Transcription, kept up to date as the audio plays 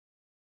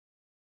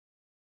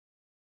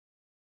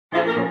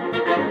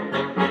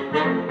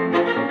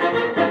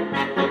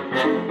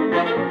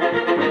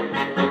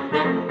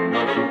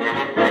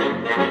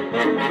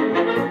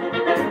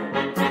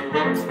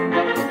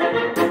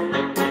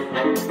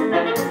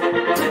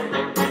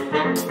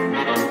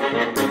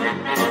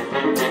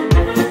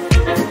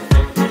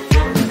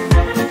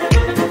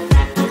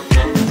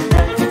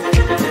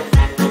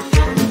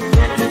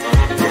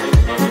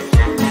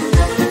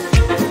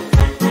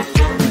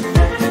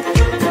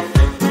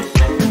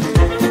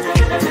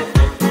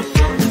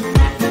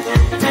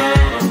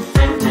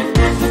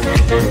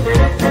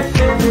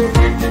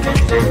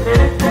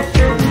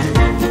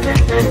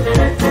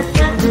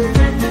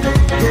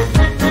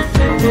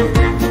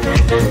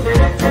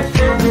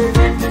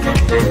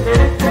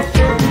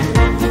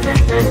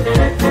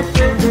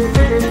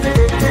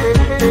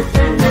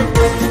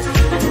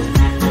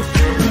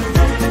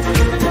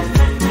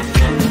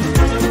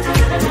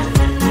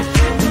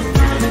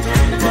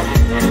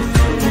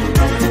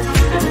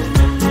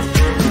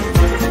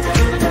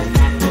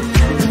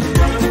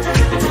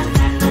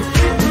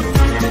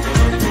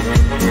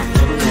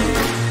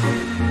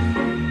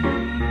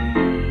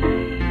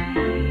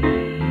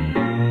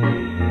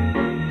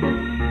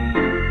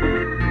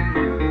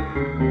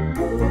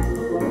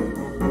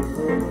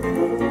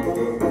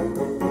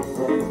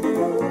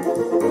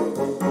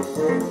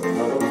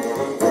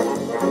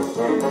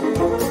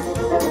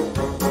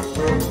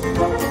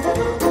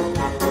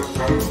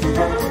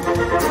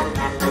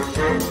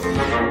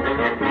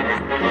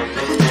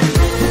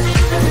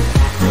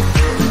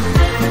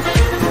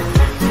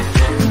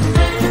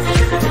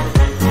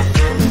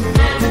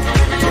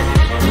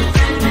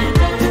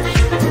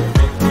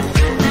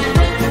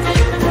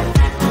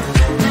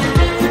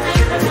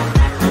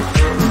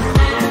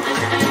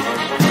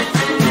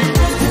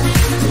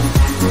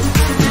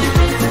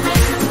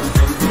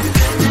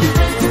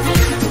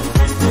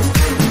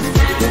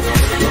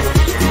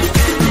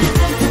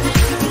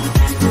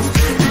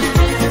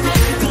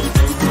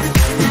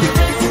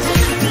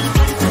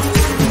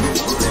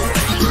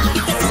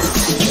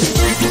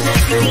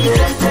Hi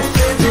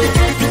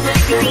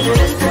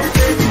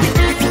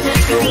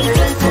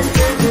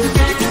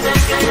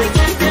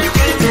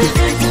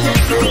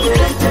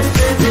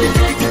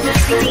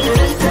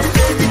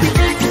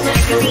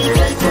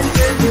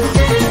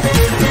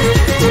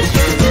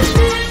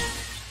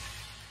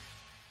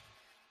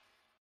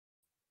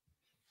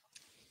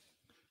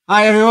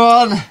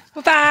everyone.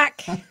 We're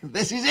back.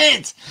 This is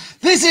it.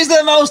 This is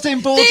the most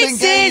important game.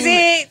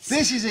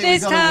 This is it.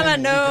 This time I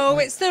know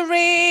it's the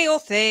real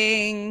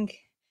thing.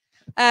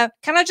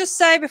 Can I just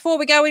say before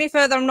we go any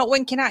further, I'm not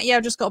winking at you.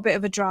 I've just got a bit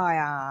of a dry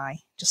eye.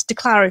 Just to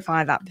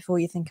clarify that before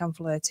you think I'm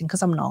flirting,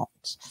 because I'm not.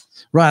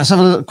 Right, let's have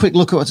a quick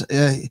look at what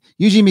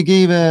Eugene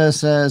McGeever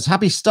says.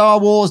 Happy Star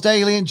Wars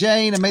Day, Lee and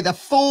Jane, and may the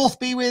 4th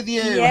be with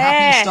you.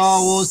 Yes. Happy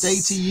Star Wars Day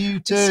to you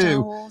too.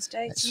 Star Wars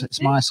Day to you It's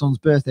too. my son's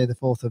birthday, the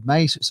 4th of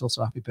May, so it's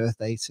also happy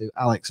birthday to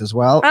Alex as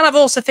well. And I've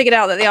also figured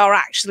out that they are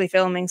actually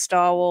filming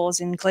Star Wars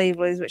in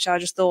Cleveland, which I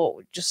just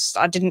thought,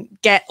 I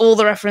didn't get all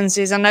the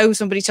references. I know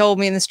somebody told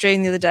me in the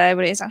stream the other day,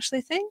 but it's actually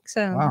a thing.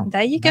 So Wow,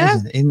 there you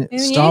amazing. go.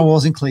 Star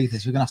Wars in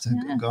Cleveland. We're going to have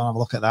to go and have a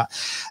look at that.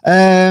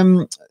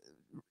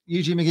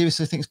 Eugene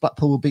McGeever thinks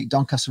Blackpool will beat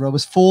Doncaster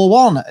Rovers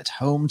 4-1 at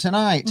home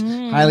tonight.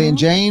 Hailey and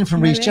Jane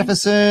from Reece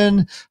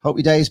Jefferson. Hope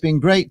your day has been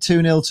great.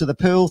 2-0 to the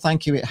Pool.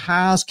 Thank you. It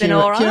has.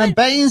 Kieran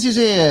Baines is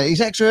here.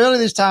 He's extra early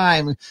this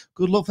time.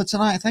 Good luck for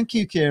tonight. Thank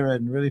you,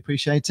 Kieran. Really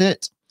appreciate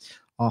it.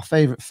 Our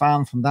favourite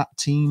fan from that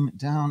team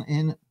down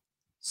in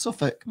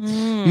Suffolk.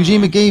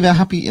 Eugene McGeever,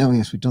 happy. Oh,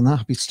 yes, we've done that.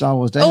 Happy Star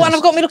Wars Day. Oh, and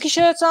I've got my lucky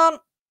shirt on.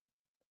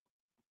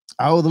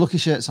 Oh, the lucky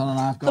shirt's on, and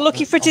I've got the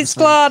lucky fitted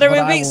Sklada. We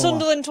beat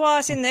Sunderland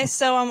twice in this,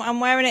 so I'm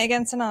wearing it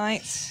again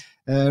tonight.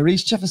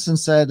 Reece Jefferson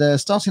said,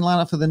 starting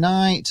lineup for the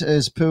night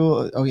is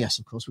Pool. Oh, yes,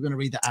 of course. We're going to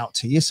read that out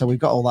to you. So we've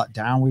got all that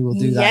down. We will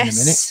do that in a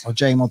minute. Or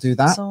Jane will do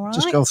that. Right.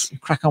 Just go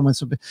crack on with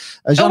some.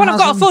 And I've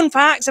got a fun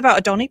fact about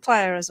a Donny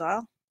player as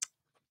well.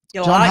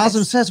 John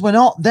Haslam says, we're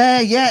not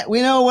there yet.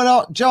 We know we're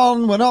not,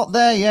 John, we're not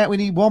there yet. We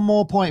need one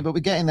more point, but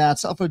we're getting there.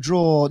 It's up for a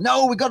draw.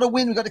 No, we've got to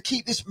win. We've got to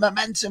keep this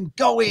momentum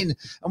going.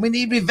 And we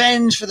need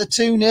revenge for the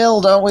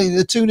 2-0, don't we?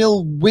 The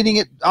 2-0 winning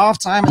at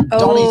half-time and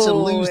Donny to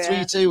lose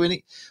 3-2. We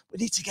need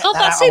to get that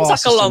that seems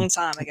like a long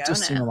time ago,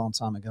 doesn't it? Seems a long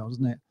time ago,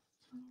 doesn't it?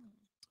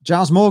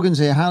 Giles Morgan's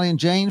here. Hallie and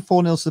Jane,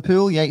 4-0 to the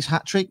Pool. Yates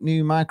hat-trick,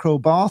 new micro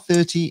bar,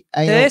 30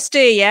 ale.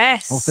 Thirsty,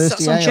 yes. Or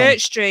Thirsty That's on ale.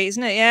 Church Street,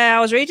 isn't it? Yeah, I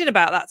was reading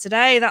about that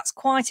today. That's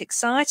quite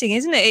exciting,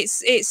 isn't it?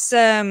 It's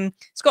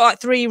got like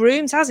 3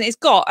 rooms, hasn't it? It's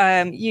got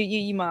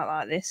you might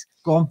like this.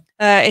 Go on.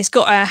 It's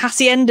got a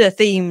hacienda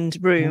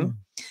themed room.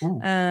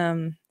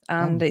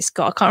 And it's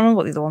got, I can't remember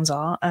what the other ones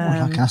are.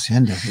 Like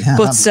hacienda. Yeah,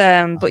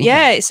 but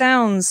yeah, it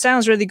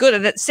sounds really good.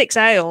 And that 6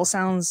 ale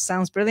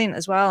sounds brilliant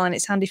as well. And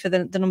it's handy for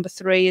the number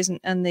 3,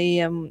 isn't? And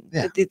the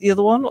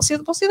other one. What's the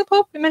other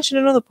pub? We mentioned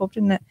another pub,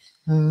 didn't it?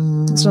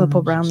 There's another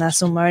pub around there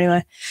somewhere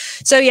anyway.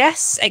 So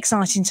yes,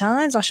 exciting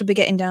times. I should be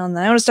getting down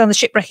there. I understand the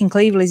Shipwreck in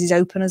Cleveland is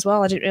open as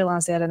well. I didn't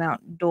realise they had an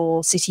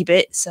outdoor city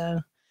bit,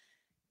 so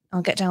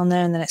I'll get down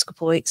there in the next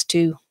couple of weeks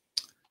too.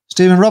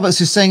 Stephen Roberts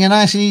is saying a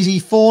nice and easy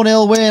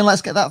 4-0 win.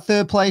 Let's get that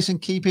 3rd place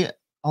and keep it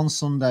on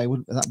Sunday.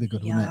 That'd be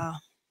good, wouldn't it?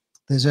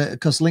 There's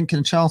because Lincoln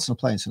and Charlton are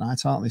playing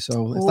tonight, aren't they?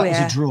 So if that was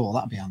a draw,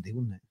 that'd be handy,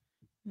 wouldn't it?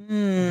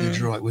 It'd be a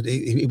draw. It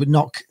would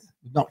knock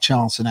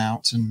Charlton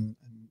out and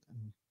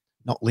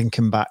knock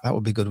Lincoln back. That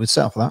would be good. We'd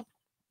settle for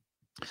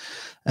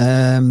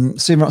that.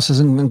 Stephen Roberts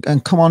says,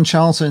 and come on,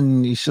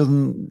 Charlton, you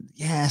shouldn't.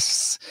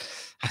 Yes.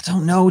 I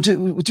don't know.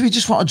 Do we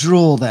just want a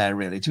draw there,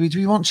 really? Do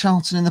we want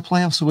Charlton in the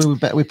playoffs, or will we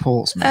bet with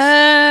Portsmouth?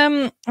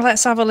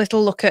 Let's have a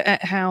little look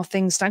at how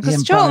things stand,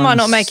 because Charlton might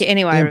not make it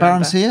anyway. Ian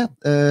Barron's here.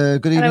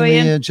 Good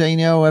evening,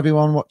 Janio.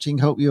 Everyone watching,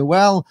 hope you're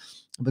well.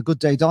 Have a good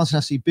day. Darlington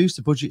FC boost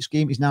the budget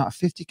scheme is now at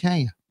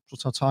 50k.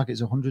 Plus our target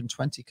is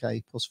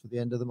 120k plus for the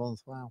end of the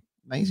month. Wow,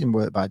 amazing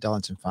work by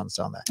Darlington fans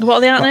down there. What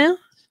are they at now?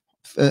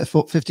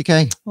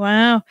 50k.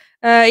 Wow.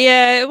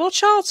 Yeah. Well,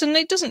 Charlton,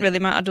 it doesn't really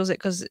matter, does it?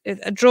 Because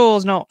a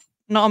draw's not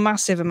a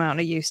massive amount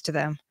of use to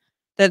them.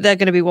 They're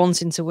going to be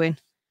wanting to win.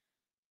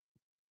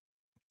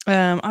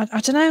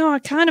 I don't know. I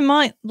kind of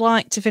might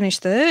like to finish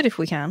 3rd if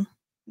we can.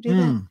 Do you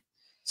think?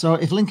 So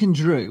if Lincoln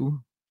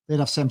drew, they'd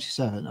have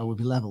 77. Oh, we'd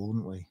be level,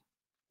 wouldn't we?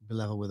 We'd be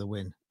level with a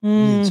win. We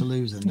need to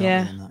lose them,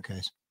 don't we, in that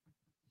case?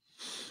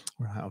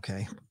 Right.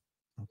 Okay.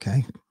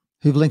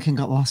 Who've Lincoln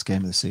got the last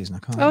game of the season? I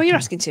can't. Oh, you're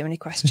asking too many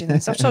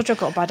questions. I've told you I've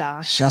got a bad eye.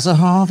 Shazza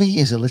Harvey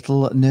is a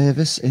little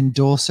nervous in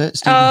Dorset.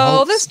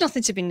 There's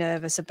nothing to be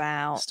nervous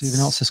about.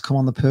 Stephen Holtz says, come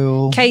on the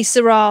Pool. K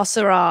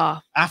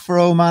Sarah.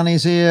 Afro Man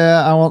is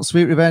here. I want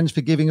sweet revenge for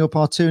giving up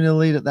our 2-0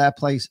 lead at their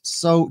place.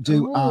 So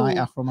do I,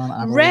 Afro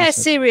Man. Rare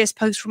serious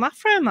post from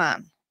Afro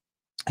Man.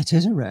 It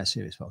is a rare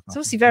serious podcast. It's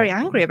obviously very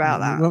angry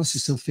about that. We're obviously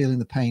still feeling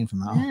the pain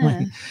from that,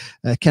 aren't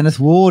we? Kenneth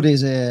Ward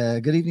is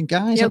here. Good evening,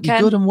 guys. Hope you're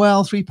good and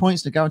well. 3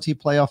 points to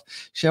guaranteed playoff.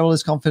 Cheryl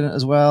is confident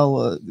as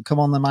well. Come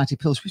on, the mighty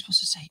Pills. We're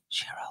supposed to say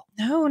Cheryl.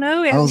 No,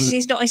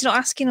 he's not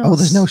asking us. Oh,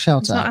 there's no shout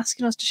out. He's not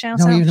asking us to shout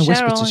not out. Not even a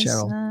whisper to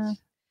Cheryl. No.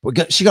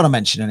 She got a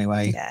mention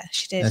anyway. Yeah,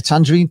 she did.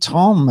 Tangerine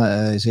Tom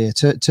is here.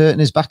 Turton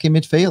is back in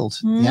midfield.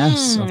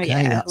 Yes, okay.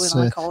 Yeah, That's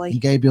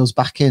Gabriel's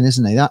back in,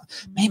 isn't he? That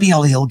maybe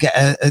Ollie will get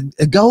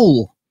a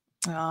goal.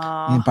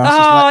 Oh,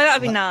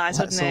 that'd be nice,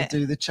 wouldn't it? Let's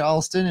do the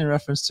Charleston in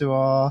reference to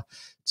our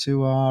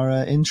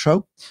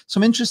intro.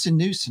 Some interesting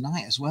news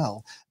tonight as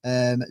well.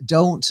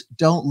 Don't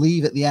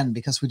leave at the end,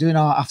 because we're doing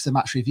our after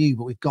match review,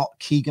 but we've got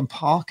Keigan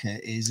Parker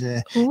is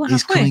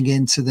coming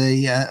into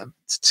the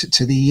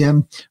to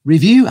the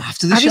review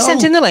after the show. Have you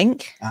sent in the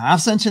link? I've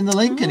sent in the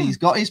link, and he's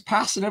got his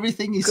pass and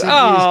everything. He sent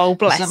me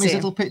his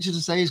little picture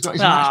to say he's got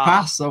his match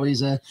pass, so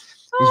he's ready to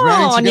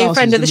go. New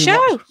friend of the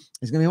show.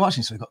 He's going to be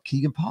watching. So we've got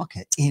Keigan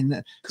Parker in.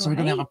 Great. So we're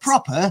going to have a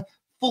proper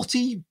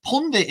footy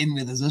pundit in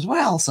with us as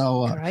well.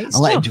 So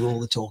I'll let him do all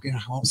the talking.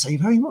 I won't say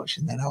very much,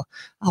 and then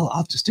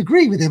I'll just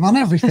agree with him on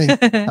everything.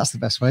 That's the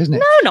best way, isn't it?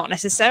 No, not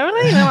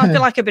necessarily. I feel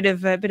like a bit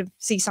of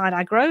seaside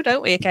aggro,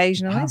 don't we?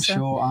 Occasionally.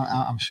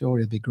 I'm sure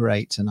he'll be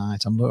great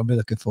tonight. I'm really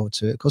looking forward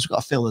to it. Of course, we've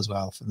got a Phil as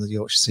well from the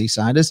Yorkshire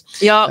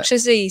Seasiders. Yorkshire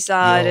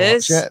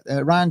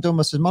Seasiders. Ryan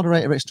Dunbar says,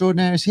 moderator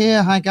extraordinaire is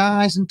here. Hi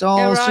guys and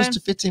dolls. Just to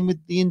fit in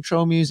with the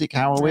intro music.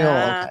 How are we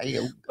all? Okay.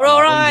 We're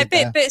all right.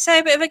 Say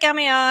a bit of a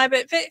gammy eye,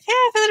 but yeah,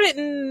 a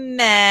bit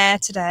meh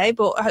today,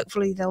 but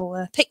hopefully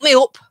they'll pick me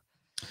up.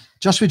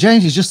 Joshua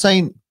James is just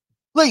saying,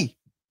 Lee.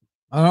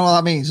 I don't know what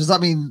that means. Does that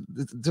mean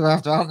am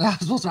I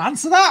supposed to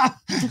answer that?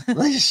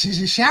 Lee,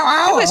 shout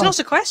out. No, it's not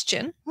a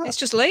question. It's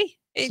just Lee.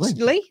 It's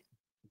Lee.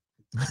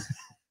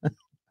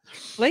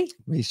 Lee.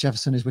 Reece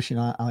Jefferson is wishing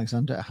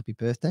Alexander a happy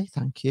birthday.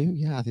 Thank you.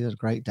 Yeah, I think it was a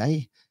great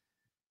day.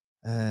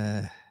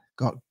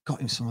 Got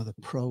him some of the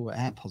Pro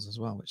AirPods as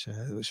well, which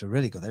are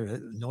really good. They're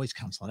noise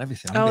cancel and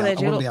everything. I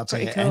wouldn't be able to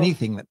hear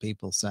anything that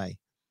people say.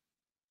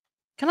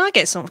 Can I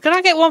get some? Can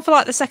I get one for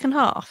like the second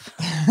half?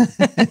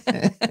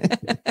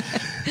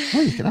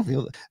 Well, you can have the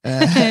other.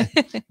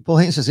 Paul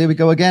Hinton says, here we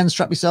go again.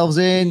 Strap yourselves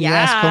in. Yeah.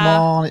 Yes, come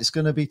on. It's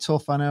going to be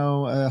tough, I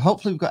know.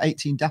 Hopefully, we've got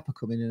 18 Dapper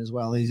coming in as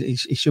well. He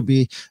should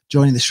be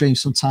joining the stream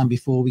sometime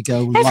before we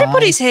go live.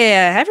 Everybody's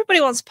here. Everybody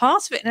wants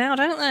part of it now,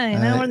 don't they?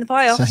 Now we're in the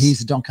playoffs. So he's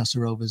the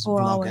Doncaster Rovers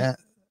vlogger.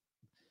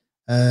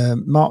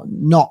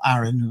 Not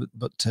Aaron,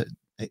 but...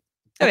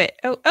 hang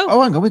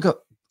on. We've got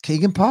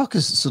Keigan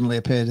Parker's suddenly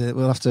appeared.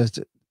 We'll have to...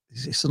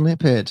 He suddenly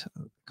appeared.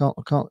 Can't.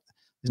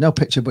 There's no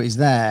picture, but he's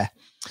there.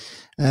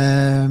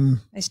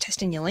 He's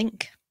testing your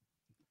link.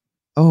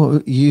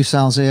 Oh, you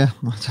Sal's here.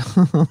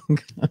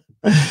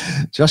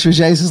 Joshua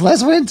J says,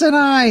 let's win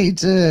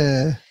tonight.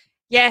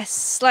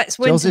 Yes, let's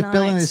win Joseph tonight.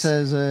 Billingsley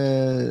says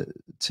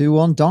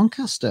 2-1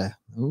 Doncaster.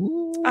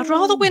 Ooh. I'd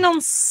rather win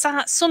on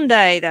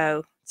Sunday,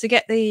 though, to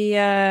get the,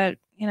 I'd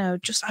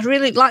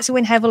really like to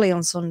win heavily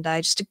on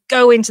Sunday, just to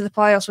go into the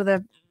playoffs with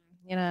a,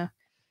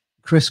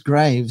 Chris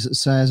Graves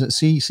says,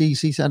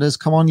 Seasiders,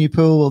 come on, you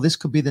pool. Well, this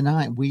could be the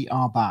night we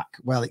are back.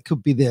 Well, it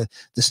could be the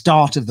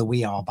start of the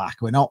we are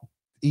back. We're not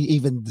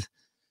even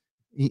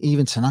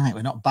tonight.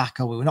 We're not back.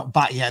 We're not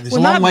back yet. There's a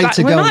long way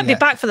to go. We might be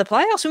back for the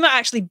playoffs. We might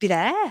actually be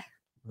there.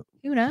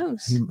 Who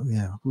knows?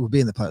 Yeah, we'll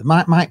be in the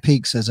playoffs. Mike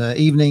Peake says,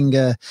 evening,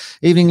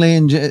 Lee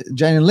and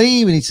Jane and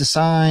Lee. We need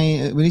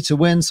to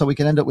win so we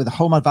can end up with a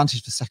home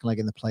advantage for the second leg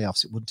in the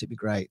playoffs. Wouldn't it be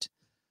great?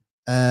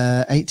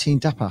 18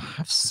 Dapper, I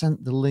have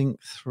sent the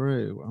link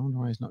through. I wonder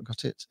why he's not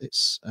got it.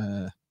 It's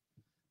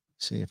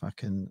see if I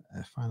can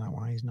find out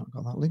why he's not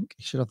got that link.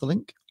 He should have the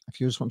link. If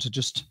you just want to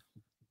just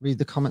read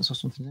the comments or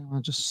something,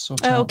 I'll just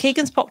sort out.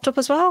 Keigan's popped up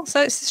as well.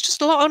 So it's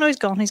just a lot. Oh no, he's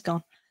gone.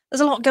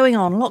 There's a lot going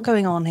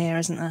on here,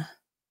 isn't there?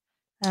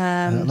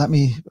 Let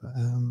me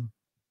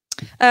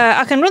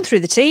I can run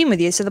through the team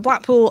with you. So the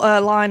Blackpool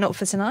lineup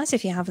for tonight,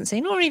 if you haven't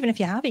seen, or even if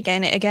you have,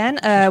 again it again.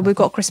 We've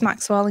got Chris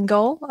Maxwell in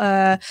goal,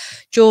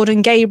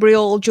 Jordan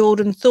Gabriel,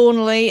 Jordan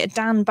Thornley,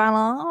 Dan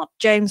Ballard,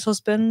 James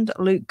Husband,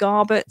 Luke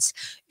Garbett,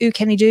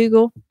 Kenny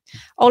Dougal,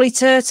 Ollie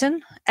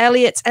Turton,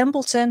 Elliot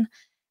Embleton,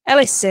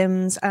 Ellis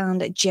Sims,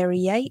 and Jerry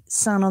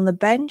Yates. And on the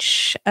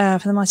bench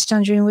for the Mighty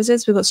Tangerine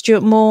Wizards, we've got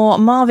Stuart Moore,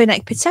 Marvin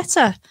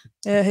Ekpiteta,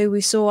 who we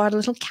saw had a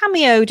little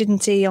cameo,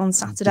 didn't he, on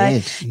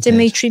Saturday? He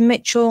Dimitri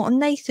Mitchell,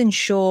 Nathan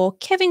Shaw,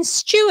 Kevin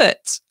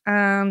Stewart,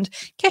 and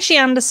Keshi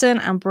Anderson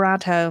and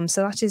Brad Holmes.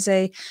 So that is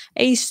a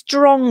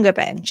stronger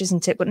bench,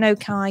 isn't it? But no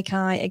Kai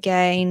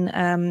again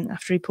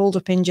after he pulled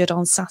up injured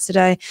on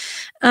Saturday.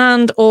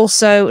 And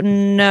also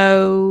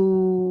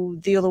no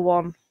the other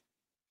one,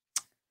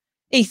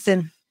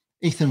 Ethan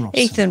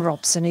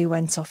Robson, who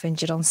went off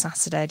injured on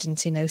Saturday,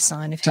 didn't he? No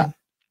sign of him.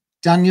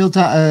 Daniel,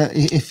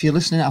 if you're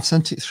listening, I've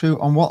sent it through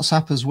on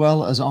WhatsApp as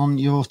well as on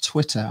your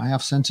Twitter. I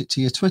have sent it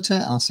to your Twitter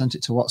and I've sent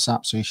it to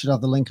WhatsApp, so you should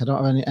have the link. I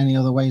don't have any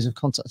other ways of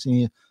contacting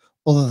you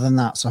other than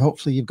that. So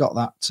hopefully you've got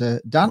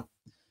that, Dan.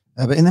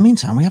 But in the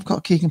meantime, we have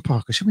got Keigan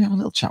Parker. Should we have a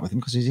little chat with him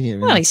because he's here?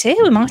 Well, he's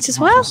here. We might as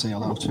well. Say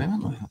hello to him,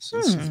 haven't we?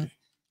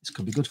 This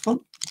could be good fun.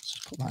 Let's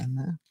just put that in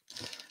there.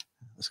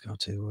 Let's go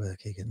to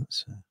Keigan.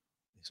 He's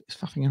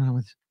faffing around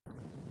with.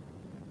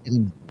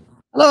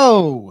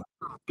 Hello.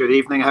 Good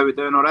evening. How are we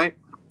doing? All right.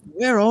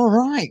 We're all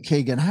right,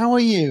 Keigan. How are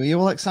you? Are you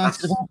all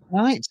excited about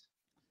tonight?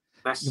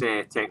 This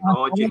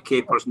technology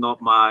caper's not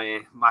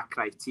my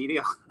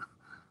criteria.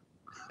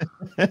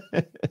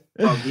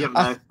 Well, here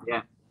now,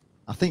 yeah.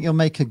 I think you'll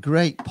make a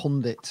great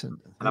pundit. And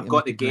I've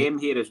got the game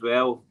here as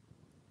well.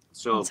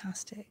 So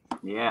fantastic.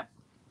 Yeah.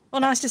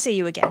 Well, nice to see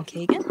you again,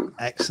 Keigan.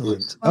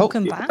 Excellent.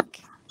 Welcome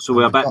back. So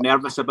we're a bit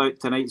nervous about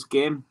tonight's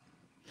game.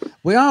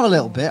 We are a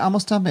little bit, I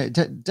must admit.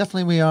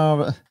 Definitely we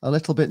are a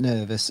little bit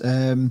nervous.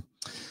 I'm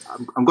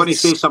going to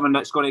say something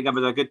that's going to give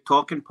us a good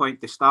talking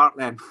point to start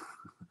then.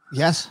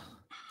 Yes.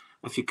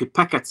 If you could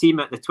pick a team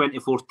at the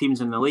 24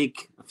 teams in the league,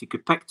 if you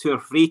could pick 2 or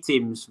 3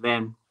 teams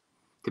then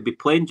to be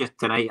playing just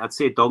tonight, I'd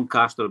say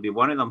Doncaster would be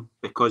one of them,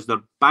 because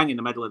they're bang in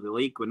the middle of the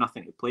league with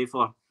nothing to play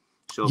for.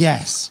 So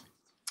yes.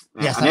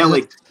 Yes, an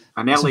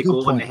early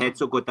goal and the heads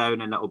will go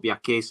down, and it'll be a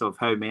case of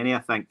how many, I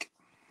think.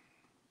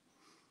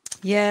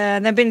 Yeah,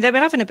 they've been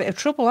having a bit of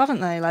trouble, haven't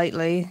they,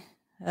 lately,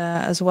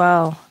 as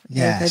well?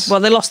 Yes.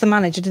 They lost the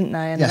manager, didn't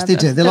they? And yes, they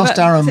did. They lost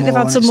Darren Moore. They've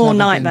had some more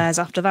nightmares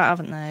after that,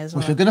 haven't they? As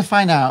well. Which we're going to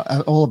find out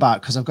all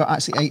about, because I've got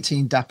actually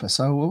 18 Dapper,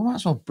 so we might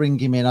as well bring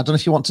him in. I don't know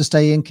if you want to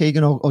stay in,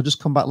 Keigan, or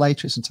just come back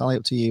later. It's entirely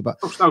up to you. But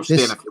I'll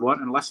stay in if you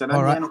want and listen.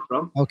 All right. No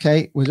problem.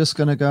 Okay, we're just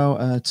going to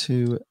go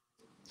to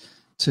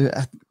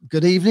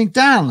good evening,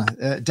 Dan.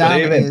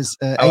 Dan is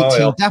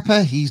 18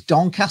 Dapper. He's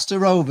Doncaster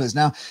Rovers.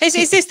 Now, is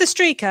this the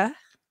streaker?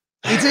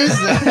 It is.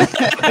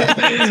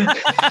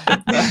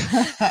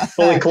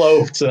 Fully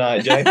clothed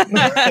tonight, Jay.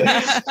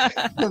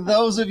 For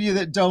those of you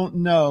that don't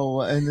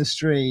know in the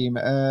stream,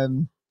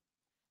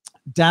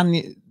 Dan,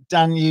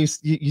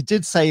 you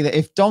did say that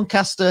if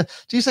Doncaster,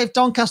 do you say if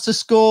Doncaster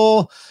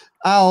score,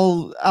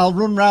 I'll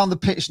run round the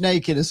pitch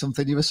naked or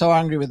something? You were so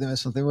angry with him or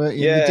something, weren't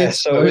you? Yeah.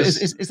 So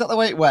is that the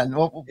way it went?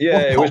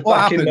 It was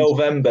back in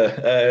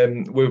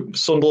November. We were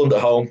Sunderland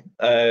at home,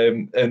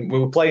 and we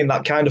were playing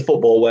that kind of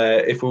football where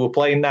if we were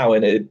playing now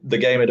and the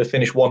game had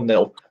finished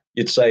 1-0,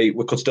 you'd say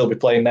we could still be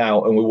playing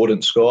now and we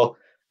wouldn't score.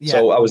 Yeah.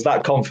 So I was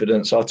that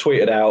confident. So I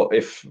tweeted out,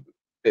 if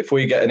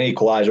we get an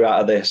equaliser out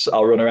of this,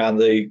 I'll run around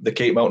the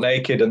keep mount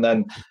naked. And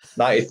then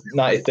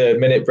 93rd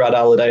minute, Brad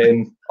Halliday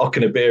and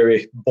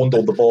Okenabiri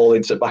bundled the ball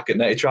into back at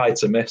net. He tried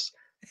to miss.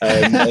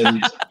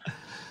 And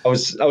I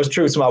was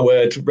true to my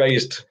word,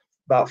 raised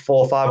about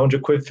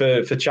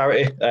 £400-500 for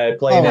charity,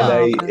 playing in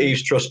a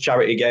Eves Trust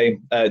charity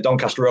game,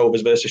 Doncaster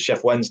Rovers versus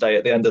Sheff Wednesday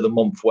at the end of the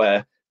month,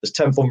 where there's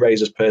 10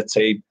 fundraisers per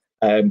team.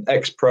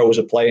 Ex-pros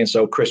are playing,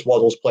 so Chris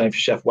Waddle's playing for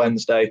Sheff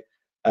Wednesday.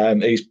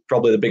 He's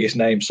probably the biggest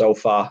name so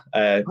far.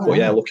 But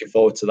yeah, looking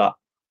forward to that.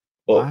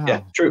 But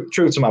yeah,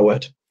 true to my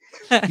word.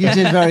 You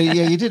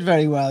did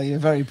very well. You're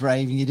very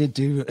brave, and you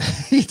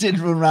did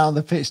run around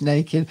the pitch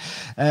naked.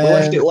 We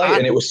left it late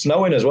and it was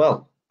snowing as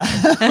well.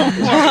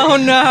 Oh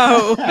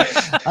no!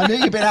 I knew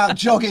you've been out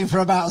jogging for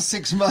about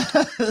 6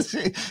 months.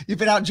 You've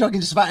been out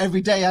jogging just about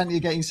every day, haven't you?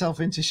 Getting yourself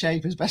into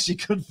shape as best you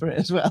could for it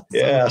as well.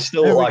 Yeah, I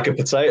still look like a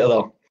potato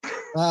though.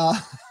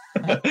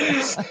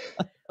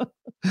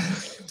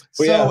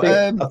 But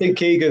yeah, I think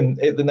Keigan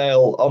hit the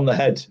nail on the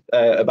head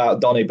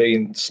about Donny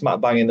being smack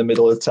bang in the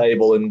middle of the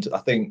table, and I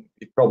think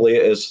he probably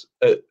hit us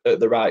at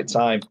the right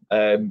time.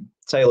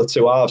 Tale of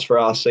two halves for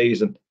our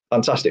season.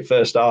 Fantastic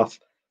first half,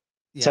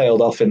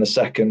 tailed off in the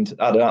second,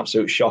 had an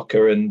absolute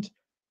shocker, and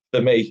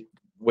for me,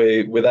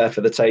 we're there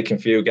for the taking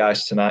for you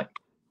guys tonight.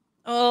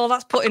 Oh,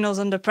 that's putting us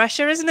under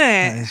pressure, isn't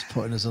it? It's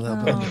putting us a little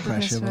bit under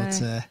pressure,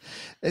 but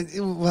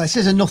this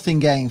is a nothing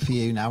game for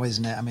you now,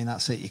 isn't it? I mean,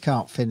 that's it. You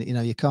can't finish.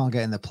 You can't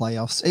get in the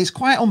playoffs. It's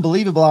quite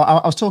unbelievable.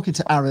 I was talking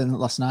to Aaron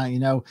last night.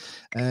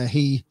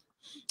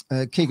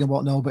 Keigan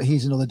won't know, but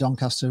he's another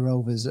Doncaster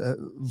Rovers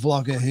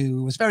vlogger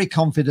who was very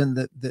confident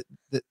that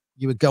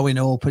you were going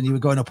up and you were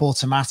going up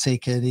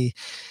automatic, and he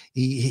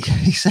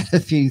said a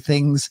few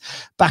things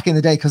back in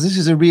the day, because this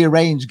is a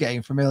rearranged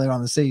game from earlier on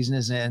in the season,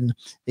 isn't it? And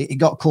it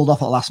got called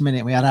off at the last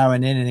minute. We had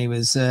Aaron in, and he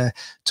was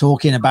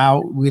talking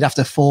about we'd have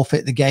to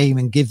forfeit the game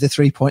and give the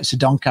 3 points to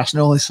Doncaster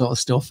and all this sort of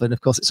stuff. And of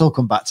course, it's all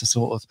come back to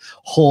sort of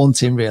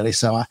haunt him, really.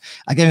 So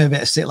I gave him a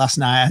bit of stick last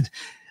night.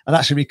 I'd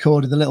actually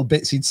recorded the little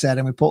bits he'd said,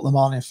 and we put them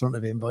on in front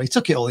of him, but he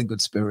took it all in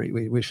good spirit,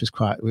 which was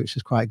quite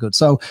good.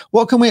 So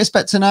what can we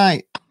expect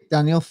tonight,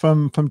 Daniel,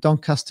 from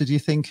Doncaster? Do you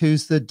think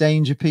who's the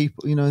danger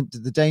people,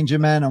 the danger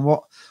men, and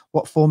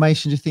what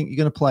formation do you think you're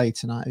going to play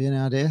tonight? Have you any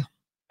idea?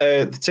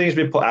 The team's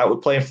been put out. We're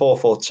playing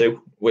 4-4-2,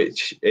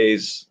 which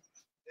is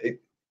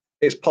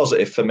it's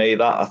positive for me.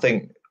 That I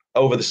think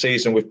over the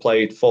season we've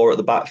played 4 at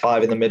the back,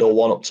 5 in the middle,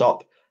 1 up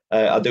top.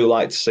 I do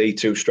like to see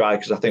 2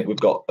 strikers. I think we've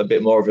got a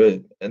bit more of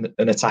an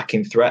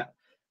attacking threat.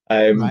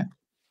 Right.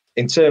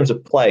 In terms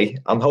of play,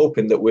 I'm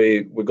hoping that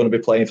we're going to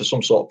be playing for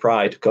some sort of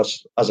pride,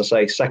 because, as I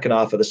say, second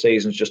half of the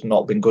season's just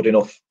not been good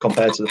enough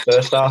compared to the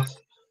first half.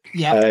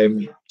 Yeah.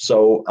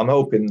 So I'm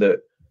hoping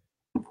that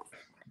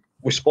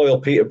we spoil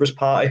Peterborough's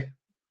party.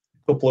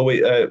 A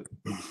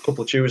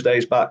couple of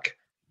Tuesdays back,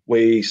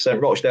 we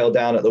sent Rochdale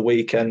down at the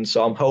weekend.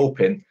 So I'm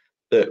hoping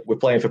that we're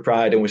playing for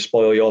pride and we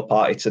spoil your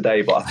party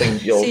today. But I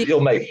think you'll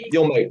make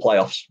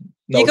playoffs.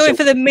 You're going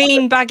for the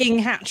mean bagging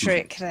hat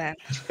trick then.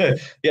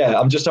 Yeah,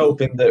 I'm just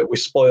hoping that we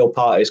spoil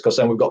parties, because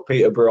then we've got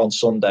Peterborough on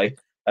Sunday.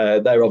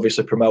 They're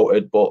obviously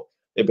promoted, but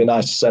it'd be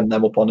nice to send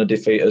them up on a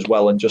defeat as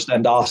well and just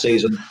end our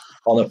season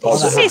on a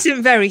positive. This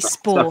isn't very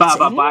sporting. It's a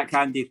bit of a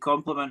backhanded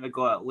compliment we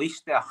got at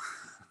least there.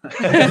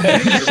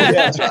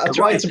 Yeah, I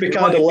tried to be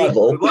kind of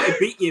level. We want to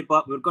beat you,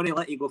 but we're going to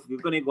let you go. We're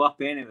going to go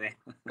up anyway.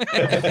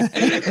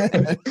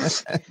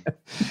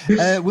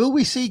 Will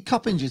we see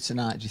Coppinger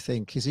tonight? Do you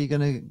think? Is he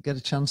going to get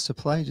a chance to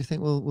play? Do you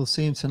think we'll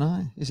see him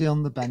tonight? Is he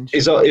on the bench?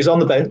 He's on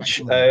the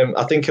bench.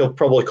 I think he'll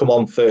probably come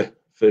on for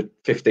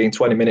 15,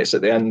 20 minutes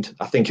at the end.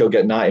 I think he'll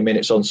get 90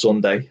 minutes on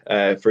Sunday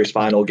for his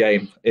final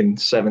game in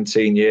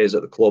 17 years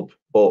at the club.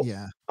 But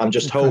yeah, I'm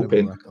just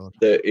hoping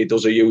that he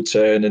does a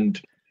U-turn, and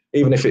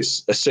even if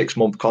it's a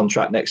 6-month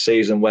contract next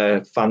season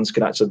where fans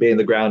can actually be in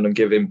the ground and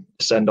give him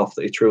a send-off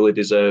that he truly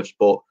deserves.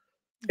 But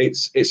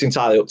it's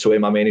entirely up to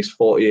him. I mean, he's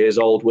 40 years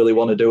old. Will he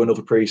want to do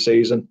another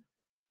pre-season?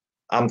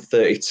 I'm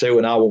 32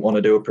 and I won't want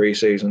to do a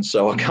pre-season,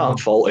 so I can't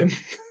fault him.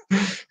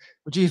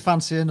 Would you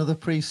fancy another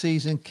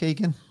pre-season,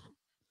 Keigan?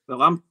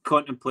 Well, I'm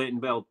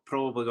contemplating,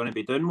 probably going to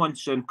be doing one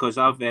soon, because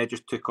I've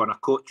just took on a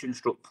coaching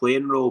 /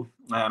 playing role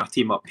and a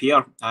team up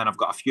here, and I've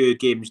got a few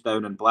games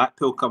down in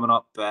Blackpool coming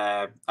up,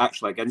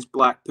 actually against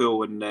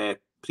Blackpool in the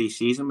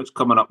pre-season, which is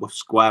coming up with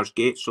Squires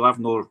Gate, so I've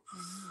no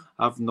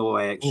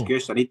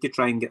excuse. I need to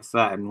try and get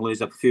fit and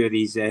lose a few of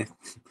these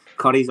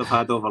curries I've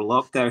had over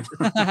lockdown.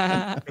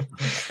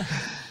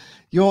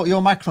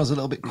 Your microphone's a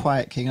little bit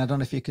quiet, King. I don't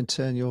know if you can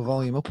turn your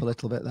volume up a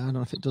little bit there. I don't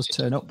know if it does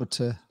turn up, but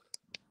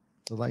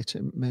later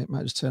it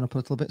might just turn up a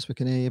little bit so we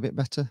can hear you a bit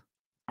better.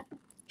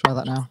 Try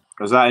that now.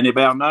 Is that any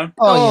better now?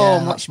 Oh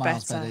yeah, much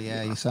better.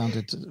 Yeah, you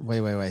sounded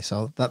way.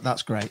 So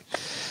that's great.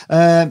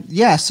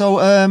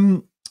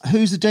 So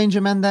who's the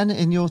danger men then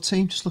in your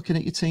team? Just looking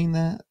at your team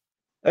there.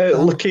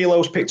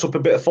 Lakilo's picked up a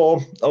bit of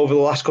form over the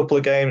last couple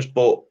of games,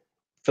 but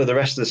for the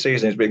rest of the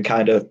season, he's been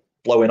kind of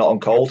blowing hot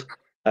and cold.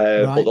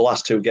 But the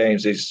last 2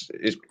 games, he's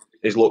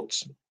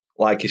looked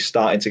like he's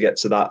starting to get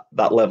to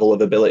that level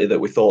of ability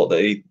that we thought that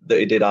he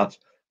did have.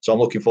 So I'm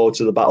looking forward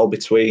to the battle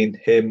between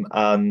him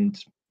and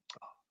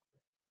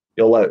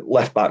your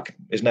left back.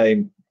 His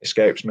name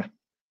escapes me.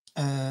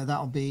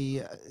 That'll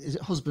be, is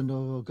it Husband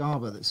or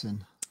Garber that's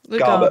in?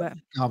 Garber.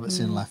 Garber's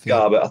in left. Yeah.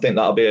 Garber. I think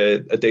that'll be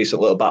a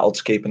decent little battle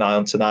to keep an eye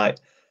on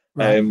tonight.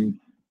 Right.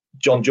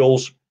 John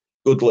Jules,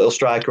 good little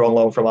striker on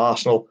loan from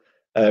Arsenal.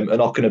 And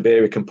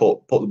Okunabiri can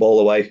put the ball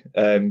away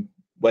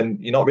when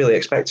you're not really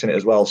expecting it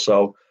as well.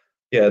 So,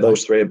 yeah,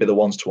 those 3 would be the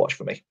ones to watch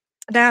for me.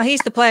 Now, he's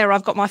the player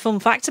I've got my fun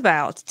fact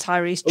about,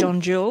 Tyrese John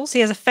Jules.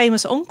 He has a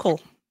famous uncle.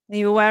 Are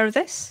you aware of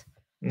this?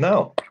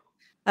 No.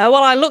 Well,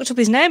 I looked up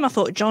his name. I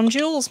thought, John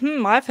Jules.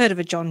 I've heard of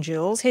a John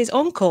Jules. His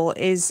uncle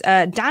is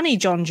Danny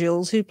John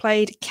Jules, who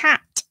played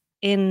Cat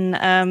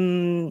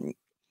in,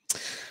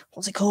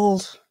 what's it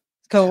called?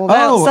 Cold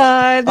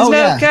outside, there's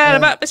no kind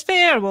of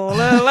atmosphere. All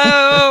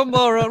alone,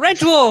 or Red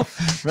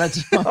Dwarf. Red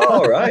Dwarf.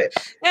 Oh, right.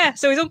 Yeah,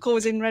 so his uncle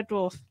was in Red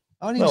Dwarf.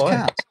 Oh, and he was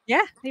Cat.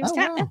 Yeah, he was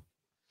Cat. Wow. Yeah.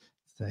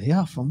 There you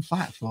are, fun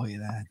fact for you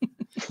there.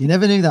 You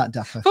never knew that,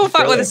 Dapper. Fun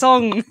fact with a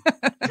song.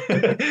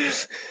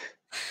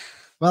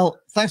 Well,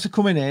 thanks for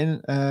coming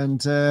in.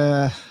 And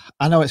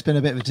I know it's been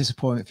a bit of a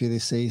disappointment for you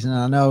this season. And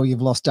I know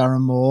you've lost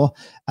Darren Moore.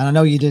 And I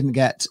know you didn't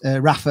get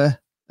Rafa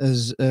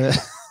as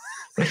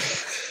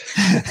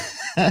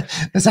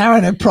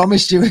Aaron had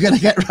promised you were going to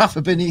get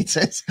Rafa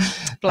Benitez.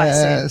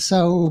 Bless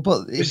him.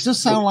 But it does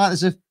sound like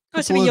there's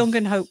nice to be young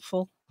and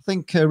hopeful. I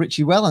think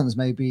Richie Wellens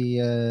may be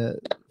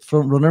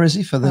front runner, is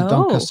he, for the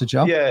Doncaster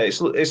job? Yeah,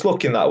 it's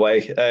looking that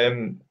way.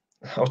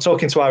 I was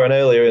talking to Aaron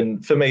earlier,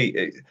 and for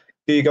me,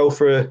 do you go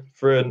for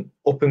an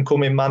up and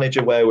coming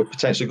manager where we're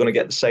potentially going to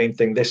get the same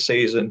thing this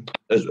season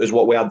as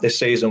what we had this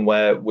season,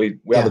 where we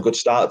have a good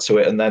start to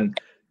it, and then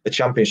the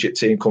Championship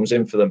team comes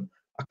in for them?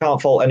 I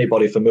can't fault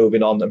anybody for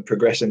moving on and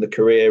progressing the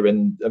career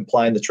and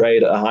plying the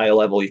trade at a higher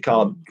level. You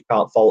can't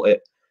fault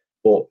it.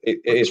 But it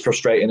is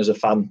frustrating as a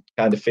fan,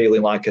 kind of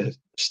feeling like a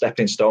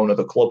stepping stone of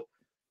a club.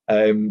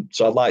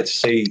 So I'd like to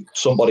see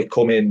somebody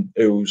come in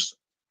who's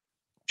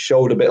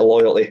showed a bit of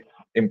loyalty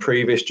in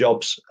previous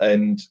jobs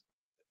and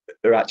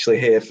are actually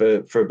here for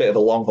a bit of a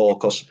long haul.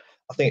 Because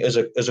I think as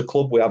a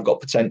club, we have got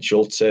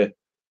potential to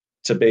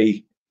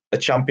be a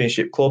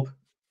Championship club.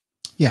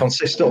 Yeah.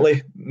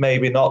 Consistently,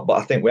 maybe not, but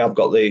I think we have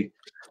got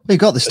We've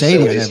got the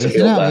stadium and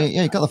everything.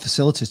 Yeah, you've got the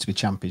facilities to be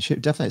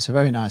Championship. Definitely, it's a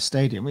very nice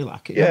stadium. We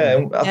like it.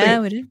 Yeah,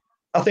 we do.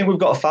 I think we've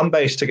got a fan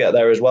base to get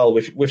there as well.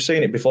 We've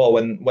seen it before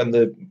when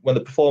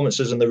the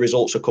performances and the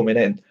results are coming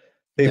in.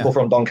 People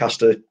from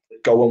Doncaster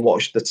go and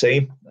watch the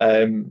team.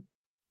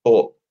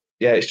 But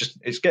yeah,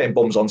 it's getting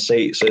bums on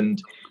seats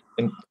and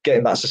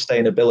getting that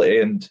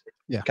sustainability and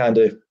kind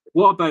of.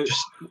 What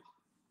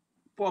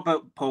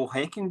about Paul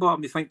Heckingbottom?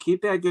 Do you think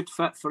he'd be a good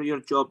fit for your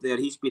job there?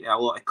 He's been at a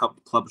lot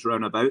of clubs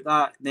round about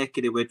that neck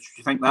of the woods. Do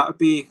you think that would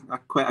be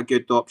quite a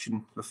good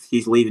option if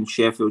he's leaving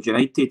Sheffield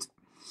United?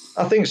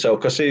 I think so,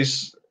 because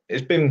he's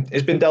been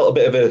dealt a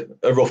bit of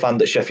a rough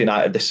hand at Sheffield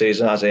United this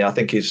season, hasn't he? I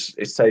think he's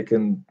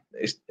taken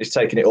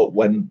it up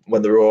when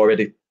they were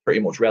already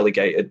pretty much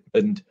relegated,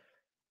 and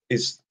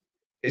he's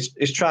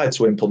tried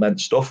to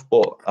implement stuff.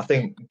 But I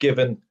think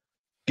given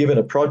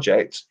a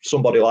project,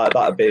 somebody like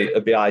that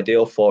would be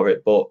ideal for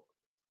it. But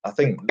I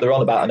think they're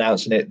on about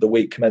announcing it the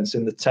week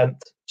commencing the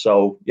 10th.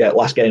 So yeah,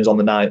 last game's on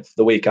the 9th.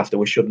 The week after,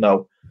 we should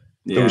know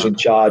who's in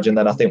charge, and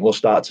then I think we'll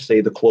start to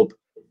see the club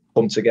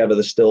come together.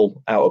 There's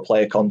still out of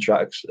player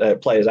contracts,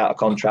 players out of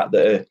contract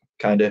that are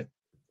kind of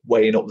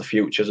weighing up the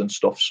futures and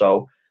stuff.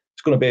 So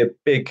it's going to be a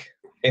big,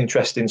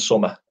 interesting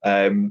summer.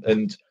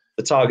 And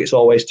the target's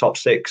always top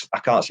 6. I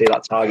can't see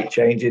that target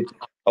changing.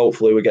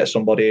 Hopefully we get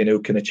somebody in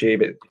who can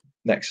achieve it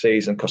next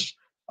season, because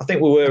I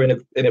think we were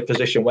in a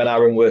position when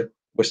Aaron were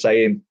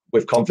saying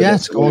with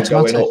confidence we were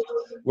going up.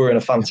 We're in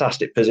a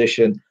fantastic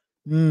position.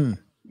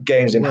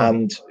 Games in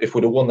hand. If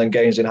we'd have won them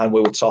games in hand,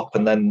 we were top,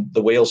 and then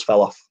the wheels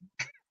fell off.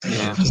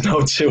 Yeah. There's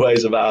no two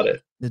ways about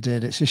it. They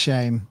did. It's a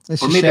shame.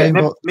 It's maybe, a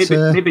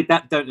shame. Maybe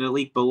that down to the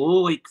league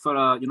below, like for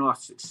a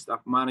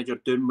manager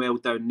doing well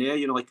down there,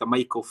 like a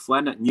Michael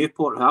Flynn at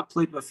Newport, who I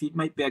played with, he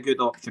might be a good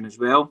option as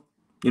well.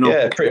 Young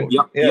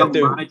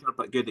manager,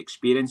 but good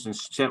experience, and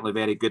certainly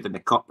very good in the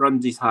cup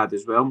runs he's had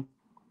as well.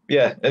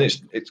 Yeah, and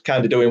it's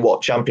kind of doing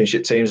what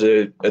championship teams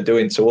are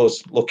doing to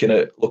us, looking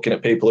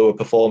at people who are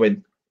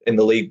performing in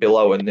the league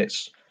below, and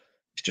it's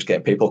just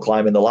getting people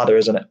climbing the ladder,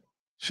 isn't it?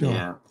 Sure.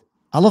 Yeah.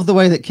 I love the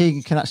way that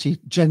Keigan can actually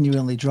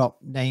genuinely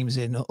drop names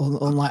in,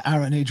 unlike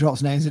Aaron, who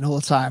drops names in all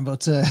the time.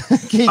 But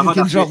Keigan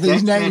can drop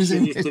these names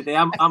in. Today,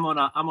 I'm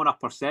on a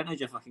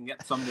percentage if I can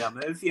get somebody to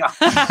move here.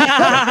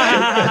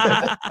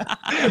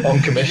 On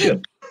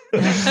commission.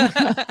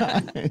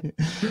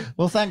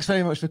 Well, thanks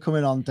very much for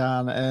coming on,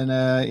 Dan,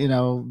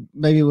 and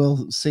maybe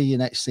we'll see you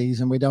next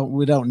season. We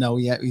don't know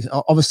yet.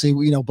 Obviously,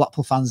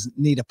 Blackpool fans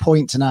need a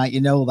point tonight,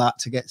 that,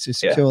 to get to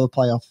secure the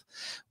playoff.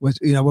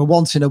 We're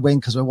wanting a win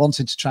because we're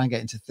wanting to try and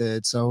get into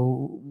 3rd,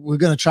 so we're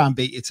going to try and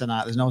beat you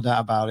tonight. There's no doubt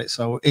about it.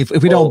 So if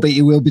we don't beat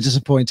you, we'll be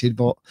disappointed,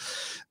 but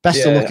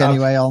best of luck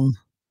anyway on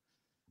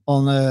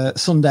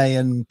Sunday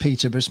and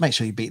Peterborough. Just make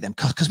sure you beat them,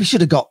 because we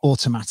should have got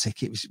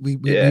automatic. We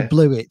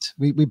blew it.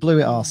 We blew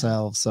it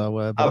ourselves. So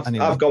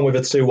anyway. I've gone with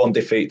a 2-1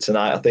 defeat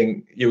tonight. I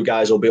think you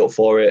guys will be up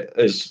for it.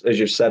 As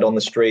you've said on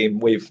the stream,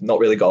 we've not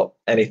really got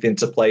anything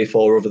to play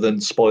for other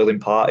than spoiling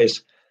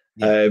parties.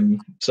 Yeah.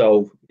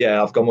 So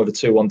yeah, I've gone with a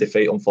 2-1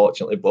 defeat,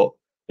 unfortunately, but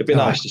it'd be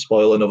nice to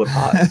spoil another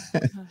party.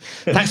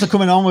 Thanks for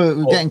coming on.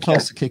 We're getting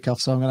close to kick off,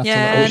 so I'm going to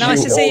have to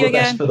nice to see you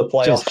again for the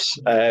playoffs.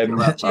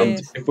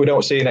 And if we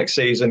don't see you next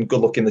season,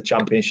 good luck in the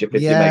championship.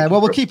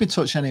 We'll keep in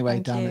touch anyway,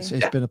 Dan. It's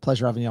been a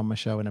pleasure having you on my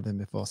show and everything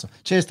before. So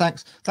cheers,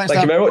 thanks, thank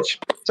you very much.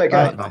 Take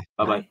care.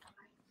 Bye.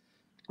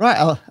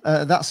 Right,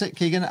 that's it,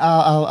 Keigan.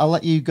 I'll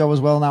let you go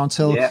as well now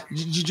until. Do you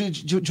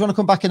want to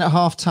come back in at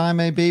half time?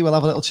 Maybe we'll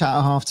have a little chat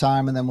at half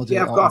time, and then we'll do.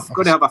 Yeah, I've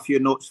got to have a few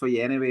notes for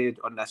you anyway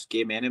on this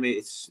game. Anyway,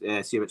 it's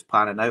see what's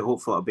panning out.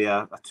 Hopefully, it'll be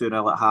a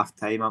 2-0 at half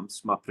time.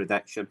 That's my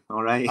prediction.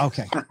 All right.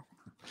 Okay.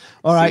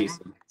 All right.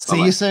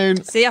 See you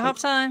soon. See you at half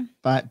time.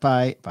 Bye.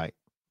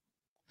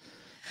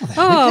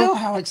 Well, there we go.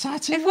 How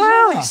exciting!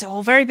 Well, it's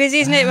all very busy,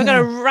 isn't it? We're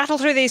going to rattle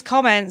through these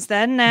comments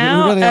then.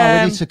 Now we really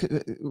are.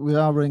 We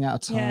are running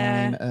out of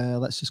time.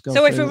 Let's just go.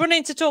 So if we're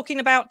running to talking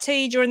about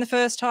tea during the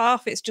first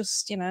half, it's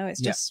just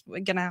just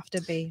we're going to have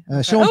to be.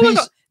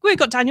 We've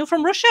got Daniel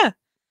from Russia.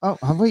 Oh,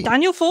 have we?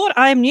 Daniel Ford.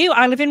 I am new.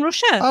 I live in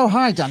Russia. Oh,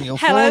 hi, Daniel.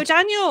 Hello, Ford.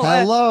 Daniel.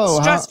 Hello.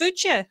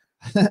 Strasvucha.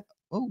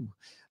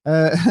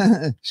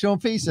 Sean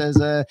P says,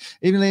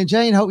 evening, Lee and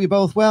Jane. Hope you're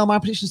both well. My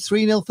prediction is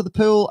 3-0 for the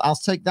Pool. I'll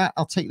take that.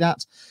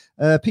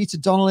 Peter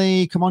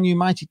Donnelly, come on, you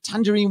mighty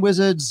Tangerine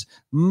Wizards.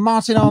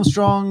 Martin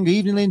Armstrong,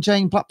 evening, Lee and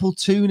Jane. Blackpool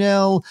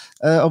 2-0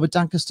 over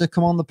Doncaster.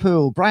 Come on, the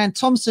Pool. Brian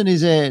Thompson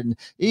is in.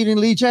 Evening,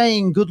 Lee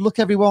Jane. Good luck,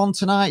 everyone,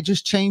 tonight.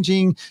 Just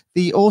changing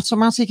the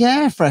automatic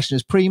air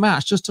fresheners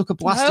pre-match. Just took a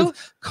blast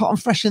of cotton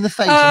fresh in the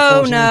face.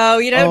 Oh no,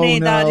 you don't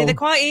need that. They're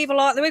quite evil.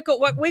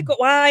 We've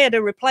got. I had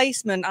a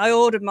replacement. I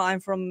ordered mine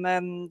from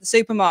the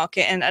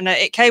supermarket, and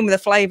it came with a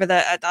flavour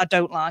that I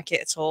don't like it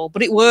at all.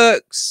 But it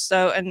works.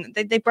 So and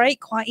they break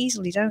quite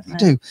easily, don't they? They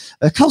do.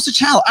 Costa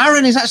Chow.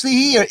 Aaron is actually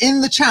here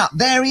in the chat.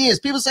 There he is.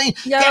 People saying,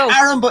 get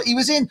Aaron, but he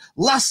was in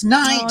last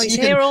night. He's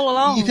here all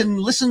along. You can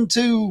listen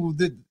to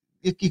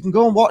you can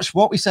go and watch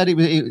what we said.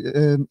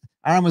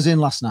 Aaron was in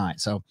last night.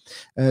 So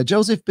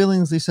Joseph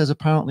Billingsley says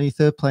apparently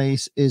 3rd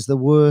place is the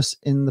worst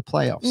in the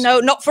playoffs. No,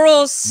 not for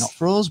us. Not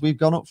for us. We've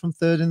gone up from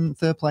 3rd and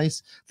 3rd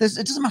place. It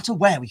doesn't matter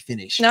where we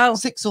finish. No.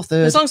 6th or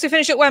 3rd. As long as we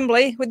finish at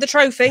Wembley with the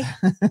trophy.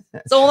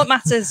 It's all that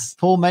matters.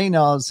 Paul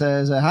Maynard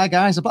says, hi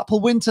guys, a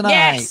Blackpool win tonight.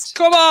 Yes,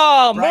 come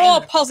on.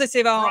 More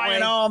positive, aren't we?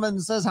 Brian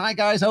Armand says, hi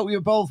guys, hope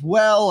you're both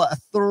well.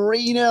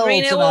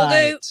 3-0 tonight.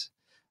 Will do.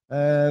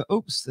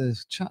 Oops, the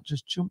chat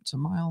just jumped a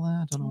mile there.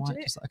 I don't know why.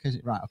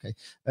 Right, okay.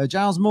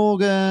 Giles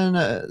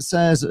Morgan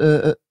says,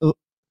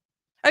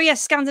 oh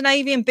yes,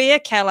 Scandinavian Beer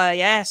Keller.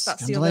 Yes,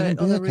 that's the other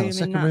room.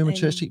 Second room in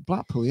Church Street,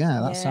 Blackpool.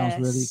 Yeah, that sounds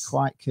really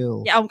quite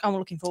cool. Yeah, I'm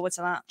looking forward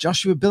to that.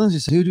 Joshua Billings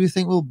says, who do you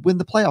think will win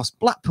the playoffs?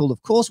 Blackpool,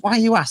 of course. Why are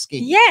you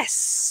asking?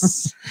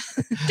 Yes.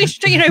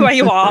 Do you know where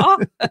you are?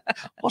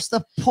 What's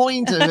the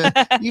point of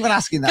even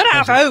asking that? Gotta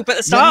have hope at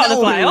the start of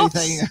the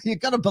playoffs. You've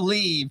got to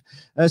believe.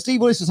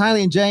 Steve Willis says, hi,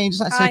 Lee and Jane.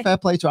 Just like to say fair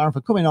play to Aaron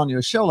for coming on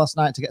your show last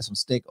night to get some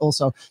stick.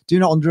 Also, do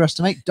not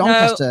underestimate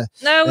Doncaster.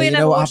 No, we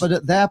know what happened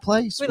at their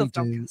place. We love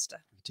Doncaster.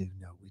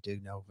 We do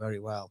know very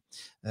well.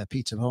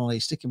 Peter Hawley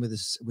sticking with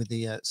us with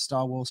the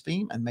Star Wars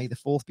theme, and may the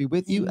 4th be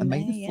with you, and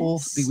may the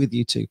 4th be with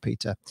you too,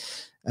 Peter.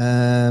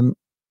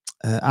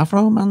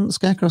 Afro Man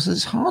Scarecrow says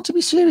it's hard to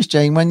be serious,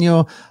 Jane, when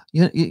you're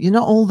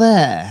not all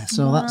there.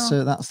 So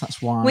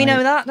that's why we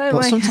know that, don't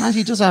we? But sometimes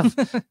he does have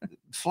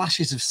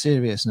flashes of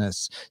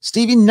seriousness.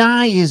 Stevie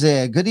Nye is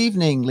here. Good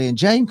evening, Lee and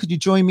Jane. Could you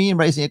join me in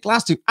raising a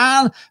glass to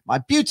Anne, my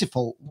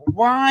beautiful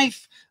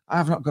wife?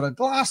 I've not got a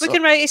glass. We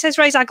can raise. It says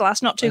raise our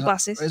glass, not 2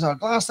 glasses. Raise our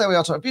glass. There we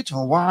are to our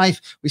beautiful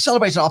wife. We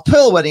celebrated our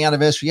Pearl wedding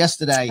anniversary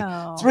yesterday.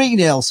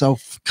 3-0. So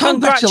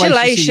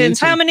congratulations.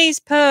 How many's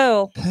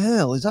Pearl?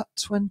 Pearl, is that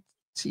 20?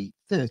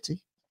 30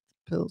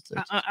 pills.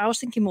 I was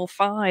thinking more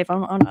 5. I don't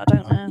know.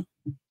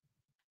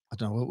 I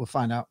don't know. We'll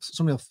find out.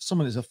 Somebody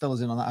will fill us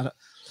in on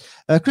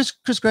that.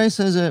 Chris Gray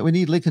says we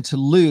need Lincoln to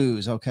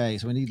lose. Okay,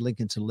 so we need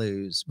Lincoln to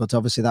lose, but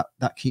obviously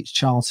that keeps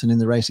Charlton in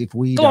the race if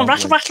we go on.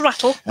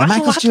 Rattle.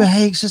 Michael Stewart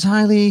Haig says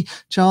highly.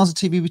 Charles,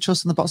 the TV we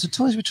trust, and the box of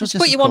toys we trust.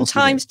 Put you on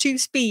 ×2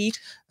 speed.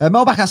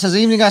 Mo Backer says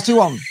evening guys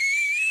 2-1.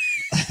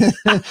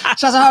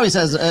 Shazza Howie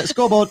says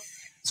scoreboard.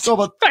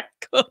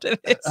 Okay, I've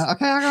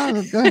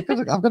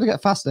got to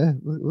get faster.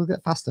 We'll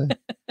get faster.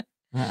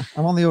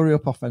 I'm on the hurry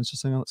up offense.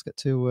 So let's get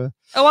to.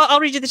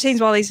 I'll read you the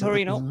teams while he's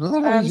hurrying up.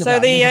 So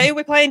who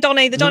we're playing?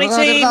 the Donny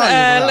team.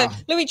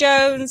 Louis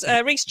Jones,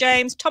 Reece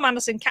James, Tom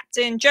Anderson,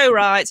 captain. Joe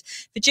Wright,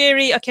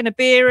 Vijiri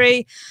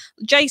Akinabiri,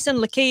 Jason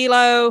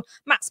Lakilo,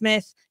 Matt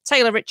Smith,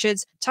 Taylor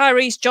Richards,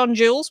 Tyrese John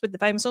Jules with the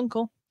famous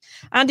uncle,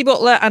 Andy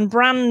Butler and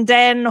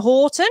Brandon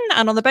Horton.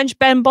 And on the bench,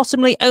 Ben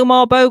Bottomley,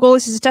 Omar Bogle.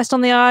 This is a test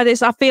on the eye.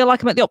 I feel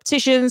like I'm at the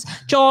opticians.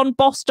 John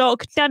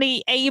Bostock,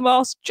 Danny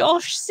Amos,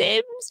 Josh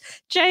Sims,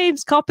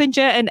 James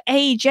Coppinger, and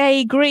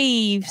AJ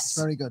Greaves.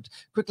 Very good.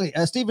 Quickly,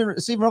 Stephen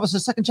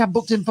Robertson's second chap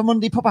booked in for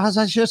Monday. Papa has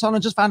his shirt on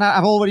and just found out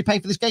I've already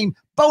paid for this game.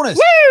 Bonus.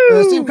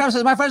 Stephen Krabs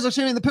says, my friends are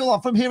cheering the pool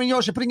on from here in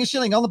Yorkshire, putting a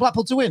shilling on the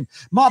Blackpool to win.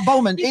 Mark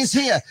Bowman is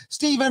here.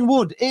 Stephen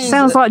Wood is...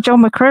 Sounds like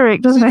John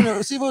McCririck, doesn't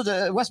it? Stephen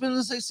Wood, West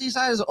Midlands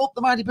Seaside is up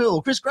the mighty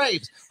pool. Chris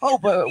Graves,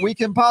 hope we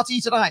can party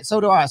tonight. So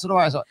do I.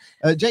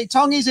 Jake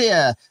Tong is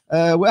here.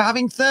 We're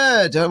having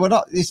third. We're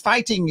not. He's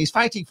fighting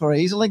for it.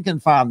 He's a Lincoln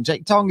fan.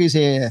 Jake Tong is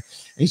here.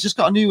 He's just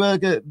got a new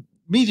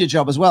media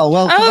job as well.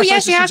 Well,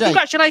 yes, he has.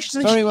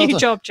 Congratulations on your new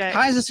job, Jake.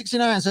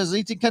 Kaiser69 says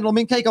eating Kendall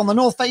mint cake on the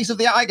north face of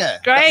the Eiger.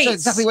 Great. That's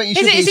exactly what you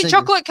should be Is it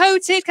chocolate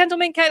coated Kendall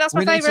mint cake? That's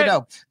my favourite. We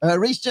need to know.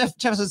 Reece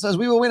Jefferson says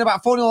we will win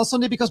about 4-0 on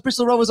Sunday because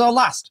Bristol Rovers are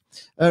last.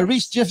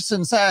 Reece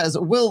Jefferson says,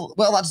 well,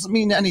 that doesn't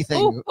mean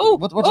anything. Wait,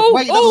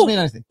 that doesn't mean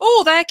anything.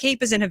 Oh, their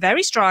keeper's in a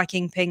very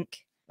striking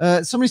pink.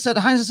 Somebody said,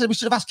 Heinz said we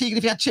should have asked Keigan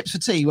if he had chips for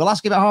tea. We'll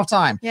ask him at half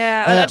time.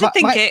 Yeah, I did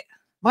think it.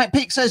 Mike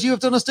Peake says you have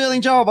done a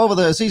sterling job over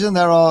the season.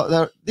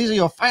 These are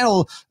your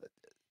final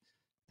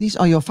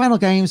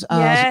games.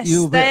 Yes,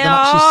 they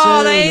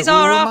are. These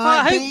are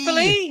our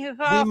hopefully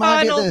our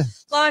final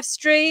live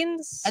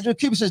streams.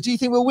 Edward Cooper says, do you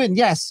think we'll win?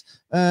 Yes.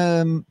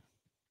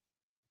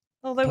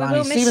 Although we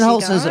will miss Stephen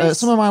Holt says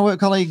some of my work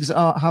colleagues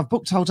have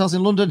booked hotels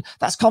in London.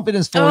 That's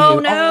confidence for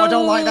you. No, I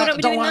don't like that.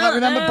 Don't like that.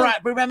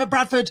 Remember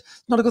Bradford.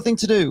 Not a good thing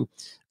to do.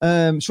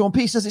 Sean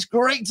P says it's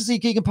great to see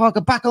Keigan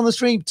Parker back on the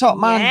stream. Top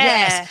man,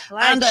 yes.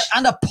 And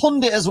a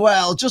pundit as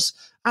well. Just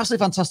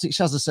absolutely fantastic.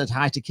 Shazza said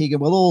hi to Keigan.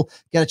 We'll all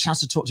get a chance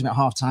to talk to him at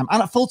half time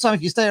and at full time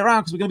if you stay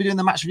around because we're going to be doing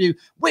the match review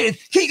with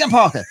Keigan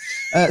Parker.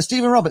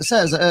 Stephen Roberts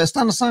says,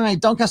 stand aside,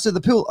 Doncaster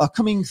the Pool are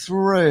coming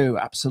through.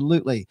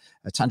 Absolutely.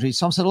 Tangerine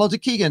Tom said hello to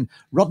Keigan.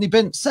 Rodney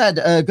Bint said,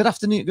 good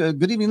afternoon,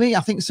 good evening, Lee.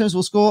 I think Sims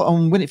will score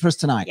and win it for us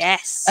tonight.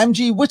 Yes.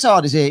 MG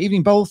Whittard is here.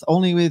 Evening both,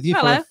 only with you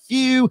for a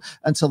few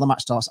until the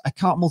match starts. I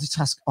can't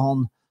multitask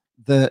on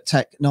the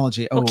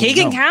technology. Well,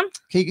 Keigan can.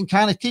 Keigan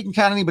can. If Keigan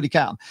can, anybody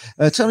can.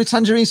 Tony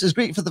Tangerine says,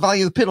 great for the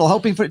value of the piddle,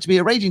 hoping for it to be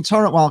a raging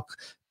torrent while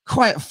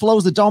quiet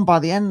flows the Don by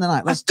the end of the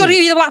night. I've got to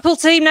give you the Blackpool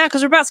team now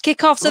because we're about to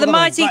kick off. So the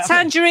mighty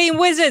Tangerine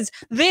Wizards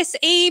this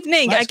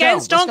evening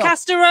against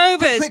Doncaster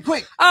Rovers.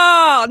 Quick.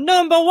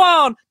 Number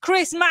 1,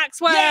 Chris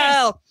Maxwell.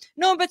 Yes.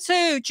 Number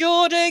 2,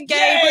 Jordan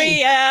Gabriel.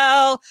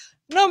 Yay.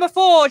 Number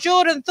 4,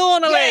 Jordan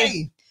Thornley.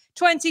 Yay.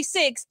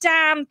 26,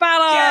 Dan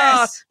Ballard.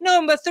 Yes.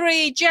 Number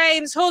 3,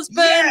 James Husband.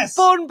 Yes.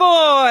 Bun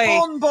Boy.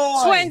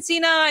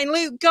 29,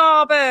 Luke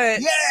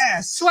Garbett.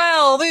 Yes.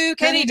 12,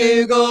 Kenny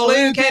Dougal.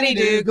 20,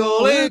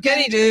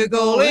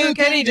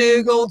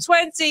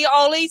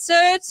 Ollie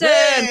Turton.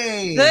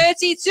 Hey.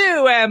 32,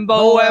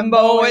 Embo.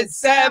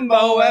 It's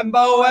Sembo.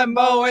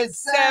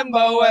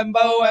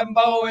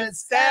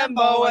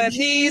 And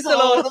he's the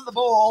Lord of the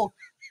ball.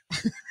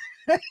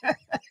 Number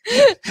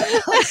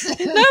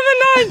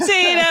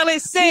 19,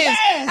 Ellis Sims.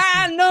 Yes.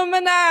 And number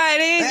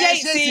 9 is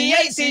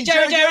Yatesy.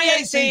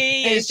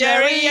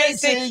 Jerry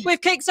Yatesy. We've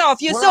kicked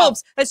off your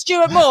subs are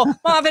Stuart Moore,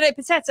 Marvin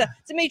Pateta,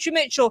 Dimitri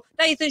Mitchell,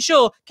 Nathan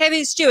Shaw,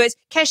 Kevin Stewart,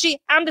 Keshi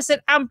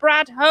Anderson, and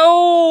Brad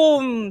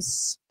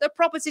Holmes, the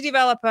property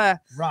developer.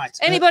 Right.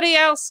 Anybody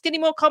else? Any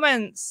more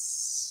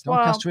comments?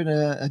 Doncaster in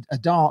a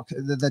dark,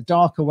 the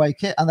dark away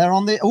kit, and they're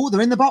on the. Oh,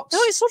 they're in the box. No,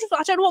 it's sort of.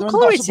 I don't know what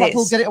colour it is.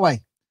 Blackpool, get it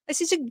away. This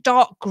is a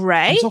dark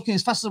grey. I'm talking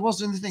as fast as I was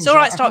doing the thing. It's all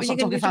right, stop. You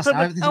can fast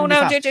now. Oh,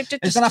 no. It's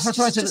going to have to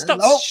try to... Stop.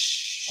 Oh,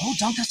 Oh,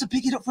 Doncaster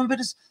pick it up from a bit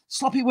of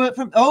sloppy work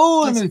from.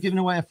 Oh, and they've given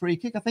away a free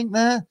kick, I think,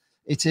 there.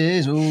 It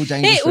is. Oh,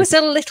 dangerous. It was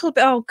a little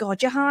bit. Oh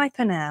God, you're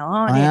hyper now,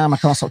 aren't you? I am. I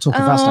can't stop talking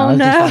fast now. Oh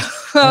no!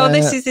 Oh,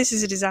 this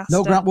is a disaster.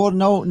 No Grant Ward,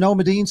 no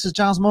Medine, says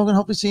Giles Morgan.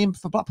 Hopefully see him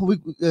for Blackpool.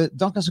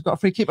 Doncaster got a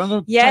free kick.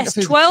 Yes,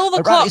 12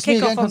 o'clock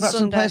kickoff on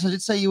Sunday. I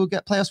did say you would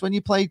get playoffs when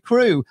you played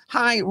Crew.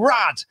 Hi,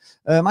 Rad.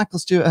 Michael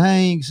Stewart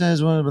Haig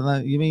says, "What about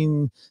that? You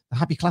mean the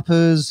Happy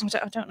Clappers?"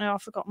 I don't know.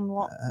 I've forgotten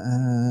what.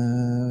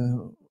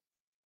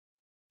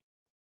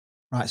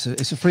 Right, so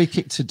it's a free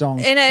kick to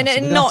Doncaster. In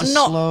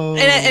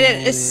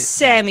a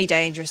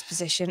semi-dangerous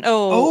position.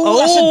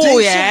 Oh,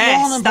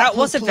 yes, that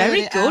was a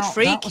very good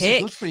free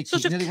kick.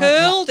 Sort of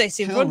curled it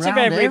in front of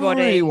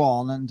everybody.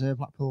 Everyone and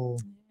Blackpool.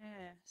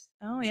 Yes.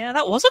 Oh yeah,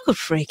 that was a good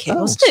free kick,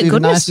 wasn't it?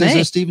 Goodness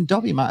me. Stephen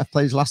Dobby might have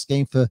played his last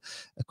game for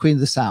Queen of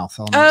the South.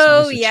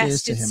 Oh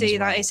yes, did see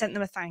that. He sent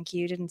them a thank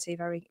you, didn't he?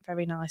 Very,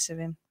 very nice of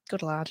him.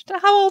 Good lad.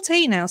 How old's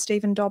he now,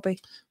 Stephen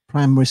Dobby?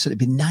 Primary said it'd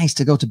be nice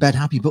to go to bed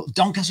happy, but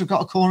Doncaster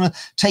got a corner,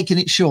 taking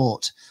it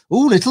short.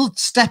 Oh, little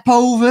step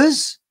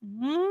overs.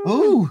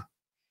 Oh,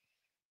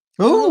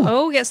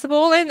 gets the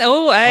ball in.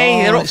 Oh,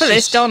 hey, they're up for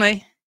this,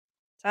 Donny.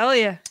 Tell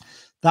you.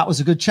 That was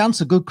a good chance,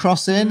 a good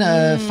cross in.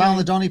 Found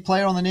the Donny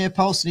player on the near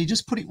post, and he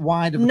just put it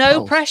wide of the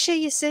post. Pressure,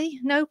 you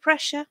see. No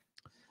pressure.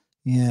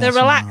 Yeah, they're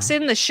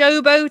relaxing, they're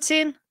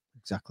showboating.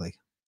 Exactly.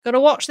 Got to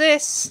watch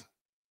this.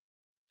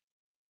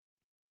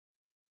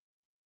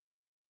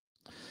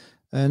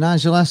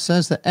 Nigel S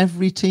says that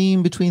every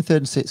team between 3rd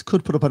and 6th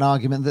could put up an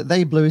argument that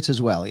they blew it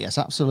as well. Yes,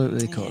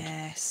 absolutely they could.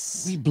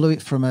 Yes. We blew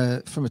it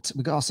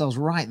we got ourselves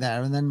right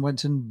there and then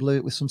went and blew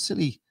it with some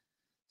silly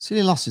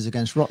losses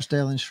against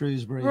Rochdale and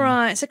Shrewsbury.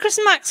 Right. So Chris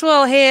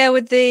Maxwell here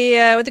with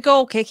the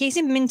goal kick. He's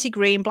in minty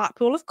green.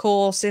 Blackpool, of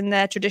course, in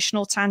their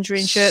traditional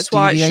tangerine shirts, Stevie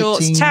white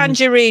shorts,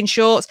 tangerine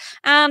shorts.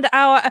 And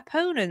our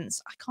opponents,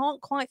 I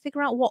can't quite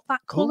figure out what that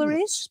colour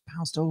is.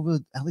 Bounced over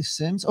Ellis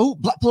Sims. Oh,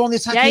 Blackpool on the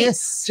attack here.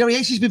 Jerry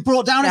H has been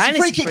brought down. It's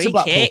a free kick to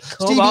Blackpool.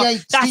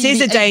 That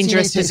is a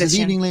dangerous position.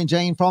 Good evening, Lee and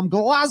Jane from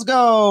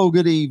Glasgow.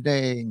 Good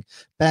evening.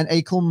 Ben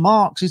Akel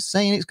Marks is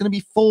saying it's going to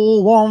be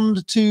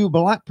 4-1 to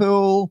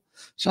Blackpool.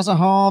 Shazza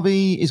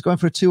Harvey is going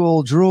for a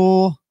 2-2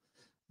 draw.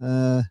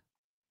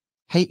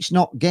 H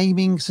Not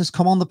Gaming says,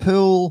 come on the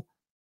pool.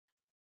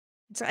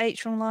 It's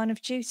H from Line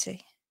of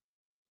Duty.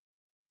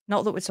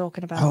 Not that we're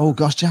talking about. Oh,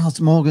 gosh,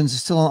 Giles Morgan's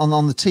is still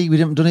on the tee. We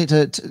haven't done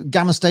it.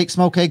 Gamma steak,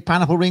 smoke egg,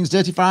 pineapple rings,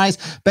 dirty fries,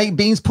 baked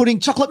beans, pudding,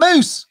 chocolate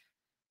mousse.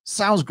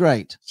 Sounds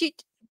great.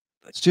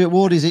 Stuart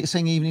Ward is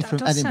saying evening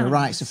from Edinburgh.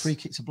 Right, it's a free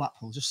kick to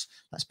Blackpool. Just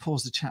let's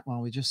pause the chat while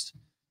we just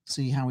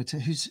see how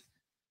who's...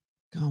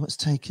 Garbutt's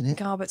taking it.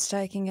 Garbutt's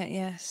taking it,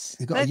 yes.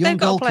 They've got a young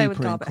goalkeeper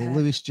called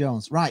Lewis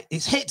Jones. Right,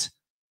 it's hit.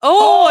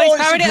 Oh, he's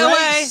carried it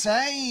away.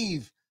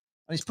 Save.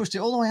 And he's pushed it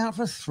all the way out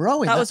for a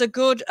throw-in. That was a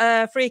good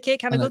free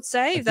kick and a good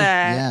save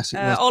there. Yes, it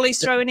was. Ollie's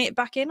throwing it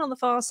back in on the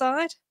far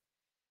side.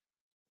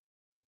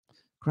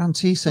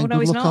 Grantee saying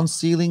good luck on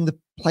sealing the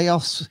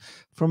playoffs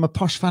from a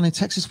posh fan in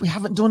Texas. We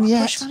haven't done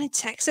yet. Posh fan in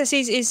Texas.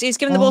 He's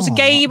giving the ball to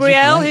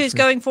Gabriel, who's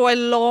going for a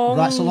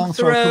long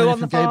throw on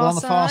the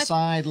far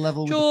side.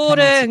 Level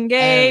Jordan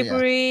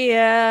Gabriel.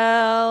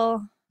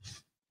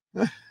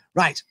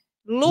 Right.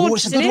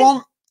 It's a good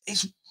one.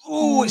 It's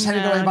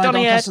headed away by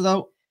Doncaster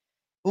though.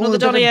 Another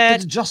Donny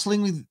Ed.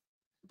 Jostling with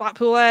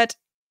Blackpool Ed.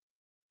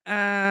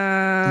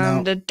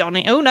 And a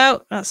Donny. Oh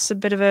no, that's a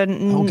bit of a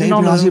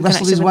Gabriel as he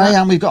wrestled his way,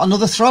 and we've got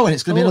another throw in.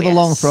 It's going to be another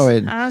long throw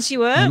in. As you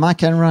were.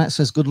 Mike Enright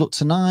says good luck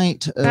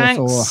tonight for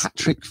a hat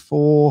trick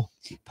for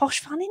posh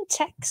fan in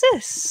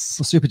Texas.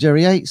 For Super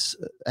Jerry Yates,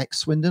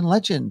 ex-Swindon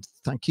legend.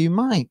 Thank you,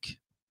 Mike.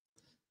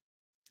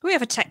 We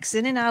have a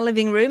Texan in our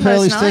living room.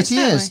 Pearlie's 30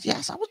 years.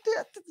 Yes, I would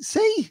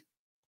see.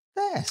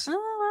 Yes.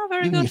 Oh, well,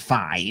 very good.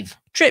 5.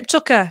 Trip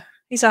Tucker.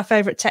 He's our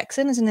favourite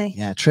Texan, isn't he?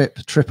 Yeah, Trip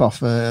off,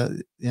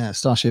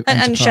 Starship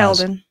Enterprise. And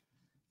Sheldon.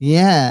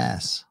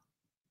 Yes.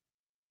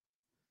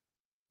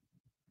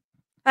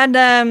 And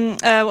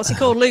what's he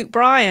called? Luke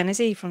Bryan. Is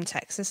he from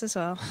Texas as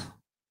well?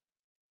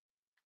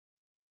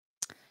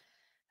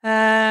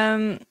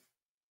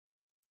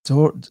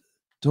 Dor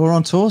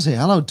on tours here.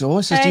 Hello,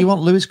 Dor. Says, do you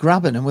want Lewis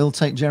Graben? And we'll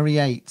take Jerry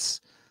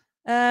Yates.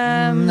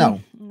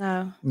 No.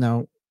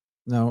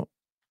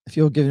 If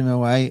you're giving him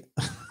away.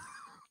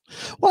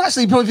 Well,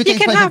 actually, probably if you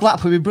can play for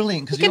Blackpool, it'd be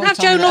brilliant. Because you can have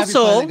Joe Nuttall. Every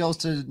player that goes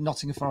to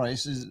Nottingham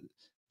Forest is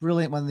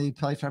brilliant when they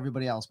play for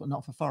everybody else, but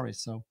not for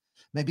Forest. So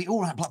maybe,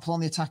 all right, Blackpool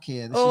on the attack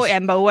here. Embo, it's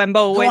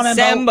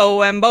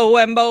Embo,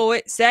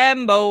 it's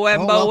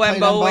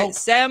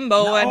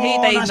Embo, and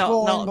he's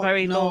not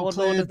very Lord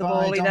of the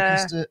Ball there.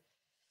 It's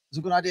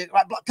a good idea.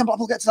 Right, can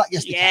Blackpool get to that?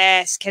 Yes,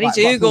 yes. Kenny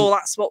Dougal,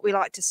 that's what we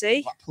like to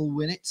see. Blackpool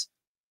win it.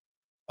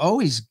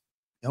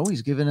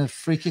 He's given a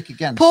free kick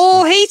again.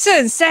 Paul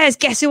Heaton says,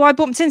 guess who I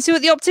bumped into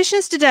at the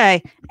opticians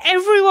today?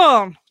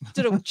 Everyone.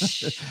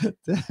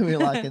 We're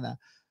liking that.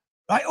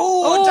 Right.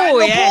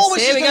 Yes,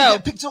 here we go.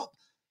 Picked up.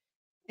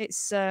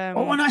 It's a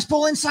nice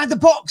ball inside the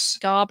box.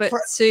 Garbett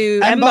to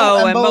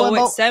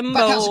Embo. It's Embo.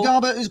 Back out to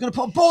Garbett, who's going to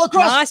put a ball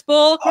across. Nice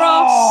ball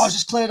across.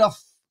 Just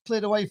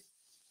cleared away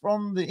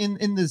from the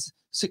in the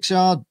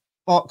 6-yard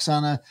box,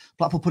 and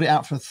Blackpool put it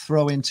out for a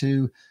throw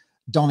into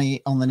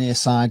Donny on the near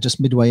side, just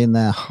midway in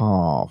their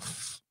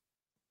half.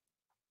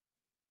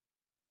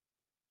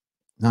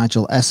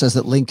 Nigel S says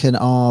that Lincoln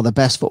are the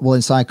best football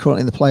inside currently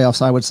in the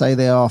playoffs. I would say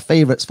they are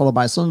favourites, followed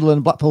by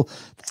Sunderland, Blackpool.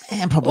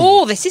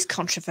 Oh, this is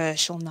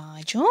controversial,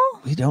 Nigel.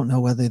 We don't know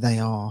whether they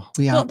are.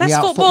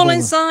 Best football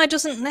inside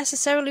doesn't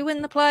necessarily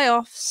win the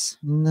playoffs.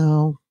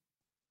 No.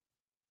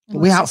 But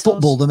we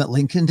out-footballed them at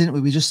Lincoln, didn't we?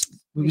 We just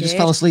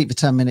fell asleep for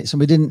 10 minutes, and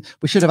we didn't.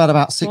 We should have had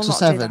about 6 or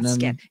 7. Is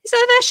their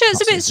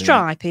shirts a bit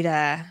stripy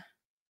there?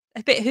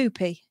 A bit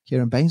hoopy.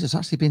 Kieran Baines has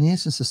actually been here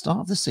since the start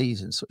of the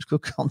season. Such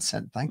good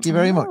content. Thank you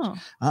very much.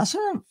 That's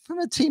from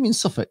a team in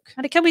Suffolk.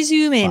 And can we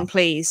zoom in,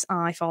 please?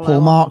 I follow.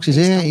 Paul Marks is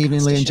here.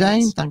 Evening, Lee and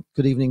Jane.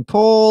 Good evening,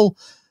 Paul.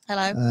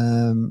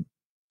 Hello.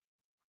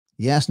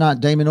 Yes, now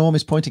Damon Orme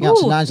is pointing out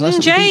to Nigel S.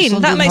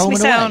 Jane, that makes me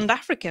sound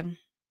African.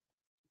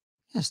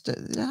 Yes,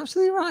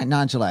 absolutely right,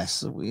 Nigel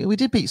S. We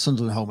did beat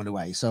Sunderland home and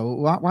away, so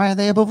why are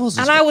they above us?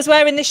 And I was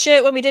wearing this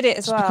shirt when we did it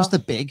as well. Because they're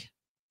big.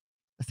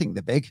 I think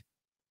they're big.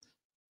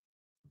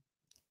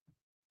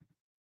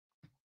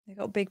 They've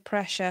got big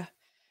pressure.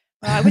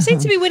 Right, we seem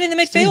to be winning the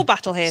midfield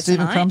battle here Stephen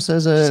tonight. Cram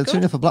says,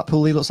 tune for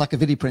Blackpool, he looks like a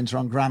video printer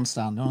on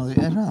Grandstand.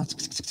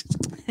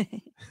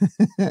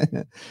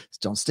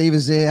 John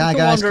Stevens here. Hi,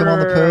 guys. Come on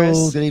the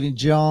pool. Good evening,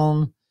 John.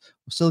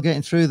 We're still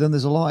getting through them.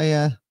 There's a lot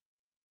here.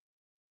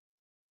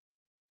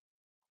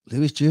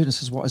 Lewis Jordan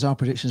says, what is our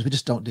predictions? We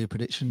just don't do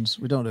predictions.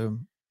 We don't do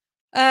them.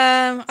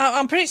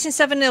 I'm predicting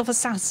 7-0 for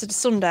Saturday,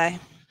 Sunday.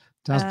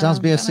 Daz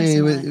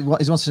BFC, he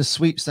wants a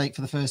sweepstake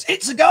for the first.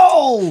 It's a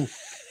goal!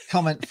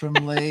 Comment from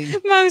Lee.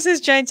 Moses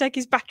Jane, take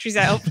his batteries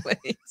out,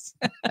 please.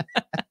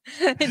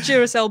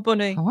 Duracell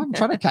bunny. Oh, I'm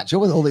trying to catch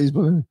up with all these.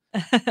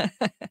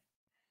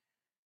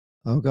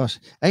 Oh gosh,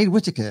 Aid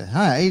Whitaker.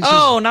 Hi. Aid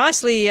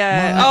nicely.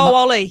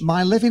 Ollie.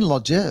 My living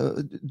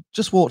lodger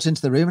just walked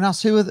into the room and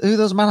asked who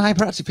those Man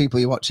Hyperactive people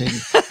you're watching.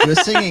 You were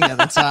singing at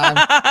the time.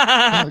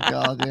 Oh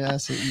god,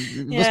 yes.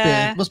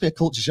 It must be a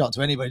culture shock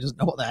to anybody who doesn't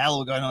know what the hell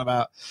we're going on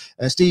about.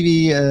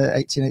 Stevie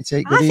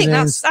 1888.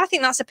 I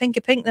think that's a pinker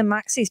pink than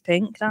Maxie's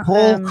pink.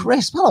 Paul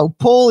Crisp. Hello,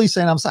 Paul. He's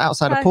saying I'm sat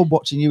outside a pub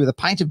watching you with a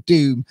pint of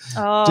doom.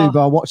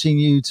 Bar watching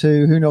you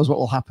too. Who knows what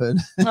will happen?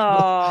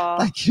 Oh,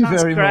 thank you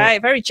very much. Great.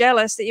 Very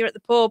jealous that you're at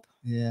the pub.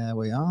 Yeah,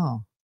 we are.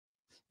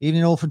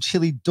 Evening all from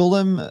Chile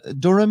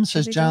Durham,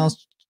 says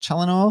Giles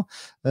Challenor.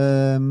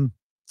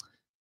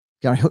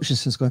 Gary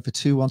Hutchinson's going for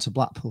 2-1 to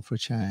Blackpool for a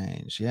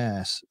change.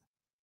 Yes.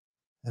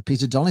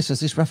 Peter Donnelly says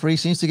this referee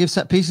seems to give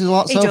set pieces a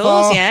lot so far. He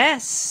does,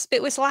 yes.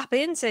 Bit whistle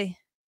happy, isn't he?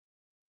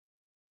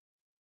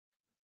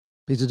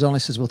 Peter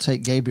Donnelly says we'll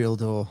take Gabriel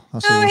Dorr.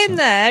 Him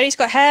there. He's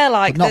got hair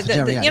like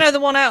the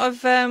one out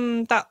of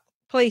that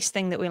police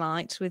thing that we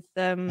liked with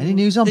any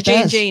news on the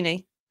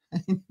Genie.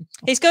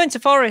 He's going to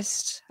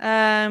Forest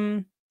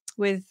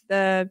with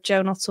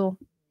Joe Nuttall.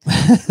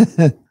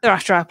 They're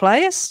after our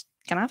players.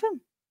 Can have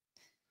him.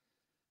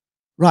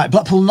 Right,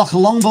 Blackpool knock a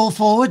long ball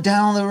forward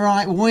down the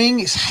right wing.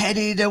 It's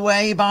headed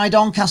away by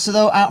Doncaster,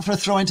 though, out for a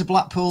throw into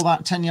Blackpool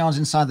about 10 yards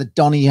inside the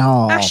Donny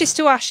half. Ashes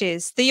to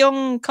Ashes, the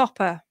young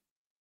copper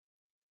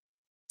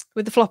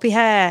with the floppy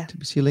hair. Did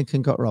we see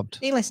Lincoln got robbed?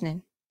 Are you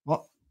listening?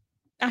 What?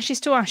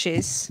 Ashes to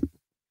Ashes.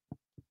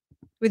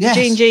 With the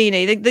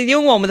Genie, the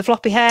young one with the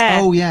floppy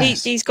hair. Oh,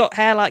 yes. He's got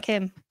hair like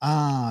him.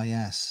 Ah,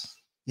 yes.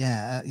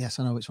 Yeah, yes,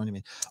 I know which one you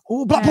mean.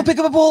 Oh, Blackpool pick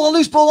up a ball, a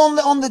loose ball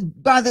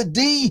by the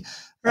D.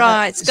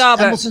 Right,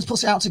 Garbett. Embleton's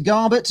puts it out to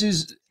Garbett,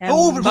 who's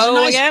Embleton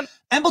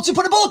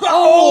put a ball across.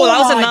 Oh, that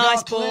was a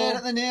nice ball. Cleared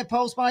at the near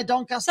post by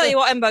Doncaster. Tell you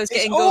what, Embo's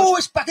getting good. Oh,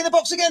 it's back in the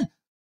box again.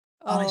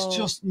 And it's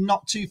just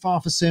not too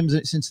far for Sims.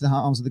 It's into the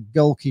arms of the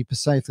goalkeeper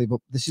safely,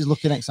 but this is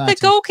looking exciting. The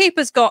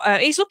goalkeeper's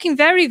got he's looking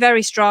very,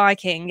 very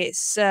striking.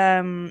 It's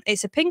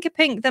a pinker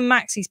pink than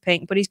Maxie's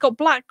pink, but he's got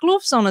black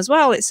gloves on as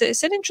well. It's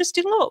an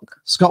interesting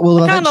look. Scott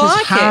Will kind of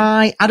like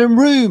hi, Adam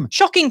Room.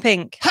 Shocking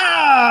pink.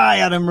 Hi,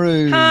 Adam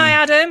Room. Hi,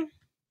 Adam.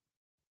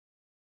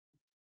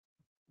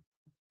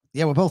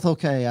 Yeah, we're both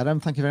okay,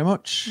 Adam. Thank you very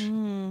much.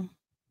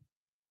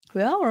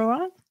 We are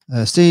all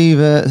right.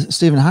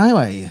 Stephen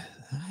Highway.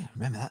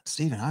 Remember that,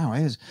 Stephen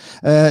Highway.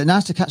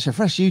 Nice to catch a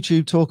fresh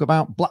YouTube talk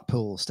about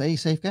Blackpool. Stay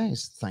safe,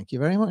 guys. Thank you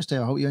very much,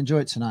 Dale. I hope you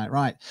enjoyed tonight.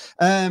 Right.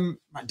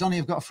 Donny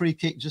have got a free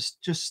kick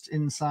just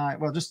inside,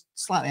 well, just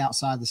slightly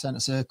outside the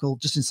centre circle,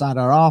 just inside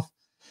our half.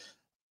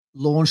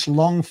 Launched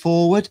long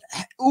forward.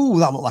 Oh,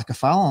 that looked like a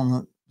foul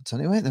on. But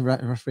anyway, the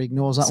referee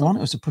ignores that one.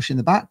 It was a push in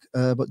the back.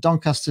 But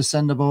Doncaster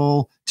send the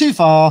ball too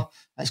far.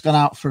 It's gone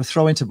out for a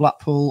throw into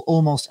Blackpool,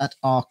 almost at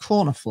our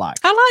corner flag.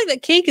 I like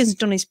that Keigan's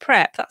done his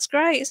prep. That's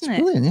great, isn't it?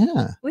 Brilliant,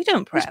 yeah. We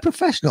don't prep. He's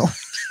professional.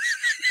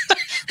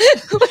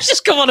 Let's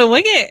just come on and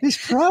wing it. He's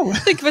pro.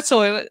 Think of a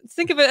toilet.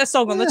 Think of a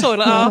song on the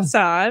toilet half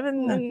time.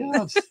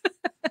 And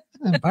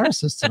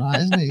embarrass us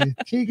tonight, isn't he?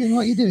 Keigan,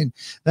 what are you doing?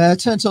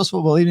 Turn Toast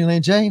Football. Evening,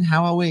 Lane Jane.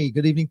 How are we?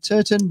 Good evening,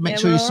 Turton. Make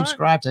sure you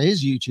subscribe to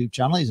his YouTube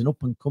channel. He's an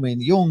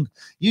up-and-coming young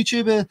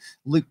YouTuber,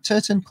 Luke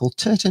Turton, called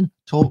Turton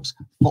Talks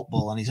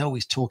Football, and he's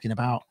always talking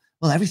about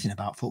everything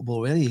about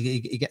football. Really,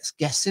 he gets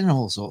guests in and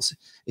all sorts.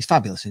 It's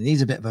fabulous, and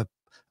he's a bit of a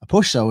a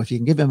push. So if you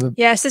can give him a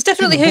yes, there's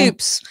definitely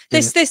hoops.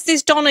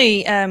 This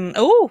Donny.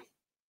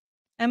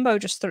 Embo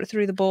just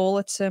threw the ball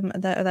at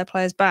their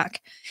player's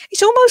back.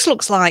 It almost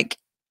looks like,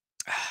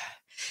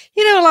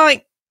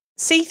 like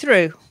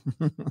see-through.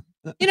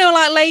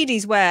 Like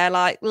ladies wear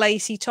like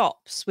lacy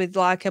tops with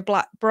like a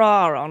black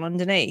bra on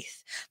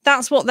underneath.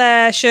 That's what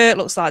their shirt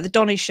looks like, the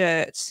Donny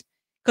shirts,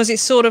 because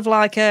it's sort of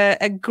like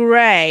a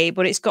grey,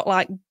 but it's got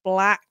like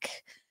black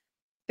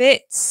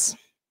bits.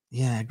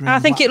 Yeah, I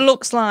think it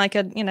looks like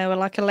a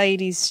like a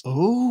lady's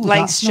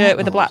lace shirt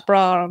with a black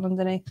bra on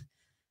underneath.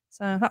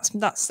 So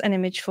that's an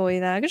image for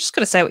you there. You're just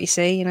got to say what you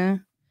see,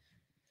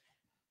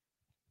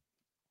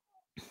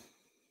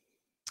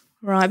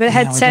 Right, but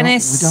head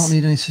tennis. We don't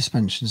need any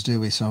suspensions, do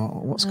we? So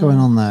what's going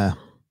on there?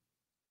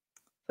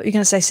 But you're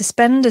going to say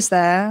suspenders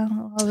there.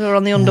 We're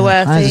on the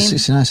underwear theme.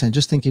 69 saying,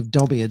 just think if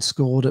Dobby had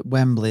scored at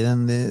Wembley,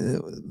 then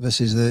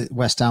versus the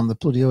West Ham, the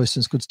bloody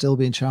Oysters could still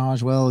be in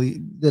charge. Well,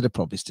 they'd have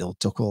probably still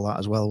took all that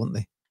as well, wouldn't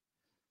they?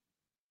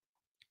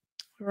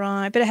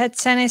 Right, bit of head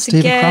tennis Stephen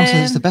again. Crown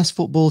says it's the best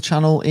football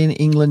channel in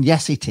England.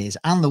 Yes, it is.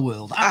 And the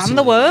world. Absolutely. And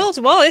the world.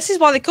 Well, this is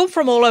why they come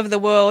from all over the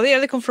world.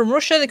 They come from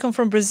Russia. They come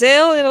from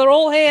Brazil. They're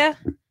all here.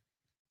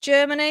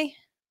 Germany.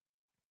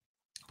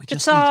 We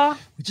just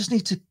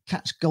need to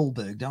catch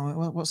Goldberg. Don't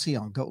we? What's he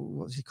on?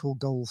 What's he called?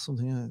 Goal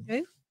something?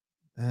 Who?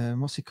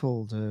 What's he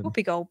called?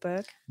 Whoopi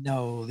Goldberg.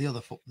 No, the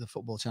other the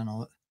football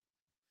channel.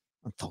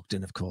 I'm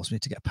Thogden, of course. We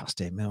need to get past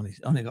him.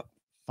 Only got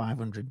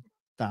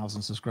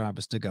 500,000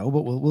 subscribers to go,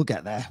 but we'll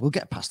get there. We'll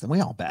get past them.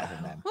 We are better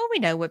than them. Well, we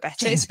know we're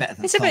better. It's better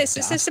than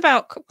it's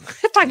about.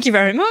 Thank you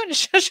very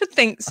much. I should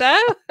think so.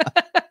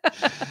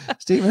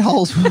 Stephen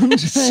Hall's wondering.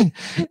 It's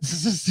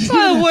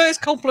the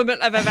worst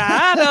compliment I've ever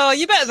had. Oh,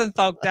 you're better than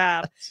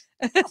Thogden.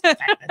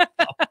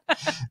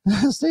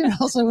 Stephen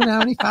also wonder how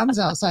many fans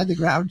outside the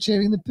ground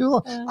cheering the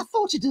pool. I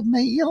thought it did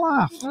make you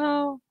laugh.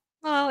 Oh,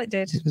 well, it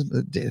did.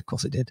 Of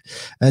course it did.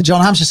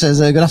 John Hampshire says,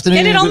 good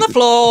afternoon. Get it on the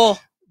floor.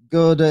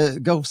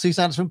 Good. Go see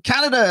Sanders from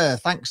Canada.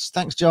 Thanks,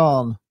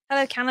 John.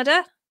 Hello,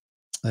 Canada.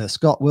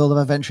 Scott, World of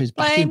Adventure is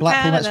back in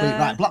Blackpool next week.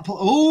 Right, Blackpool.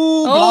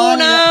 Oh,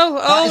 no.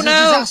 Oh, no.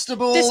 Disaster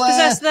ball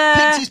dispossessed there.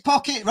 Picked his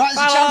pocket. Right,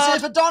 there's a chance here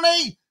for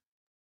Donny.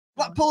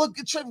 Blackpool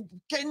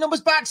getting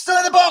numbers back, still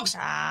in the box.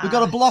 We've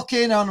got a block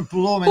in on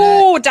Blooming.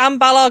 Oh, Dan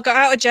Ballard got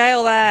out of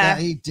jail there. Yeah,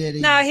 he did.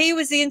 He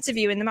was the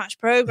interview in the match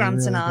programme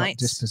tonight. Got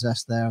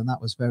dispossessed there, and that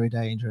was very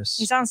dangerous.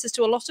 His answers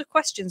to a lot of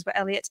questions were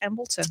Elliot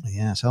Embleton.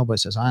 Yeah, Elbow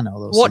says, I know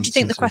those. What do you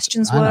think the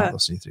questions were? I know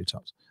those see-through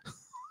tops.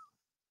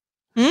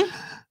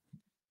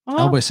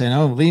 Elbow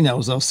saying, he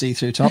knows those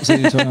see-through tops. We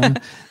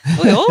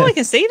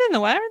can see them, they're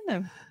wearing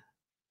them.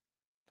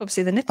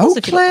 Obviously, the nipples.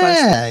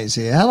 Claire is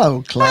here.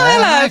 Hello,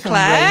 Claire. Hello,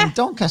 Claire. From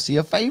Doncaster,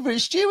 your favourite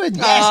steward.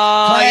 Yes,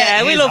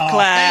 Claire we love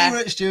Claire.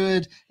 Favourite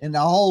steward in the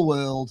whole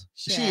world.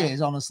 Yeah. She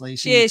is, honestly.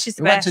 She is. She's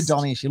the best. Went to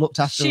Donny. She looked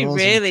after us. She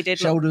really did.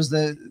 Showed us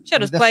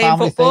playing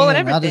football and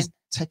everything. Had us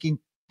taking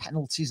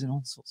penalties and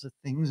all sorts of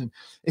things. And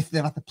if they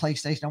had the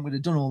PlayStation, I would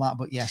have done all that.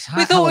 But yes,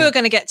 we thought we were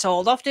going to get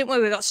told off, didn't we?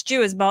 We got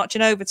stewards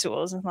marching over to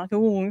us and like,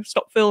 oh,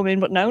 stop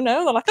filming. But no,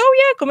 they're like, oh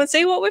yeah, come and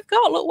see what we've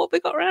got. Look what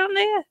we've got around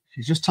here.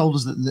 She's just told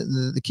us that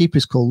the keeper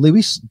is called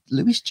Lewis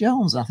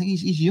Jones. I think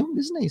he's young,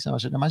 isn't he? So I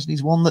should imagine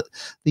he's one that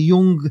the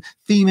young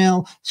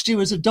female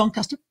stewards of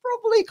Doncaster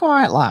probably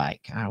quite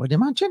like. I would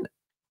imagine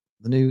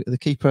the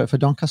keeper for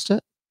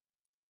Doncaster.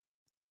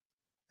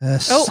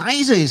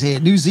 Sizer is here,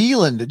 New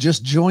Zealand,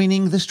 just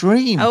joining the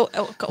stream.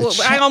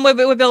 Hang on,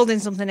 we're building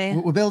something here.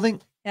 We're building.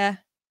 Yeah.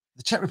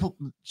 The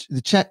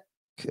Czech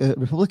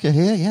Republic are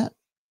here. Yeah.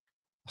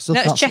 It's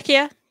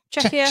Czechia.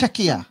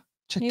 Czechia.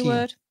 New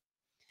word.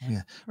 Oh,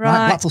 yeah.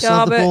 Right, Blackpool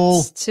served the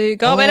ball to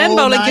Garbett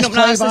Embo linking up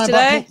nicely today.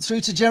 Blackpool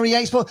through to Jerry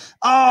Yates. But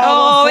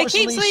he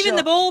keeps leaving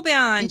the ball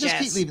behind. He just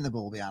keeps leaving the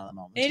ball behind at the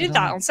moment. He did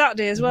that on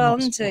Saturday as well,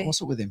 didn't he?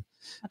 What's up with him?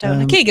 I don't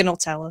know. Keegan will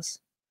tell us.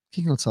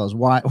 Keegan will tell us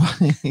why.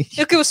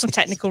 He'll give us some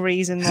technical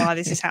reason why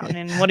this is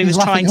happening, what he was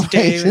trying to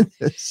do.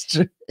 That's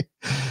true.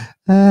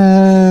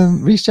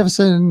 Reece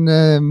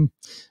Jefferson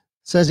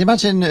says,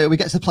 imagine we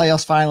get to the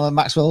playoffs final and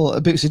Maxwell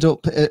boots it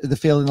up the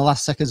field in the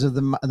last seconds of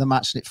the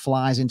match and it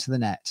flies into the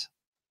net.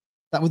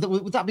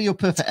 Would that be your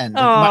perfect end?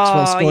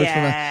 Maxwell scoring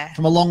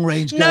from a long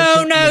range goal?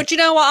 No. Do you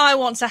know what I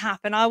want to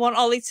happen? I want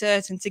Ollie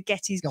Turton to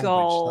get his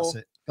goal. That's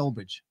it.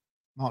 Goldbridge.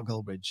 Mark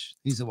Goldbridge.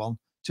 He's the one.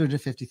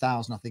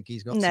 250,000, I think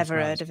he's got. Never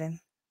heard of him.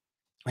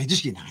 Well,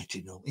 just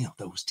United,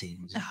 those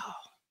teams.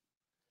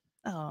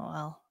 Oh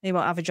well, he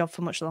won't have a job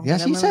for much longer.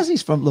 Yes, he says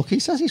he's from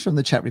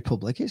the Czech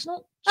Republic. It's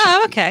not.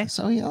 Oh, okay.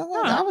 So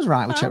I was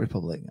right with Czech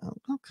Republic.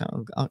 Okay,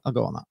 I'll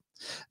go on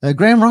that.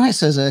 Graham Wright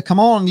says, "Come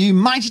on, you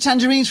mighty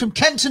tangerines from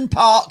Kempton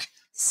Park,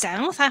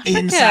 South Africa."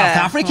 In South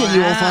Africa,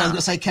 you all thought I was going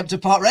to say Kempton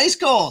Park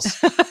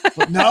Racecourse,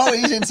 but no,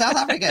 he's in South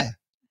Africa.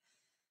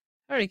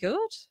 Very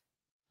good.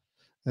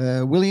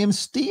 William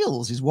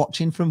Steels is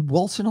watching from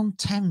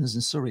Walton-on-Thames in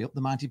Surrey up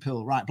the mighty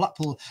pool. Right,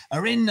 Blackpool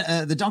are in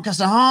the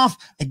Doncaster half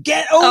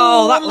again.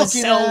 Oh, that was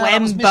so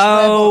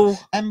Embo.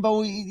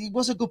 Embo, he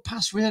was a good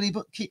pass really,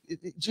 but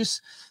it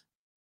just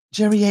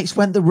Jerry Yates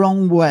went the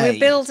wrong way. We're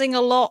building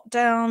a lot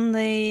down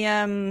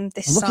the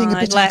this side. Looking a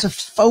bit out of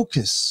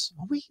focus.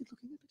 Are we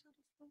looking a bit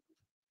out of focus?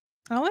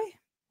 Are we?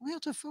 Are we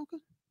out of focus?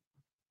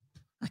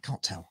 I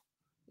can't tell.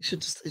 It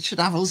should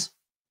have us.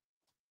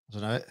 I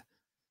don't know.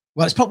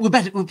 Well, it's probably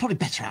we're probably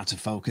better out of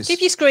focus.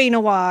 Give your screen a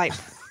wipe.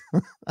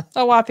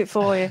 I'll wipe it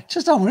for you.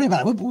 Just don't worry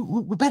about it.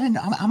 We're better.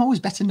 I'm always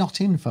better not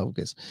in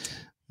focus.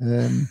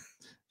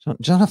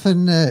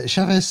 Jonathan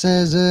Chavez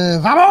says,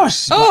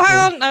 "Vamos!" Oh,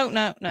 hang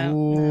on.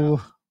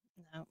 No.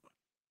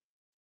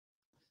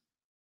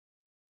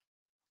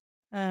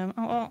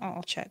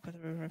 I'll check whether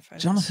we're in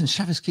focus. Jonathan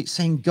Chavez keeps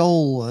saying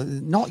goal.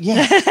 Not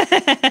yet.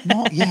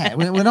 Not yet.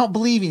 We're not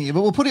believing you,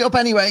 but we'll put it up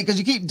anyway because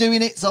you keep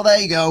doing it. So there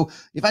you go.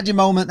 You've had your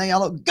moment. There you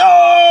look. Goal!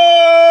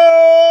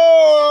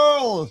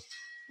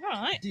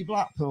 Right. The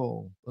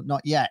Blackpool, but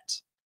not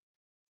yet.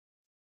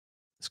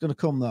 It's going to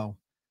come though.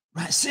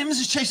 Right. Sims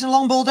is chasing a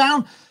long ball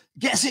down.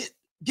 Gets to it.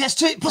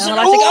 Puts it.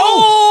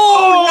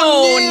 Oh,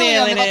 no,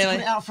 nearly. Put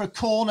it out for a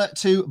corner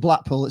to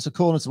Blackpool. It's a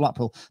corner to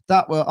Blackpool.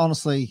 That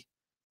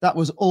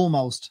was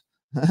almost.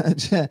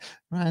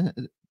 Ryan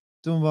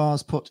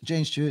Dunbar's put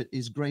Jane Stewart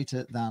is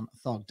greater than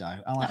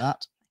Thogdow. I like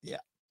that. Yeah.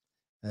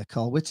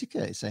 Carl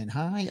Whittaker is saying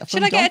hi.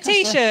 Should I get a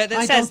T-shirt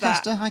that says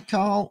Doncaster. that? Hi,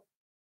 Carl.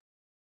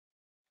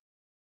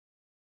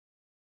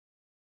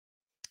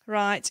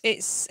 Right,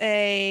 it's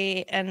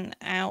an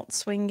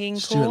out-swinging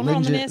corner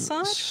on the near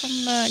side from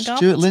Garbutt.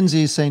 Stuart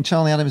Lindsay is saying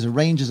Charlie Adam is a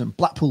Rangers and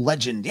Blackpool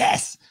legend.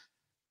 Yes.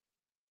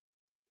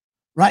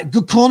 Right,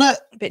 good corner.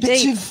 Bit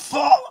deep. Too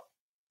far.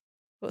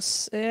 But,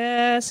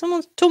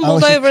 someone's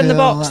tumbled over in the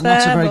box there.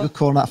 Not a very good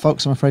corner, that,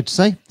 folks, I'm afraid to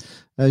say.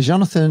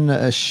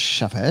 Jonathan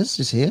Chavez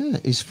is here.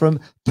 He's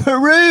from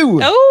Peru.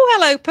 Oh,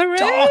 hello, Peru.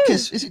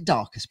 Is it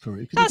darkest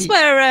Peru? That's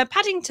where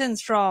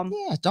Paddington's from.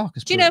 Yeah,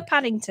 darkest Peru. Do you know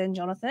Paddington,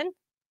 Jonathan?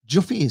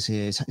 Juffy is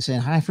here. He's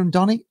saying hi from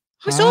Donny.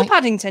 We saw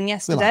Paddington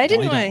yesterday,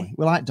 didn't we?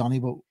 We like Donny,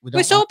 but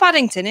we saw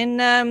Paddington in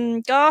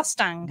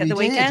Garstang at the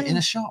weekend. In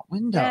a shop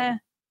window. Yeah.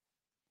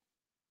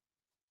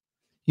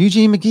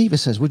 Eugene McGeever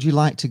says, would you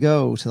like to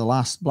go to the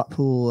last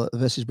Blackpool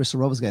versus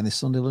Bristol Rovers game this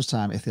Sunday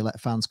lunchtime if they let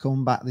fans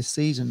come back this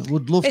season?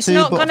 Would love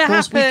to, but of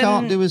course we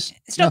can't do as...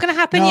 It's not going to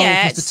happen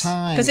yet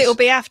because it will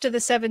be after the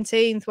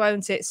 17th,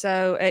 won't it?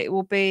 So it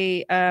will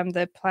be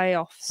the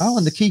playoffs. Oh,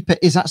 and the keeper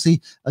is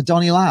actually a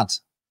Donny lad.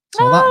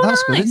 So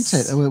that's good,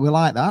 isn't it? We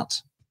like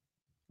that.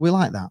 We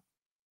like that.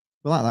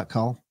 We like that,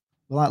 Carl.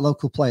 We like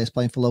local players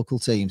playing for local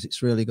teams.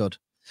 It's really good.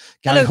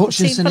 Gary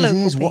Hutchinson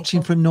is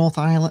watching from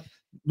Northern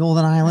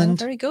Ireland.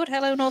 Very good.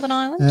 Hello, Northern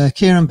Ireland.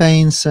 Kieran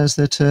Baines says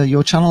that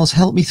your channel has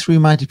helped me through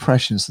my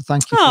depression. So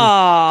thank you. Oh,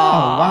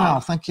 wow.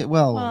 Thank you.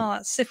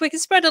 Well, if we can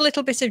spread a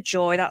little bit of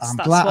joy, that's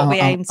what we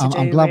aim to do.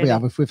 I'm glad we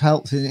have. If we've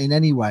helped in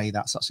any way,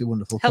 that's absolutely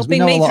wonderful.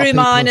 Helping me through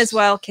mine as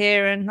well,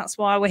 Kieran. That's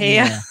why we're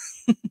here. Yeah.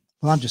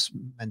 Well, I'm just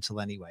mental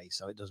anyway,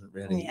 so it doesn't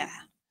really. Yeah.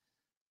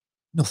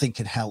 Nothing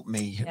can help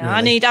me. Yeah,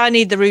 really. I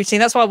need the routine.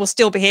 That's why we'll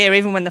still be here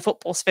even when the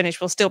football's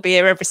finished. We'll still be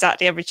here every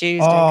Saturday, every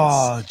Tuesday.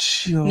 Oh,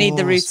 need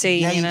the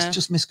routine. Yeah, he's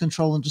just missed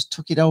control and just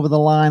took it over the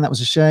line. That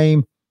was a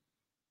shame.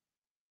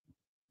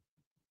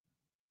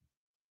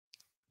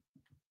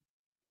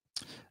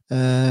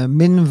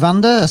 Min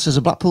Vander says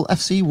a Blackpool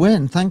FC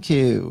win. Thank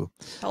you.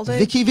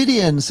 Vicky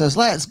Vidian says,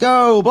 let's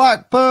go,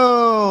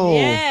 Blackpool.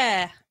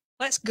 Yeah,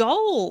 let's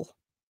go.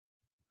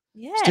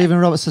 Yeah. Stephen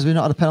Roberts says we've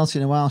not had a penalty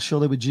in a while.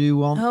 Surely we're due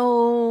one.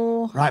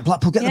 Oh, right,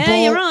 Blackpool, get the ball.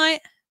 Yeah, you're right.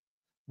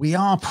 We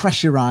are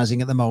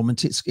pressurising at the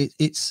moment. It's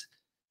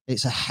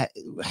a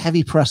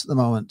heavy press at the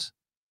moment.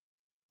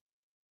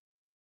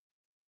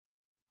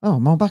 Oh,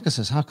 Mo Bakker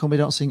says, how come we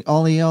don't sing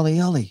Ollie, Ollie,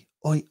 Ollie,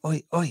 oi,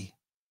 oi, oi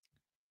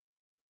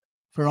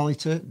for Ollie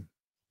Turton?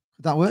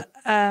 Could that work?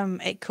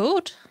 It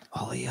could.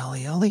 Ollie,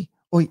 Ollie, Ollie,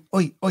 oi,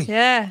 oi, oi.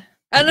 Yeah.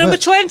 At number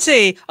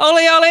 20,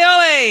 Ollie, Ollie,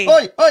 Ollie.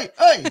 Oi, oi,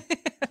 oi.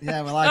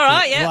 Yeah, we like all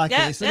right, it. Yeah, we like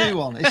yeah, it. It's a new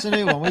one. It's a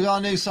new one. We've got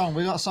a new song.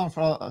 We've got a song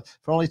for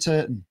Ollie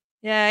Turton.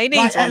 Yeah, he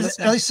needs one.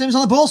 Ellie Sims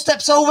on the ball,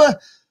 steps over.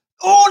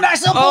 Oh,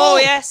 nice little ball. Oh,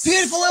 yes.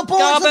 Beautiful little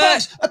ball into the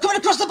box. Coming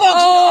across the box.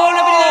 Oh,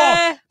 nobody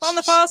there. On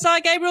the far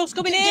side, Gabriel's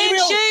coming in.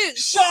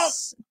 Shoots.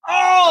 Shots.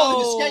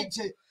 Oh, they've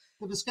escaped it.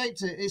 They've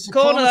escaped it. It's a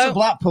corner to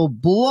Blackpool.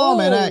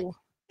 Blooming heck.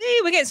 Hey,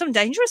 we're getting some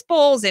dangerous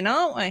balls in,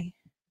 aren't we?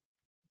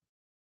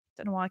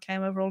 Don't know why I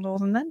came over Old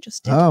Northern then.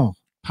 Just did. Oh.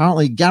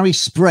 Apparently, Gary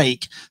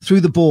Sprake threw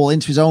the ball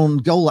into his own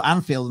goal at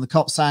Anfield, and the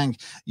cop sang,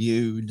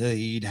 "You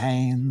need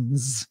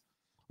hands,"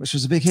 which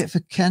was a big hit for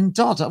Ken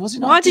Dodd. Was it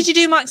not? Why did you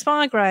do Max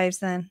Bygraves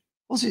then?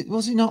 Was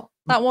he not?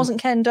 That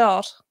wasn't Ken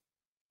Dodd.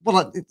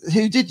 Well,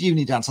 who did You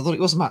Need Hands? I thought it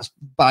was Max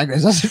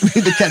Bygraves. I didn't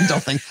read the Ken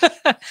Dodd thing.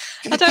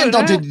 Ken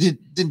Dodd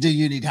didn't do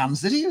You Need Hands,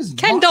 did he?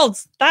 Ken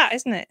Dodd's that,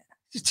 isn't it?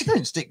 He's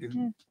tickling stick.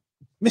 Yeah.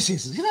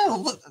 Misses,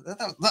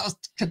 that was.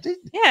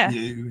 Yeah.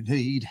 You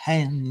need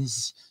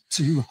hands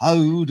to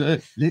hold a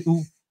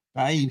little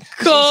babe.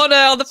 Corner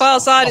on the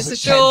far side. It's a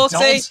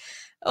shorty.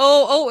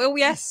 Oh,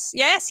 yes.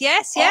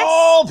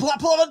 Oh,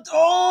 Blackpool.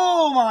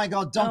 Oh, my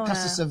God.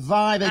 Doncaster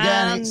survive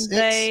again. It's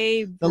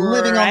they're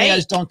living on the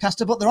edge,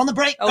 Doncaster, but they're on the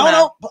break.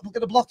 No. Blackpool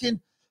get a block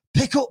in.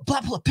 Pick up.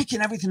 Blackpool are picking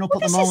everything up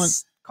at the moment.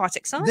 quite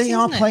exciting. They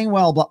are isn't playing it?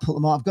 well,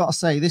 Blackpool. I've got to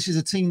say, this is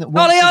a team that.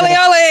 Ollie, Ollie,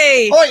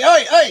 Ollie! Oi,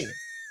 oi, oi!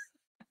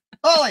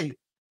 Ollie!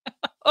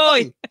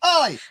 Oi!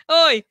 Ollie!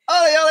 Oi! Ollie,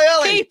 Ollie,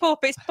 Ollie! Keep up,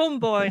 it's Bum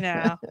Boy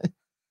now.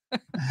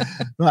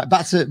 Right,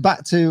 back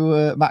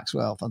to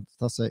Maxwell.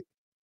 Fantastic.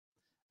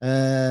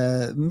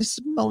 Mr.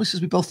 Molly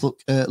says we both look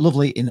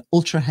lovely in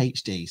Ultra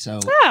HD. So,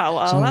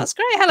 that's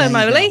great. Hello,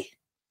 Molly.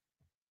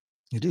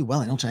 You do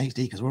well in Ultra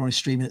HD because we're only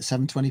streaming at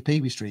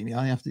 720p. We stream. You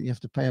have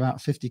to pay about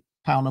 £50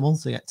 a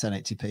month to get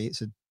 1080p.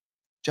 It's a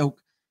joke.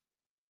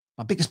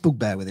 My biggest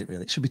bugbear with it,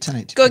 really. It should be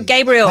 1080p. Good,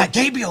 Gabriel. Right,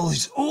 Gabriel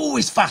is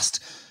always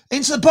fast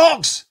into the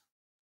box.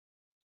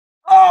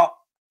 Oh,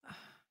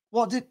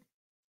 what did?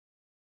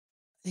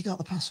 He got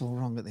the pass all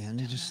wrong at the end.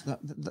 He just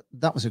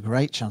that was a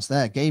great chance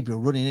there. Gabriel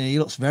running in. He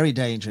looks very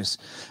dangerous.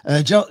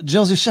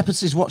 Joseph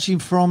Shepherd is watching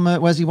from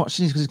where's he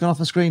watching? Because he's gone off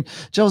the screen.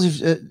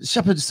 Joseph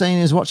Shepherd is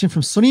saying he's watching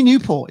from sunny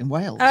Newport in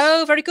Wales.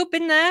 Oh, very good.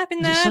 Been there.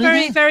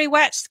 Very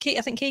wet. I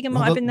think Keigan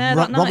might have been there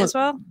that night as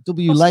well.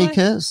 W.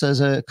 Laker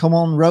says, "Come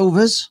on,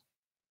 Rovers."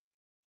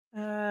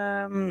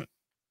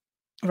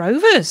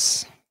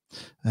 Rovers.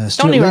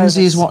 Stuart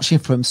Lindsay is watching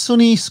from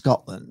sunny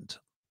Scotland.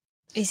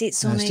 Is it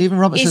sunny? Stephen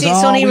Roberts says,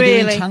 sunny,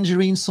 really? Doing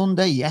Tangerine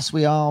Sunday? Yes,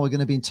 we are. We're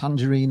going to be in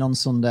Tangerine on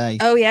Sunday.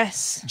 Oh,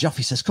 yes.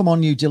 Joffy says, come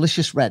on, you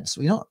delicious Reds.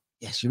 Well, you're not.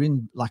 Yes, you're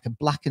in like a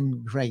black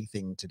and grey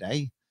thing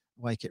today.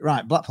 Wake it.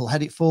 Right, Blackpool,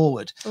 head it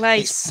forward.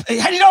 Lace.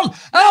 Head it on.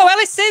 Oh,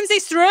 Ellis Sims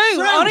is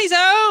through on his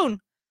own.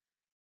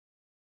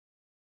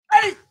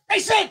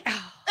 It's in.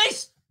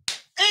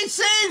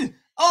 It's in.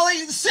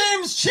 Ollie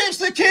Sims chips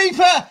the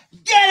keeper.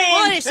 Get in!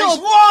 Well, it's 1-0 to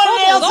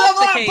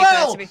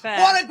Blackpool. To be fair.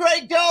 What a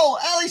great goal.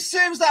 Ellie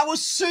Sims, that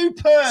was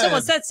superb.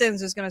 Someone said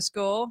Sims was going to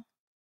score.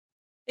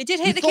 He did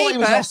hit the keeper. He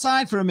was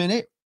offside for a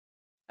minute.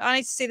 I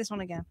need to see this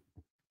one again.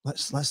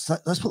 Let's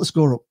put the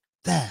score up.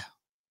 There.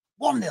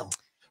 1-0. Right,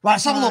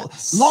 let's have a look.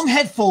 Long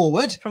head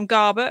forward. From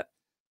Garbett.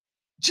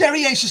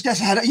 Jerry H just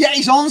gets ahead. Yeah,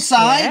 he's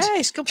onside. Yeah,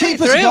 he's completely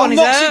Keeper's through gone. on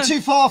Knocks his it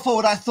too far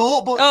forward, I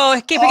thought. But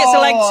keeper gets a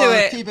leg to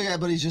it. Keeper,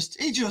 but he just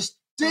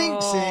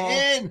dinks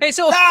it in. It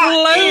sort of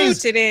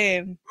floated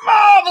in.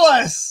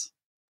 Marvellous.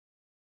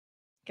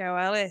 Go,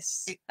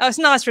 Ellis. It's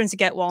nice for him to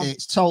get one.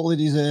 It's totally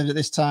deserved at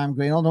this time,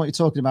 Green. I don't know what you're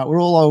talking about.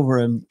 We're all over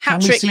him. Hat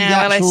Can we see now, the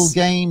actual Ellis.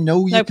 game?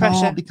 No, you can't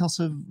pressure. because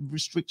of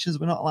restrictions.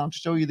 We're not allowed to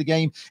show you the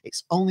game.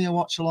 It's only a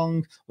watch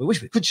along. We wish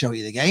we could show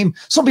you the game.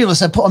 Some people have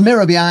said put a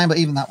mirror behind, but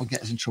even that would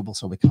get us in trouble,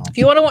 so we can't. If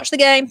you want to watch the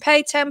game,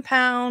 pay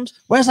 £10.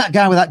 Where's that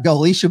guy with that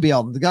goal? He should be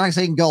on. The guy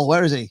saying goal,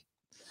 where is he?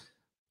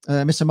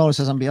 Mr. Morris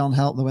says, I'm beyond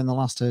help. They win the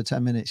last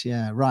 10 minutes.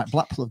 Yeah, right.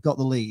 Blackpool have got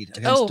the lead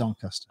against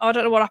Doncaster. I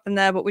don't know what happened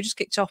there, but we just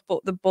kicked off,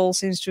 but the ball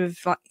seems to have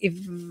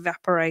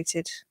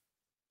evaporated.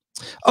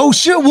 Oh,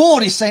 Stuart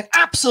Ward is saying,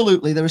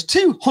 absolutely. There's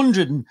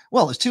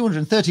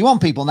 231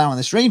 people now in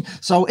the stream.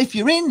 So if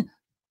you're in,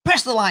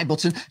 press the like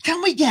button.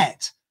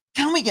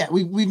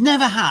 We've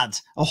never had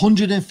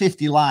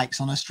 150 likes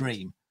on a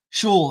stream.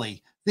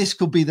 Surely this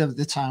could be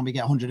the time we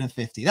get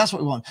 150. That's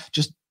what we want.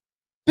 Just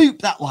boop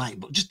that like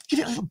button. Just give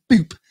it a little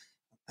boop.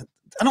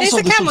 And also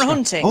it's the camera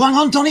hunting. Oh, hang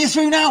on, Donny, you're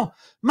through now.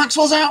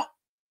 Maxwell's out.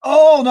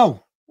 Oh,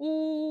 no.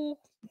 Ooh,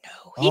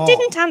 no. He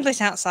didn't handle it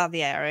outside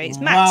the area. It's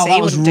Maxi. Wow,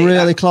 that was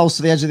really close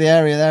to the edge of the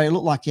area there. It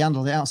looked like he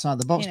handled it outside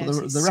the box, but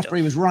the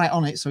referee was right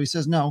on it, so he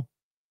says no.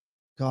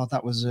 God,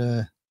 that was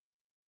a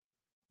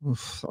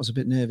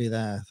bit nervy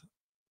there.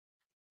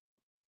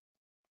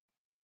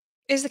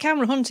 Is the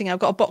camera hunting? I've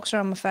got a box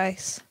around my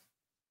face.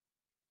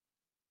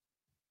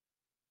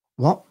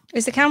 What?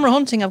 Is the camera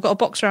hunting? I've got a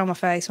box around my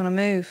face when I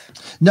move.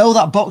 No,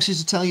 that box is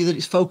to tell you that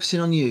it's focusing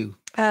on you.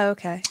 Oh,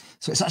 okay.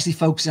 So it's actually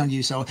focusing on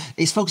you. So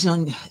it's focusing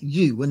on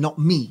you and not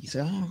me.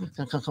 So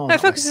it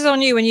focuses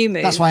on you when you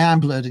move. That's why I'm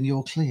blurred and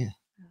you're clear.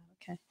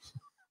 Okay.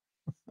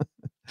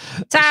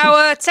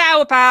 Tower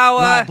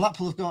power. Right,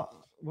 Blackpool have got,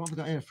 what have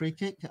we got here? A free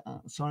kick?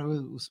 Sorry, we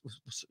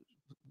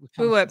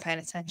weren't paying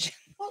attention.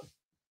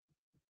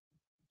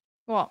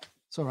 What?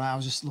 It's all right. I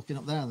was just looking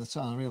up there at the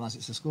time. I realised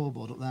it's a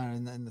scoreboard up there.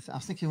 And I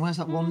was thinking, where's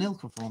that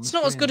 1-0 come from? It's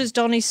not as good as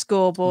Donny's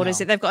scoreboard,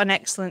 is it? They've got an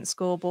excellent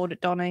scoreboard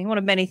at Donny. One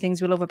of many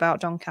things we love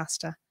about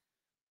Doncaster.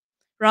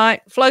 Right,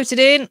 floated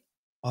in.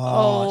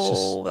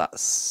 Oh,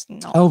 that's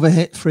not...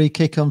 Overhit free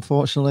kick,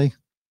 unfortunately.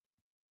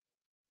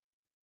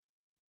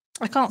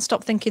 I can't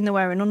stop thinking they're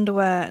wearing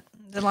underwear.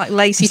 They're like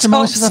lacy Mr.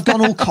 Morris says, tops. I've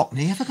gone all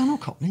Cockney. Have I gone all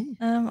Cockney?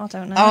 I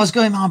don't know. I was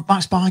going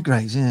Max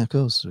Bygraves. Yeah, of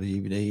course.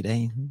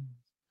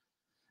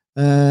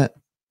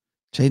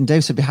 Jaden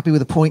Davis would be happy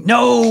with a point.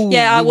 No!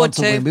 Yeah, I would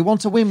too. We want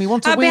to win.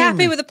 I'd be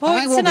happy with a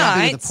point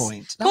tonight.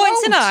 Point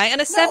tonight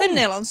and a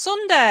 7-0 on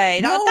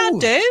Sunday. No.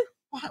 That'd do.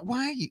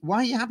 Why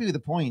are you happy with a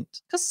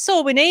point? Because it's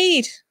all we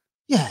need.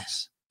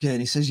 Yes.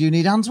 Gurney says you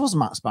need hands, wasn't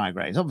Max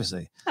Bygraves,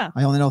 obviously. Oh.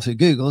 I only know through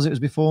Google's it was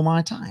before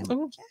my time.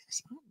 Oh.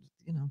 Yes,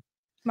 you know.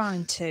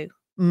 Mine too.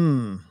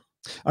 I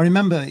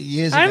remember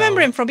years ago. I remember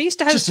him from, he used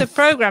to host a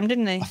programme,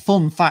 didn't he? A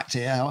fun fact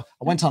here. I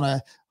went on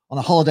a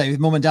holiday with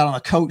mum and dad on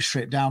a coach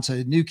trip down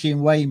to Newquay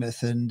and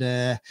Weymouth.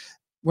 And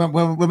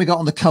when we got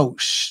on the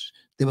coach,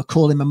 they were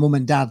calling my mum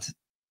and dad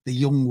the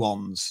young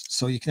ones.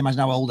 So you can imagine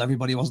how old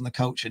everybody was in the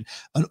coach. And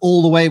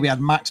all the way we had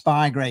Max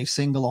Bygrave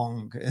sing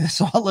along.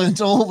 So I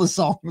learned all the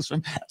songs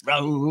from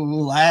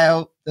Roll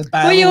Out the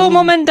Barrel. Were your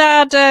mum and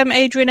dad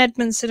Adrian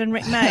Edmondson and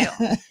Rick Mail?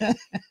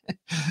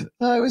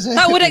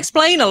 That would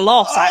explain a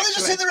lot. Oh, they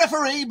just hit the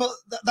referee, but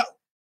that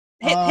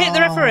hit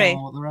the referee.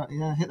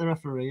 Yeah, hit the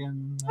referee,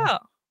 and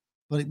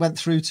but it went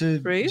through to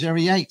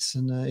Jerry Yates,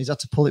 and he's had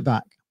to pull it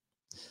back.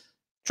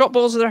 Drop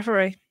balls with the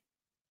referee.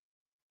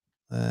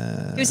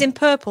 He was in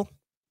purple.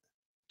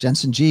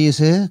 Jensen G is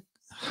here.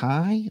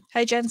 Hi.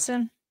 Hey,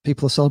 Jensen.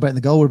 People are celebrating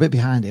the goal. We're a bit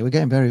behind here. We're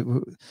getting very.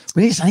 I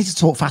need to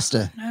talk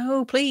faster.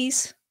 No,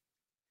 please.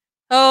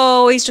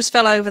 Oh, he's just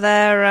fell over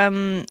there,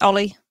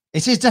 Ollie.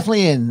 It is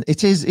definitely in.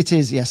 It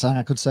is. Yes,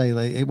 I could say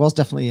it was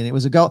definitely in. It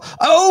was a goal.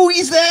 Oh,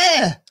 he's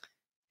there.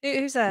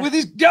 Who's there? With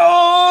his goal.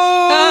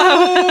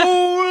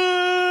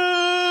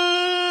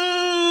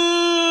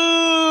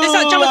 Is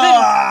that Jonathan?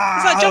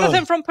 Is that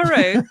Jonathan from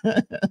Peru?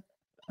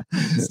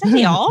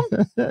 Steady on.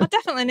 I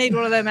definitely need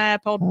one of them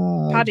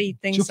AirPod paddy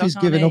things. Chuffy's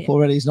given up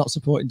already. He's not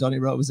supporting Donny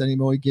Rovers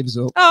anymore. He gives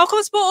up. Oh, come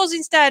and support us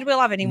instead. We'll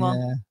have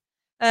anyone.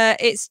 Yeah.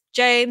 It's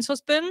James'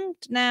 husband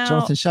now.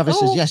 Jonathan Chavez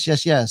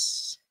says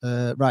yes.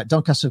 Right,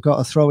 Doncaster have got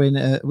a throw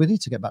in. We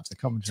need to get back to the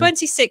commentary.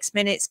 26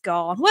 minutes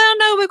gone. Well,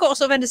 no, we've got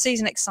sort of end of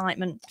season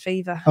excitement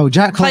fever. Oh,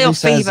 Jack Conley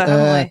says,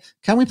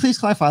 can we please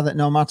clarify that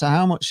no matter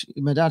how much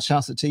my dad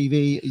shouts at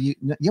TV,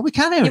 yeah, we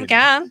can hear it. We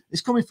can.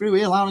 It's coming through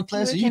here loud and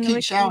clear. So you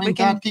keep shouting,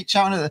 Dad, keep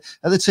shouting at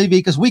the TV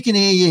because we can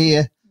hear you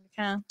here. We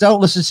can. Don't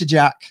listen to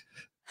Jack.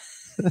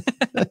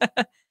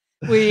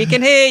 We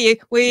can hear you.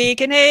 We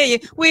can hear you.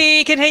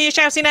 We can hear you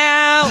shouting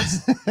out.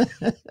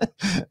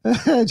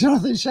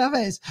 Jonathan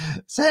Chavez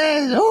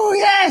says, "Oh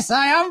yes,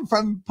 I am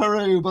from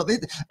Peru, but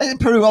in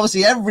Peru,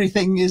 obviously,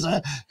 everything is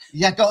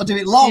you got to do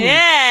it long."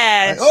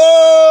 Yes. Like,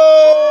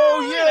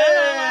 oh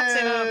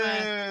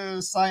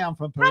yes, I am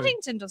from Peru.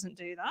 Paddington doesn't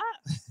do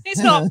that.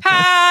 It's not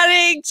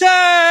Paddington,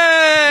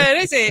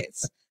 is it?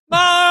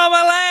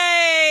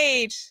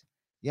 Marmalade.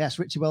 Yes,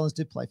 Richie Wellens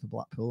did play for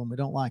Blackpool, and we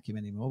don't like him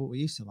anymore, but we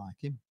used to like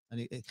him.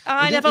 And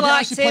I never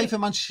liked him. He play for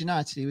Manchester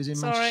United. He was in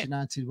Manchester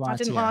United. I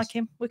didn't like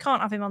him. We can't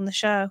have him on the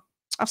show.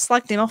 I've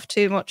slagged him off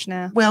too much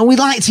now. Well, we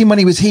liked him when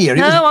he was here.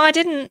 I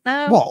didn't.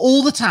 No. What,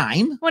 all the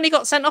time? When he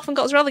got sent off and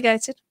got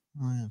relegated.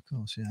 Oh, yeah, of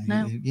course. Yeah.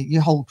 No. You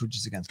hold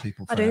grudges against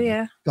people forever. I do,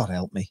 yeah. God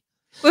help me.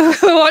 We were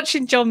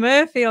watching John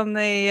Murphy on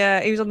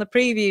the. He was on the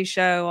preview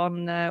show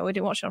on. We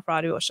didn't watch it on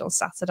Friday. We watched it on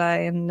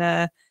Saturday,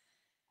 and.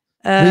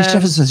 Reece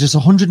Jefferson says just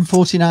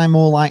 149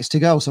 more likes to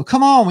go. So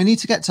come on, we need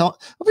to get to.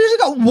 We've just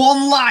got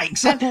 1 like.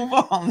 So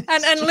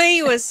and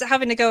Lee was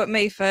having to go at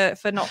me for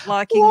not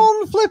liking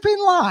 1 flipping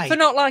like for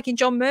not liking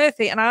John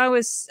Murphy, and I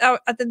was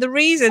the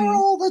reason.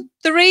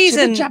 The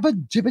reason. Jibber,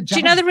 do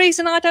you know the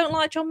reason I don't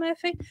like John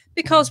Murphy?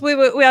 Because we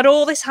had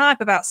all this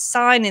hype about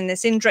signing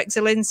this Indrek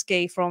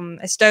Zielinski from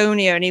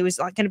Estonia, and he was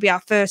like going to be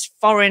our first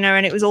foreigner,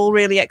 and it was all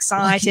really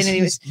exciting. And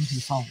he was,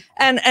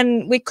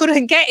 and we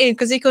couldn't get him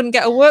because he couldn't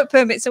get a work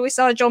permit, so we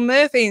signed John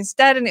Murphy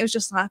instead, and it was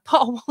just like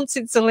Potter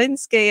wanted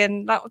Zielinski,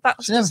 and that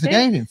was never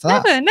forgave him for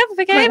that. Never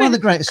forgave him. One of the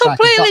greatest.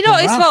 Completely not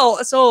his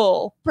fault at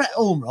all. Brett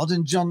Ormerod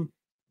and John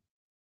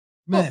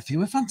Murphy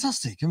were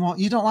fantastic, and what,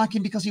 you don't like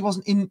him because he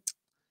wasn't in?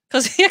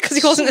 Because he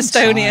wasn't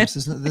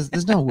Estonian.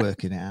 There's no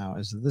working it out.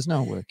 There's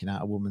no working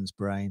out a woman's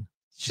brain.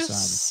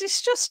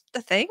 It's just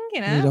a thing,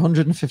 you know. You need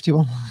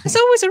 151 likes. There's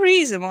always a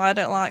reason why I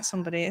don't like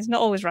somebody. It's not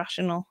always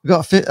rational. We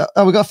got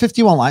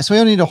 51 likes. So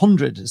we only need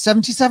 100.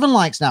 77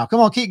 likes now.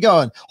 Come on, keep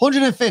going.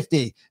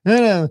 150.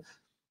 No.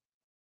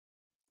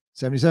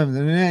 77.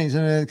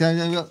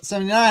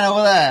 79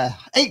 over there.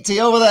 80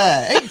 over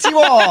there. 81. It's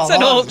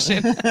an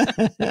auction.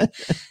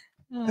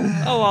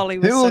 Oh, Ollie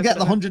was who will get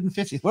the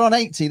 150th? We're on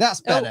 80. That's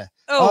better.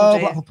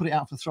 Blackpool put it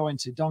out for throw-in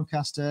to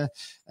Doncaster,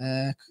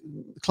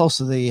 close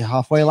to the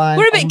halfway line.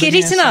 We're a bit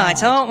giddy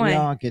tonight, aren't we? We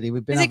are giddy.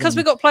 We've been. Is it because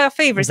we got playoff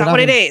fever? Is that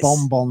what it is?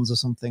 Bonbons or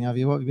something? Have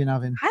you? What have you been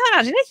having? I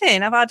haven't had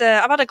anything. I've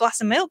had a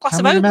glass of milk, glass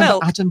of oat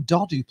milk. Adam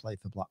Dodd, who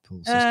played for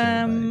Blackpool.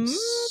 Not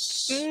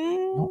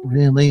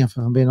really, if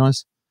I'm being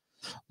honest.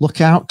 Look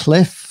out,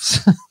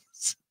 Cliff.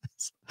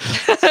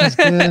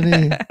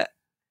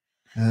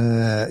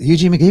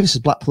 Eugene McGee says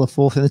Blackpool are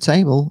 4th in the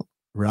table.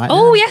 Right.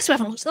 Oh, yes, we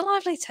haven't looked at the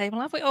lively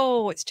table, have we?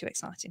 Oh, it's too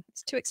exciting.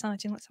 It's too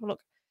exciting. Let's have a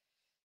look.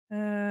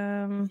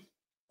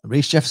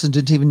 Reece Jefferson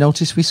didn't even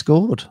notice we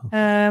scored.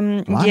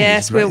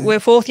 Yes, we're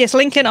 4th. Yes,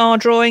 Lincoln are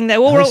drawing there.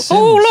 Look,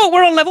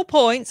 we're on level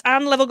points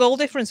and level goal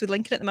difference with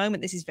Lincoln at the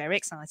moment. This is very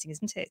exciting,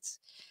 isn't it?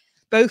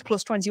 Both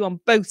plus 21,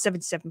 both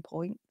 77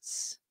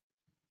 points.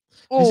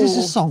 Is this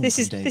a song? This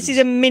is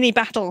a mini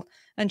battle,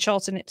 and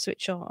Charlton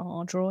Ipswich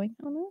are drawing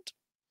on it.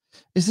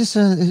 Is this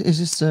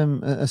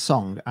a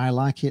song? I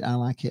like it. I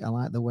like it. I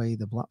like the way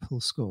the Blackpool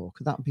score.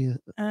 Could that be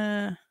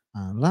a?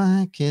 I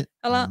like it.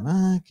 I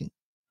like it.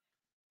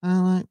 I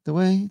like the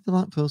way the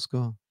Blackpool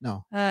score.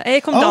 No. Here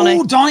come Donny.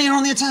 Oh, Donny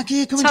on the attack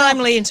here.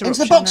 Timely interruption.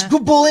 Into the box.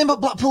 Good ball in,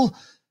 but Blackpool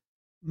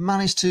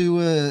managed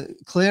to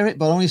clear it,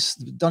 but only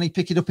Donny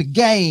pick it up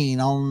again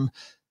on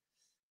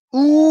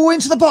Ooh,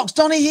 into the box.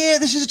 Donny here.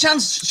 This is a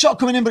chance. Shot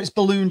coming in, but it's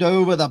ballooned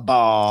over the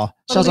bar.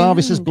 Shaz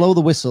Harvey says, blow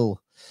the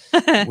whistle.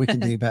 We can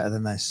do better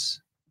than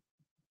this.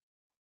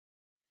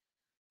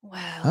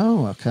 Wow.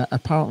 Oh, okay.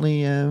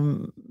 Apparently,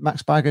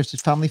 Max Bygo's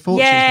did Family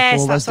Fortunes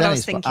before Les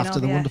Dennis, but after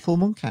the Wonderful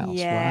Monkhouse.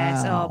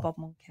 Yes. Wow. Oh, Bob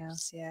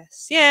Monkhouse.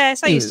 Yes.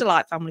 Yes. I used to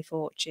like Family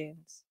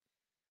Fortunes.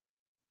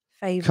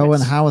 Favourites. Cohen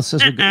Howard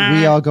says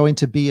we are going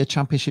to be a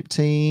championship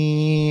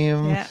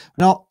team. Yeah.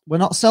 We're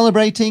not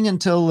celebrating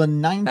until the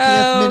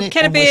 90th minute.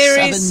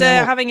 Kennebeer is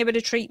having a bit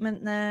of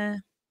treatment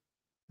there.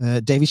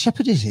 David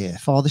Shepherd is here.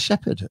 Father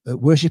Shepherd,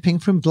 worshipping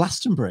from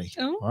Glastonbury.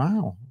 Oh.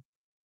 Wow.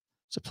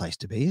 It's a place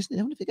to be, isn't it?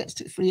 I wonder if he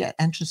gets free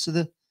entrance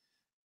to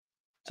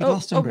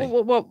Glastonbury.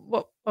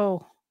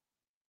 Oh.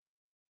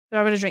 We're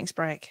having a drinks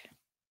break.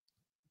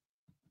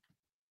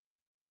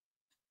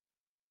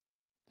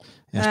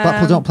 Yes,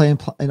 Blackpool don't play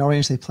in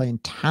orange, they play in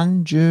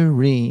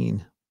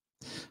tangerine.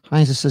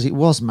 Heinzer says it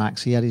was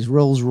Max. He had his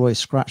Rolls Royce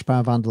scratched by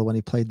a vandal when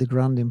he played the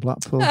Grand in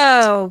Blackpool.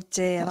 Oh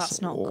dear,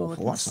 that's not good.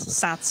 That's a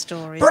sad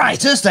story.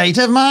 Brighter state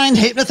of mind.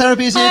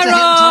 Hypnotherapy is here to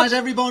hypnotize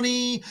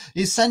everybody.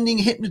 Is sending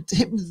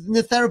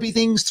hypnotherapy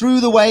things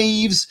through the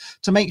waves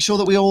to make sure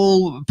that we're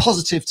all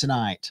positive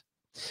tonight.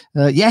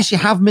 Yes, you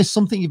have missed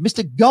something. You've missed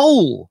a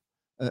goal.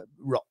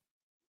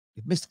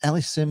 You've missed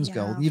Ellis Sims'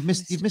 goal. You've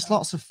missed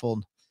lots of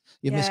fun.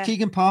 You've missed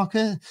Keigan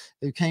Parker,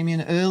 who came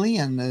in early,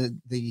 and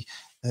the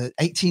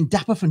 18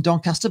 Dapper from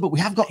Doncaster, but we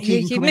have got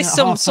Keigan. You missed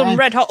some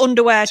red hot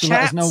underwear chats.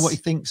 Let us know what he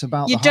thinks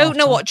about. You don't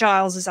know what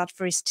Giles has had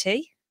for his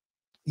tea.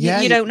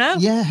 Yeah, you don't know.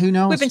 Yeah, who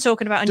knows? We've been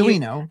talking about. Do we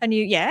know? And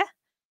you,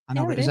 I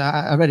know.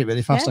 I read it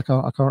really fast. I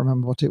can't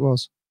remember what it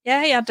was.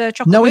 Yeah, he had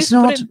chocolate. No, it's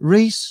not.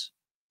 Reese.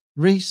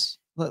 Let's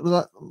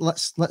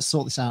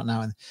sort this out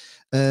now.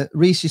 And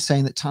Reese is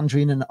saying that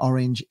tangerine and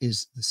orange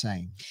is the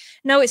same.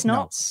 No, it's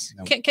not.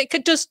 No.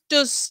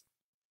 Does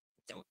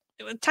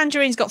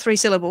tangerine's got 3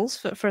 syllables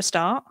for a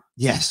start?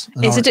 Yes.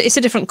 It's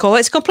a different colour.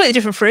 It's a completely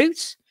different fruit.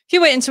 If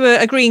you went into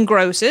a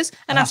greengrocer's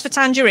and asked for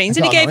tangerines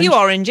and he gave you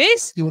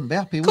oranges, you wouldn't be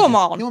happy. Come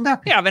on, you wouldn't be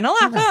happy. You're having a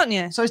laugh, aren't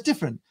you? So it's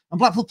different. And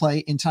Blackpool play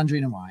in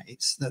tangerine and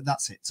white.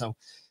 That's it. So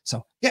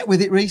get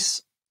with it,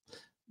 Reese.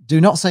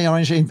 Do not say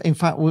orange. In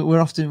fact, we're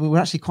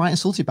actually quite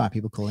insulted by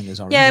people calling us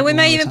orange. Yeah, we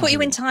may even put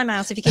you in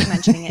timeout if you keep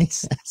mentioning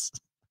it. Yes.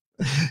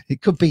 It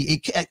could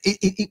be.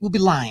 It will be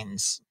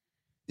lines.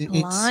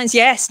 Lines,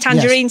 yes.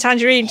 Tangerine.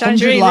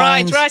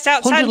 Lines, right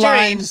out tangerine.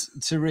 Lines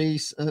to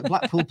Reese.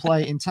 Blackpool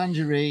play in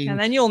tangerine. And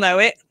then you'll know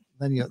it.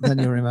 Then you'll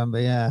remember,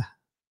 yeah.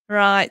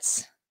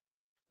 Right.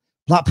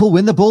 Blackpool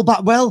win the ball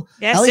back well.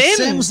 Yes, Ellis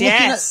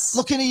Sims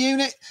looking a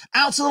unit.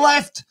 Out to the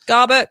left.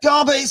 Garbett.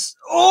 Nice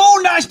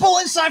ball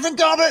inside from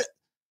Garbett.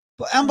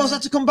 But Ambo's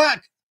had to come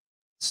back.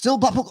 Still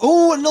Blackpool.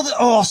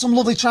 Some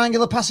lovely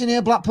triangular passing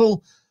here,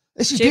 Blackpool.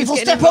 This is beautiful.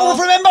 Step over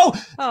from Embo.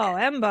 Oh,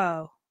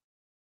 Embo.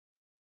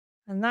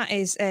 And that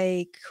is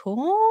a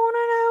corner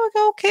now, a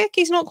goal kick.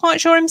 He's not quite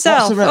sure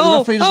himself.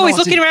 He's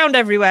looking around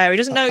everywhere. He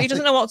doesn't know. He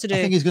doesn't know what to do. I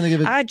think he's going to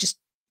give it.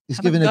 He's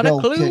giving a goal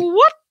clue kick.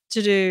 What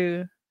to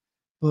do.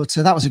 But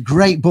that was a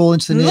great ball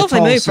into the near post.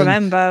 Lovely move from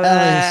Embo.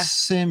 Ellis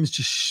Sims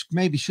just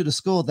maybe should have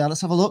scored there.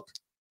 Let's have a look.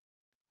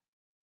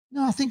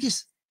 No, I think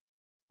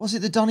was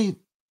it the Donny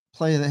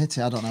player that hit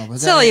it? I don't know.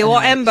 Tell you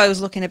what, Embo's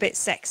looking a bit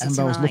sexy.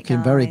 Embo's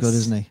looking very good,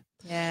 isn't he?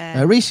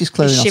 Yeah. Reese is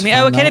clearing off.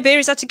 Kennebeer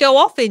has had to go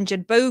off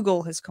injured.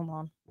 Bogle has come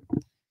on.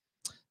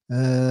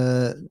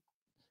 I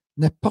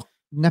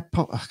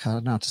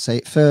can't know how to say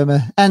it. Firmer.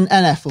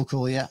 NF will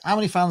call you. How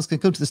many fans can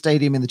come to the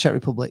stadium in the Czech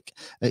Republic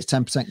at its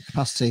 10%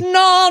 capacity?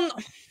 None.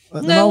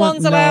 No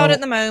one's allowed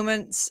at the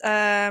moment.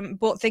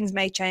 But things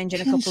may change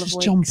in a couple of weeks.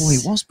 John Boy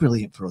was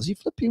brilliant for us. He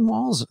flipping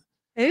was.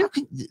 Who?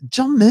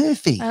 John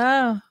Murphy.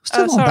 Oh,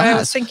 sorry. I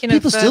was thinking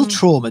people still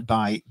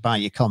traumatized by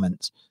your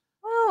comments.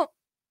 Well,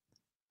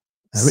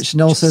 Richard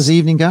Knoll says,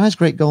 "Evening, guys.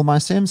 Great goal by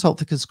Sims. Hope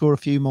they can score a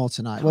few more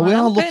tonight." Well, we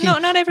are looking.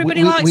 Not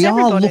everybody likes everybody. We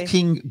are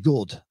looking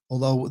good,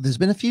 although there's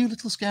been a few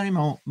little scary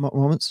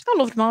moments. I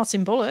loved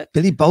Martin Bullock.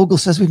 Billy Bogle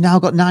says we've now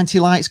got 90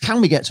 likes.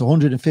 Can we get to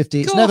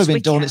 150? It's never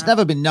been done. It's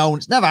never been known.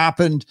 It's never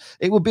happened.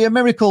 It would be a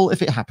miracle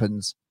if it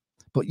happens,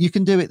 but you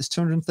can do it. There's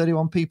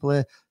 231 people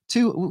here.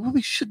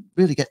 We should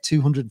really get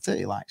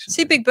 230 likes.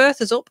 See, Big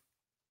Bertha's up.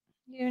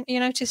 You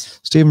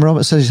notice? Stephen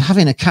Roberts says he's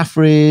having a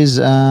Caffrey's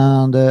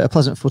and a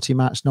pleasant footy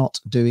match,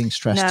 not doing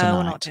stress tonight. No,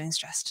 we're not doing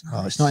stress tonight.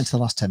 Oh, it's not into the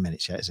last 10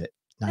 minutes yet, is it?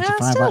 95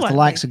 likes. The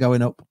likes are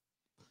going up.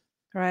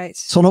 Right.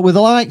 Turn up with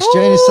the likes.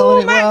 Jane is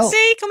selling it well.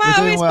 Maxie, come out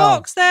of his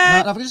box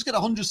there. Now, if we just get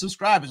 100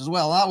 subscribers as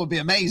well, that would be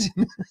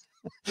amazing.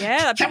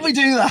 Yeah. Can we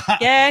do that?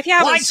 Yeah, if you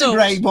haven't likes are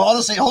great, but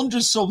honestly,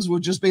 100 subs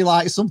would just be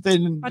like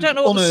something. I don't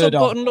know what the sub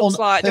button looks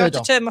like. Do I have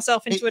to turn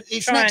myself into a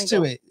it's triangle? Next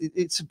to it.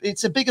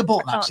 It's a bigger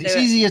button, actually. It's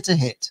easier to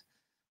hit.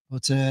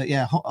 But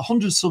yeah,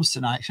 100 subs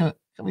tonight. Can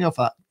we go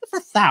for that? For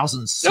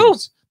 1,000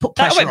 subs.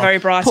 That went very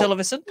bright all of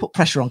a sudden. Put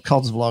pressure on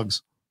Cod's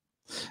vlogs.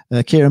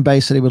 Kieran Bay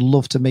said he would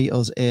love to meet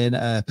us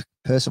in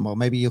person. Well,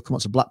 maybe you'll come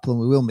up to Blackpool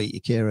and we will meet you,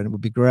 Kieran. It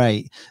would be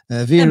great.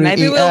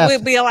 Maybe we'll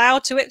be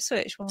allowed to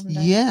Ipswich one day.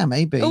 Yeah,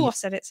 maybe. Oh, I've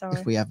said it. Sorry.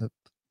 If we ever,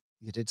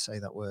 you did say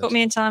that word. Put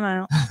me in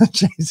timeout.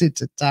 Change it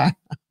to time.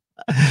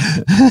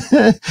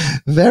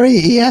 Very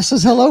ES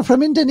says hello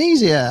from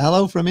Indonesia.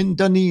 Hello from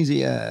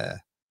Indonesia.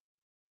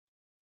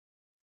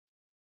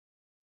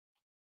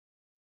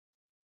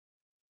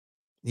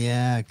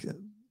 Yeah.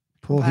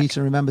 Paul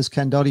Heaton remembers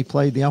Ken Dodd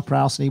played the Opera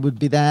House and he would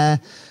be there.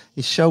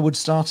 His show would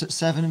start at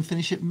 7 and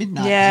finish at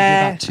midnight.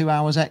 Yeah. About 2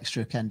 hours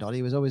extra, Ken Dodd.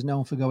 He was always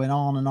known for going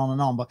on and on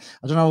and on. But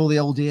I don't know all the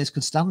old ears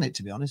could stand it,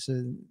 to be honest.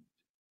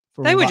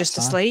 They were just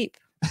asleep.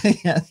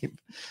 Yeah.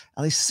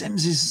 Alice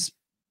Sims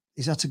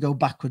he's had to go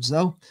backwards,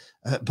 though.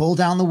 Ball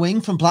down the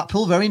wing from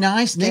Blackpool. Very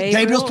nice. Nick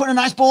Gabriel's putting a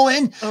nice ball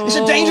in. It's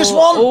a dangerous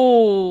one.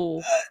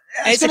 Oh,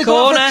 it's going to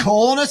go for a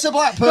corner to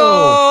Blackpool.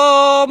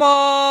 Come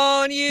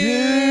on,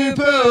 you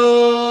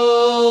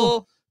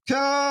Pool.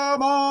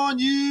 Come on,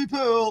 you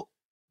Pool.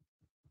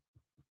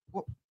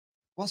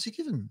 What's he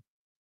given?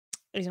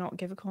 He's not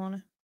give a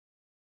corner.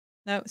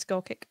 No, it's a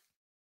goal kick.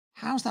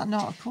 How's that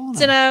not a corner?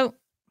 Don't know.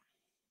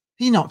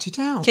 He knocked it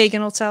out.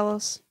 Keigan will tell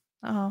us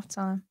at half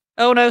time.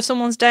 Oh no,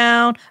 someone's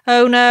down.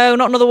 Oh no,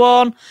 not another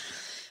one.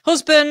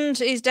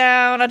 Husband is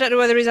down. I don't know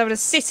whether he's having a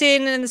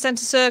sit-in in the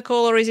centre circle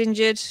or he's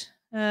injured.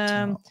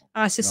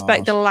 I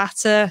suspect the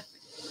latter.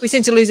 We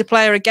seem to lose a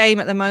player a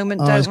game at the moment,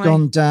 don't we? He's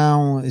gone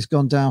down. He's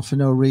gone down for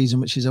no reason,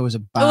 which is always a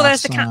bad sign. Oh,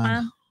 there's the cat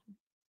man.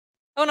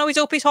 Oh no, he's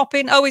up. He's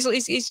hopping. Oh,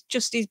 he's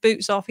just his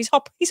boots off. He's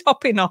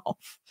hopping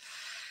off.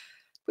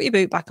 Put your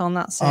boot back on.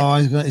 That's it. Oh,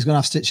 he's going to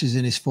have stitches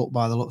in his foot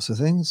by the looks of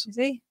things. Is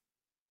he?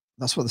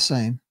 That's what they're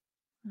saying.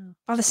 Oh,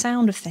 by the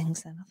sound of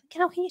things, then. I think,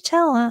 how can you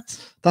tell that?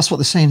 That's what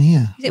they're saying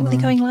here. Is it really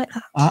going like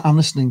that? I'm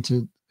listening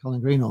to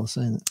Colin Greenall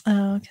saying that.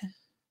 Oh, okay.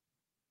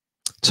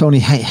 Tony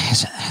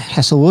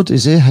Hazelwood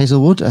is here.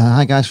 Hazelwood.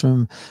 Hi, guys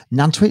from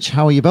Nantwich.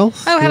 How are you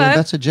both? Oh, feeling hello.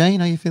 Better, Jane?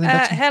 Are you feeling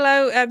better?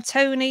 Hello,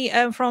 Tony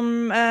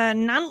from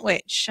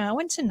Nantwich. I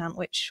went to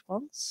Nantwich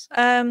once.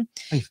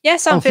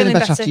 Yes, I'm feeling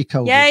better. After your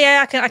COVID.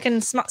 Yeah. I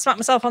can smack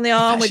myself on the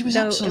arm. She was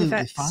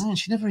absolutely fine.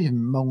 She never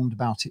even moaned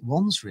about it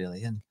once,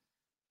 really. And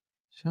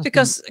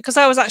because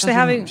I was actually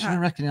having. I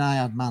reckon I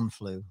had man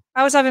flu.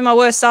 I was having my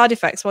worst side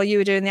effects while you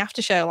were doing the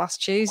after show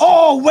last Tuesday.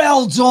 Oh,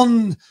 well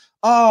done.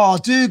 Oh,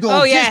 Dougal.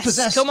 Oh,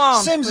 yes. Come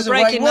on. Sims is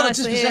away. What a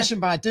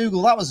dispossession by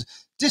Dougal. That was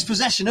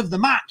dispossession of the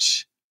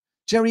match.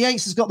 Jerry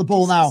Yates has got the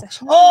ball now.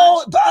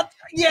 Oh, but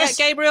yes.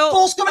 Yeah, Gabriel.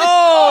 Ball's coming.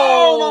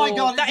 Oh, my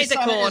God. That is a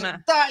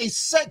corner. That is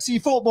sexy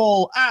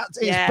football at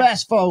its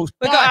best, folks.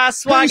 We've got our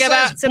swagger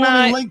back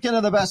tonight. Lincoln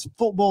are the best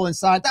football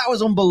inside. That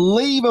was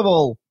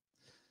unbelievable.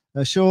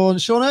 Sean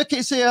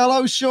Urquhart's here.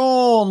 Hello,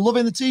 Sean.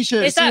 Loving the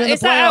T-shirt. Is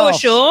that our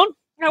Sean?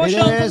 Our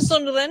Sean from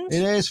Sunderland.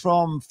 It is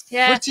from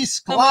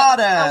Frittisklade.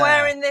 I'm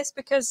wearing this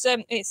because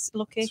it's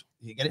lucky.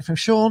 You get it from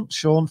Sean.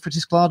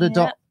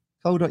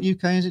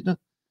 Frittisklade.co.uk, is it?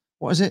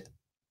 What is it?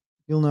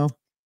 You'll know.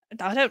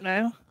 I don't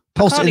know.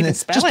 Post it in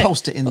the, just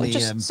post it in the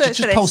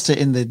just post it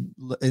in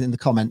the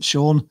comments,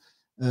 Sean.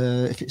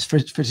 If it's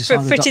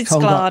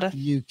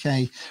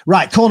Frittisklade.co.uk.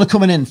 Right, corner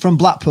coming in from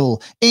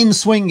Blackpool. In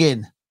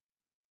swinging.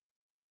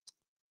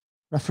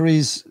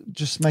 Referees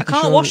just making sure.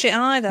 I can't wash it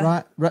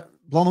either. Right,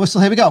 blow on the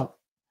whistle. Here we go.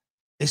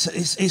 It's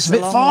a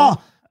bit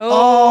far.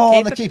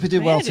 Oh, the keeper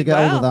did well to get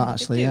hold of that,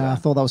 actually. Yeah, I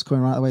thought that was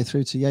coming right the way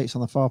through to Yates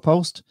on the far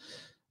post.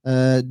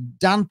 Dan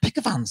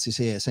Pickavance is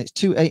here. So it's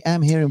 2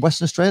 a.m. here in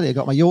Western Australia.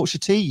 Got my Yorkshire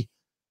tea.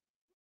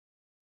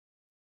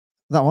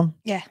 That one?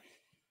 Yeah.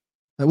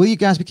 Will you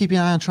guys be keeping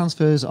an eye on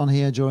transfers on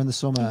here during the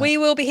summer? We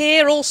will be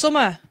here all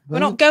summer. We're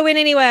not going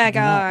anywhere,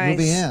 guys.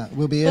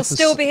 We'll be here. We'll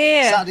still be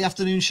here. Saturday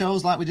afternoon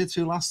shows like we did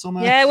through last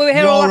summer. Yeah, we were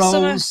here all last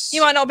summer.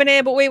 You might not have been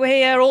here, but we were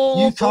here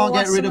all. You can't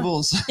get rid of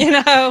us. You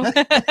know.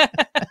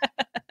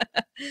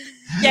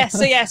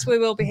 Yes, we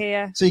will be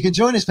here. So you can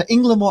join us for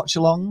England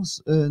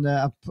watch-alongs, and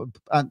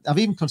I've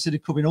even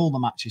considered covering all the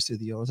matches through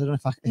the Euros. I don't know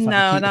if I can keep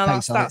the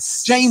pace on it.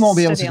 Jane won't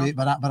be able to do it,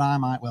 but I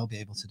might well be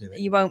able to do it.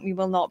 You won't. You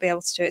will not be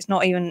able to do it. It's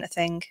not even a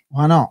thing.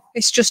 Why not?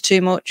 It's just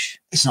too much.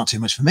 It's not too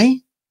much for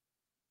me.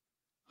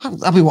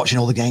 I'll be watching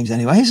all the games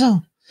anyway.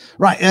 So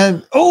right.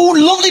 Oh,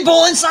 lovely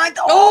ball inside.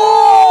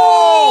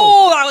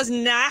 Oh, that was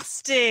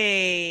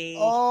nasty.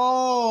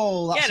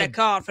 Oh, get a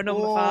card for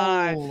number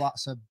 5.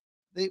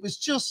 It was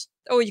just.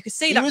 Oh, you could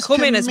see that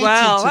coming as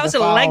well. That was a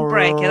leg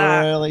breaker.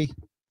 That really.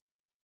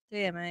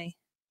 Dear me.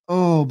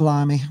 Oh,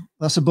 blimey,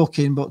 that's a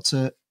booking, but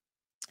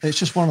it's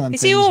just one of them.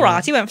 Is he all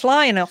right? He went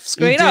flying off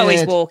screen. Oh,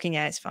 he's walking.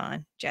 Yeah, it's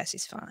fine. Jess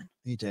is fine.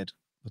 He did,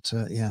 but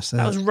yes,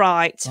 that was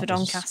right for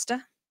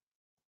Doncaster.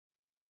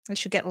 We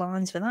should get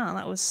lines for that.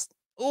 That was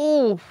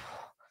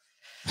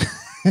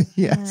yes.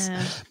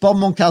 Yeah. Bob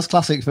Monkhouse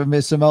classic from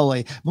Mr.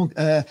 Molly.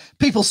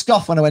 People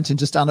scoff when I went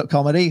into stand-up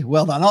comedy.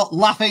 Well, they're not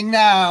laughing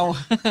now.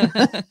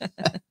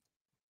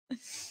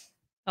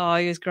 Oh,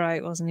 he was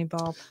great, wasn't he,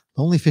 Bob?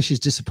 Only Fish is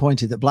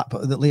disappointed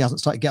that Lee hasn't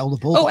started to get hold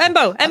of the ball. Oh,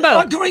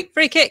 Embo. Great.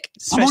 Free kick.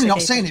 I'm only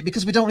not saying it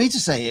because we don't need to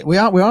say it. We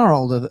are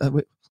older.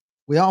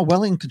 We are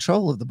well in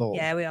control of the ball.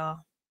 Yeah, we are.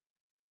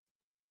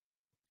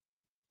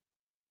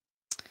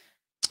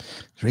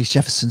 Reece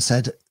Jefferson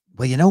said,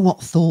 well, you know what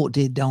thought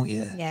did, don't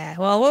you? Yeah,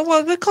 well,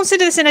 we'll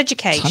consider this an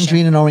education.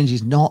 Tangerine and orange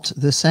is not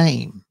the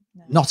same.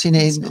 Not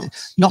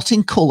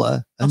in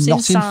colour, and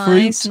not in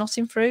fruit, not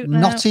in fruit, no.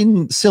 Not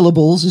in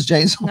syllables, as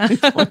James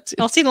pointed.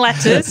 Not in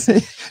letters.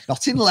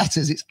 Not in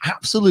letters. It's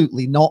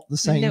absolutely not the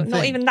same thing.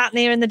 Not even that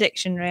near in the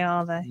dictionary,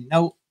 are they?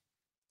 No.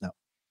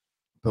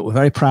 But we're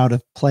very proud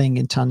of playing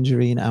in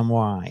tangerine and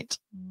white.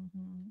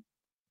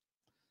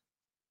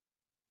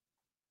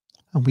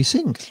 And we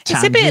sing.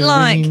 It's a bit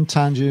like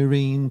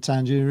tangerine. It's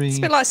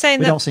a bit like saying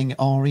we that don't sing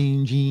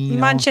orange.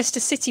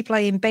 Manchester City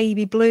playing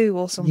baby blue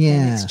or something.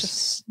 Yes. It's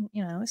just,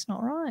 it's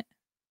not right.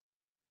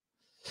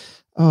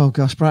 Oh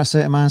gosh, Bright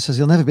State of Mind says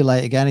he'll never be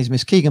late again. He's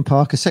missed Keigan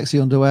Parker, sexy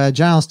underwear,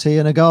 Giles tea,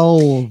 and a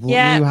goal.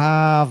 Yeah, you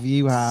have.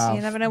 So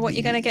you never know what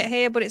you're going to get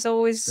here, but it's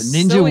always the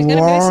Ninja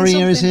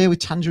Warrior is here with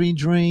Tangerine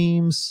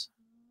Dreams.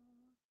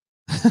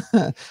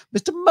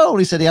 Mr.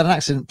 Moley said he had an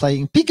accident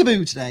playing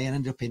peekaboo today and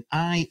ended up in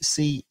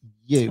ICU.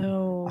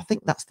 Oh. I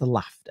think that's the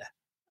laughter.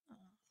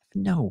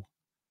 No.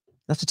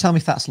 You have to tell me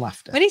if that's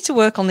laughter. We need to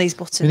work on these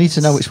buttons. We need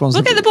to know which ones.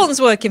 We'll get the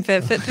buttons working for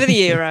the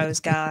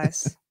Euros,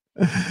 guys.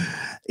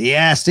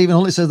 Yeah, Stephen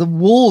Huntley says the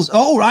Wolves.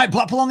 Oh, right.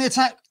 Blackpool on the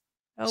attack.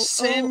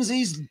 Sims,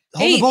 he's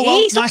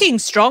looking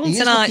strong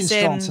tonight,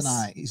 Sims.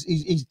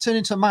 He's turned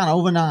into a man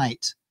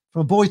overnight.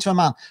 From a boy to a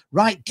man.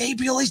 Right,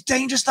 Gabriel is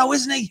dangerous though,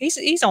 isn't he?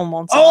 He's on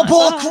one side. Oh,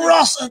 ball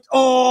across.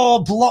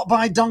 Blocked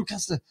by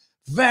Doncaster.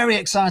 Very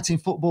exciting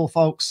football,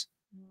 folks.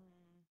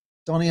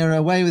 Donny are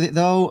away with it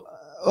though.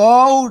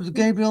 Oh,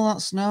 Gabriel,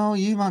 that's no.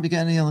 You might be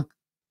getting yellow.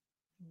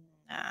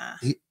 Nah.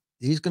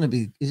 He's going to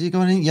be. Is he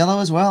going in yellow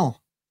as well?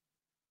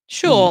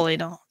 Surely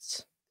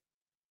not.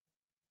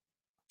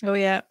 Oh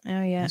yeah.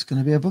 It's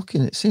going to be a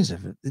booking. It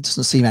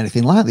doesn't seem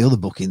anything like the other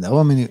booking though.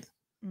 I mean.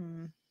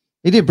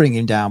 He did bring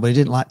him down, but he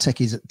didn't take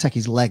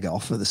his leg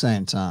off at the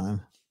same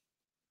time.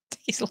 Take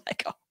his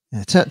leg off.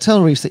 Yeah,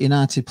 tell Reese that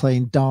United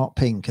playing dark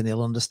pink, and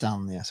he'll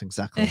understand. Yes,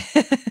 exactly.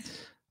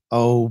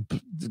 Oh,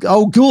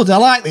 good. I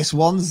like this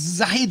one.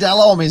 Zahid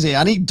Elom is here.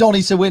 I need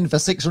Donny to win for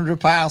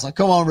 £600.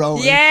 Come on,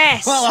 Rowan.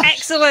 Yes,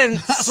 excellent.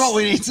 That's what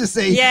we need to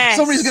see. Yes.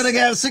 Somebody's going to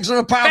get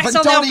 £600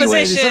 for Donny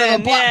win instead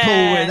of a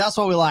Blackpool win. That's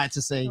what we like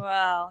to see.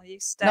 Well, you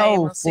stay.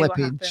 No we'll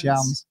flipping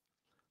chance.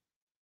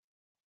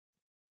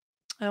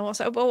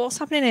 What's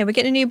happening here? We're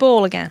getting a new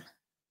ball again.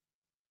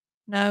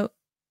 No.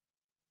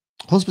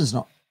 Husband's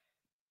not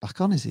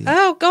back on, is he?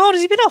 Oh, God.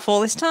 Has he been off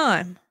all this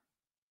time?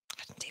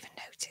 I hadn't even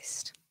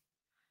noticed.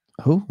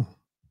 Oh,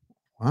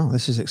 wow.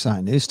 This is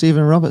exciting news.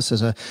 Stephen Roberts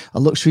says a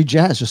luxury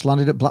jet has just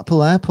landed at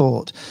Blackpool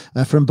Airport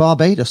from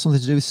Barbados.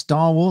 Something to do with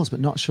Star Wars, but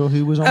not sure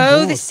who was on board.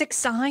 Oh, this is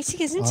exciting,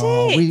 isn't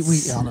it?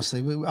 We honestly,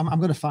 I'm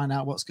going to find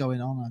out what's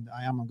going on.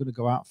 I'm going to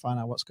go out and find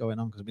out what's going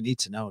on because we need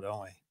to know,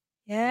 don't we?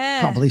 Yeah.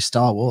 I can't believe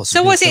Star Wars.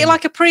 So was it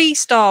like a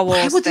pre-Star Wars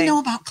How would they know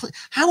about...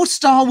 How would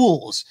Star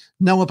Wars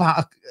know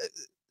about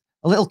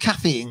a little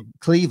cafe in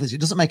Cleveland? It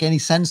doesn't make any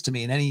sense to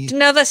me in any...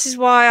 No, this is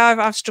why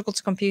I've struggled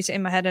to compute it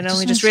in my head and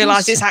only just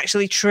realised it's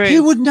actually true.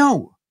 Who would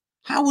know?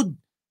 How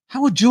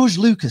would George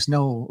Lucas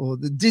know? Or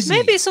the Disney?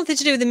 Maybe it's something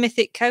to do with the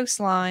Mythic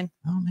Coastline.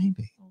 Oh,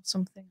 maybe. Or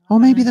something. Or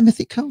maybe the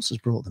Mythic Coast has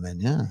brought them in,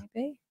 yeah.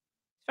 Maybe.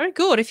 Very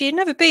good. If you've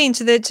never been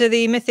to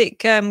the Mythic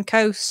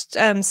Coast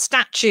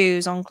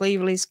statues on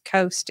Cleveland's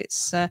coast,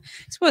 it's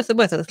worth a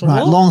little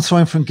walk. Long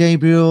throwing from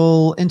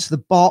Gabriel into the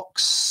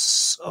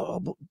box.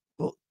 Oh,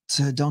 but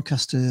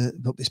Doncaster,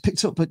 but it's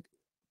picked up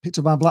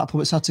by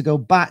Blackpool. It's had to go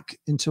back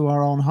into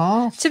our own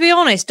half. To be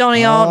honest,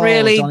 Donny aren't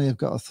really. Donny have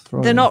got to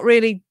throw. They're not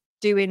really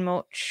doing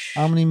much.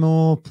 How many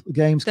more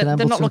games can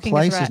Embleton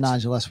play? Says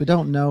Nigel S. We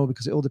don't know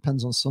because it all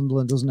depends on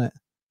Sunderland, doesn't it?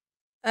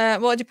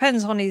 Well, it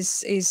depends on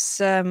his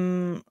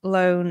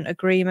loan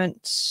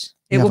agreement.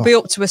 It will be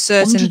up to a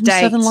certain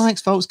date. 107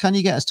 likes, folks. Can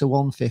you get us to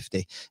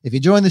 150? If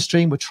you join the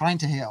stream, we're trying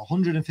to hit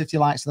 150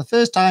 likes for the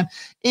first time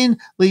in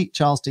Lee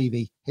Charles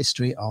TV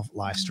history of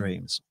live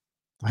streams.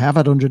 I have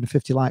had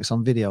 150 likes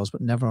on videos,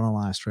 but never on a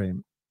live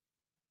stream.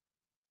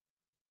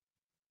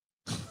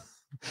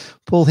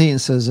 Paul Heaton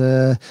says,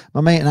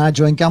 my mate and I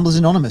joined Gamblers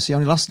Anonymous. He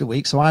only lasted a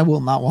week, so I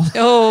won that one.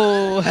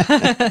 Oh,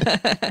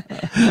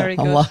 very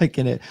good. I'm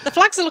liking it. The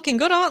flags are looking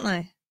good, aren't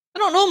they?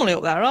 They're not normally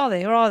up there, are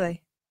they? Or are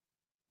they?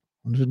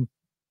 100.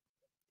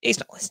 He's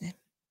not listening.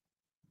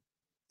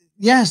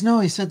 Yes,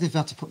 no, he said they've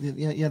had to put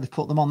they've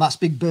put them on. That's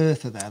Big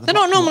Bertha there. They're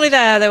not normally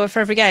there, they were for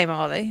every game,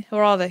 are they?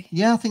 Or are they?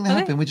 Yeah, I think they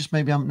have been. We just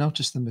maybe haven't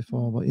noticed them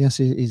before. But yes,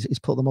 he's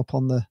put them up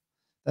on the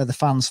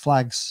fans'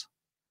 flags.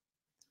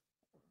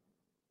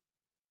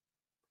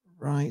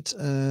 Right.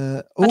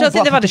 I don't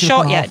think they've had a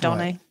shot yet,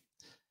 Donny.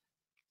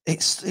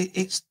 It's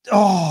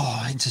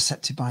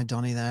intercepted by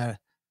Donny there.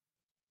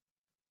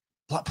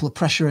 Blackpool are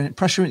pressuring,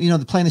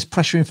 they're playing this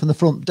pressuring from the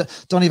front.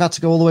 Donny have had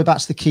to go all the way back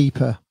to the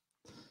keeper.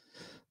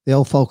 The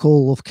old folk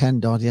all love Ken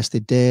Dodd. Yes, they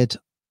did.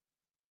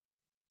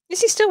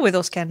 Is he still with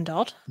us, Ken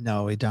Dodd?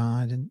 No, he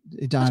died.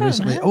 He died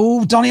recently.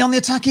 Oh, Donny on the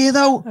attack here,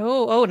 though.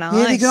 Oh, nice.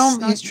 Here they go.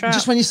 Nice trap.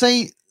 Just when you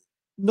say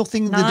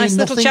nothing, nice they're doing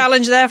little nothing.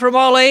 challenge there from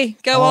Ollie.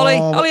 Go, Ollie.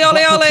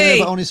 Ollie.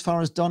 But on as far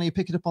as Donny,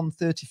 pick it up on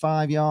the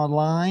 35-yard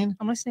line.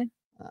 I'm listening.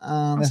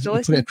 And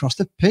put it across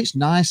the pitch.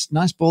 Nice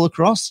ball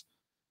across.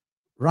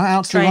 Right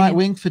out to the right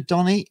wing for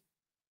Donny.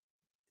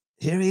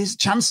 Here he is.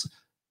 Chance.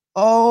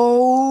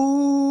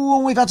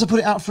 Oh, we've had to put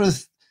it out for a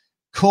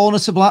corner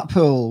to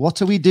Blackpool.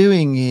 What are we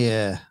doing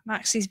here?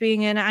 Maxie's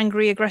being an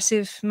angry,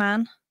 aggressive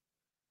man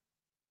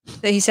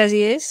that he says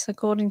he is,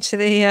 according to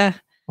the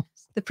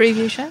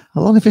preview show.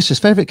 Along Fisher's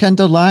favourite Ken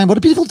Dodd line. What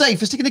a beautiful day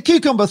for sticking a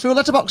cucumber through a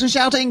letterbox and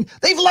shouting,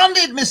 "They've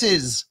landed,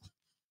 missus!"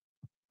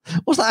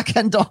 What's that a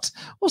Ken Dodd?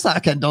 What's that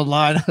a Ken Dodd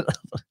line?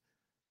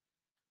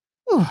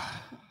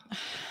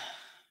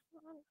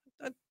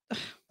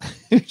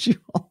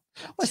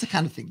 What's the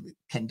kind of thing that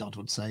Ken Dodd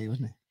would say,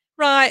 wouldn't it?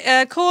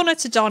 Right, corner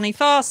to Donny,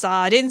 far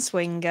side, in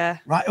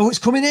swinger. Right, oh, it's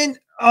coming in.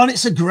 Oh, and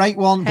it's a great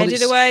one.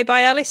 Headed away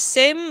by Ellis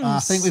Sims. I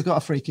think we've got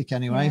a free kick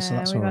anyway, so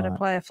that's all right. We've got a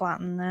player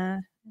flatten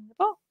there in the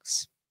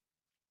box.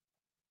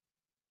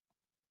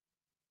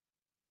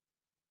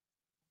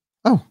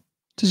 Oh,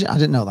 I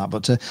didn't know that,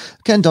 but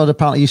Ken Dodd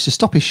apparently used to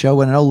stop his show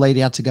when an old lady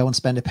had to go and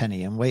spend a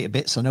penny and wait a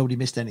bit so nobody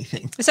missed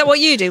anything. Is that what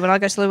you do when I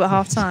go to Lou at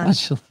half time?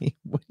 Actually,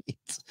 wait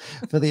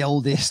for the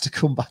oldest to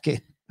come back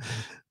in.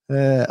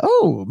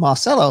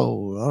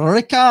 Marcelo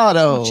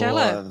Ricardo.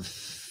 Marcelo.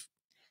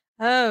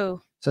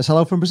 Says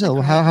hello from Brazil.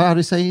 Okay. How do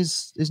you say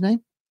his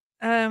name?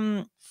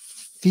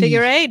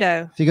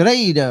 Figueiredo.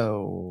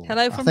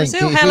 Hello from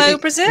Brazil. Hello,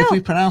 Brazil. If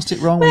we pronounced it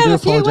wrong, we do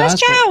apologise.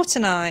 Where's João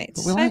tonight?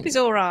 Hope he's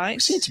all right. We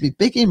seem to be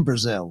big in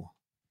Brazil.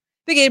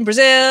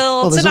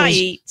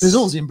 Tonight. There's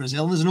always in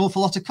Brazil. And there's an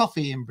awful lot of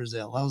coffee in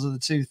Brazil. Those are the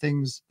two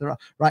things. There are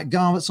right.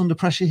 Garvett's under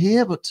pressure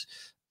here, but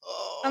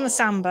and the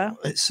samba.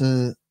 It's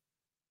a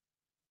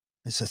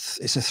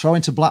throw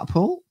into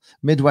Blackpool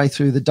midway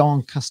through the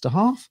Doncaster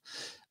half.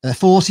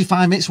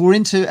 45 minutes, we're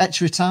into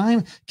extra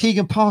time.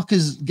 Keigan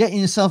Parker's getting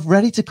himself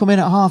ready to come in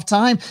at half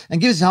time and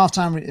give us half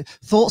time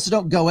thoughts that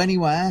don't go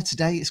anywhere.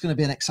 Today it's going to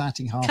be an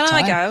exciting half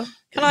time.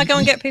 Can I go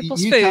and get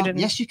people's food?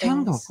 Yes, you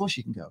can go. Of course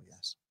you can go.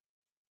 Yes,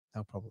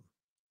 no problem.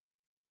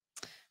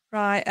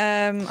 Right,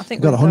 I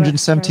think we've got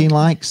 117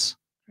 likes.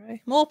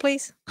 Right. More,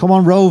 please. Come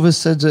on, Rovers,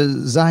 said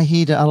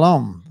Zahida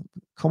Alam.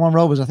 Come on,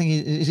 Rovers. I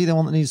think is he the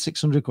one that needs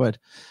 600 quid?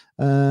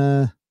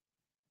 Who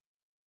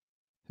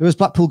has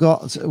Blackpool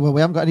got? Well,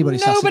 we haven't got anybody.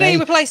 Nobody.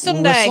 We play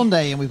Sunday.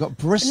 Sunday, and we've got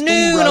Bristol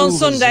noon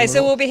Rovers on Sunday,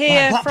 so we'll be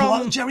here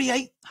from Jerry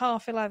 8.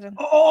 11:30.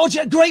 Oh,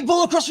 great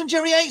ball across from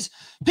Jerry 8.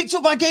 Picked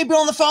up by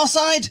Gabriel on the far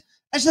side.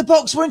 Edge of the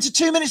box. We're into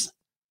 2 minutes.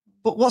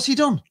 But what's he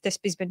done?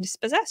 He's been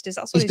dispossessed. Is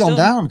that what he's gone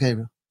down,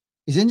 Gabriel?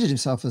 He's injured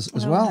himself as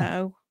well.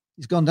 No.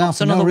 He's gone down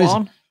for no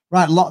reason.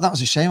 Right, that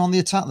was a shame on the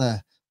attack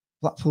there.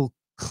 Blackpool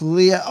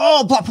clear.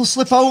 Oh, Blackpool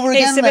slip over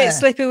again. It's a bit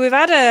slippy. We've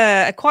had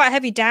a quite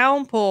heavy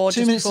downpour.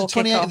 2 minutes and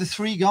 28 of the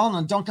 3 gone,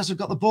 and Doncaster have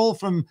got the ball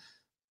from.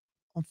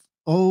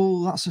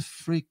 Oh, that's a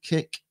free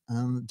kick,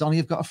 and Donny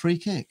have got a free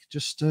kick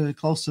just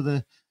close to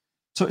the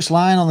touch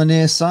line on the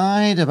near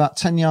side, about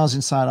 10 yards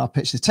inside our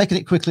pitch. They've taken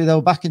it quickly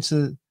though, back into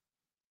the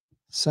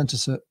centre.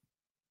 So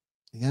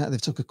yeah,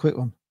 they've took a quick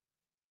one.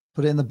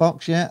 Put it in the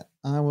box. Yeah,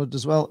 I would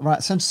as well.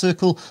 Right, centre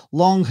circle,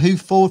 long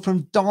hoof forward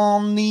from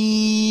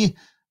Donny.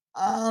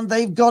 And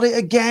they've got it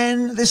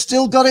again. They've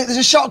still got it. There's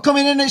a shot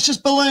coming in. It's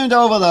just ballooned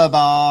over the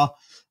bar.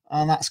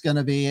 And that's going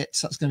to be it.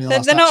 That's going to be the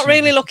last They're not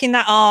really looking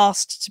that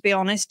arsed, to be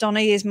honest.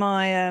 Donny is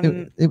my...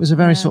 It was a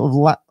very sort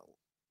of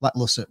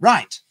lackluster.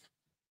 Right.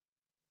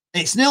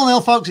 It's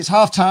 0-0, folks. It's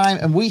half-time.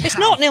 And It's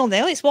not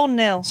 0-0. It's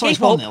 1-0. Sorry, it's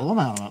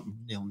 1-0.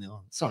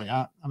 0-0. Sorry,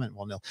 I meant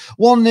 1-0.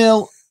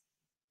 1-0.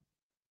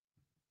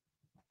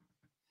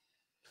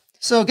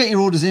 So get your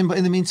orders in, but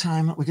in the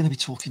meantime, we're going to be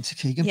talking to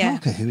Keigan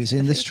Parker, who is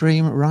in the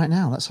stream right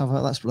now. Let's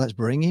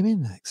bring him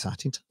in.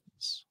 Exciting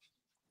times.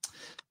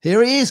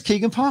 Here he is,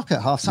 Keigan Parker,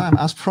 half-time,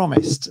 as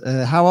promised.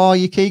 How are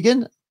you,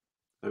 Keigan?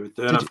 How are we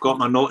doing? I've got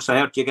my notes. I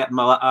heard you getting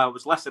I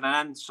was listening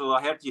in, so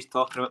I heard you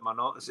talking about my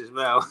notes as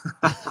well.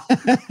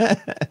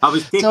 I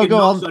was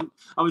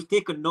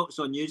taking notes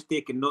on you,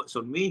 taking notes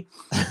on me.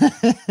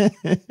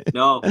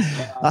 No,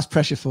 that's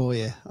pressure for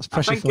you. That's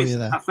pressure for you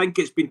there. I think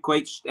it's been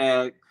quite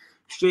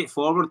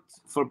straightforward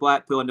for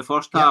Blackpool in the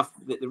first half.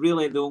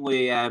 Really, the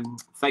only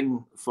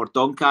thing for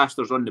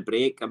Doncaster's on the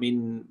break. I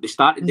mean, they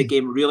started the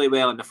game really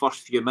well in the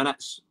first few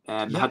minutes. They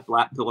had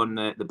Blackpool on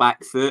the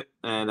back foot.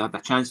 They had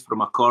a chance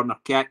from a corner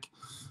kick.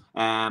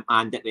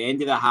 And at the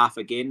end of the half,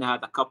 again, they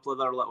had a couple of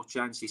other little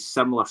chances,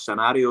 similar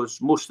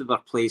scenarios. Most of their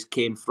plays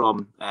came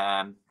from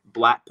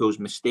Blackpool's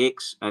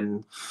mistakes.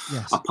 And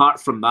apart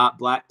from that,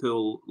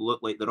 Blackpool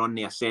look like they're on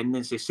the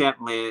ascendancy.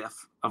 Certainly,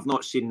 I've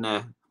not seen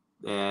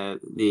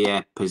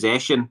the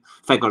possession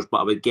figures, but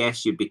I would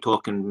guess you'd be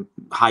talking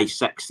high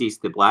 60s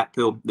to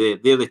Blackpool. They're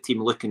the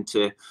team looking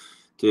to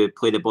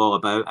play the ball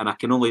about, and I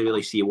can only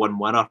really see one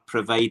winner,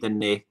 providing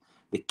they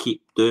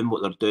keep doing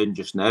what they're doing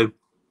just now.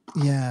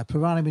 Yeah,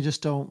 providing we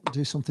just don't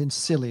do something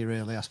silly,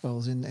 really, I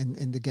suppose,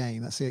 in the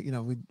game. That's it. You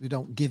know, we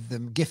don't gift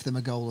them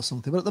a goal or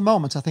something. But at the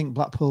moment, I think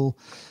Blackpool,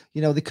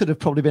 you know, they could have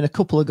probably been a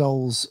couple of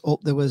goals up.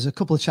 There was a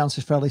couple of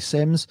chances for Ellis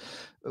Sims.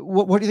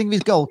 What do you think of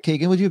his goal,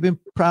 Keigan? Would you have been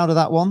proud of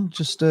that one?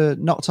 Just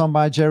knocked on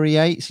by Jerry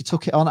Yates. He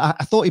took it on. I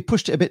thought he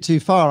pushed it a bit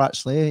too far,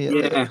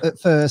 actually, at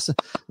first. And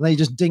then he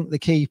just dinked the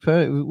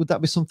keeper. Would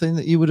that be something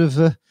that you would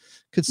have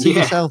could see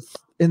yourself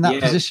in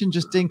that position,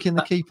 just dinking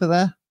the keeper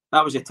there?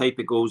 that was the type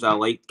of goals I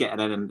liked getting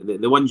in,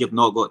 and the ones you've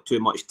not got too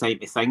much time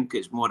to think.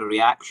 It's more a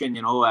reaction,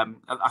 you know.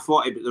 I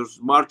thought there's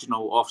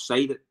marginal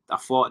offside. I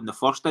thought in the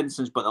first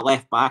instance, but the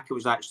left back, it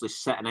was actually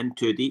sitting in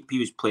too deep. He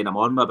was playing him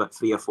on by about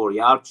 3 or 4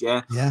 yards,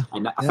 yeah.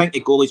 And I think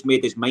the goalie's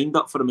made his mind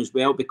up for him as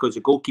well, because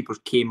the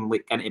goalkeepers came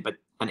like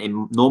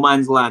into no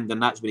man's land,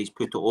 and that's when he's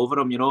put it over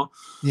him, you know.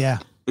 Yeah.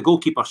 The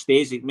goalkeeper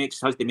stays. He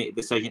has to make a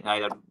decision to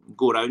either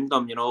go around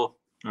him, you know,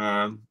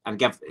 and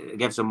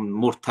gives them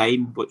more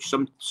time, which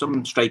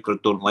some strikers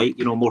don't like.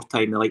 You know, more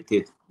time. They like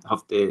to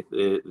have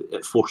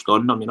it forced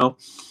on them. You know.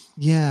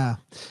 Yeah,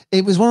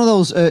 it was one of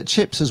those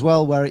chips as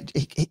well where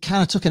it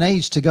kind of took an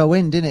age to go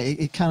in, didn't it?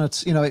 It kind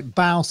of, you know, it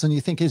bounced, and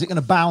you think, is it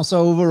going to bounce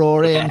over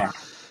or in? Yeah.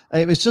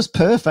 It was just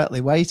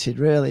perfectly weighted,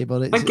 really.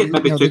 But I think it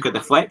maybe took a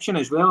deflection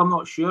as well. I'm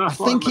not sure. I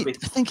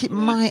think he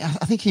might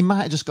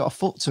have just got a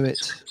foot to it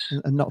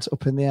and knocked it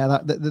up in the air.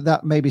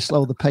 That maybe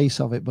slowed the pace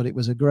of it, but it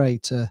was a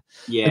great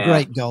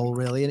goal,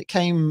 really. And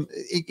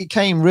it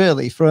came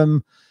really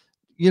from,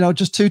 you know,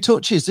 just 2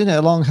 touches, didn't it?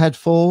 A long head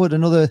forward,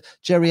 another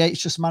Jerry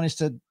H just managed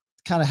to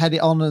kind of head it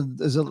on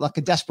as like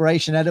a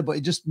desperation header, but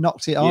he just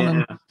knocked it on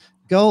and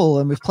goal.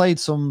 And we've played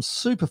some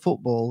super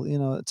football, you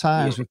know, at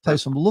times. We've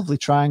played some lovely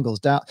triangles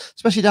down,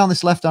 especially down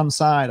this left-hand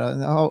side.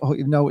 I hope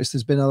you've noticed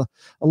there's been a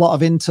lot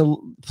of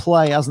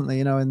interplay, hasn't there,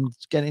 you know, and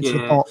getting into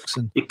the box.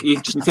 And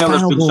you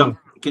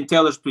can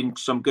tell there's been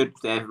some good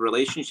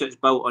relationships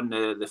built on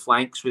the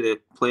flanks with the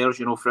players,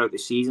 you know, throughout the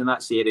season.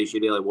 That's the areas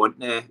you really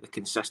want the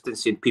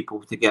consistency and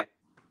people to get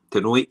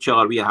to know each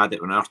other. We had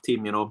it on our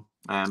team, you know,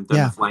 down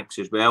the flanks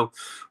as well.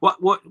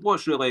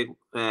 What's really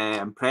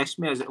impressed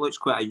me is it looks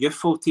quite a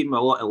youthful team with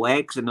a lot of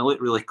legs, and they look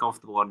really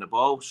comfortable on the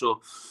ball.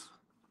 So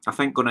I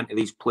think going into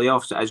these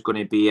playoffs, it is going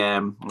to be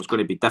it's going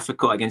to be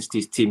difficult against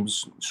these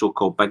teams,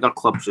 so-called bigger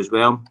clubs as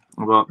well.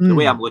 But the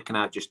way I'm looking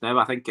at it just now,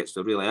 I think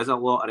there really is a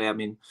lottery. I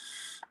mean,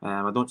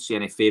 I don't see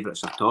any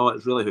favourites at all.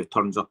 It's really who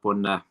turns up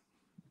on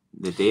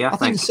the day. I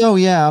think so.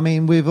 Yeah, I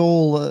mean, we've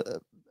all.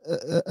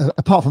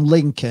 Apart from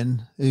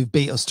Lincoln, who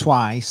beat us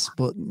twice,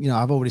 but you know,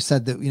 I've already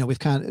said that, you know, we've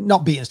kind of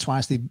not beaten us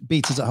twice. They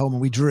beat us at home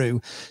and we drew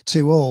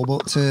 2-2.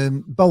 But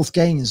both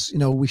games, you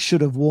know, we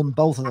should have won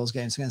both of those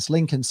games against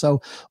Lincoln. So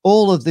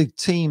all of the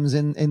teams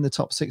in the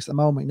top 6 at the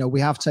moment, you know,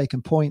 we have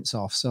taken points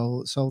off.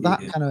 So that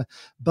kind of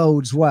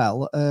bodes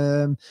well.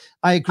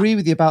 I agree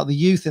with you about the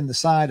youth in the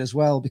side as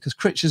well, because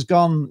Critcher's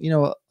gone, you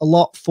know, a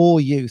lot for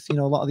youth. You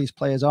know, a lot of these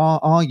players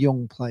are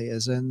young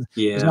players, and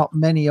there's not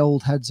many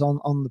old heads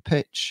on the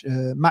pitch.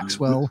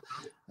 Maxwell,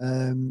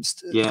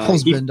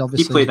 husband,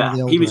 obviously. He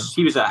played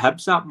he was at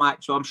Hibs that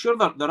match, so I'm sure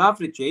their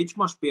average age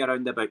must be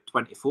around about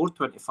 24,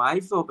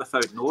 25 though,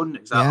 without knowing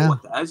exactly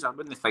what it is. I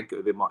wouldn't think it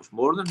would be much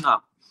more than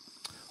that.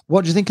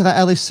 What do you think of that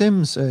Ellis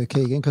Sims,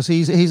 Keigan? Because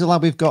he's a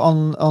lad we've got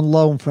on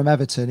loan from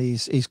Everton.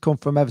 He's come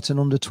from Everton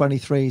under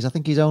 23s. I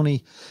think he's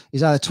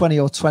either 20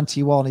 or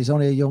 21. He's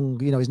only a young,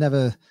 you know, he's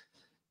never.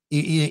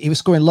 He was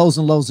scoring loads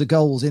and loads of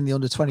goals in the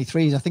under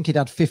 23s. I think he'd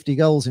had 50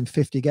 goals in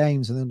 50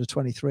 games in the under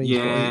 23s.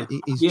 Yeah,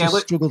 he's just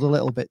struggled a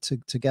little bit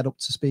to get up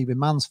to speed with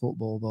man's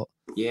football. But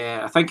yeah,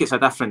 I think it's a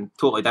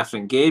totally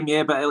different game.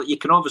 Yeah, but you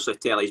can obviously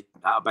tell he's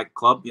at a big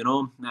club. You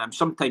know,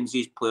 sometimes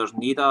these players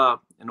need a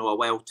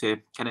while to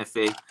kind of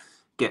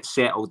get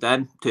settled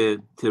in to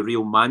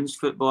real man's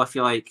football. I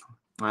feel like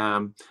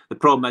the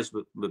problem is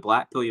with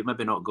Blackpool, you've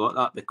maybe not got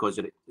that because,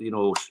 you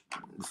know,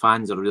 the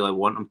fans are really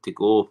want them to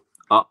go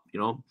up.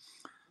 You know.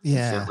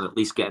 Yeah, at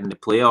least get in the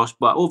playoffs.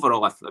 But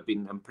overall, I've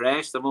been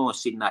impressed. I've only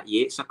seen that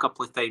Yates a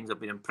couple of times. I've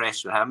been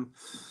impressed with him.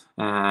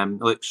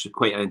 Looks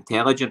quite an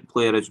intelligent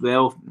player as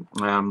well.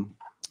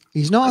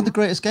 He's not had the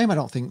greatest game, I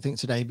don't think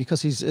today,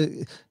 because he's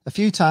a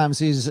few times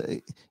he's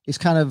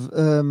kind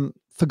of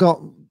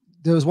forgot.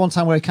 There was one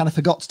time where he kind of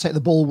forgot to take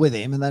the ball with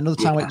him, and then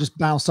another time where it just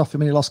bounced off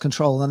him and he lost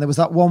control. And then there was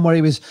that one where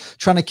he was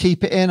trying to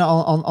keep it in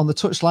on the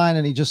touchline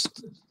and he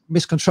just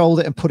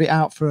miscontrolled it and put it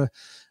out for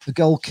a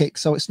goal kick.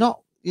 So it's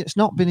not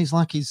been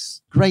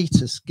his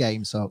greatest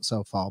game so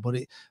far,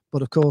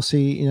 but of course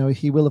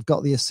he will have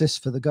got the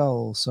assist for the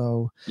goal.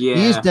 So he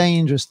is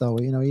dangerous, though.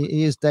 You know,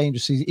 he is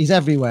dangerous. He's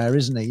everywhere,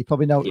 isn't he? You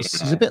probably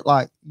noticed he's a bit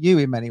like you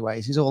in many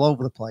ways. He's all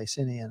over the place,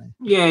 isn't he?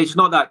 Yeah, he's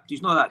not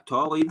that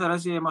tall either,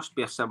 is he? He must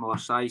be a similar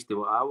size to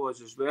what I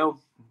was as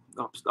well.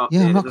 Up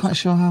I'm not quite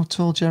sure how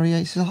tall Jerry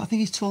Yates is. I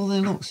think he's taller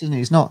than he looks, isn't he?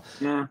 He's not.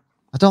 Yeah.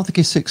 I don't think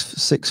he's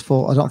 6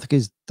 foot. I don't think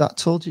he's that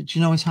tall. Do you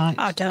know his height?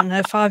 I don't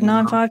know.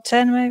 5'9",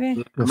 5'10",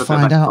 maybe. We'll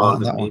find out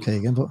on that one,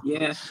 Keigan. But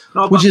yeah.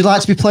 Would you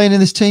like to be playing in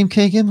this team,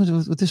 Keigan?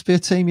 Would this be a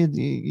team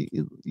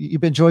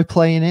you'd enjoy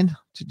playing in?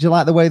 Do you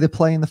like the way they're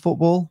playing the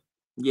football?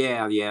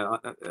 Yeah.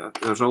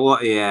 There's a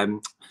lot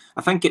of. I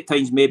think at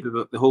times maybe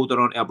they hold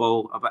on to a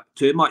ball a bit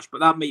too much,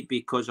 but that might be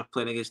because they're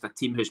playing against a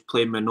team who's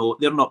playing with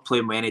they're not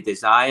playing with any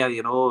desire,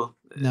 you know.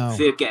 No. If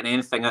they're getting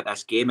anything at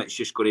this game, it's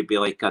just going to be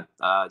like a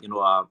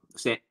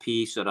set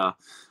piece, or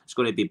it's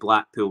going to be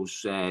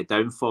Blackpool's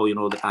downfall, you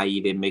know,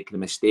 i.e. they make the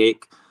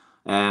mistake.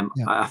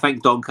 I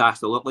think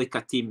Doncaster look like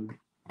a team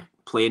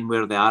playing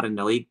where they are in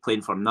the league,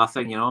 playing for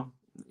nothing, you know,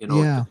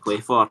 to play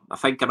for. I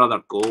think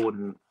another goal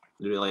and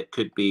really it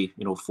could be,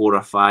 4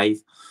 or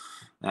 5.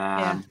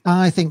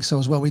 I think so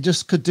as well. We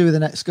just could do the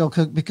next goal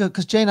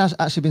because Jane has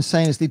actually been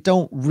saying is they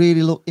don't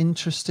really look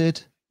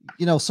interested.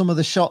 You know, some of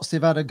the shots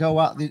they've had a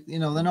go at, they're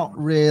not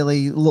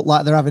really look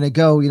like they're having a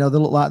go. You know, they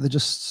look like they're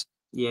just.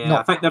 Yeah,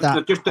 I think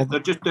they're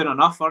just doing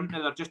enough, aren't they?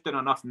 They're just doing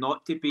enough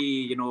not to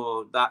be,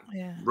 that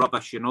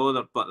rubbish,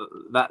 But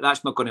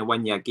that's not going to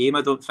win you a game,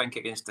 I don't think,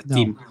 against a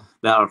team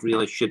that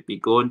really should be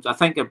going. I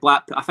think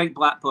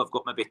Blackpool have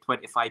got maybe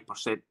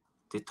 25%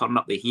 to turn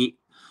up the heat.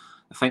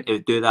 I think they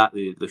would do that.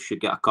 They should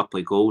get a couple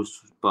of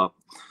goals, but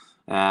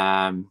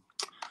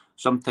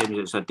sometimes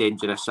it's a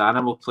dangerous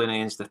animal playing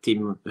against a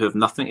team who have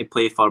nothing to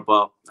play for.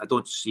 But I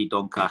don't see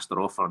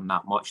Doncaster offering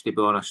that much, to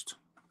be honest.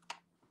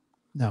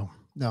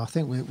 No, I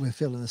think we're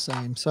feeling the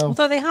same. So,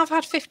 although they have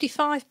had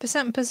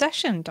 55%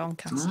 possession,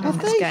 Doncaster in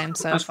this game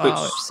so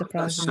far, which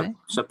surprised me.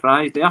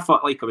 Surprised. I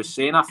thought, like I was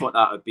saying, I thought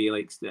that would be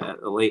like the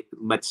late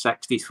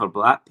mid-60s for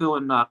Blackpool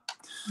and that.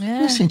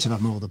 Yeah, we seem to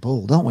have more of the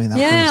ball, don't we?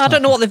 I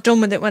don't know what they've done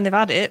with it when they've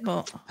had it,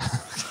 but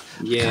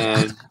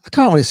yeah, I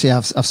can't really see.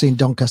 I've seen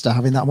Doncaster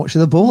having that much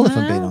of the ball. If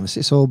I'm being honest,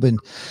 it's all been.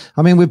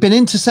 I mean, we've been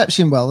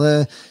interception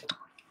well.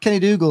 Kenny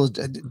Dougal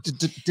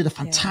did a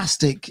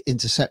fantastic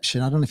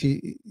interception. I don't know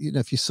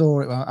if you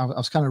saw it. I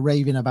was kind of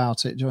raving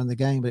about it during the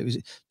game, but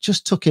it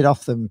just took it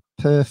off them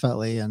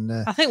perfectly. And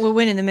I think we're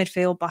winning the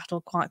midfield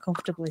battle quite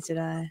comfortably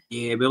today.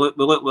 Yeah, we look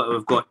like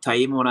we've got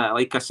time on it.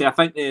 Like I say, I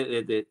think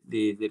the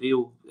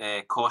real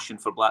caution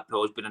for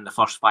Blackpool has been in the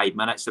first 5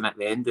 minutes, and at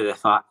the end of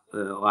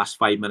the last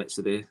 5 minutes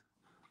of the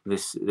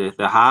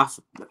half.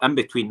 In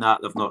between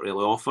that, they've not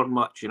really offered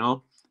much,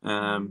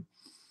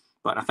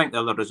 But I think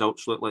the other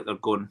results look like they're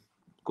going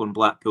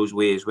Blackpool's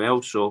way as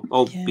well, so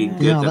all being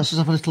good. Yeah, let's just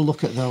have a little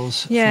look at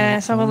those. Yeah,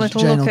 let's have a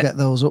little Jane look will get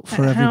those up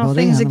for everybody. How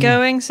things are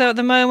going. So at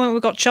the moment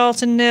we've got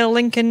Charlton 0,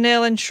 Lincoln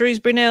 0, and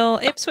Shrewsbury 0,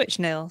 Ipswich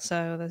 0.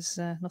 So there's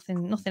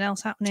nothing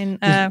else happening.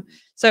 But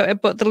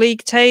the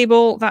league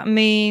table, that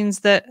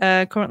means that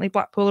currently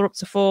Blackpool are up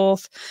to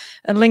 4th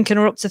and Lincoln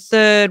are up to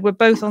 3rd. We're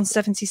both on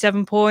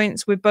 77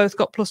 points. We've both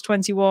got plus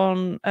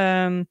 21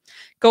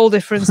 goal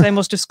difference. They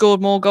must have scored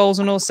more goals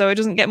than us, so it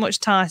doesn't get much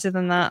tighter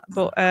than that.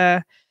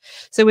 But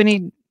so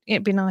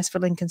it'd be nice for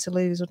Lincoln to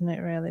lose, wouldn't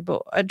it, really?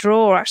 But a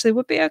draw actually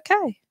would be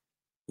okay.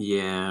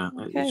 Yeah.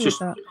 It's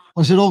just well,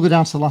 it should all go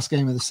down to the last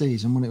game of the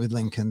season, wouldn't it, with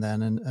Lincoln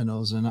then and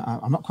us? And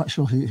I'm not quite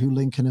sure who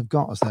Lincoln have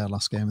got as their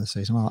last game of the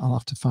season. I'll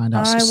have to find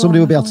out. Somebody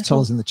will be able to tell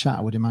us in the chat,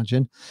 I would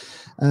imagine.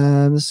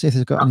 Let's see if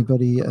they've got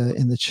anybody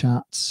in the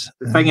chat.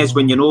 The thing is,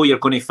 when you know you're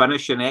going to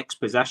finish in X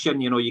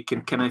position, you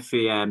can kind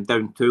of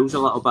down tools a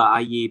little bit,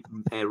 i.e.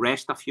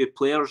 rest a few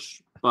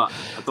players. But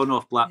I don't know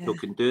if Blackpool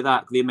can do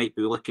that. They might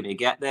be looking to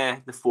get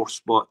the 4th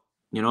spot,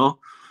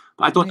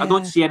 But I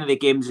don't see any of the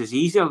games as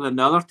easier than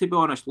the other, to be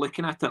honest.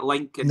 Looking at it,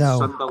 Lincoln,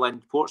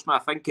 Sunderland, Portsmouth, I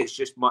think it's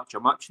just much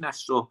of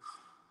muchness. So,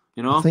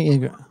 I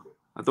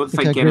don't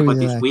think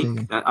anybody's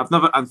weak. I've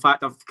never, in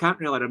fact, I can't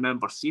really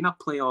remember seeing a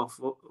playoff,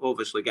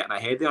 obviously getting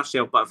ahead of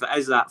yourself, but if it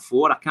is that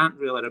 4, I can't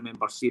really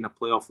remember seeing a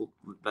playoff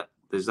that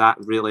is that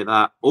really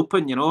that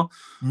open, I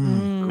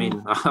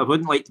mean, I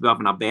wouldn't like to be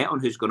having a bet on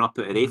who's going up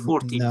out of the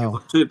 4 team. You've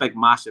got 2 big,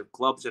 massive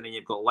clubs, and then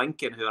you've got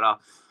Lincoln, who are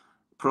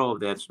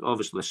probably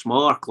obviously a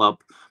smaller club,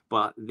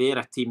 but they're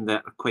a team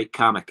that are quite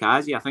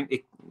kamikaze. I think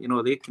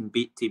they can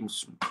beat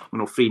teams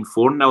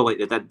 3-4 now, like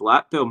they did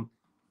Blackpool.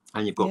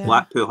 And you've got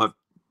Blackpool have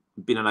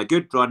been on a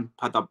good run,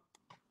 had a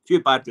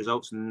few bad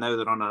results, and now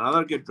they're on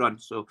another good run.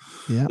 So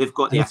they've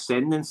got the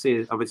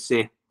ascendancy, I would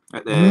say,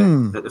 at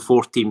the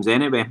 4 teams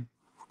anyway.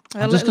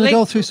 I'm just going to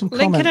go through some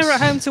comments. Lincoln are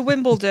at home to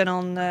Wimbledon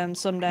on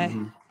Sunday.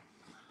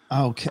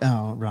 Okay.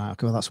 Oh, right.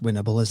 Okay. Well, that's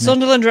winnable, isn't it?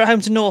 Sunderland are at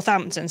home to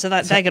Northampton, so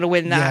they're going to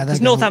win that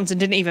because Northampton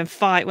didn't even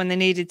fight when they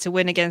needed to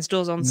win against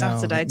us on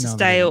Saturday to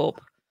stay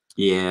up.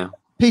 Yeah.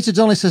 Peter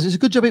Donnelly says it's a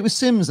good job it was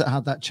Sims that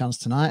had that chance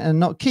tonight and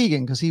not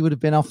Keigan because he would have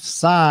been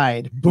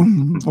offside.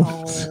 Boom.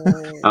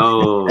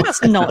 Oh.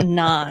 That's not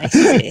nice.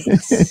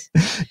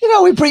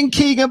 We bring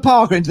Keigan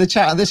Parker into the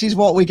chat and this is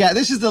what we get.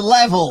 This is the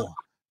level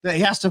that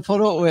he has to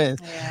put up with.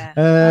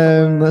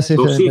 Yeah. Let's see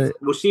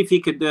we'll see if he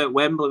can do it at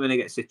Wembley when he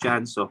gets a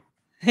chance. So.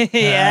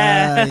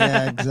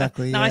 Yeah,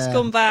 exactly. Nice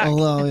comeback.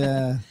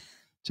 Although,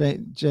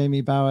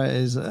 Jamie Bauer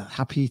is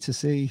happy to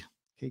see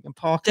Keigan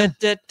Parker.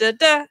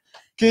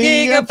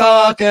 Keigan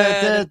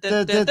Parker.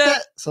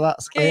 So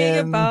that's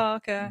Keigan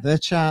Parker. The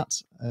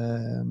chat.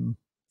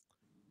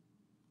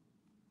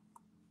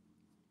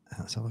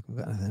 Let's have a look if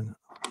we've got anything.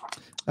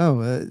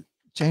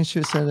 James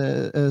Stewart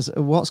said,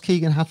 what's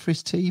Keigan had for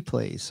his tea,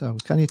 please? So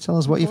can you tell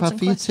us what you've had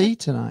for your tea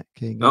tonight,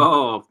 Keigan?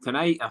 Oh,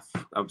 tonight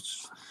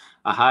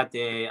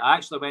I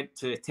actually went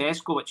to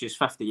Tesco, which is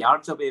 50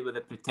 yards away, with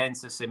the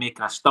pretense of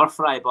making a stir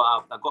fry, but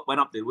I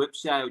went up the whip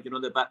side,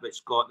 the bit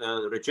which got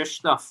the reduced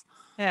stuff.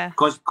 Yeah.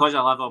 Because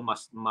I live on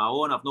my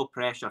own, I've no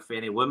pressure for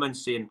any woman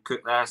saying,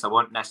 cook this, I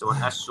want this.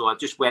 So I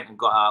just went and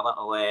got a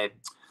little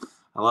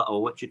a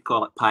little, what you'd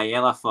call it,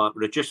 paella for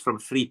reduced from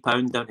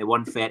 £3 down to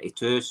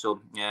 £1.32.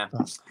 So yeah,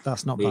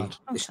 that's not bad.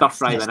 The stir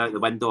fry went out the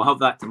window. I'll have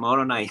that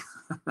tomorrow night.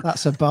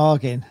 That's a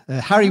bargain.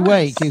 Harry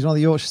Wake, who's one of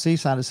the Yorkshire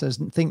Seasiders, says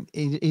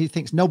he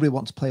thinks nobody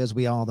wants to play as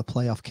we are, the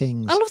playoff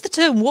kings. I love the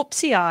term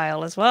whoopsie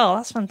aisle as well.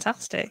 That's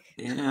fantastic.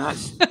 Yeah,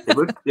 that's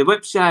the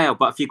whoopsie aisle.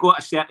 But if you go at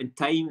a certain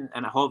time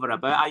and hover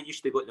about, I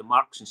used to go to the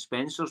Marks and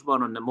Spencer's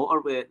one on the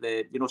motorway.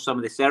 Some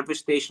of the service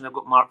station have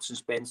got Marks and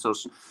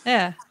Spencer's.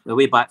 Yeah. The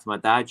way back to my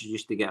dad, you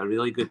used to get a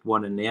really good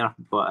one in there,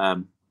 but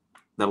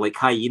they're like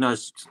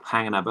hyenas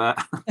hanging about.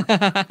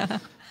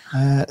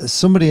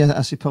 Somebody,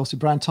 as he posted,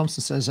 Brian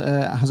Thompson says,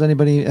 has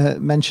anybody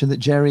mentioned that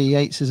Jerry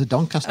Yates is a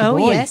Doncaster boy?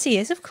 Oh, yes, he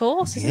is, of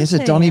course. He is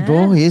a Donny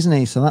boy, isn't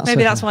he? So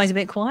maybe that's why he's a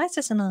bit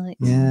quieter tonight.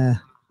 Yeah.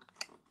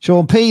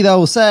 Sean P,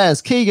 though,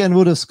 says Keigan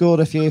would have scored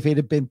a few if he'd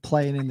have been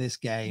playing in this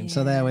game. Yeah.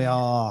 So there we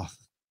are. Of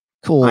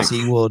course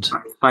he would.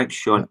 Thanks,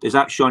 Sean. Is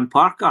that Sean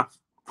Parker?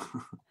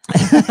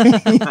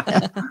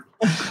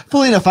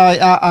 Full enough,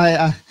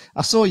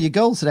 I saw your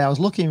goal today. I was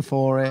looking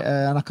for it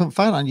and I couldn't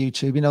find it on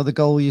YouTube. You know, the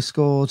goal you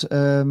scored,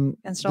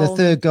 the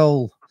third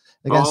goal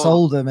against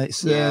Oldham.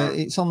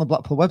 It's on the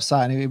Blackpool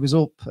website and it was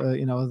up,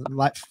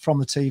 like from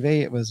the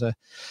TV. It was a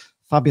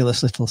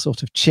fabulous little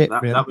sort of chip.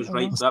 That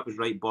was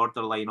right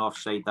borderline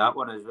offside, that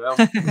one as well.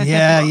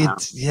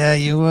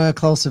 You were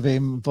close to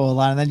being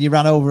borderline, and then you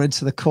ran over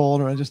into the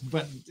corner and just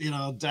went,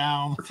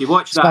 down. If you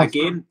watch that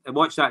again,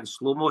 watch that in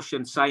slow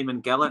motion,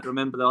 Simon Gillett,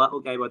 remember the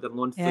little guy with the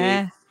loan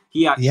fee?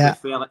 He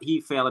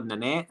actually fell in the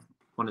net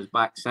on his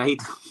backside.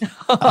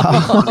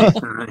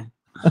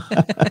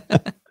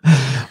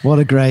 What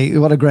a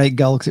great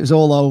goal, because it was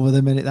all over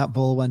the minute that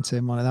ball went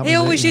in. He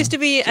always used to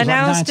be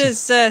announced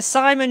as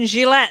Simon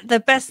Gillette, the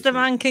best the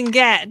man can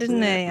get,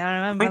 didn't he? I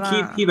remember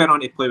that. He went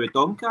on to play with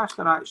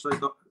Doncaster, actually,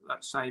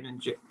 that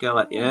Simon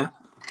Gillette, yeah.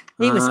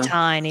 He was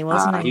tiny,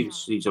 wasn't he?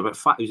 He was about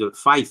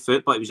 5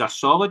 foot, but he was a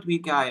solid wee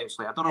guy. It's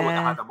like, I don't know what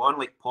they had him on,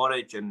 like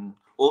porridge and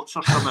oats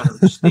or something,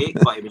 or steak,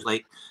 but he was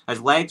like,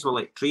 his legs were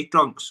like tree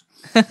trunks.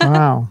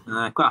 Wow.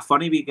 Quite a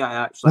funny wee guy,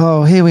 actually.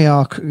 Oh, here we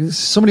are.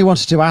 Somebody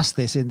wanted to ask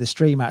this in the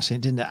stream, actually,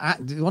 didn't it?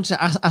 They wanted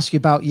to ask you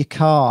about your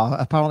car.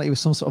 Apparently, it was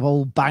some sort of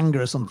old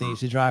banger or something you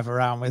used to drive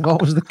around with.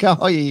 What was the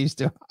car you used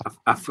to have?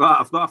 I've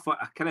got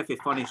a kind of a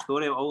funny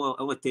story.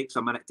 All it takes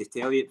a minute to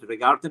tell you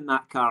regarding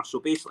that car. So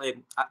basically,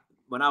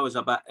 when I was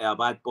a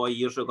bad boy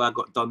years ago, I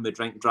got done with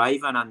drink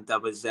driving, and I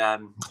was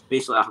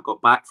basically, I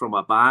got back from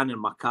a ban in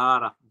my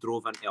car. I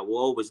drove into a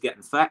wall, was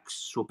getting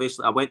fixed. So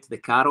basically, I went to the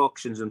car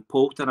auctions in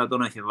Poulton. I don't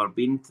know if you've ever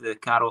been to the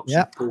car auction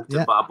in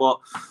Poulton, but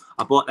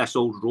I bought this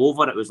old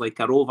Rover. It was like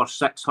a Rover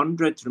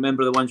 600.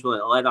 Remember the ones with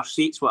the leather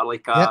seats, what are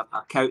like a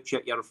couch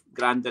at your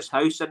granddad's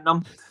house in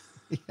them?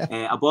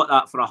 I bought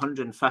that for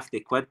 150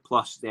 quid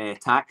plus the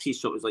taxis,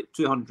 so it was like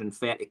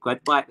 230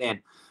 quid back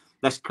then.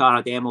 This car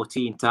had MOT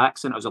and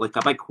tax, and it was like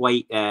a big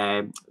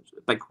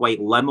white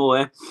limo.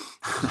 And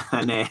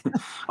I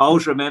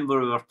always remember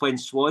we were playing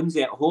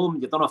Swansea at home.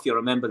 You don't know if you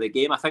remember the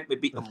game. I think we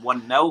beat them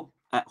 1-0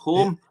 at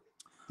home.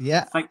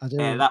 Yeah, I think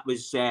that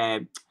was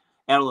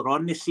earlier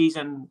on this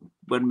season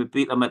when we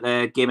beat them at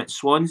the game at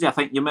Swansea. I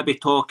think you may be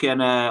talking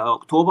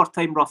October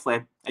time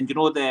roughly. And you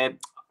know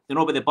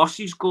where the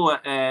buses go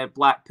at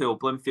Blackpool,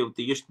 Bloomfield.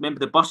 Remember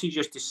the buses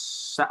used to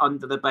sit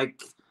under the big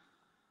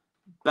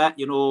bit,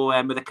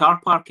 where the car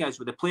park is,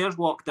 where the players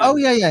walked in. Oh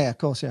yeah, of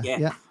course,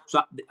 yeah.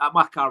 So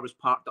my car was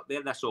parked up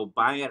there. This old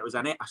banger. It was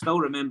I still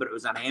remember it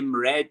was an M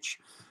Reg,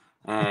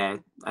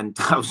 and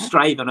I was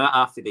driving out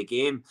after the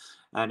game,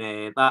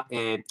 and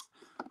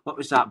what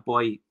was that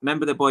boy?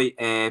 Remember the boy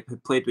who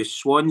played with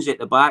Swansea at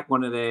the back?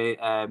 One of the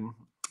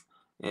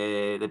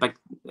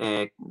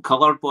big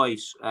coloured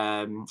boys.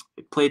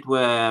 He played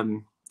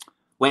with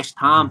West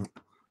Ham.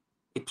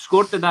 He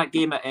scored in that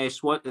game at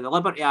the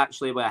Liberty,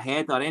 actually, with a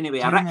header. Anyway,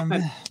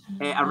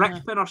 a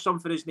Rickpin or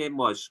something his name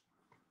was.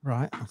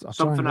 Right.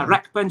 Something, a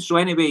Rickpin. So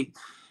anyway,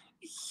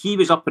 he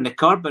was up in the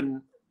curb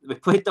and we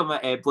played them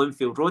at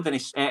Bloomfield Road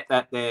and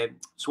at the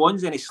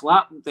Swansea, and he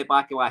slapped the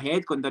back of my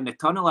head going down the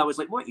tunnel. I was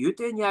like, what are you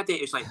doing, yeah?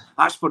 He was like,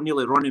 that's for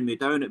nearly running me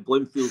down at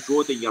Bloomfield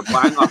Road in your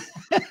banger.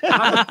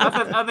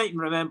 I don't even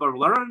remember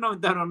running him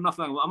down or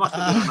nothing. I must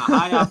have been on a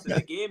high after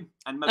the game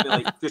and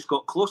maybe just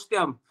got close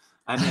to him.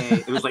 And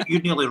it was like, you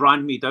nearly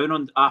ran me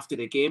down after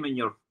the game in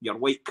your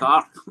white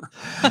car.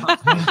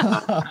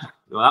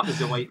 Well, that was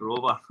the White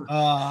Rover.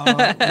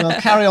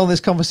 We'll carry on this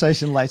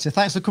conversation later.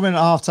 Thanks for coming at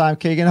half-time,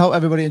 Keigan. Hope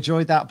everybody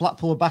enjoyed that.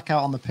 Blackpool are back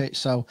out on the pitch,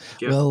 so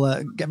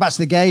we'll get back to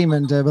the game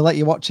and we'll let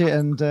you watch it,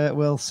 and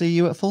we'll see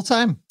you at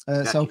full-time.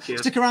 So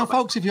stick around,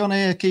 folks, if you want to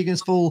hear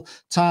Keigan's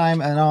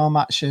full-time and our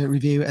match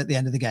review at the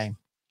end of the game.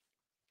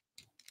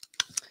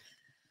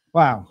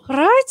 Wow.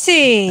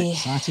 Righty.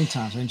 Exciting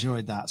times. I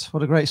enjoyed that.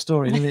 What a great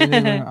story.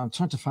 I'm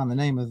trying to find the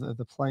name of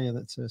the player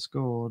that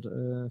scored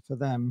for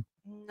them.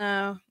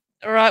 No.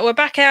 All right, we're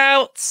back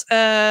out.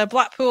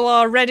 Blackpool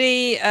are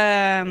ready.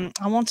 I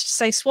wanted to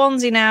say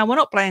Swansea now. We're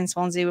not playing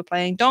Swansea. We're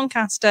playing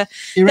Doncaster.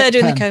 They're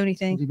doing the Coney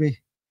thing. Would he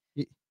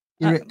be?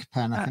 Eric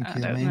Penn, I think he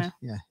made.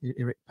 Yeah,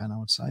 Eric Penn, I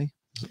would say,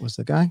 was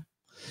the guy.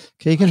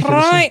 Keigan.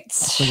 Right.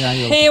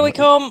 Here we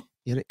come.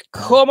 Eric.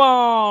 Come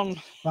on.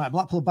 Right,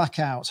 Blackpool back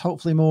out.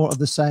 Hopefully more of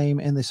the same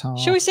in this half.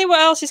 Shall we see what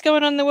else is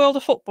going on in the world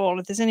of football?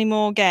 If there's any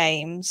more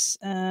games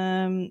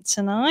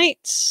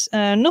tonight,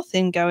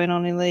 nothing going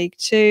on in League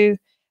Two.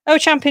 Oh,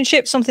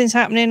 Championship, something's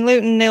happening.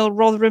 Luton 0,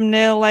 Rotherham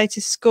 0,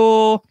 latest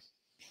score.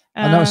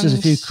 I noticed there's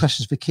a few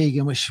questions for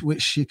Keigan,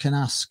 which you can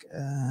ask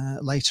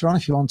later on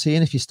if you want,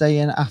 Ian. If you stay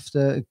in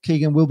after,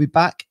 Keigan will be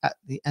back at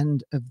the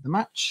end of the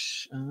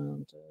match,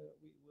 and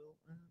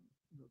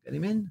we'll get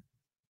him in.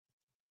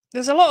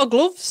 There's a lot of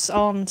gloves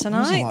on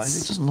tonight.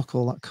 It doesn't look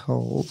all that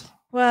cold.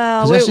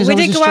 Well, we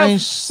did go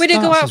out. We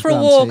did go out for a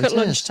walk at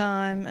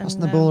lunchtime.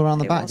 Passing the ball around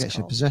the back gets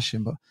you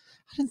possession, but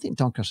I didn't think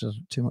Doncaster has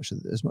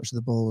as much of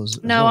the ball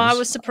as. No, I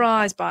was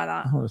surprised by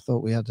that. I would have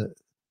thought we had it.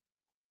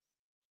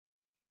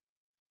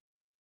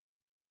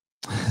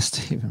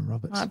 Stephen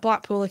Roberts. Right,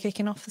 Blackpool are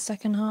kicking off the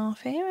second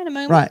half here in a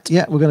moment. Right,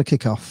 yeah, we're going to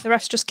kick off. The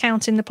ref's just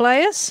counting the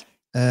players.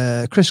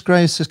 Chris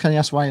Grace says, "Can you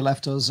ask why he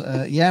left us?"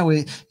 Yeah,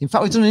 we've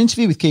done an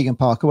interview with Keigan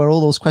Parker where all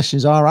those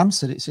questions are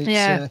answered. It's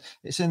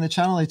in the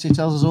channel. He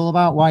tells us all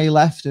about why he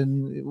left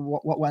and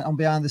what went on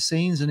behind the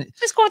scenes, and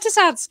it's quite a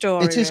sad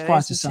story. It is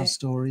quite a sad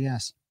story.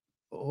 Yes.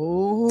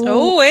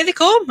 Oh, here they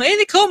come! Here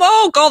they come!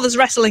 Oh God, there's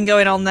wrestling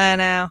going on there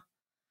now.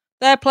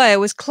 Their player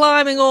was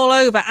climbing all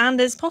over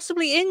and is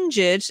possibly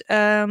injured.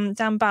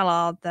 Dan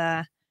Ballard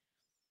there.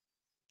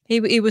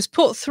 He was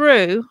put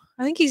through.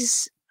 I think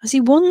has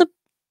he won the.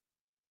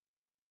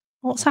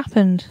 What's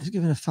happened? He's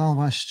given a foul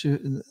by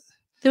Stuart.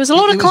 There was a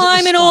lot of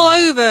climbing all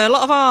over, a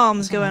lot of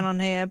arms going on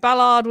here.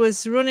 Ballard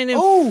was running in.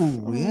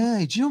 Oh, yeah,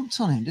 he jumped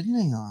on him, didn't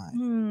he?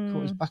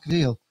 Caught his back of the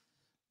heel.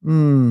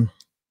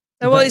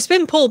 Well, it's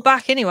been pulled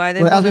back anyway. It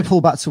has been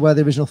pulled back to where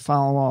the original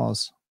foul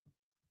was.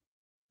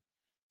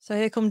 So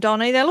here come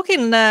Donny. They're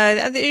looking.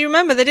 You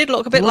remember they did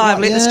look a bit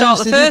lively at the start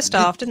of the first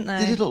half, didn't they?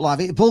 They did look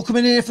lively. Ball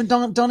coming in here from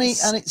Donny,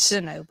 and it's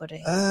to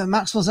nobody.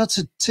 Maxwell's had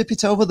to tip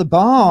it over the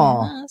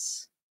bar.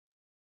 Yes.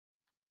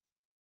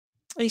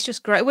 He's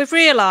just great. We've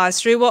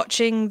realised through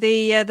watching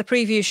the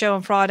preview show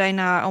on Friday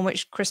night, on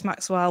which Chris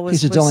Maxwell was.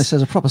 Peter Donnelly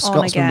says a proper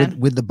Scotsman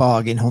with the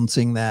bargain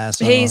hunting there.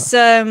 So.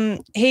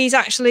 He's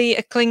actually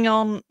a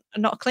Klingon.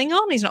 Not a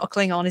Klingon. He's not a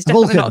Klingon. He's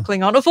definitely not a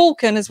Klingon. A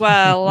Vulcan as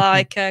well,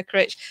 like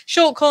Critch.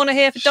 Short corner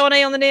here for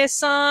Donny on the near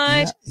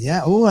side.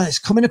 Yeah. Oh, and it's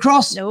coming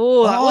across.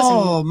 Oh, that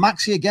wasn't.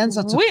 Maxie again's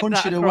had to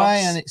punch it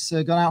away, and it's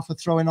gone out for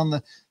throwing on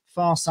the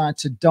far side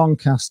to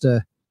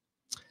Doncaster.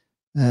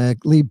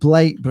 Lee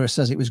Blakeborough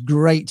says it was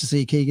great to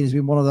see Keigan. He's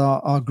been one of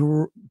our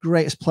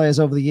greatest players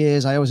over the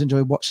years. I always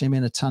enjoyed watching him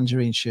in a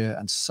tangerine shirt,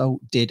 and so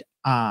did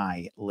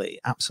I, Lee.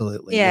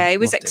 Absolutely. Yeah, he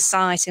was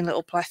exciting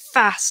little player.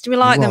 Fast. We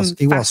like them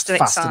fast and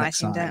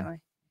exciting, don't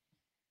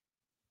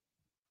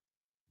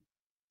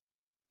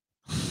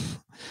we?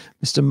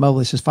 Mr.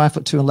 Moley says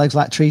 5'2" and legs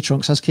like tree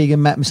trunks. Has Keigan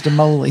met Mr.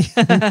 Moley?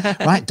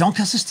 Right,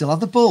 Doncaster still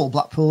have the ball.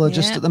 Blackpool are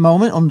just at the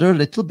moment under a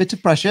little bit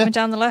of pressure. Coming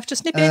down the left,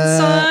 just nipping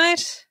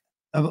inside.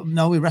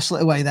 No, we wrestle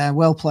it away there.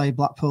 Well played,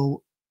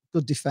 Blackpool.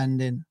 Good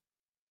defending.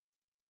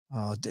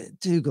 Oh,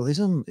 Dougal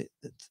is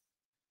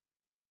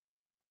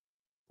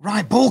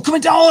right, ball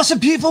coming down. Oh, that's a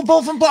beautiful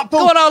ball from Blackpool.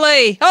 Go on,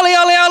 Ollie. Ollie,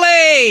 Ollie,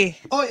 Ollie.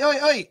 Oi, oi,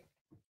 oi.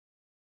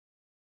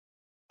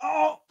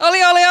 Oh.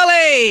 Ollie, Ollie,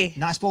 Ollie.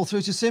 Nice ball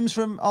through to Sims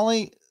from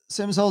Ollie.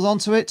 Sims holds on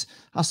to it.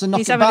 Has to knock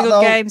He's it having back, a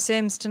good game,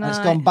 Sims, tonight. And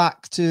it's gone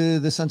back to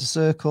the centre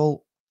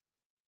circle.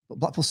 But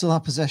Blackpool still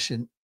have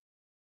possession.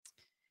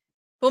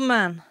 Bum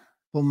man.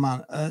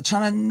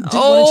 Trying to.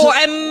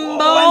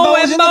 Embo,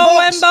 it's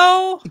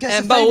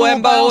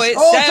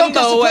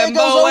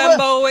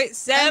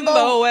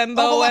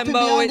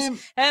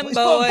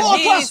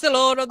Embo, he's the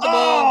Lord of the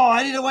ball.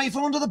 Headed away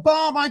from under the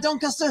bar by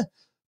Doncaster.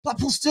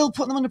 Blackpool still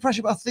putting them under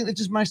pressure, but I think they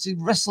just managed to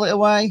wrestle it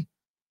away.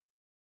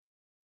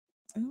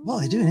 What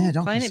are they doing here,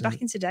 Doncaster? Playing it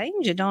back into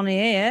danger, Donny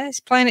here.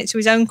 He's playing it to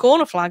his own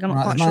corner flag. I'm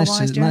not quite sure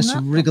why he's doing that. Managed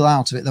to wriggle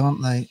out of it, though,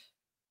 haven't they?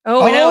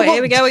 Oh, we know it.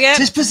 Here we go again.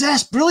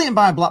 Dispossessed. Brilliant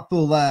by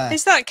Blackpool there.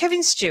 Is that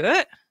Kevin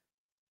Stewart?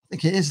 I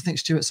think it is. I think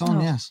Stewart's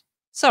on, yes.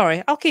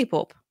 Sorry, I'll keep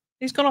up.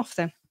 Who's gone off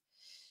then?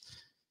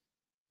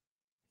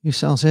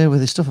 Yourselves here with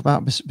his stuff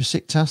about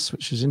Besiktas,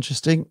 which is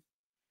interesting.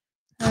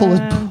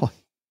 Coloured boy.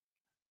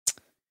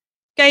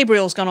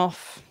 Gabriel's gone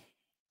off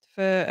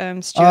for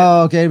Stewart.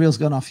 Oh, Gabriel's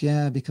gone off,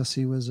 yeah, because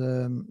he was,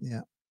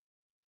 yeah.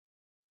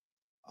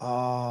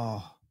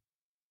 Oh.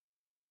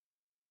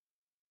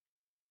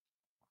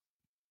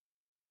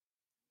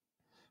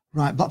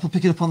 Right, Blackpool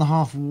picking up on the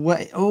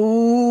halfway.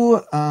 Oh,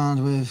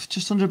 and we're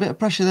just under a bit of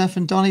pressure there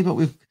from Donny, but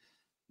we're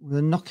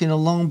knocking a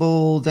long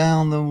ball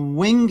down the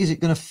wing. Is it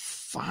going to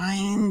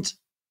find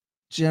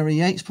Jerry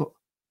Yates? But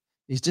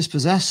he's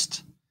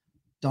dispossessed.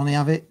 Donny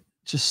have it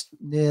just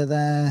near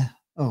there.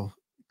 Oh,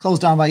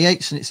 closed down by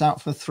Yates, and it's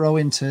out for a throw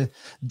into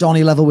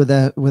Donny level with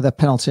a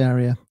penalty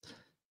area.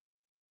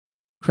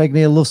 Craig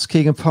Neal loves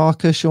Keigan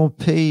Parker. Sean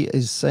P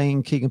is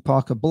saying Keigan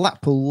Parker,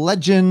 Blackpool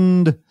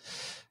legend.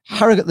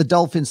 Harrogate the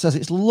Dolphin says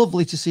it's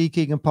lovely to see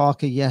Keigan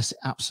Parker. Yes, it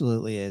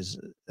absolutely is.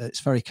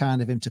 It's very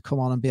kind of him to come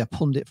on and be a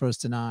pundit for us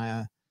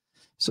tonight.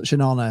 Such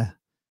an honour.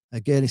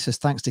 Gurney says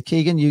thanks to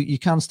Keigan. You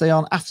can stay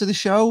on after the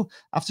show.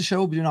 After the show,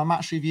 we'll be doing our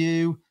match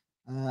review.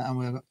 and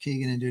we've got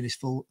Keigan in doing his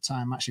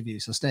full-time match review.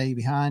 So stay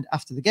behind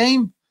after the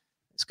game.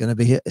 It's going to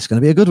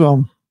be a good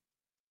one.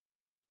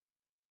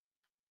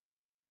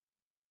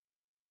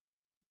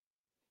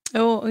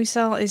 Oh,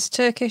 Uysal is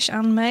Turkish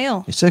and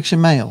male. He's Turkish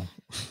and male.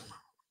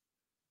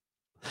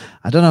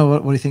 I don't know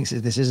what he thinks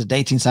this is, a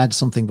dating side or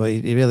something, but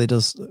he really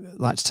does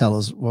like to tell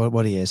us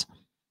what he is.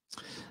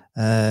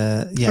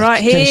 Yeah,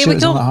 right, here we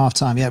go. At half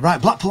time. Yeah,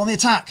 right. Blackpool on the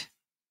attack.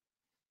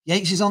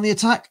 Yates is on the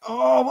attack.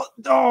 Oh,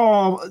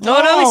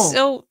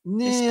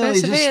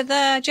 it's persevered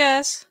there,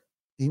 Jess.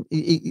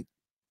 He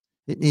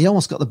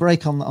almost got the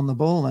break on the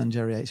ball then,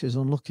 Jerry Yates. He was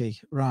unlucky.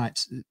 Right.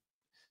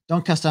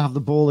 Doncaster have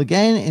the ball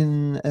again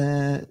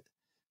in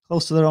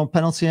close to their own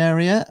penalty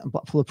area.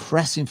 Blackpool are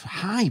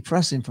high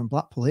pressing from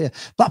Blackpool here.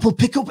 Blackpool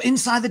pick up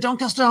inside the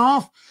Doncaster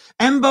half.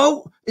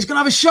 Embo is going to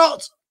have a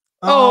shot.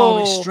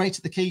 Oh, it's straight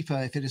at the keeper.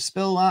 If it had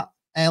spilled that,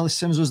 Ellis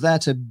Sims was there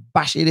to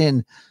bash it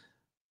in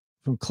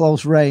from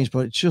close range,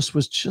 but it just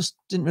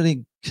didn't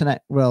really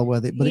connect well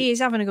with it. But he's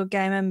having a good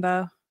game,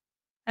 Embo.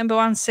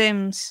 Embo and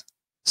Sims.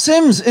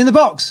 Sims in the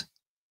box.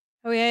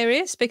 Oh, yeah, here he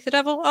is. Speak the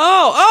devil.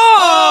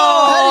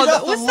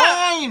 Oh, was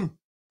that?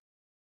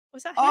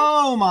 Was that him?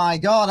 Oh my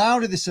God! How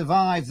did they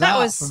survive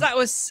that? That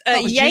was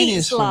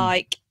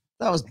Yates-like.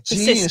 That was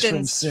genius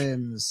from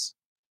Sims.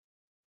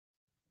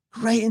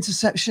 Great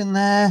interception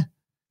there.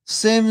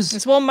 Sims.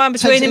 There's one man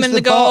between him and the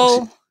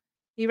goal.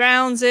 He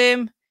rounds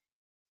him.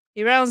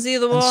 He rounds the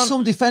other one.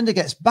 Some defender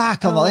gets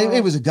back.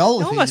 It was a goal.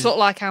 It almost looked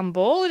like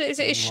handball. Is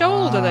it his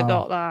shoulder that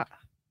got that?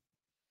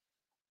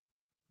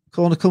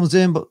 Corner comes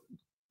in, but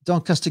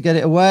Doncaster get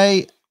it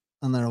away,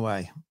 and they're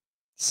away.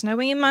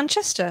 Snowing in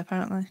Manchester,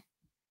 apparently.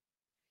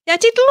 Yeah,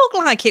 it did look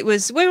like it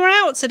was. We were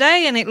out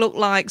today, and it looked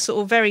like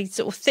very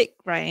thick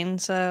rain.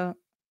 So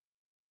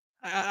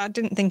I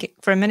didn't think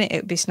for a minute it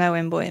would be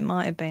snowing, but it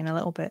might have been a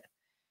little bit.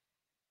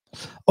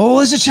 Oh,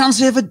 there's a chance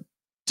here for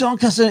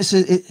Doncaster.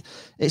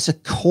 It's a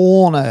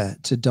corner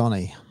to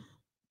Donny.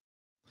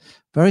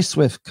 Very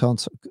swift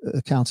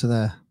counter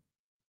there.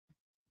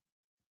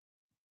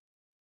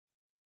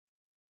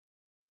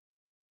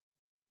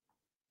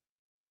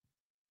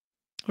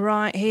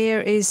 Right,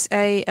 here is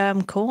a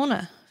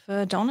corner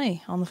for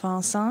Donny on the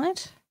far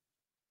side.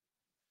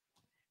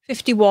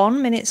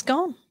 51 minutes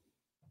gone.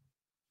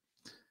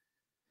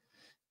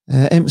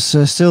 Imps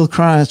still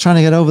trying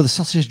to get over the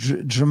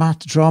sausage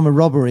drama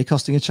robbery,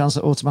 costing a chance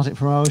at automatic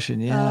promotion.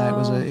 Yeah,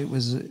 it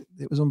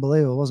was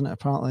unbelievable, wasn't it?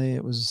 Apparently,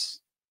 it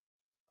was.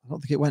 I don't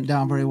think it went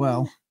down very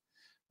well.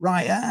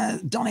 Right,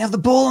 Donny have the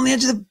ball on the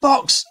edge of the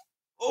box.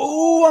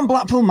 Oh, and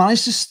Blackpool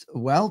managed to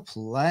well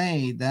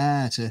played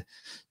there to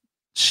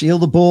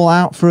shield the ball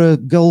out for a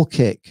goal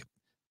kick.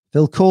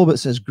 Phil Corbett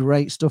says,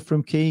 great stuff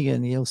from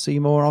Keigan. You'll see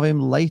more of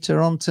him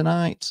later on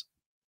tonight.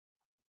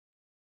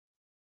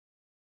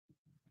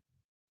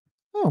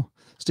 Oh,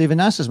 Stephen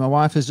Nash says, my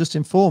wife has just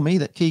informed me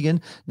that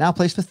Keigan now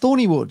plays for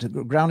Thornywood.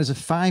 The ground is a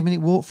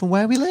 5-minute walk from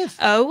where we live.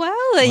 Oh, well,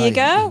 there you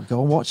go. Go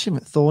and watch him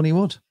at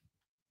Thornywood.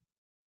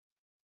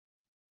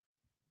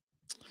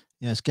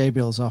 Yes,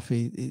 Gabriel's off.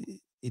 He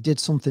did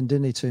something,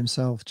 didn't he, to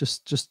himself,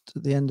 just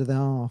at the end of the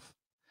half.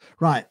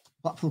 Right.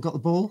 Blackpool got the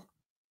ball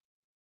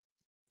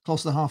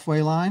close to the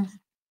halfway line.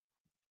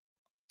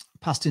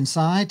 Passed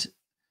inside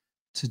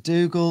to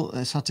Dougal.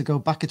 It's had to go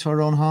back into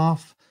our own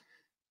half.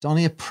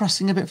 Donny are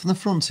pressing a bit from the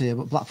front here,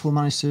 but Blackpool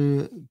managed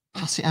to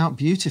pass it out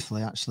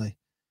beautifully, actually.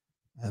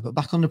 But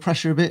back under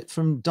pressure a bit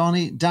from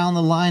Donny. Down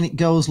the line it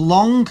goes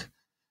long.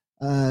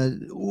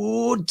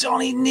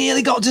 Donny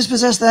nearly got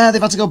dispossessed there.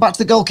 They've had to go back to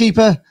the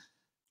goalkeeper.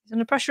 He's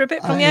under pressure a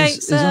bit from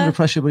Yates. He's under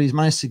pressure, but he's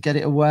managed to get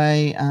it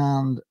away,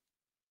 and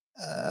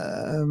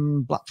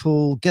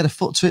Blackpool get a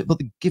foot to it, but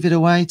they give it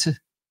away to.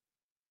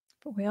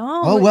 But we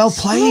are. Oh, well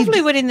played.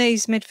 Lovely winning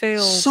these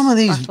midfield. Some of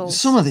these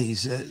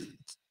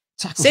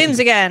tackles. Sims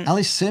again.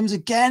 Ellis Sims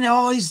again.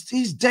 Oh,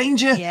 he's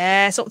danger.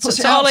 Yes, up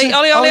to Ollie. Go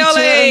on,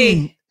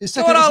 Ollie.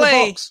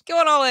 Go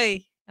on,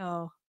 Ollie.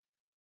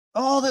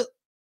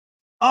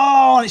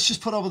 And it's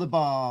just put over the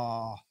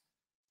bar.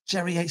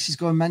 Jerry Yates is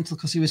going mental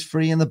because he was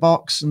free in the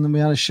box, and then we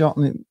had a shot,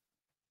 and it.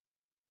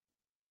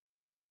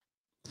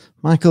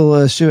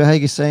 Michael Stuart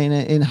Haig is saying,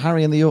 in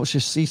Harry and the Yorkshire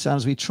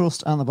Seasounds, we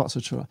trust, and the box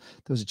of trust.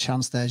 There was a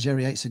chance there.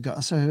 Jerry Yates had got.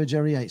 I saw who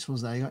Jerry Yates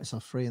was there. He got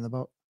himself free in the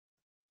box.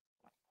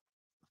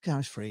 Look how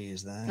much free he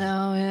is there.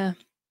 Oh, yeah.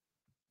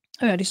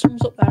 Oh, yeah, his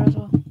thumbs up there as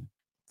well.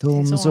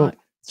 Thumbs up,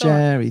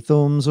 Jerry.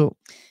 Thumbs up.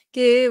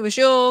 Give us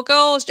your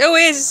goals. Oh,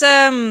 here's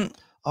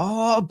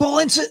ball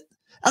into.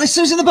 And it's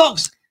in the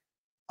box.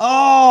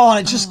 Oh,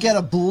 and it just get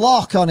a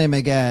block on him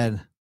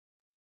again.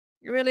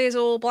 It really is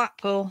all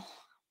Blackpool.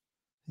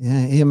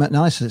 Yeah, Ian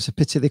McNally said it's a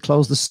pity they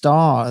closed the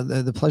Star,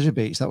 the Pleasure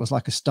Beach. That was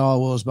like a Star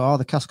Wars bar.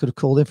 The cast could have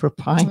called in for a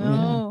pint.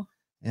 Oh.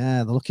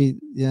 Yeah, the lucky,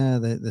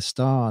 the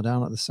Star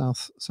down at the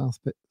South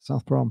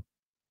Prom.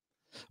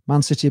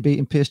 Man City are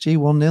beating PSG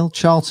 1-0.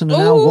 Charlton are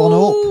now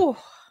 1-up.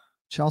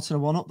 Charlton are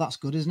 1-up. That's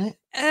good, isn't it?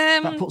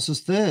 That puts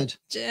us third.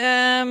 Is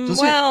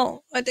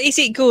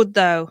it good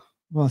though?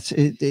 Well,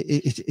 it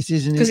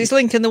isn't, because it's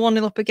Lincoln the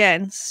 1-0 up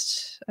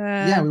against.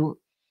 Let's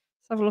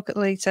have a look at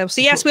the league table.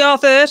 So yes, we are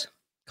third.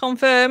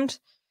 confirmed.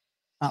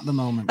 At the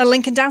moment. And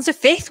Lincoln down to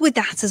 5th with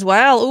that as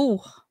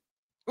well.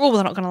 Oh,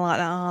 they're not going to like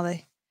that, are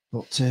they?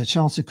 But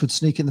Charlton could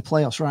sneak in the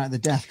playoffs right at the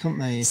death, couldn't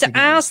they? So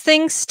as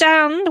things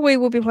stand, we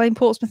will be playing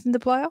Portsmouth in the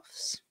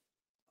playoffs.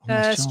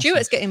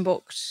 Stuart's getting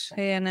booked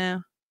here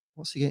now.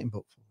 What's he getting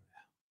booked for?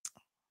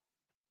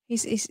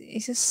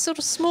 He's a sort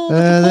of small,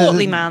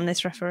 portly man,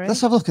 this referee.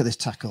 Let's have a look at this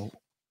tackle.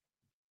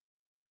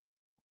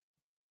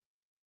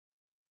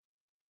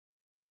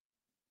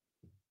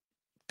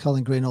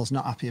 Colin Greenall's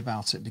not happy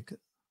about it. Because...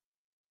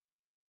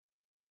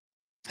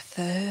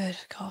 3rd,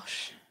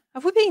 gosh.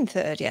 Have we been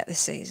 3rd yet this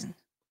season?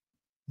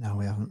 No,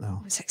 we haven't,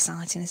 no. It's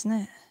exciting, isn't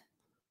it?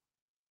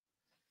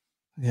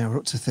 Yeah, we're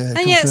up to 3rd.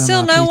 And yet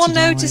still no one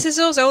notices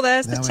us. Oh,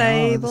 there's the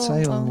table.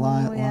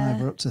 Live,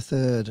 we're up to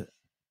 3rd.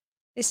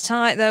 It's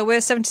tight, though. We're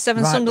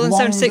 77, Sunderland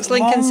 76,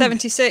 Lincoln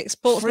 76,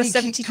 Portsmouth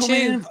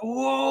 72.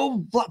 Whoa,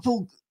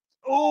 Blackpool.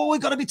 Oh, we've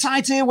got to be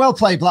tight here. Well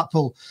played,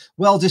 Blackpool.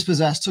 Well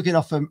dispossessed. Took it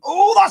off him.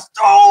 Oh, that's...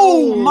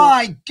 Oh,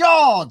 my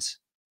God.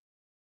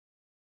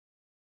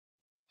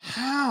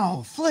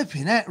 How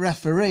flipping it,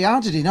 referee? How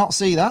did he not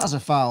see that as a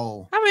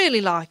foul? I really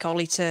like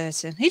Ollie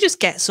Turton. He just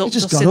gets up, He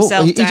just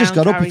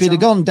got up. If he'd have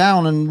gone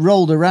down and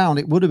rolled around,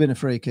 it would have been a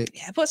free kick.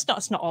 Yeah, but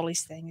it's not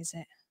Ollie's thing, is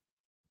it?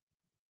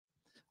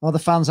 Oh, the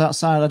fans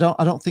outside.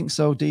 I don't think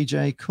so,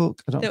 DJ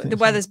Cook. The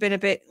weather's been a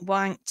bit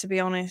wank, to be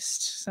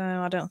honest. So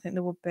I don't think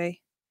there would be.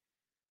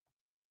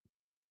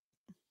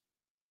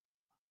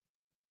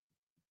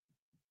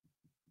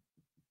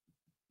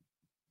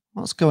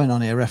 What's going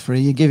on here,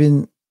 referee? You're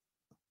giving...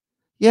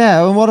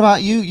 Yeah, and what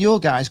about your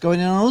guys going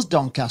in on us,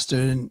 Doncaster?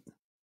 And...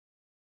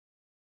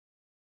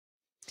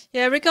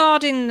 Yeah,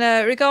 regarding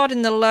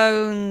the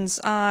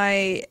loans,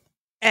 I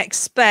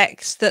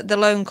expect that the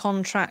loan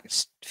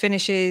contract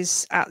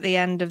finishes at the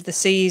end of the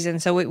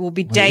season, so it will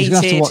be dated. He's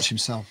going to have to watch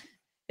himself.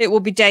 It will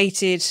be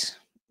dated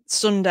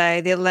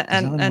Sunday,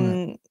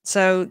 and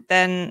so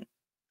then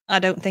I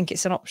don't think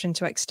it's an option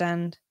to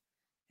extend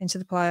into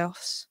the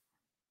playoffs.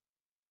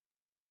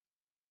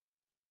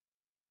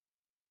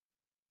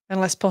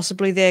 Unless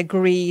possibly they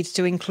agreed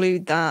to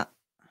include that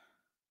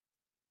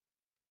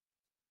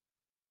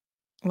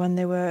when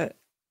they were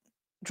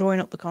drawing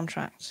up the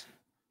contract.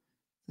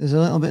 There's a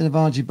little bit of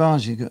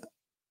argy-bargy.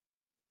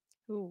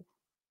 Ooh,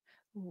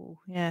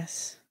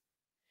 yes.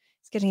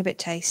 It's getting a bit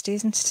tasty,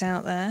 isn't it,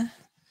 out there?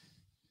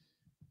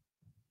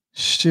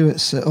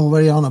 Stuart's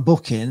already on a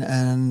booking,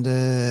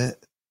 and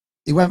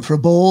he went for a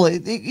ball.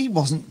 He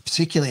wasn't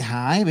particularly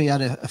high, but he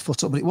had a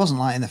foot up, but it wasn't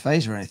like in the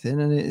face or anything.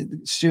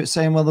 And Stuart's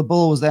saying, well, the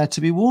ball was there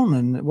to be won,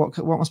 and what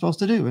am I supposed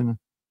to do? And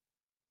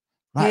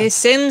right. Here's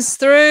Sims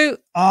through.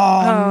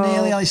 Oh,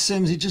 nearly Ali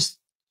Sims. He just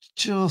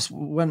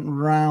went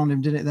round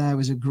him, did it there? It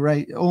was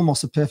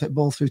almost a perfect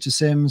ball through to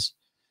Sims.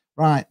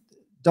 Right.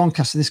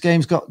 Doncaster, this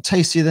game's got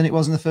tastier than it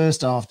was in the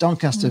first half.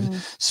 Doncaster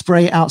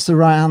spray it out to the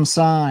right-hand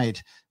side,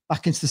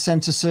 back into the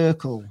centre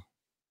circle.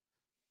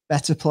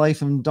 Better play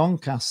from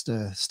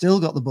Doncaster. Still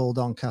got the ball,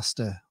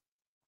 Doncaster.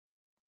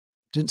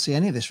 Didn't see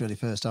any of this really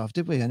first half,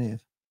 did we?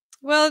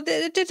 Well,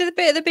 they did a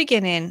bit at the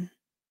beginning.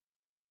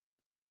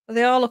 But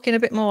they are looking a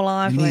bit more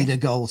lively. We need a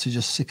goal to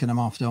just sicken them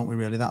off, don't we,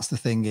 really? That's the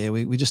thing here.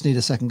 We just need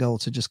a second goal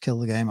to just kill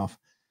the game off.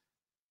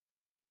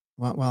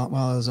 Well,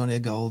 there's only a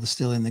goal. They're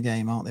still in the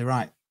game, aren't they?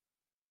 Right.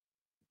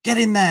 Get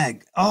in there.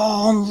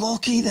 Oh,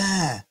 unlucky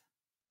there.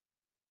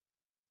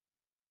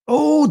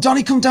 Oh,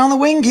 Donny come down the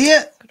wing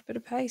here. Got a bit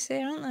of pace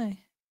here, haven't they?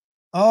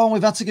 Oh,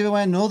 we've had to give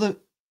away another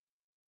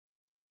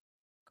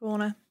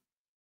corner.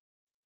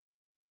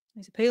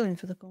 He's appealing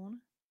for the corner.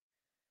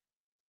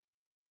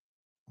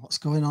 What's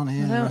going on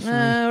here? I don't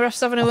know. Ref's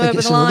having a word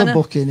with the liner. It's another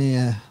book in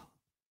here.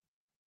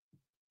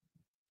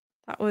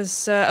 That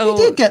was. He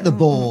did get the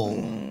ball.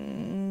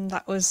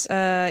 That was.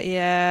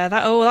 Yeah.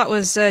 That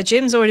was.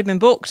 Jim's already been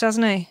booked,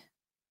 hasn't he?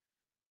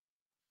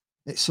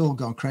 It's all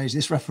gone crazy.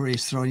 This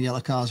referee's throwing yellow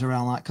cards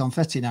around like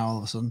confetti now. All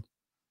of a sudden.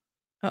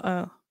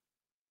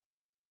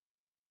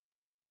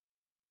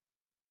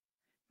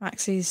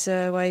 Maxie's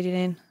wading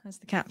in as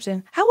the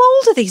captain. How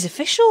old are these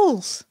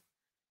officials?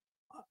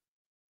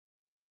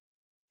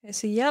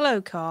 It's a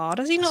yellow card.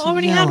 Has he not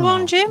already had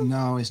one, Jim?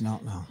 No, he's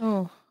not,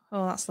 no.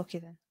 Oh, that's lucky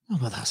then. Oh,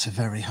 well, that's a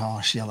very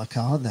harsh yellow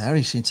card there.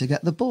 He seemed to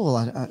get the ball.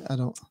 I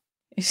don't...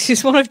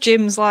 It's one of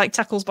Jim's,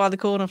 tackles by the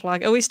corner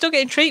flag. Oh, he's still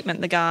getting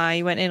treatment, the guy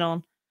he went in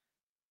on.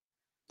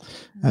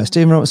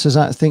 Stephen Roberts says,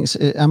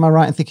 am I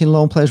right in thinking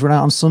loan players run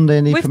out on Sunday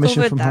and need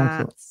permission from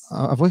home?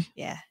 Have we?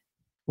 Yeah.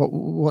 What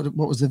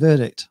was the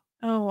verdict?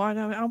 Oh,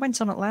 I went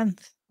on at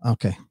length.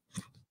 Okay.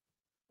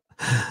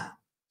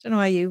 Don't know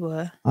where you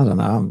were. I don't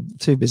know. I'm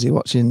too busy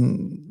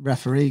watching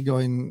referee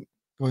going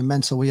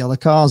mental with yellow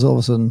cards all of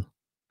a sudden.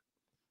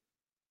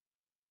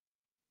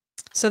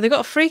 So they've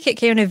got a free kick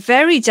here in a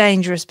very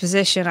dangerous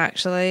position,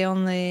 actually,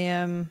 on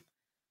the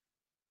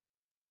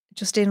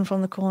just in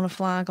from the corner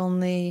flag on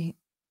the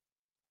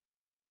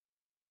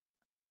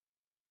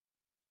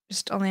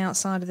just on the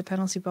outside of the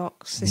penalty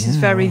box. This is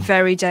very,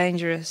 very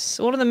dangerous.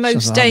 One of the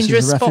most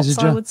dangerous spots,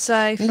 I would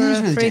say, for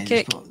a free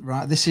kick.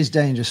 Right, this is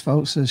dangerous,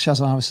 folks. Shaz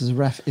Harvis as a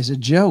ref is a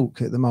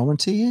joke at the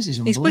moment. He is.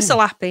 He's whistle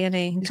happy, isn't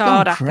he? He's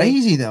card gone happy.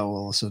 Crazy though.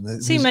 All of a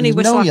sudden, see many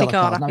whistle happy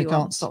card happy. Now he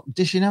can't stop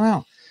dishing them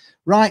out.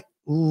 Right.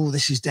 Oh,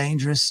 this is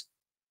dangerous.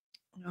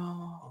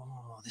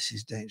 Oh, this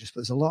is dangerous. But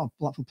there's a lot of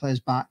Blackpool players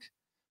back.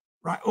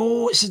 Right.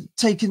 Oh, it's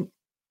taken.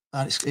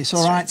 It's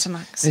all right.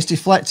 It's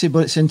deflected,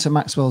 but it's into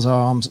Maxwell's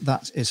arms.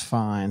 That is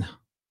fine.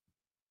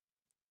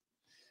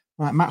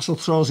 Right, Maxwell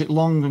throws it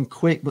long and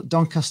quick, but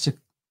Doncaster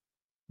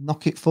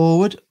knock it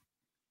forward.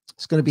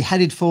 It's going to be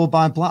headed forward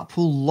by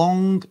Blackpool.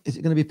 Long. Is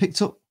it going to be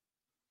picked up?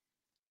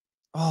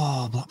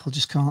 Oh, Blackpool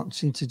just can't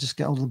seem to just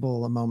get hold of the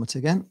ball a moment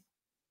again.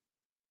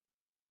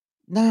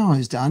 Now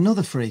is there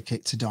another free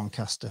kick to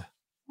Doncaster?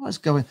 What's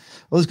going?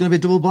 Oh, there's going to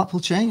be a double Blackpool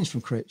change from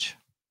Critch.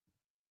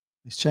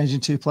 He's changing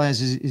 2 players.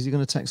 Is he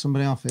going to take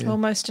somebody off here?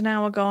 Almost an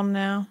hour gone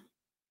now.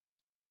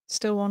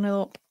 Still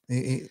 1-0 up.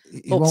 He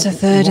up to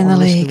 3rd in the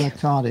league.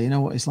 You know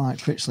what it's like,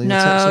 Critchley.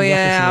 No,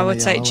 yeah, I would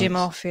take Jim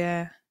off,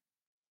 yeah,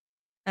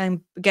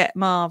 and get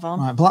Marv on.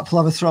 Right, Blackpool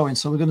have a throw in,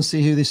 so we're going to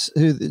see who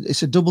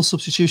it's a double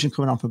substitution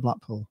coming on for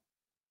Blackpool.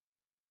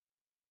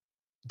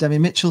 Demi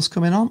Mitchell's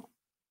coming on,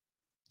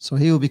 so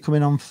he will be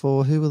coming on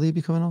for. Who will he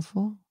be coming on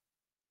for?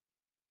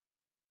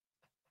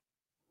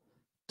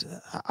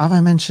 Have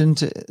I mentioned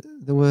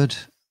the word?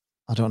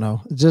 I don't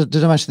know. Did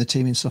I mention the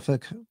team in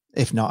Suffolk?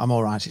 If not, I'm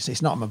all right.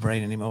 It's not on my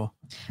brain anymore.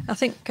 I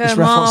think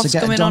Marv's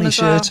coming on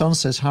as well. Shirt on,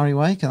 says Harry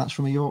Wake, and that's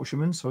from a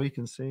Yorkshireman, so you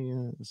can see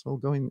it's all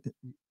going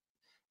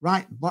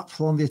right.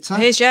 Blackpool on the attack.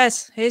 Here's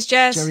Jez.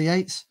 Jerry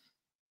Yates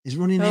is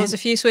running in. There's a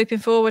few sweeping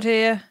forward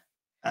here.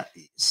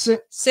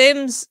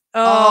 Sims.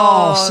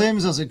 Oh,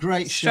 Sims has a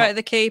great shot. Straight at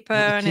the keeper,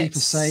 and the keeper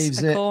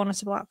saves a corner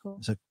to Blackpool.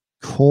 It's a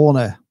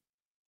corner.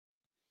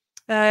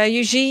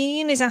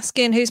 Eugene is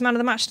asking who's man of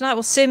the match tonight.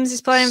 Well, Sims is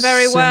playing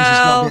very well. Sims has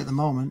got to be at the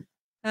moment.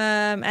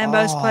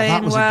 Embo's playing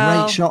well. That was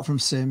a great shot from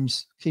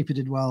Sims. Keeper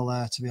did well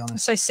there, to be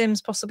honest. So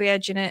Sims possibly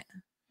edging it.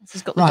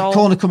 He's got the right, goal.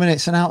 Corner coming in.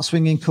 It's an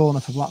out-swinging corner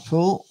for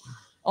Blackpool.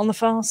 On the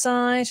far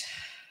side.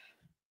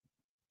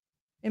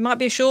 It might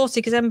be a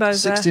shorty because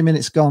Embo's 60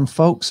 minutes gone,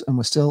 folks, and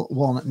we're still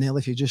 1-0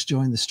 if you just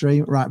joined the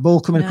stream. Right, ball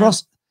coming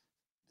across.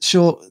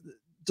 Short,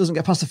 doesn't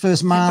get past the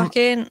first man. Back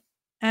in.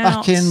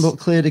 Back in, but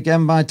cleared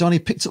again by Donny.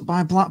 Picked up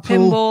by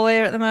Blackpool. Pinball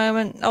here at the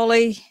moment.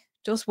 Ollie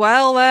does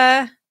well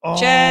there. Oh,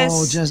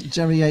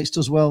 Jerry Yates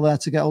does well there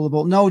to get all the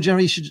ball. No,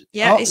 Jerry should.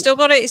 Yeah, he's still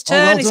got it. His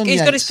turn. Well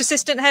he's got his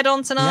persistent head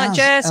on tonight.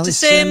 Jez to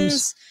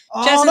Sims.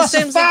 Jez and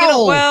Sims are getting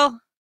up well.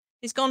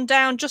 He's gone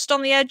down just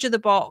on the edge of the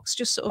box.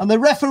 Just sort of. And the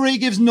referee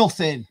gives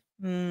nothing.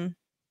 You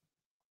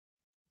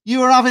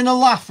are having a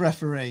laugh,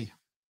 referee.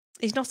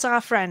 He's not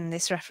our friend,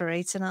 this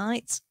referee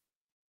tonight.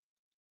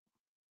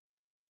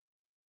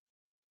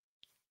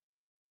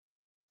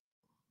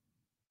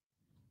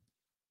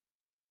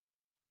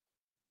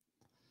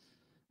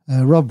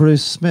 Rob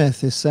Bruce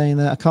Smith is saying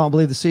that I can't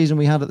believe the season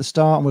we had at the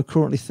start and we're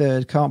currently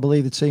 3rd. Can't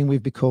believe the team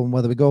we've become.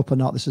 Whether we go up or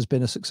not, this has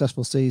been a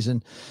successful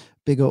season.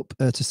 Big up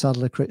to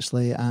Sadler,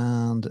 Critchley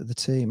and the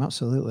team.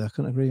 Absolutely. I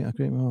couldn't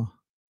agree more.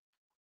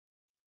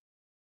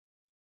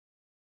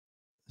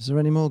 Is there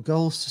any more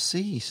goals to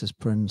see, says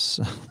Prince?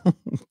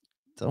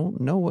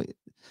 Don't know what.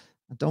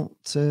 I don't.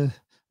 Well,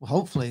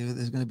 hopefully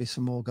there's going to be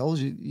some more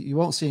goals. You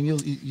won't see him.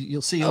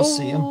 You'll see them.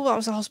 Oh, that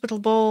was a hospital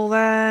ball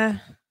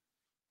there.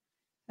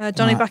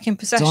 Donny back in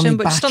possession,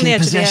 but just on the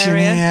edge of the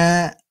area.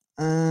 Yeah.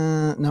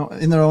 No,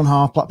 in their own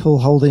half. Blackpool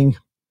holding.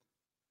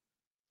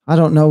 I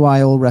don't know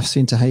why all refs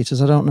seem to hate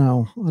us. I don't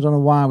know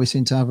why we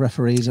seem to have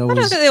referees always.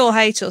 I don't think they all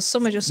hate us.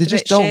 Some are just. They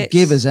just don't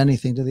give us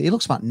anything, do they? He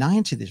looks about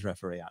 90. This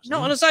referee actually.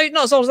 Not as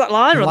old as that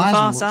liner on the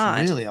far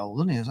side. Really old,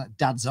 doesn't he? It's like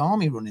Dad's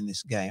Army running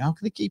this game. How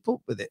can they keep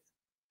up with it?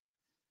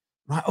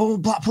 Right. Oh,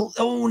 Blackpool.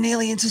 Oh,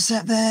 nearly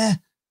intercept there.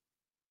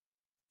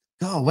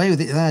 Got away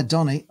with it there,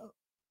 Donny.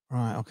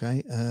 Right,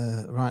 okay.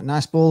 Right,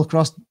 nice ball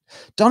across.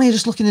 Donny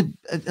just looking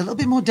a little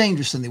bit more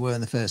dangerous than they were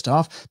in the first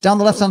half. Down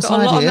the left-hand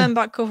side here. A lot of men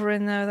back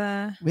covering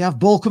there. We have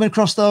ball coming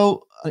across,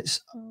 though.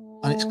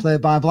 And it's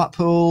cleared by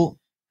Blackpool.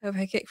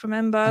 Overhead kick from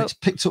Embo. It's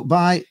picked up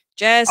by...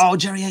 Jez. Oh,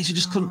 Jerry Yates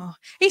just couldn't...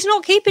 He's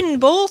not keeping the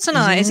ball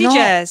tonight, is he,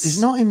 Jez? He's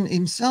not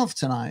himself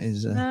tonight,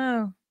 is he?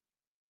 No.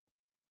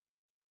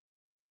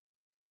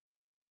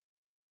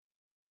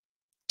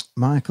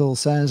 Michael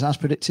says, as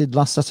predicted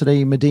last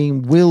Saturday,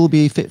 Medine will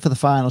be fit for the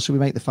final. Should we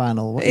make the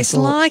final? It's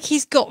like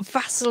he's got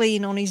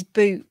Vaseline on his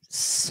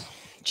boots,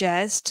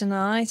 Jez,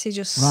 tonight. He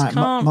just can't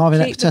Marvin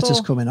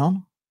Epiteta's coming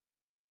on.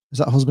 Is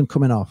that husband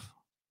coming off?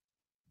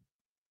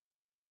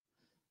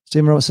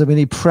 Stephen Roberts said we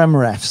need Prem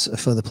refs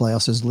for the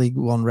playoffs as League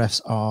One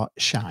refs are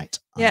shite.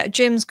 Yeah,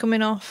 Jim's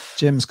coming off.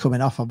 Jim's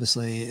coming off,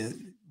 obviously.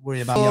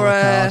 Worry about yellow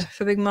card.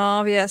 For Big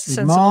Marv, yes, a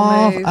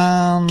sensible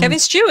move. Kevin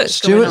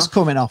Stewart's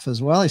coming off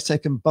as well. He's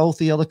taken both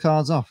the yellow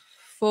cards off.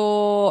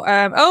 For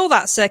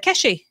that's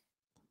Keshi.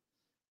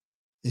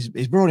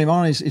 He's brought him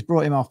on. He's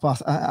brought him off.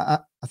 But I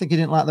think he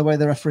didn't like the way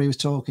the referee was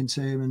talking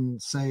to him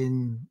and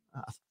saying.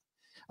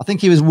 I think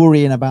he was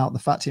worrying about the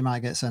fact he might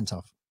get sent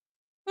off.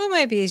 Well,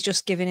 maybe he's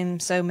just giving him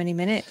so many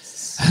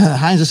minutes.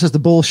 Heinzer says the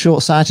ball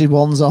short-sighted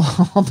ones are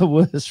the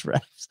worst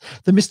refs.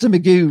 The Mr.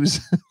 Magoo's.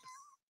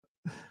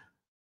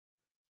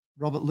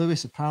 Robert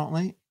Lewis,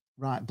 apparently.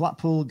 Right,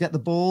 Blackpool get the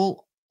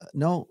ball.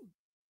 No,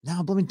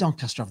 now blooming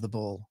Doncaster have the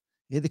ball.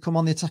 Here they come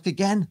on the attack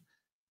again.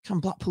 Can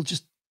Blackpool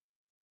just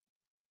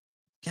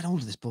get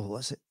hold of this ball?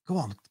 That's it. Go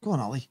on,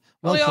 Ollie.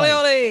 Well played.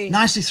 Ollie.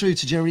 Nicely through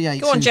to Jerry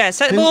Yates. Go on, Jess.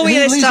 Take the ball with you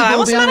this time.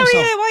 What's the matter with you?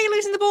 Why are you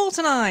losing the ball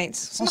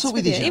tonight? What's up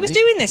with you? He was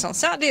doing this on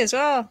Saturday as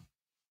well.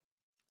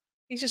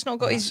 He's just not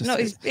got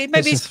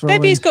maybe he's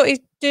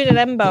doing an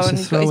embo and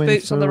he's got his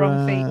boots on the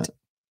wrong feet.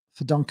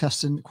 For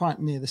Doncaster, quite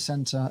near the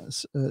centre,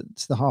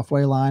 to the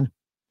halfway line,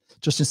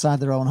 just inside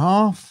their own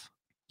half.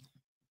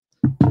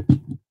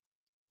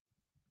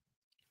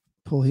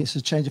 Paul Heats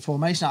a change of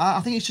formation. I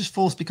think it's just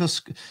forced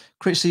because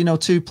Critchley,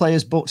 2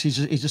 players booked. He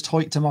just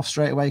hoiked him off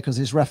straight away because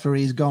his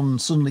referee's gone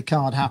suddenly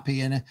card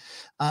happy, and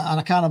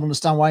I kind of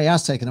understand why he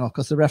has taken him off,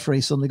 because the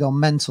referee's suddenly gone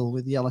mental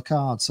with the yellow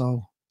card,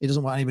 so he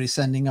doesn't want anybody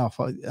sending off,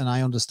 and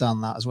I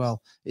understand that as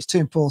well. It's too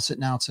important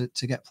now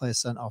to get players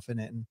sent off in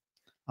it, and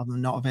have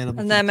them not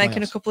available. And they're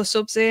making a couple of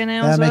subs here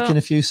now. They're making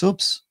a few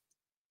subs.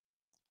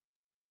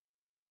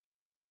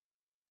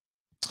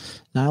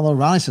 Niall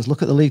O'Reilly says,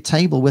 look at the league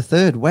table. We're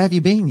third. Where have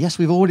you been? Yes,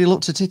 we've already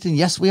looked at it. And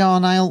yes, we are,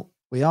 Niall.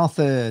 We are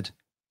third.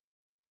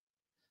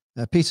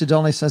 Peter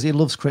Donnelly says he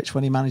loves Critch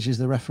when he manages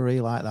the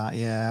referee like that.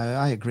 Yeah,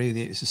 I agree with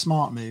you. It's a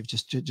smart move.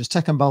 Just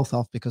take them both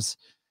off, because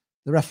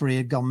the referee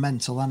had gone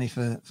mental, hadn't he,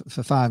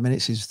 for 5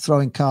 minutes. He's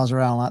throwing cars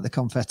around like the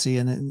confetti,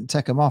 and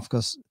take them off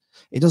because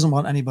he doesn't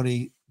want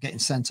anybody getting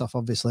sent off,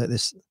 obviously, at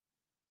this.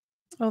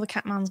 Oh, the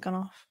Catman's gone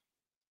off.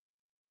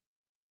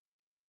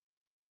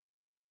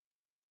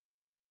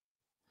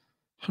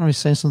 Harry's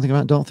saying something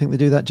about, don't think they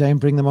do that, Jane.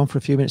 Bring them on for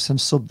a few minutes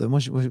and sub them.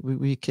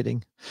 Were you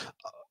kidding?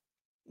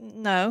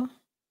 No.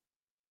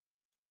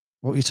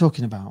 What were you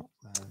talking about?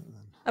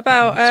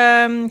 About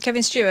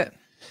Kevin Stewart.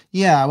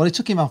 Yeah, well, he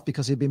took him off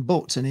because he'd been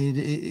booked, and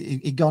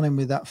he'd gone in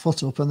with that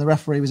foot up, and the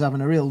referee was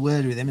having a real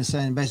word with him and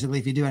saying, basically,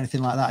 if you do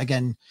anything like that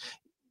again,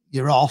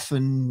 you're off.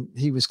 And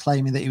he was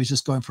claiming that he was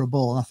just going for a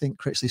ball, and I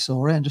think Critchley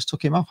saw it and just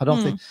took him off. I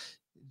don't think,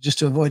 just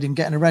to avoid him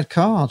getting a red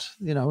card.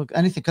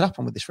 Anything could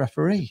happen with this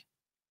referee.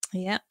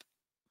 Yep.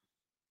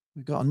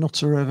 We've got a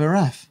nutter of a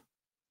ref.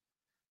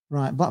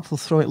 Right, Blackpool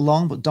throw it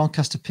long, but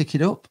Doncaster pick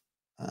it up.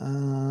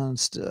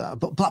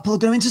 But Blackpool are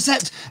going to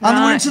intercept, and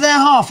we're into their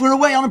half. We're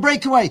away on a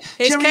breakaway.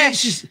 Jerry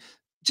Yates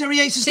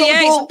has got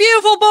the ball.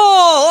 Beautiful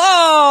ball.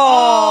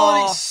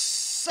 Oh, it's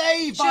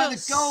saved by the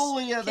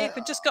goalie.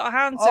 Keeper just got a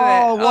hand to it.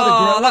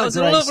 That was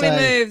a lovely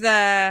move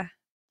there.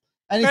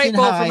 Great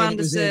ball from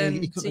Anderson.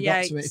 He couldn't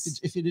have got to it.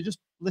 If he'd have just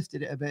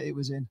lifted it a bit, it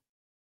was in.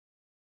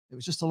 It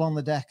was just along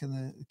the deck, and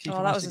the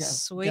keeper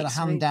was to get a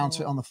hand down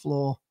to it on the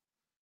floor.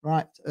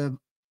 Right,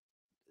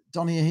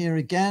 Donny here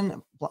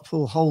again.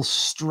 Blackpool holds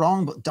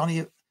strong, but Donny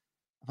have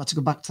had to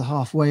go back to the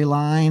halfway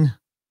line.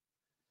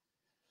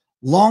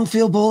 Long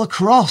field ball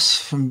across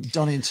from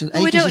Donny into.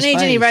 We don't need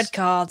any red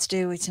cards,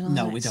 do we, tonight?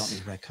 No, we don't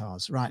need red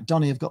cards. Right,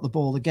 Donny have got the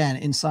ball again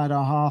inside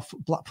our half.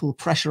 Blackpool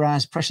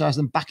pressurize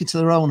them back into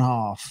their own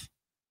half.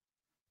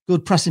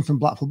 Good pressing from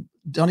Blackpool.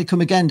 Donny come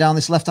again down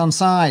this left-hand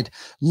side.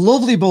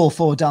 Lovely ball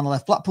forward down the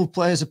left. Blackpool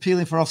players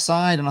appealing for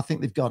offside, and I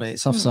think they've got it.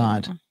 It's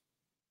offside.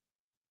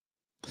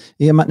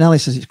 Ian McNally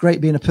says, it's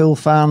great being a Pool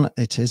fan.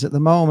 It is at the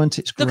moment.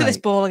 It's great. Look at this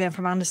ball again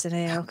from Anderson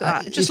here. Look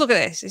at that. Just look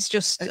at this. It's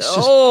just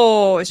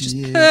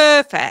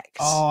perfect.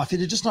 Oh, if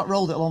he'd have just not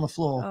rolled it along the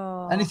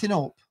floor, anything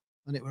up,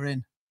 and it were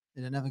in,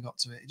 he'd have never got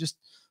to it. It just,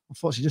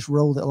 unfortunately, just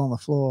rolled it along the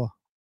floor.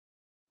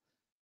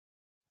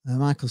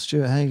 Michael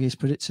Stewart Hague is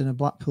predicting a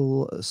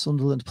Blackpool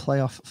Sunderland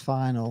playoff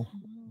final.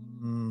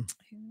 Who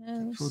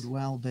knows? Could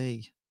well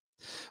be.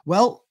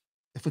 Well,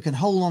 if we can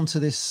hold on to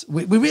this,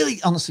 we really,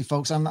 honestly,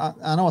 folks, I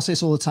know I say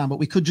this all the time, but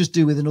we could just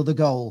do with another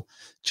goal,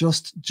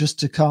 just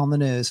to calm the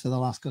nerves for the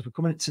last, because we're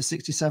coming to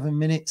 67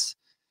 minutes,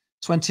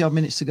 20 odd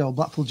minutes to go.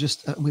 Blackpool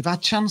just, we've had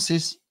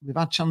chances. We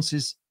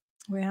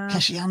have.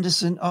 Keshi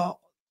Anderson. Oh,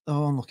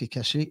 unlucky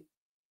Keshi.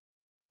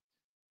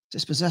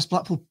 Dispossessed.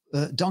 Blackpool.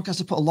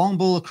 Doncaster put a long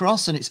ball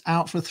across, and it's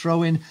out for a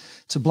throw in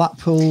to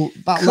Blackpool.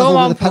 Back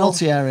level with the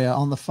penalty area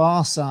on the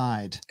far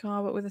side.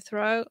 Carver with a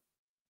throw.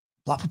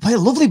 Blackpool play a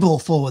lovely ball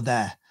forward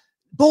there.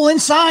 Ball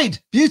inside.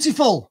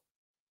 Beautiful.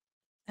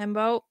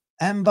 Embo,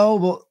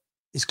 but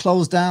he's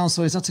closed down,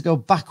 so he's had to go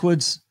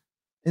backwards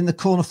in the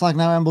corner flag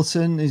now.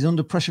 Embleton. He's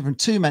under pressure from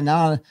two men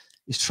now.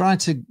 He's trying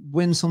to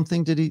win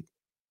something. Did he?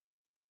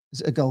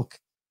 Is it a goal?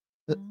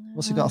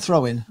 What's he got? A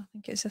throw in? I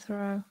think it's a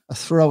throw. A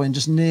throw in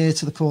just near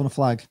to the corner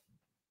flag.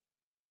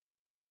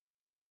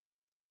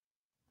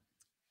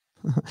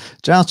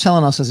 Giles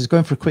Challoner says he's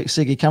going for a quick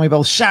ciggy. Can we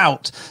both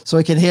shout so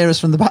he can hear us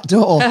from the back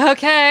door?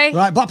 Okay.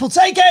 Right, Blackpool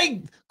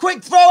taking.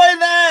 Quick throw in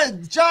there,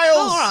 Giles.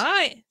 All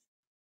right.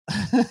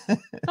 Not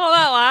that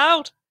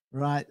loud.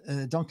 Right,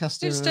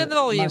 Doncaster just turn the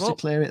volume managed to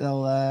clear it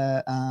though,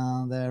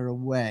 and they're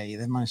away.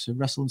 They've managed to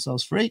wrestle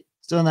themselves free.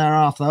 Still in their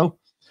half though.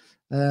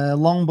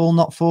 Long ball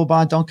not forward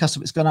by Doncaster,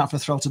 but it's gone out for a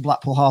throw to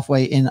Blackpool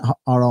halfway in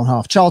our own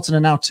half. Charlton are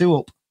now 2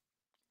 up.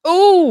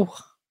 Oh,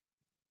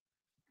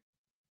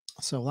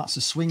 So that's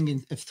a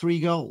swing of 3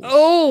 goals.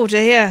 Oh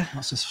dear.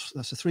 That's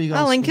a 3 goal.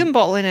 Oh, Lincoln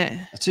bottling it.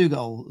 A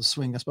 2-goal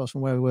swing, I suppose,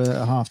 from where we were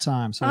at half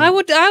time. So I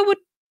would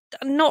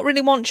not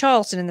really want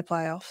Charlton in the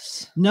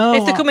playoffs. No,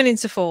 if they're coming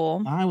into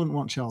form, I wouldn't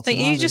want Charlton. I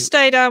think you just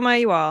stay down where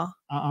you are.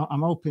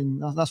 I'm hoping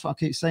that's what I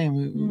keep saying.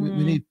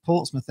 We need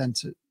Portsmouth then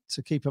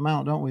to keep them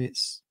out, don't we?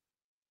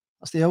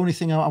 That's the only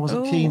thing I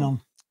wasn't keen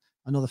on.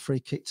 Another free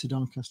kick to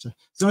Doncaster.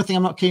 It's the only thing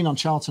I'm not keen on.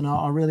 Charlton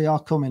are really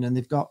coming, and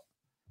they've got.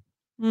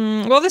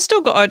 Well, they've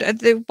still got.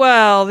 They've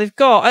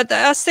got,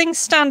 as things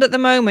stand at the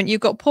moment,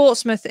 you've got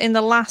Portsmouth in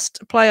the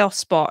last playoff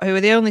spot, who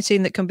are the only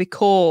team that can be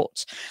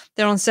caught.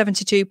 They're on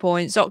 72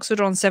 points.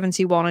 Oxford are on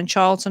 71, and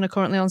Charlton are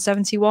currently on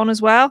 71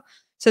 as well.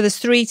 So there's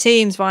 3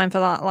 teams vying for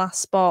that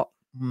last spot.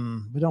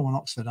 We don't want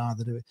Oxford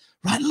either, do we?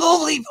 Right,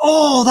 lovely.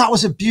 Oh, that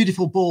was a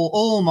beautiful ball.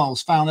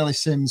 Almost found Ellis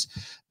Sims.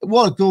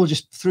 What a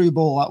gorgeous through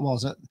ball that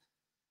was. That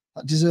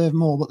deserved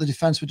more, but the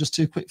defence were just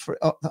too quick for it.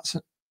 Oh,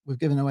 we've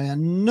given away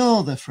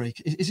another freak.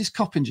 Is this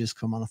Coppinger's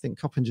come on? I think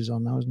Coppinger's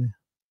on now, isn't he?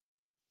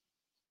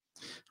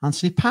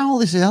 Anthony Powell,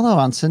 this is hello,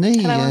 Anthony.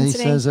 Hello, Anthony.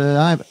 He says,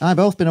 I've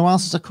both been a while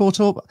since I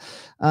caught up.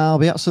 I'll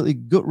be absolutely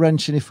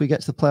gut-wrenching if we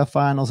get to the playoff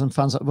finals and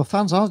fans are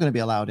going to be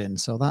allowed in.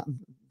 So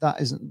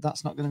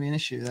that's not going to be an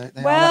issue.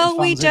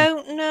 We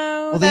don't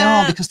know. Well, they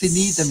are, because they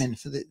need them in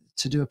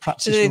to do a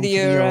practice run for the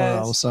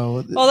Euro.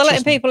 So they're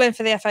letting people in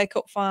for the FA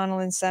Cup final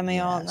in semi,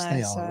 aren't they?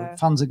 They are.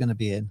 Fans are going to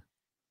be in.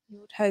 You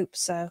would hope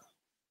so.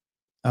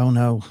 Oh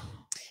no.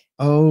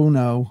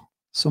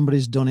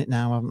 Somebody's done it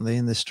now, haven't they,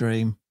 in the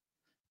stream?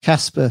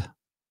 Casper,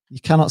 you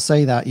cannot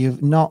say that.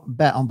 You've not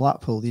bet on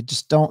Blackpool. You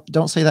just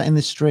don't say that in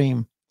this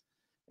stream.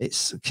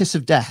 It's a kiss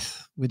of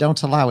death. We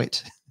don't allow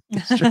it.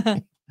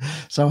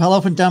 So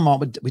hello from Denmark,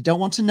 but we don't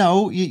want to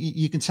know.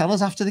 You can tell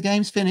us after the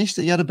game's finished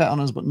that you had a bet on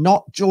us, but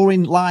not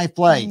during live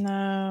play.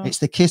 No. It's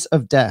the kiss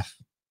of death.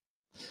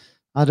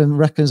 Adam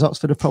reckons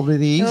Oxford are probably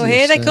the easiest. Oh,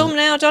 here they come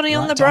now, Donny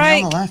on the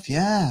break. Donny on the left,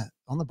 yeah.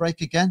 On the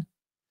break again.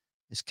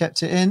 He's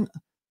kept it in.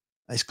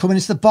 He's coming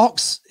into the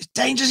box. It's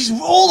dangerous.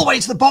 He's all the way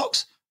to the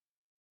box.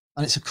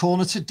 And it's a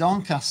corner to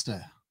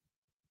Doncaster.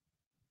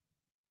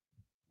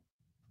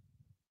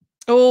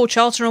 Oh,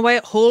 Charlton away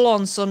at Hull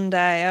on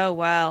Sunday. Oh,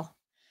 well.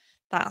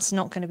 That's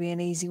not going to be an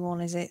easy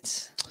one, is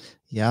it?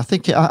 Yeah, I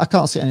think I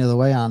can't see it any other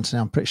way,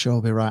 Anthony. I'm pretty sure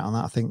I'll be right on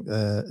that. I think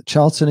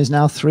Charlton is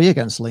now 3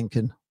 against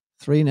Lincoln.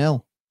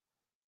 3-0.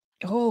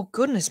 Oh,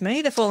 goodness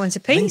me. They're falling to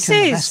pieces.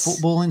 Lincoln, the best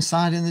football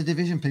inside in the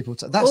division, people.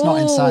 That's not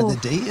inside the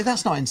D.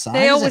 That's not inside.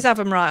 They always have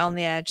them right on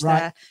the edge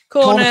there.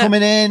 Corner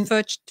coming in.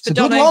 It's a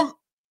good one.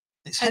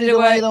 It's headed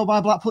away, though,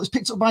 by Blackpool. It's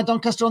picked up by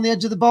Doncaster on the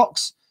edge of the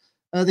box.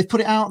 They've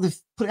put it out. They've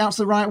put it out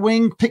to the right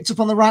wing. Picked up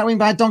on the right wing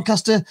by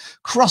Doncaster.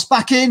 Cross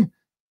back in.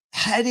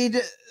 Headed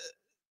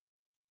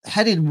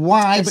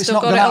wide, but it's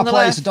not got out of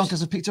play. So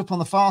Doncaster picked up on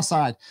the far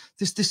side.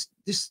 This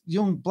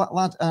young black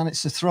lad, and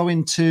it's a throw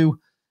into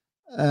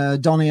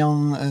Donny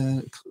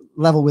on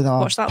level with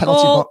our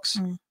penalty box.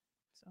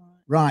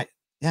 Right.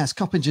 Yes,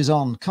 Coppinger's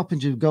on.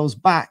 Coppinger goes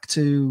back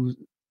to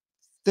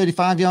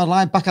 35-yard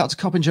line, back out to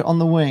Coppinger on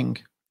the wing.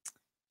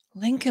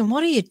 Lincoln,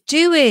 what are you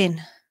doing?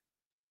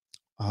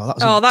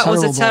 Oh, that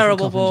was a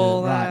terrible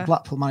ball. Right,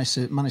 Blackpool managed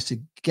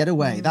to get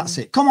away. That's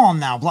it. Come on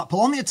now,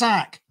 Blackpool on the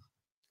attack.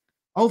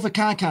 Over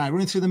Keigan,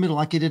 running through the middle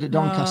like he did at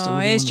Doncaster. Oh,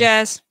 here's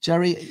Jez.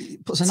 Jerry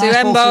puts a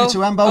nice ball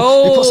through to Embo.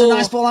 Oh, he puts a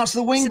nice ball out to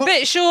the wing. It's a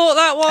bit short,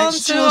 that one.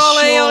 To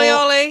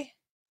Ollie.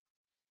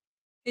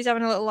 He's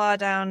having a little lie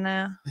down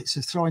now. It's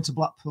a throw into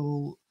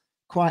Blackpool,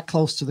 quite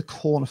close to the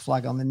corner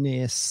flag on the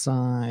near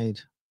side.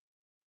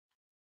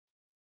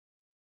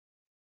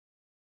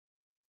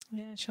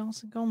 Yeah,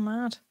 Charlton gone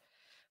mad.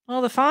 Well,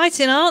 they're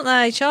fighting, aren't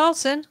they,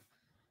 Charlton?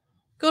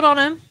 Good on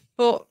them,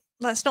 but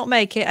let's not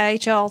make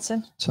it,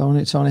 Charlton?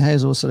 Tony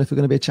Hazel said if we're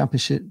going to be a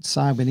championship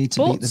side, we need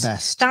to beat the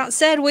best. That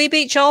said, we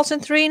beat Charlton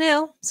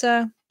 3-0.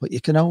 So, but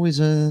you can always,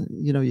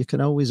 you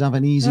can always have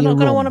an easier. They're not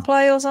going to want to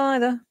play us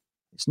either.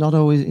 It's not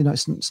always,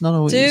 it's not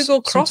always.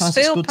 Dougal sometimes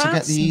it's good pass, to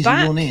get the easy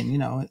run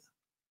in.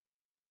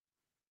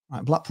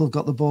 Right, Blackpool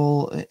got the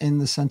ball in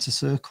the centre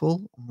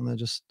circle, and they're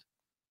just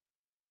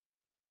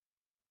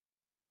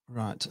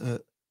right.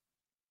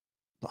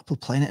 Blackpool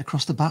playing it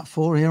across the back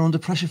 4 here under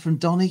pressure from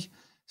Donny.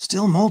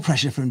 Still more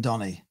pressure from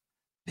Donny.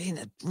 Being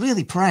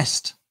really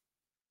pressed.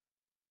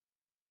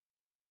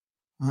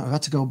 Right, we've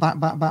had to go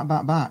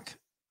back.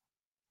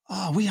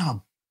 Oh, we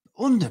are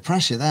under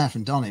pressure there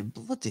from Donny.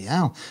 Bloody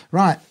hell.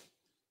 Right.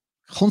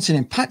 Hunting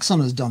in packs on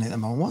us, Donny, at the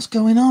moment. What's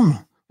going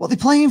on? What are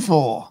they playing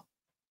for?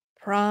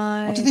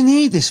 Pride. What do they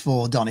need this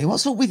for, Donny?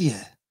 What's up with you?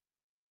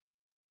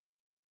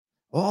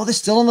 Oh, they're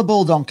still on the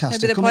ball, Doncaster.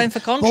 Maybe they're playing for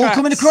contracts. Ball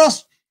coming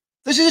across.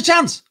 This is a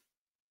chance.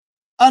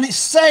 And it's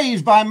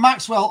saved by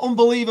Maxwell.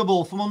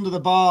 Unbelievable from under the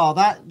bar.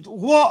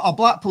 What are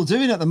Blackpool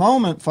doing at the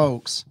moment,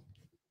 folks?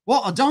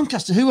 What are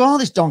Doncaster? Who are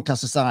this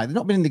Doncaster side? They've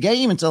not been in the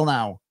game until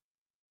now.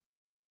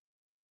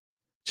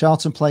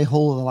 Charlton play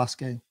Hull in the last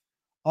game.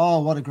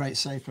 Oh, what a great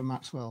save from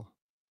Maxwell.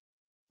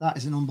 That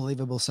is an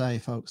unbelievable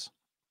save, folks.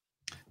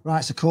 Right,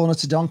 it's a corner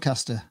to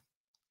Doncaster.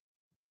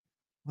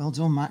 Well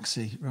done,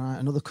 Maxie. Right,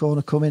 another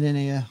corner coming in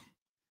here.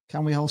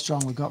 Can we hold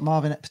strong? We've got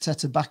Marvin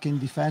Pateta back in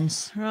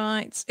defence.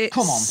 Right.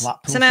 Come on, Blackpool.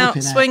 It's an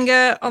out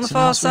swinger on the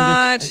far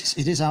side.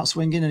 It is out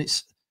swinging, and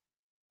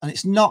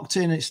it's knocked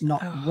in. It's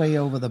knocked way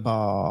over the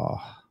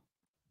bar.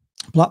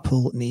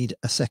 Blackpool need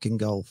a second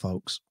goal,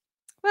 folks.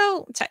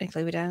 Well,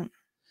 technically we don't.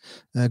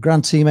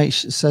 Grand Team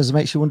says,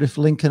 makes you wonder if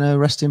Lincoln are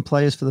resting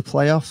players for the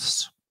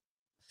playoffs.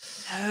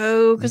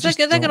 No, because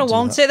they're going to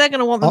want it. They're going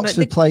to want them.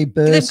 Oxford play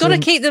Burton. They've got to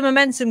keep the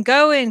momentum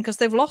going because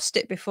they've lost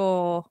it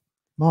before.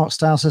 Mark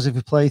Style says, if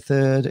we play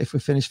third, if we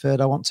finish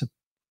third,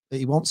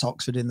 he wants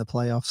Oxford in the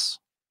playoffs.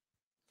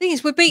 Thing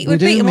is, we beat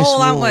them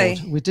all, aren't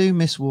we? We do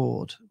miss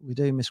Ward. We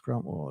do miss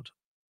Grant Ward.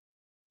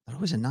 They're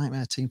always a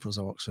nightmare team for us,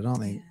 Oxford,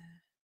 aren't they? Yeah.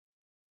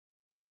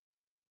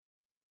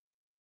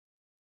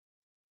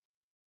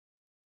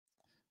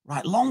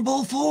 Right, long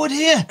ball forward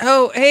here.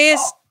 Oh,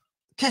 here's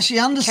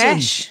Keshi Anderson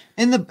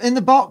in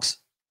the box.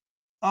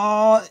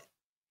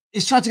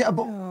 He's trying to get a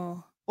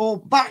ball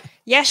back.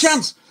 Yes,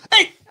 chance.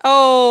 Hey.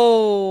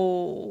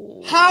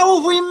 Oh, how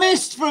have we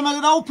missed from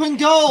an open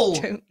goal?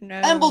 Don't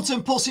know.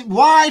 Embleton puts it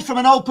wide from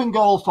an open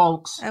goal,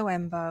 folks. Oh,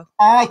 Embo.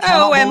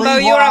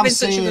 Embo, you're having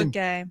such a good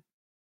game.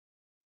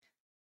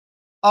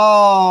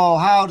 Oh,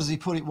 how does he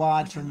put it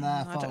wide from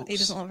there, folks? He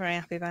doesn't look very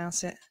happy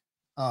about it.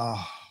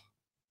 Oh.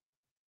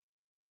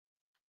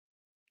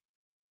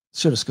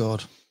 Should have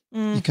scored.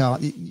 You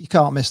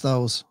can't miss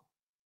those.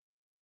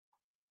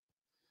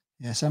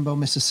 Yes, Embo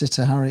missed a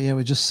sitter, Harry. Yeah,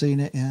 we've just seen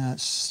it. Yeah,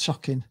 it's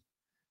shocking.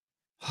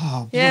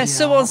 Oh, yeah,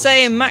 someone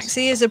saying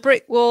Maxie is a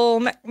brick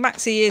wall.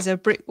 Maxie is a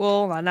brick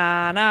wall.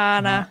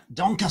 Nah.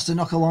 Doncaster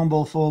knock a long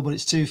ball forward, but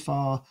it's too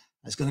far.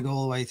 It's going to go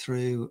all the way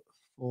through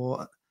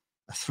for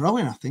a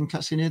throw-in, I think,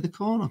 actually near the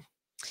corner.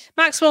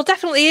 Maxwell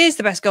definitely is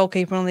the best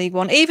goalkeeper in League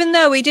One, even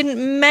though he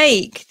didn't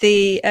make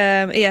the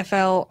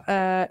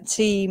EFL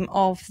Team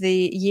of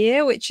the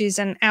Year, which is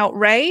an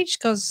outrage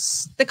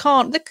because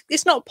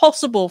it's not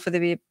possible for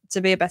them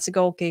to be a better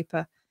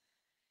goalkeeper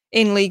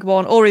in League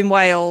One or in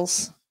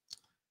Wales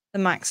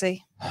than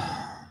Maxi.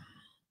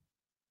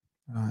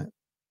 Right.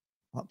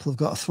 Blackpool have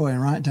got a throw-in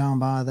right down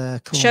by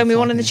the corner. Show me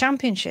one in the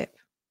Championship.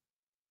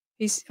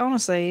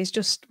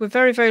 We're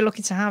very, very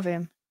lucky to have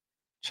him.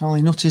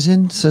 Charlie Nutt is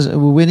in, says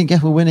we're winning. Yeah,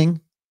 we're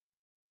winning.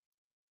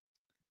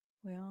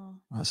 We are.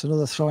 Right, so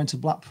another throw into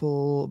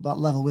Blackpool, about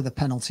level with the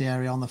penalty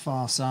area on the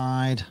far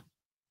side.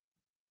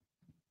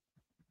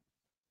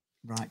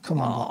 Right,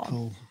 come on,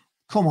 Blackpool.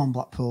 Come on,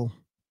 Blackpool.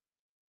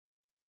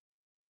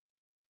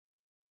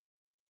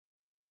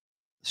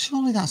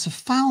 Surely that's a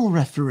foul,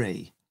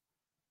 referee.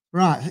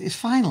 Right,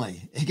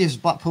 finally, he gives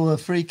Blackpool a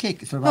free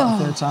kick for about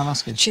the third time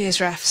asking. Cheers,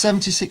 ref.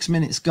 76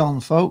 minutes gone,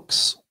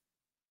 folks.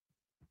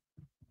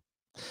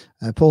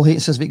 Paul Heaton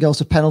says if it goes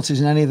to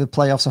penalties in any of the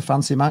playoffs, I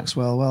fancy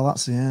Maxwell. Well,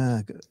 that's,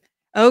 yeah.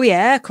 Oh,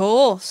 yeah, of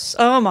course.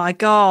 Oh, my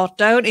God.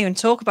 Don't even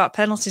talk about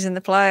penalties in the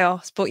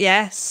playoffs. But,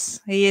 yes,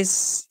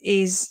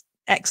 he's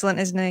excellent,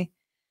 isn't he?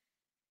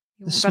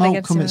 The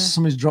smoke coming,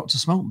 somebody's dropped a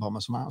smoke bomb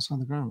or something outside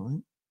the ground, I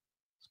think.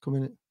 It's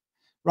coming in.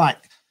 Right.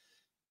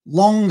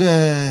 Long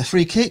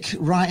free kick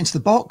right into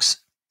the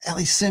box.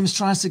 Ellie Sims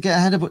tries to get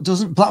ahead of but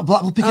doesn't.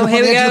 Blackpool pick it up on the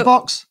edge of the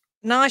box.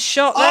 Nice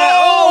shot there.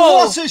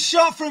 Oh, what a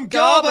shot from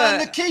Garber.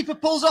 And the keeper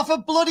pulls off a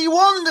bloody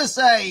wonder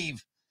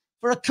save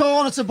for a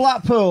corner to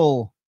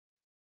Blackpool.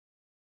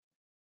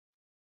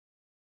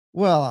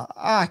 Well,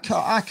 I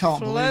can't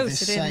believe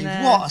this save.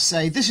 What a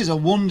save. This is a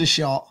wonder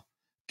shot.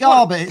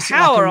 Garber hits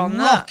power like a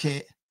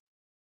rocket.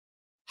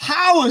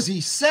 How has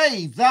he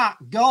saved that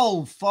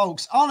goal,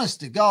 folks?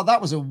 Honest to God,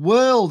 that was a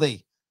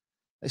worldie.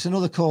 It's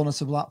another corner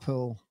to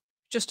Blackpool.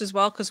 Just as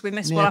well, because we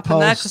missed what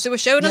happened there, because they were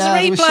showing us a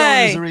replay. They were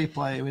showing us a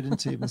replay. We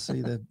didn't even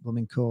see the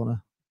blooming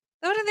corner.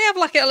 Why don't they have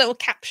like a little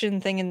caption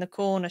thing in the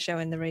corner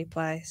showing the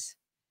replays?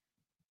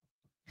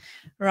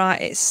 Right,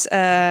 it's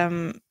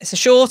a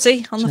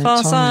shorty on the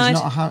far side.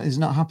 He's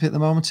not happy at the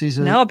moment.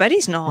 No, I bet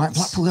he's not. Right,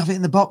 Blackpool have it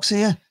in the box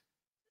here.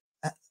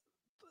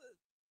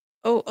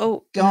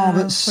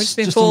 Garbert's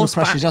just under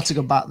pressure. He's had to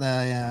go back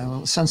there. Yeah,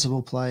 well,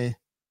 sensible play.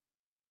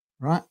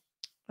 Right.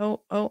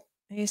 Oh,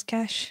 here's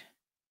Cash.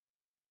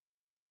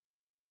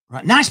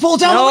 Right, nice ball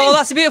down the wing. Oh,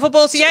 that's a beautiful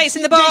ball to Yates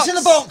in the box. Yates in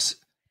the box.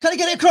 Can he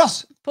get it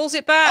across? Pulls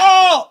it back.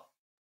 Oh!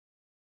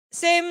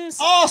 Sims.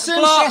 Oh, Sims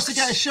tries to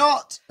get a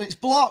shot. It's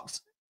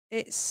blocked.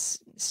 It's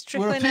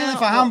trickling out. We're appealing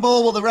for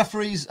handball, but the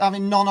referee's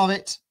having none of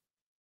it.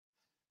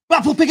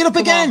 Blackpool pick it up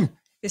again.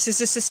 This is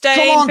a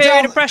sustained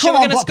period of pressure. We're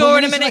going to score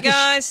in a minute,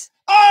 guys.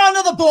 Oh,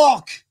 another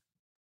block.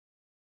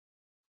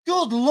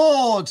 Good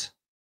Lord.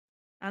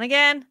 And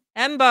again,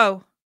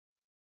 Embo.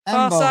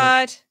 Far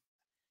side.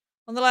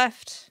 On the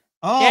left.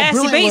 Oh,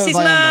 yes, he beats his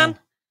man.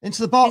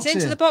 Into the box. He's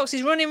into the box.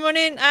 He's running,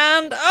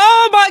 and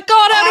oh my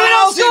God, how do we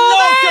not score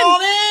then?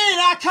 Gone in?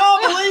 I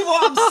can't believe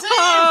what I'm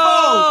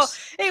seeing,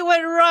 folks. It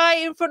went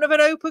right in front of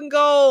an open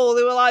goal.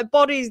 There were like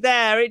bodies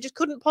there. It just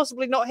couldn't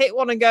possibly not hit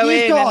one and go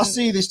in. You've got to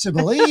see this to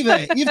believe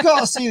it. You've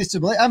got to see this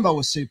to believe. Embo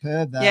was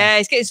superb there. Yeah,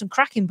 he's getting some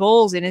cracking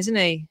balls in, isn't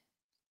he?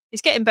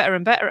 He's getting better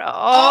and better.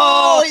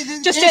 Oh,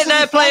 just hit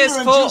their player's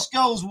foot. Just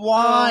goes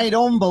wide.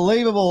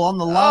 Unbelievable on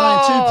the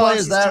line. Two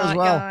players there as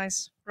well.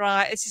 Guys.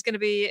 Right, this is going to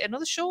be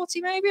another shorty,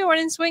 maybe, or an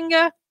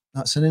in-swinger.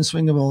 That's an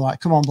in-swinger ball. Right,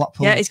 come on,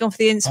 Blackpool. Yeah, he's gone for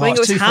the in-swinger.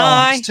 It's too high.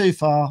 Far. It's too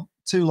far.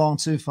 Too long,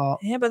 too far.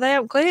 Yeah, but they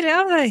haven't cleared it,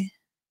 have they?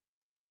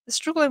 They're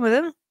struggling with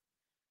him.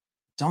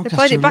 Doncaster they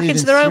played it back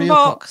into their own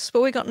box,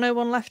 but we got no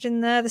one left in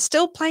there. They're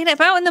still playing it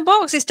about in the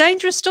box. It's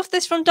dangerous stuff,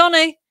 this from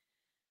Donny.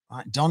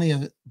 Right, Donny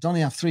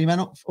have 3 men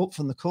up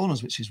from the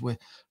corners, which is weird.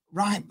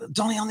 Right,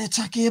 Donny on the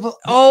attack here, but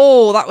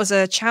that was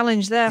a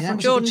challenge there from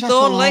Jordan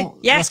Thornley.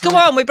 Yes, come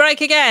on, we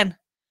break again.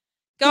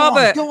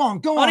 Garbett. Go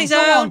on. On his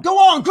own. Go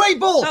on. Great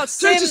ball.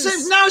 Through to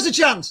Sims. Now's a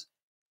chance.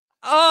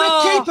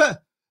 Oh, the keeper.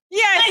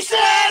 Yes,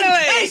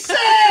 it's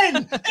in.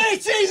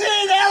 It is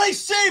in. Ellie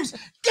Sims,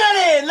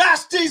 get in.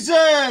 That's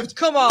deserved.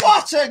 Come on.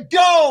 What a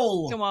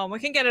goal. Come on, we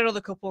can get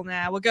another couple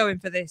now. We're going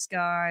for this,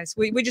 guys.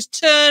 We just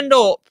turned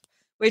up.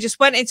 We just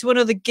went into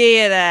another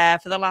gear there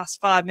for the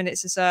last 5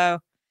 minutes or so.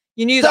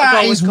 You knew that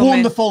goal was coming.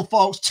 Wonderful,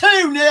 folks.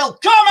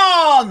 2-0. Come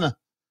on.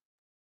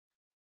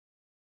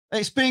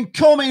 It's been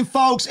coming,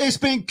 folks. It's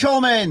been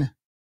coming.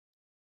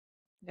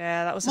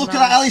 Yeah, that was Look at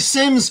that, Ellie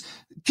Sims.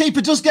 Keeper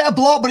does get a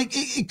block, but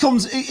he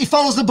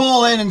follows the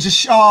ball in and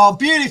just,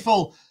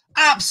 beautiful.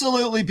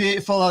 Absolutely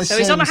beautiful, Ellie Sims.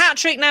 He's on a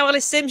hat-trick now,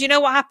 Ellie Sims. You know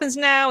what happens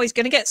now? He's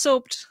going to get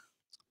subbed.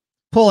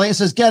 Paul Higgins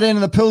says, get in,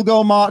 and the pool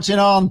goal marching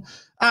on.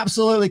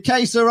 Absolutely.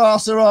 Que sera,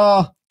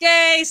 sera.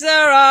 Que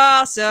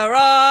sera,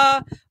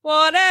 sera.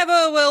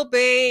 Whatever will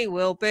be,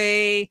 will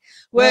be.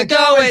 We're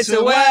going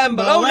to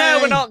Wembley. Oh, no,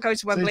 we're not going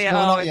to Wembley at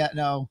all. Not yet,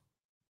 no.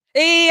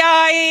 E-I-E-I-E-I-O.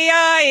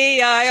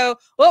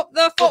 Up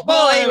the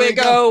football, here we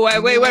go.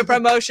 Where we win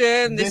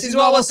promotion. This is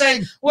what we'll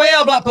sing. We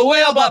are Blackpool,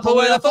 we're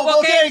the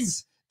football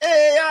kings.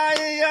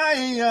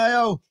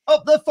 E-I-E-I-E-I-O.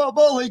 Up the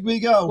football league we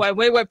go. When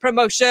we win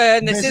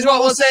promotion, this is what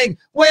we'll sing.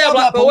 We are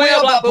Blackpool,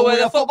 we're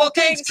the football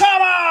kings.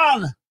 Come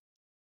on!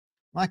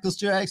 Michael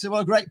Stewart said, what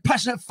a great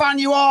passionate fan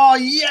you are.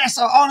 Yes,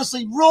 I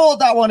honestly roared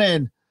that one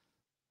in.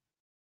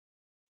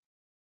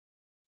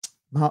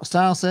 Mark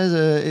Style says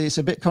it's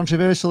a bit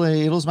controversial.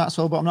 He loves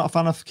Maxwell, but I'm not a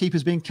fan of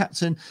keepers being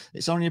captain.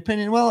 It's only an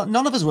opinion. Well,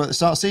 none of us were at the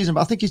start of the season, but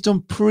I think he's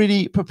done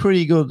pretty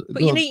good.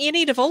 But you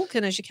need a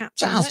Vulcan as your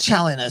captain. Charles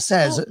Challoner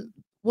says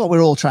what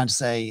we're all trying to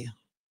say.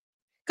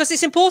 Because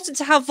it's important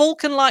to have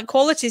Vulcan-like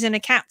qualities in a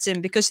captain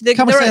because they're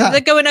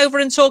going over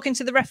and talking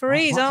to the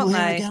referees, aren't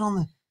they? Again on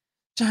the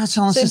it's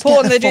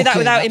important they do that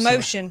without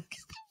emotion.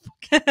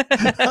 Can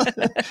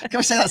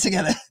we say that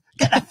together?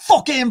 Get the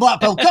fuck in,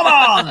 Blackpool. Come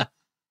on.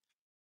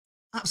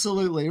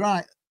 Absolutely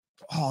right.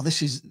 Oh,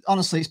 this is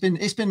honestly,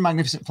 it's been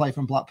magnificent play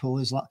from Blackpool.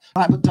 Is like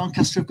right, but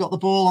Doncaster have got the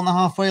ball on the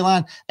halfway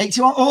line.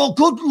 81. Oh,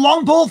 good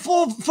long ball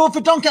for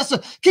Doncaster.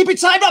 Keep it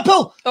tight,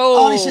 Blackpool.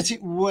 Oh, he's hit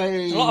it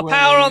way. A lot of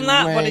power on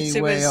that, but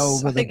it was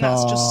over the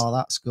bar.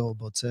 That's good,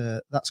 but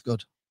that's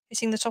good.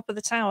 Hitting the top of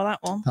the tower. That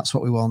one. That's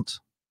what we want.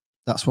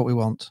 That's what we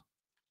want.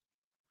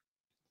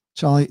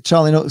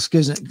 Charlie Nooks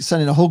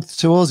sending a hug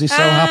to us. He's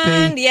so happy.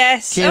 And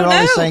yes, Kieran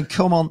is saying,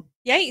 "Come on."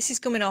 Yates is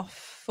coming off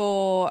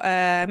for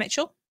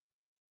Mitchell.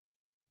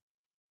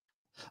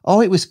 Oh,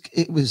 it was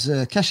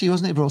Keshi,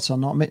 wasn't it? Brought on,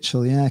 not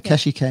Mitchell. Yeah,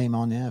 Keshi came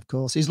on. Yeah, of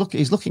course. He's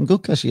looking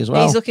good, Keshi, as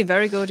well. He's looking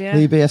very good. Yeah.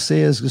 The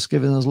BFC has just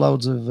given us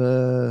loads of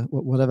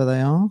whatever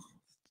they are.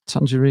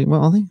 Tangerine. What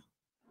are they?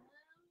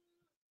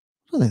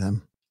 What are they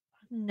then?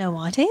 No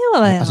idea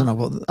what they are. I don't know,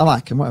 but I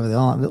like them. Whatever they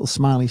are, like little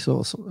smiley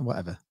sort of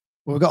whatever.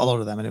 Well, we've got a lot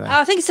of them anyway.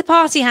 I think it's the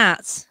party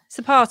hats. It's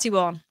the party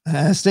one.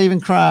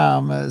 Stephen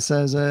Cram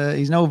says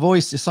he's no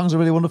voice. His songs are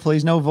really wonderful.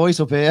 He's no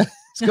voice up here.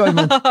 It's got him.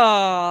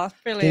 Oh,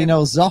 brilliant.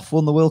 Dino Zoff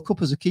won the World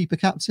Cup as a keeper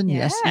captain. Yeah.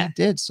 Yes, he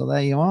did. So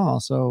there you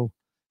are. So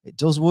it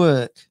does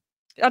work.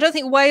 I don't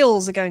think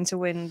Wales are going to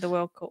win the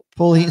World Cup.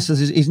 Paul Heaton says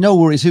he's no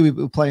worries who we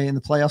will play in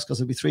the playoffs because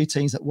there'll be 3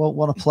 teams that won't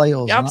want to play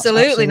us.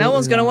 Absolutely. No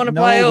one's going to want to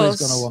play us.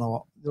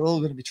 They're all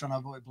going to be trying to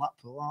avoid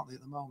Blackpool, aren't they,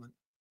 at the moment?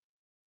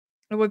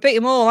 We beat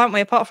them all, haven't we?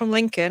 Apart from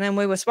Lincoln, and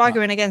we were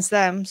swaggering against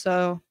them.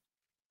 So,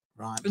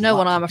 no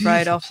one I'm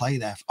afraid of. Play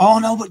there. Oh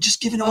no, but just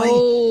giving away.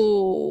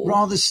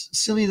 Rather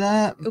silly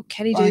there. Oh,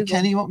 Kenny Dougal.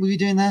 Kenny, what were you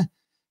doing there?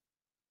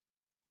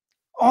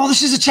 Oh,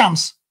 this is a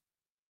chance.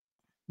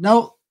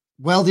 No,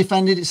 well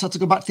defended. It's had to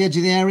go back to the edge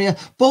of the area.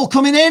 Ball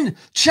coming in.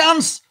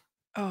 Chance.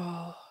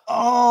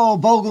 Oh,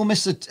 Bogle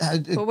missed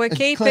but we're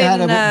keeping.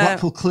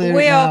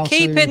 We are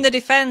keeping the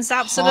defence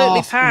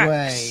absolutely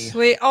packed.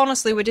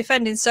 We're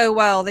defending so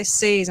well this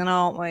season,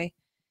 aren't we?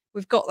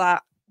 We've got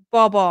that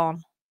bob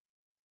on.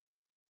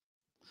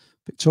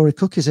 Victoria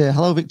Cook is here.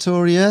 Hello,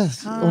 Victoria.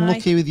 Hi.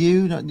 Unlucky with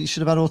you. You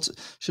should have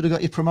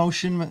got your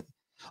promotion.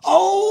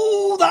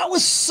 Oh, that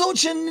was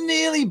such a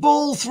nearly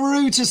ball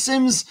through to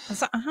Sims. Was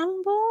that a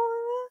handball?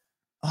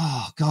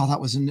 Oh God,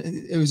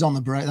 it was on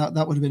the break.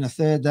 That would have been a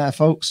third there,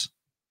 folks.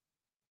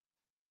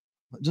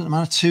 It doesn't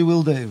matter. 2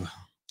 will do.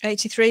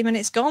 83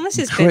 minutes gone. This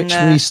has been.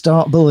 We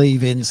start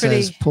believing,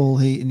 says Paul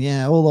Heaton.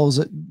 Yeah, all those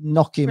that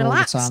knock him all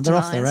the time. They're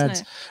off their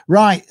heads.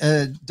 Right.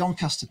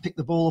 Doncaster picked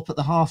the ball up at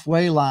the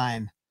halfway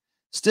line.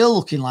 Still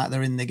looking like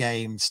they're in the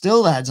game.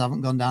 Still their heads haven't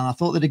gone down. I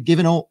thought they'd have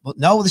given up. But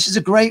no, this is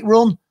a great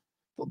run.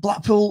 But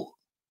Blackpool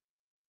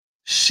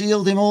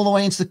shield him all the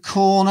way into the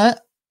corner.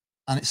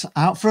 And it's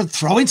out for a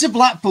throw into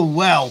Blackpool.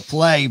 Well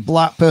played,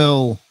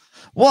 Blackpool.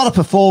 What a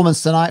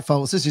performance tonight,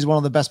 folks. This is one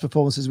of the best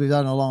performances we've had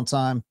in a long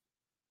time.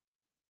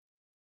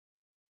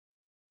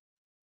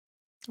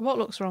 What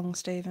looks wrong,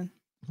 Stephen?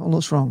 What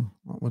looks wrong?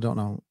 We don't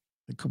know.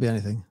 It could be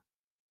anything.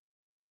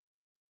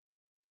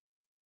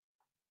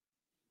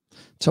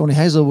 Tony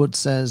Hazelwood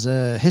says,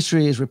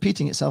 history is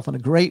repeating itself on a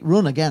great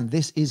run again.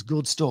 This is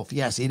good stuff.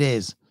 Yes, it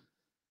is.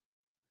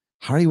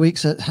 Harry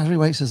Wakes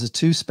says there's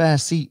 2 spare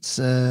seats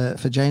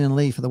for Jane and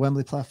Lee for the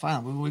Wembley Player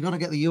Final. We've got to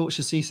get the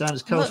Yorkshire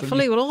Seasiders coach.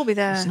 Hopefully we'll all be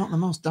there. It's not the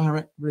most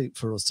direct route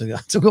for us to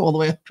go all the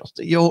way across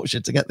to Yorkshire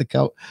to get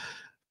the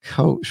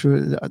coach.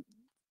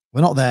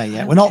 We're not there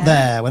yet. We're not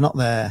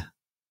there.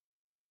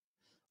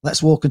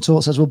 Let's Walk and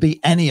Talk says we'll beat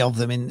any of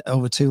them in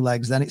over 2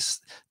 legs. Then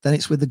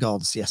it's with the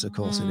gods. Yes, of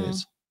course it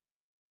is.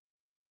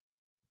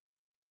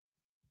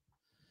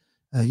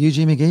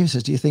 Eugene McGee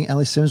says, do you think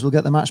Ellis Sims will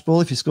get the match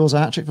ball if he scores a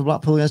hat-trick for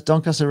Blackpool against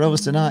Doncaster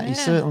Rovers tonight? He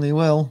certainly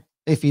will,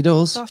 if he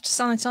does. We'll have to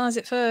sanitise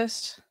it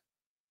first.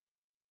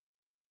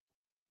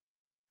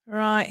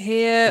 Right,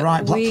 here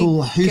right,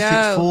 Blackpool hoof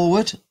it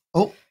forward.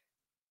 Oh.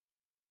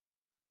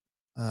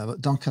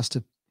 But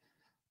Doncaster...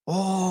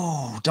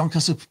 Oh,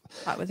 Doncaster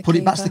put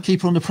it back to the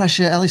keeper under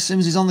pressure. Ellis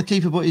Sims is on the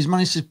keeper, but he's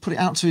managed to put it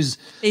out to his...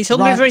 He's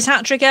hungry for his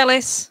hat-trick,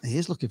 Ellis. He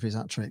is looking for his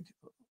hat-trick.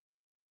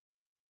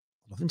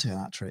 Love him to get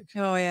an hat-trick.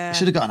 Oh, yeah. He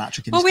should have got an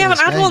hat-trick in Well, we haven't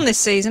had game. one this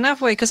season, have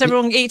we? Because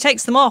he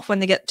takes them off when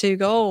they get 2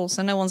 goals,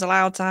 and no one's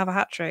allowed to have a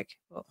hat-trick.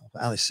 But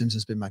Ellis Sims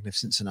has been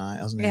magnificent tonight,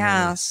 hasn't he? He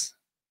has.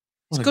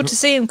 It's good to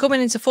see him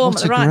coming into form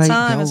at the right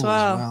time as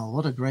well.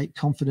 What a great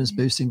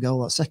confidence-boosting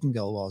goal that second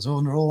goal was.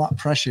 Under all that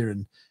pressure.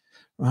 And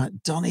right,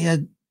 Donny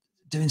had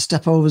doing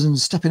step-overs and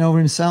stepping over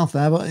himself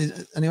there. But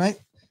anyway,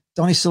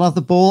 Donny still had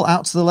the ball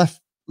out to the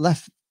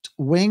left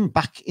wing,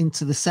 back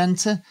into the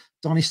centre.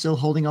 Donny still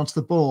holding onto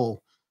the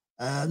ball.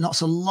 Knocks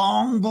a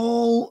long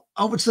ball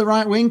over to the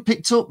right wing,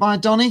 picked up by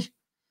Donny.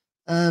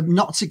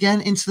 Knocked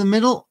again into the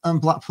middle, and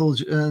Blackpool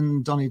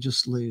and Donny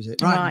just lose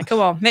it. Right, come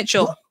on,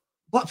 Mitchell.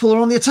 Blackpool are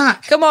on the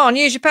attack. Come on,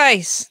 use your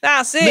pace.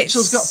 That's it.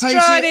 Mitchell's got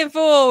pace. Striding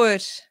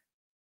forward.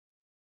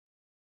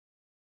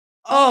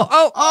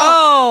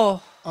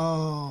 Oh.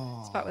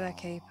 It's back with their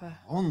keeper.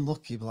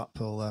 Unlucky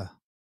Blackpool there.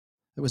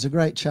 It was a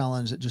great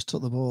challenge. It just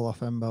took the ball off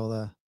Embo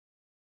there.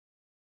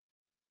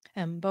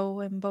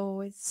 Embo,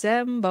 it's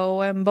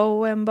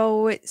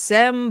Embo, it's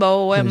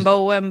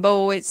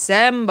Embo, it's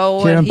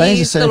Embo. Kieran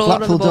Baines is saying if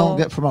Blackpool don't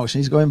get promotion,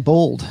 he's going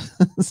bald.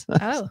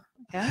 Oh,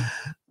 okay.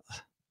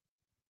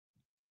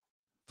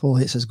 Paul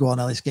Hit says, go on,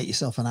 Ellis, get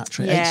yourself an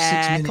hat-trick.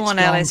 Yeah, come on,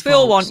 Ellis. We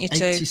all want you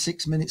to.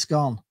 86 minutes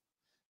gone.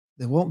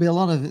 There won't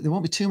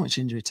be too much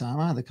injury time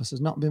either, because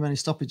there's not been many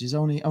stoppages,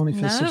 only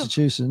for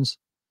substitutions.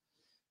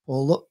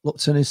 Well,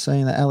 Lupton is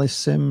saying that Ellis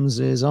Sims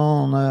is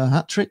on a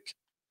hat-trick.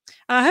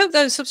 I hope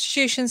those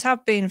substitutions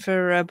have been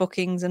for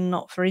bookings and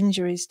not for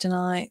injuries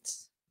tonight.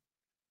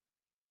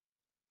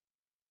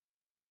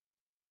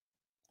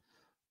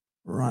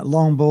 Right,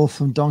 long ball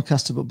from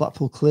Doncaster, but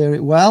Blackpool clear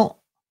it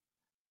well.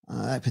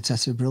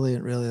 Epiteta,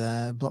 brilliant, really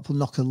there. Blackpool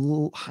knock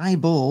a high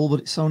ball, but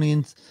it's only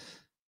in...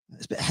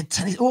 It's a bit of head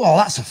tennis. Oh,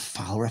 that's a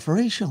foul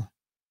referential.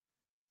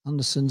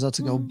 Anderson's had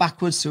to go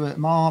backwards to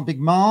a Big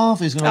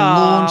Marv. He's going to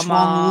launch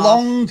one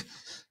long.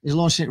 He's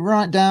launching it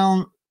right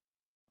down.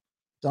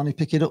 Donny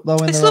pick it up though.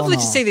 It's lovely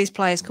to see these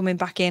players coming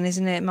back in,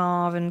 isn't it,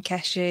 Marv and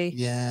Keshi?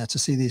 Yeah, to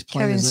see these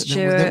players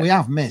that we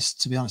have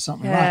missed, to be honest,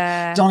 haven't we?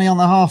 Yeah. Right. Donny on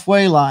the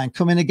halfway line,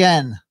 coming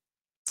again.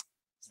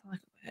 It's like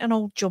an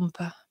old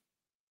jumper.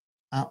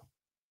 Out.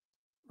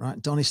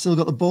 Right, Donny's still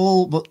got the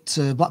ball, but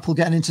Blackpool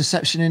get an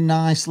interception in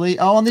nicely.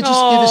 Oh, and they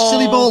just give a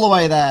silly ball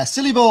away there.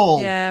 Silly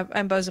ball. Yeah,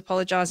 Embo's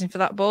apologising for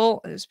that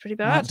ball. It was pretty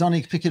bad. Right,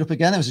 Donny pick it up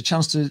again. There was a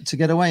chance to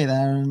get away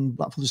there, and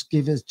Blackpool just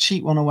give a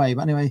cheap one away.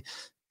 But anyway,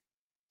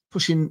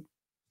 pushing...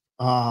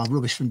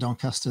 rubbish from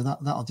Doncaster.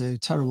 That'll do.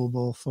 Terrible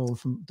ball forward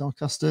from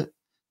Doncaster.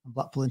 And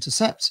Blackpool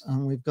intercept,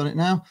 and we've got it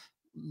now.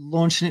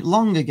 Launching it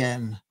long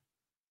again,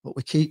 but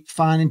we keep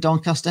finding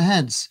Doncaster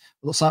heads.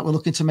 It looks like we're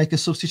looking to make a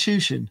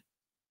substitution.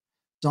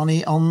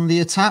 Donny on the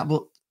attack,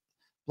 but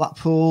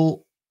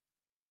Blackpool.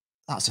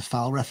 That's a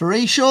foul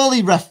referee.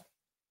 Surely, ref.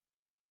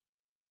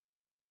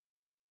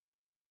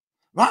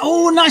 Right.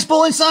 Oh, nice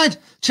ball inside.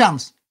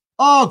 Chance.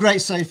 Oh,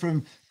 great save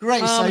from away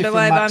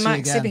by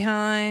Maxi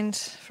behind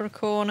for a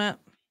corner.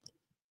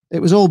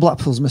 It was all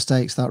Blackpool's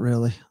mistakes, that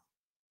really.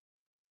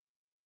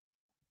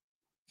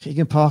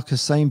 Keigan Parker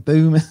saying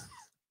boom. It's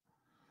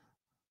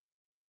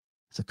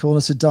a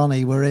corner to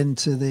Donny. We're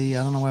into the,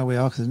 I don't know where we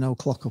are because there's no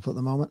clock up at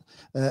the moment.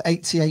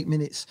 88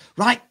 minutes.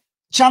 Right.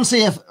 Chance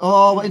here.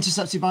 Oh, we're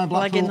intercepted by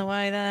Blackpool. Leg in the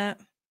way there.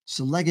 It's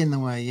a leg in the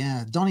way,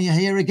 yeah. Donny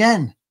here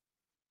again.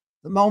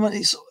 The moment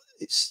it's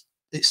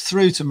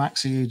through to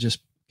Maxi, who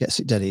just gets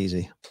it dead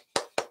easy.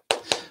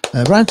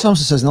 Brian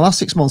Thompson says, in the last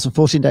 6 months and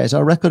 14 days,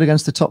 our record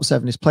against the top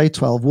 7 is played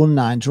 12, won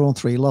 9, drawn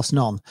 3, lost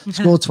none,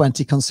 scored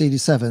 20, conceded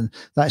 7.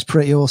 That is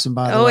pretty awesome,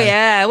 by the way. Oh,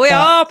 yeah. We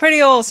are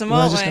pretty awesome,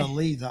 aren't we? We're just going to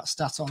leave that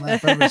stat on there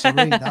for everyone to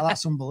read.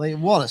 That's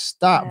unbelievable. What a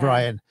stat,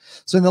 Brian.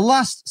 So in the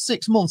last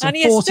 6 months and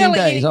 14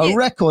 days, our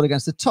record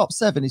against the top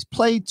 7 is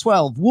played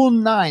 12,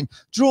 won 9,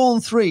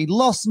 drawn 3,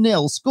 lost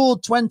 0,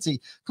 scored 20,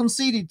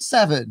 conceded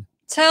 7.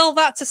 Tell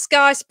that to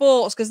Sky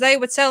Sports, because they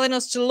were telling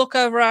us to look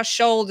over our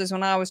shoulders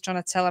when I was trying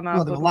to tell them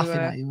how they were laughing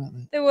at you, weren't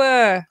they? They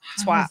were.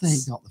 How twats.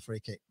 They got the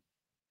free kick.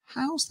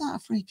 How's that a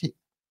free kick?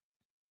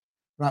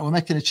 Right, we're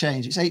making a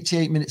change. It's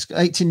 88 minutes,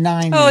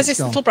 89 minutes. Oh, is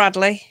this Little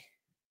Bradley?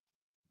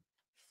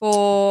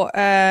 For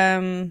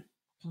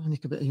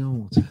nick a bit of your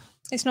water.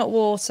 It's not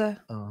water.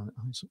 Oh,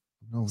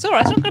 no. It's all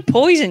right. It's not going to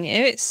poison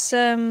you. It's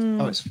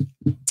it's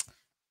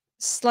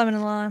lemon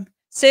and lime.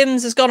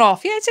 Sims has gone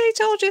off. Yeah, he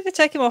told you they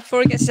take him off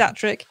before he gets his hat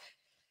trick.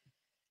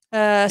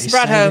 So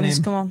Brad Holmes,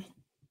 come on.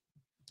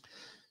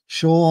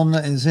 Sean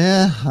is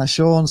here.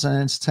 Sean's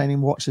an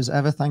entertaining watch as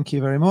ever. Thank you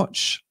very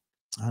much.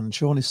 And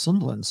Sean is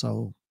Sunderland,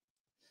 so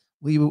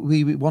we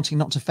wanting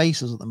not to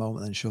face us at the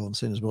moment. Then Sean,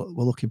 soon as we're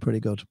looking pretty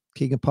good.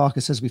 Keigan Parker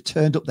says we've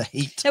turned up the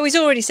heat. No, he's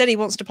already said he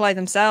wants to play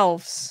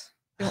themselves.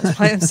 He wants to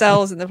play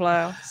themselves in the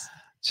playoffs.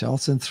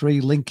 Charlton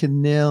 3,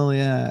 Lincoln 0.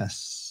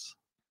 Yes.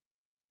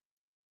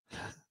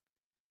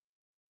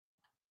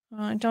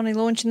 Right, Donny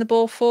launching the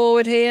ball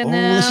forward here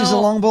now. This is a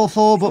long ball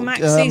forward, but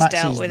Maxie's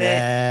dealt with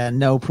it.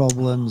 No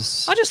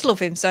problems. I just love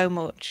him so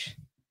much.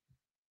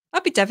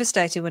 I'd be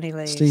devastated when he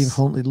leaves. Steve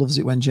Huntley loves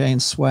it when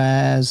Jane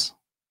swears.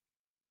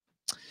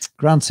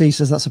 Grant T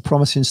says that's a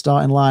promising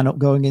starting lineup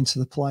going into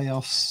the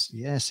playoffs.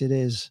 Yes, it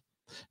is.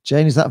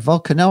 Jane, is that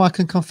vodka? No, I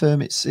can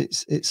confirm it's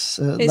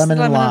lemon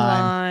and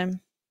lime.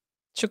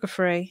 Sugar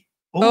free.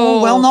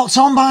 Oh, well knocked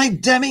on by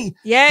Demi.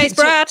 Yeah, it's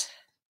Brad.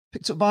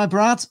 Picked up by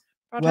Brad.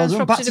 Well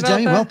done. Back to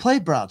Demi. Well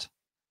played, Brad.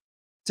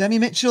 Demi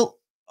Mitchell.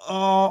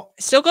 Oh.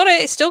 Still got it.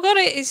 He's still got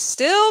it. He's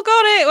still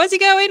got it. Where's he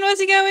going? Where's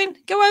he going?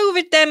 Go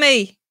over,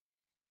 Demi.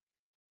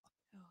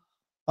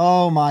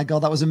 Oh, my God.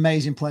 That was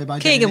amazing play by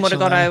Demi Keigan would have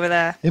gone over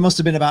there. It must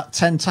have been about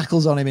 10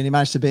 tackles on him and he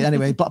managed to beat.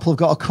 Anyway, Blackpool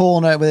got a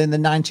corner within the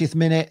 90th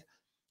minute.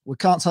 We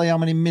can't tell you how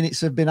many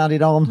minutes have been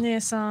added on. Near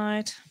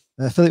side.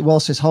 Philip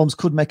Walsh says Holmes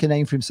could make a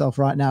name for himself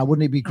right now.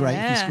 Wouldn't it be great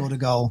if he scored a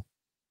goal?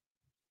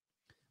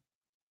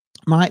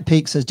 Mike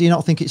Peake says, do you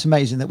not think it's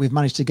amazing that we've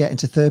managed to get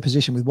into third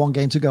position with one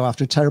game to go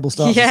after a terrible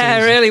start? Yeah,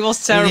 it really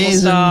was a terrible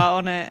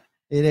start, wasn't it?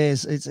 It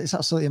is. It's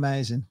absolutely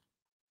amazing.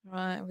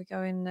 Right, we're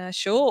going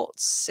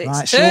shorts. It's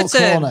right, short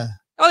corner.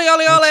 Ollie,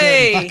 Ollie,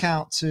 Ollie. Back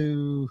out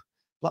to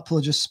Blackpool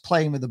are just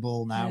playing with the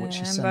ball now, which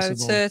is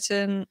sensible.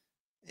 Turton.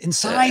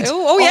 Inside.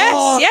 Oh,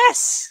 yes,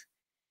 yes.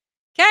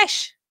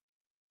 Kesh.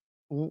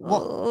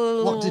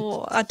 What did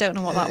I don't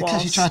know what that was.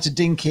 Kesh, he tried to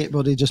dink it,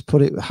 but he just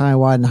put it high,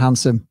 wide, and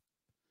handsome.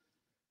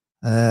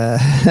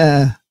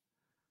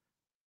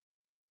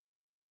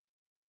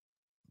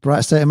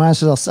 Bright state of mind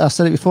says, I've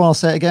said it before, I'll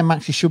say it again.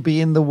 Maxi should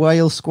be in the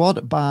Wales squad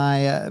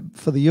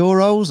for the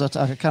Euros.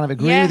 I kind of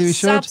agree with you. He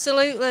should.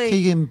 Absolutely.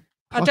 Keigan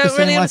I don't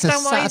really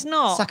understand why he's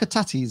not.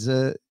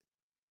 Sakatatis.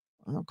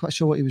 I'm not quite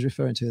sure what he was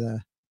referring to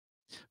there.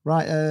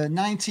 Right,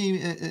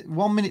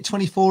 1 minute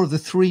 24 of the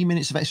 3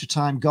 minutes of extra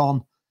time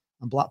gone,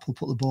 and Blackpool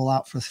put the ball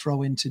out for a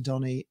throw in to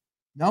Donny.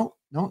 No,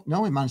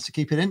 he managed to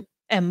keep it in.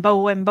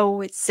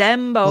 Embo, it's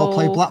Embo. Well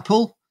played,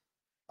 Blackpool.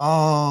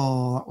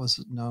 Oh, that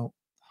was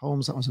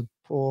Holmes. That was a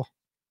poor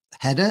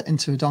header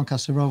into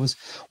Doncaster Rovers.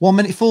 1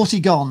 minute 40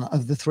 gone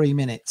of the 3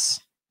 minutes.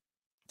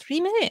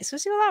 3 minutes?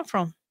 Where's he got that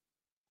from?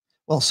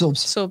 Well,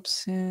 subs.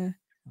 Subs, yeah.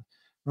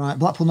 Right,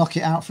 Blackpool knock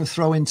it out for a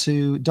throw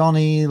into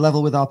Donny,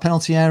 level with our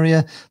penalty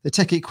area. They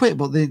take it quick,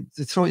 but they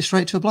throw it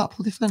straight to a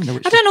Blackpool defender.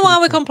 I don't know why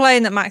we're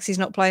complaining that Maxi's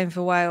not playing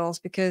for Wales,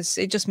 because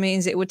it just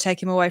means it would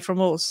take him away from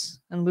us,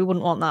 and we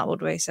wouldn't want that,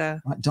 would we? So,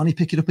 right, Donny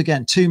pick it up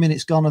again. 2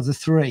 minutes gone of the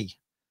 3.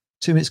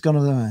 2 minutes gone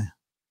of the...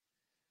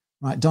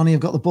 Right, Donny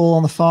have got the ball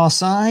on the far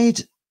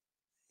side.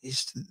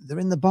 They're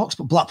in the box,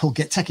 but Blackpool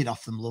take it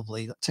off them.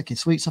 Lovely, taking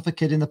sweets off a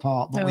kid in the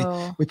park.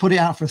 But we put it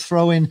out for a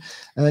throw in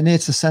near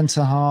to the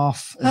centre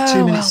half.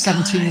 2 minutes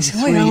 17 of the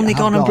 3. We've only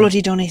gone and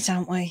bloody done it,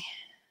 haven't we?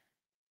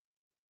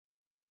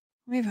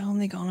 We've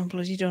only gone and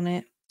bloody done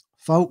it,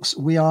 folks.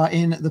 We are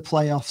in the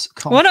playoffs.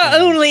 We're not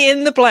only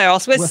in the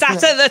playoffs; we're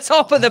sat at the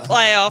top of the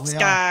playoffs,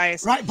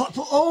 guys. Right,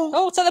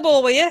 Blackpool. Take the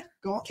ball, will you?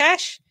 Go on,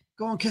 Kesh.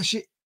 Go on,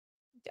 Keshi.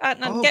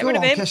 Get rid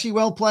of him. Keshi,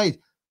 well played.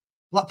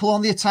 Blackpool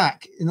on the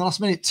attack in the last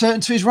minute.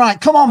 Turn to his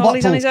right. Come on,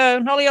 Ollie's Blackpool. On his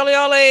own.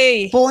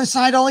 Ollie. Ball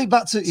inside Ollie.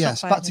 Back to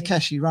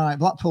Keshi. Right,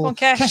 Blackpool. On,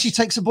 Keshi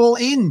takes the ball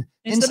into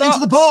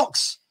the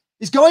box.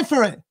 He's going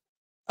for it.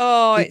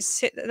 Oh, it's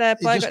hit there.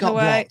 Play got in the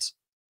way. Blocked.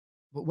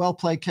 But well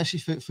played,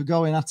 Keshi, for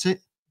going at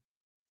it.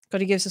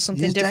 God, he gives us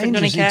something different,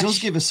 doesn't he, Kesh? He does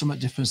give us something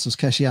different, does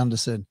Keshi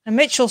Anderson. And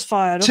Mitchell's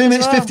fired up 2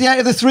 minutes 58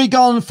 of the 3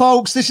 gone,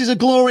 folks. This is a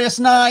glorious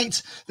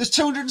night. There's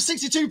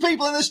 262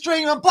 people in the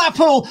stream, and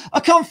Blackpool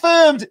are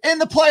confirmed in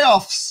the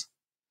playoffs.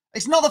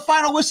 It's not the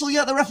final whistle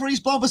yet. The referee's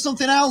blown for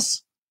something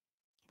else.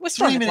 We're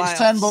 3 minutes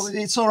 10, but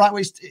it's all right.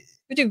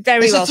 We do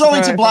very well. It's a throw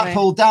into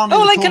Blackpool down.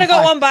 Oh, Lincoln have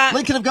got one back.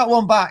 Lincoln have got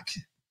one back.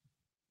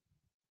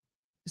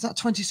 Is that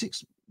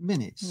 26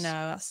 minutes? No,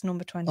 that's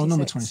number 26. Oh,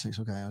 number 26.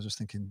 Okay, I was just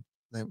thinking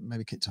they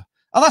maybe kicked her.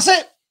 Oh, that's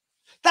it.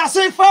 That's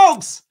it,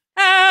 folks.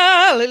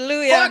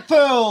 Hallelujah.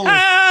 Blackpool.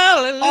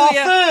 Hallelujah. Our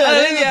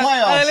third in the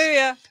playoffs.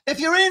 Hallelujah. If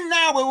you're in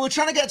now, we're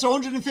trying to get to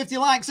 150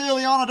 likes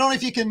early on. I don't know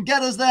if you can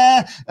get us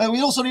there.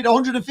 We also need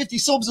 150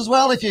 subs as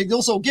well. If you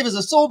also give us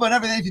a sub and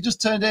everything, if you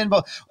just turned in.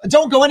 But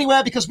don't go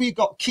anywhere because we've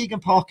got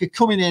Keigan Parker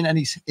coming in and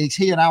he's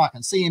here now. I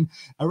can see him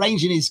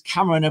arranging his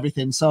camera and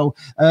everything. So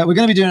we're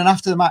going to be doing an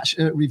after the match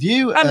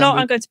review. I'm not.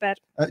 I'm going to bed.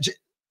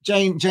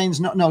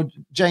 Jane's not. No,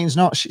 Jane's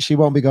not. She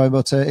won't be going,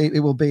 but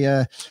it will be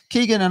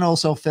Keigan and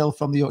also Phil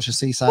from the Yorkshire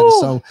Seaside.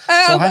 So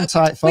hang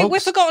tight, folks.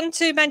 We've forgotten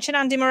to mention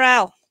Andy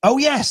Morrell. Oh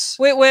yes,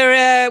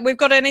 we've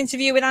got an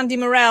interview with Andy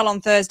Morrell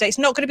on Thursday. It's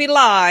not going to be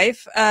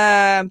live,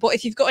 but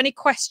if you've got any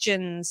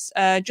questions,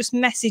 just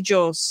message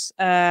us.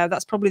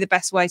 That's probably the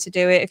best way to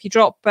do it. If you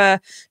drop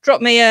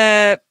me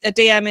a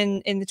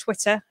DM in the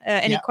Twitter,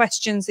 any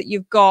questions that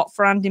you've got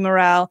for Andy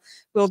Morrell,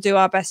 we'll do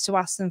our best to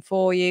ask them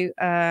for you.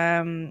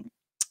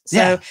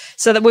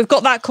 So that we've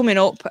got that coming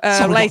up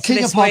later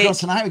this week.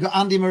 Tonight we've got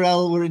Andy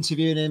Morrell. We're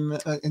interviewing him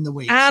in the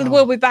week, and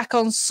we'll be back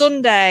on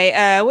Sunday.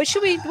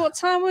 What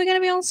time are we going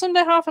to be on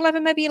Sunday?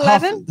 11:30, maybe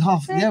 11.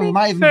 Yeah, we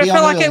might even be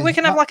on early. We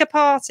can have like a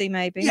party,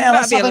 maybe. Yeah,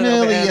 let's have an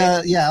early.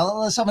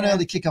 Let's have an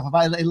early kickoff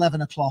about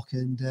 11 o'clock,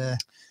 and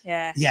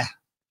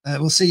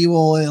we'll see you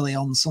all early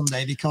on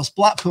Sunday because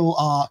Blackpool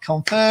are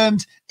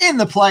confirmed in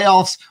the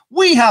playoffs.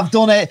 We have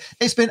done it.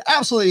 It's been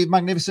absolutely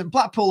magnificent.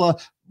 Blackpool are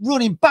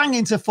running bang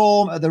into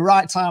form at the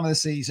right time of the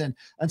season.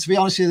 And to be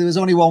honest with you, there was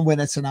only one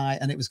winner tonight,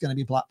 and it was going to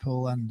be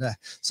Blackpool. And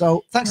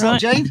so thanks a lot,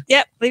 Jane.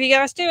 Yep, leave you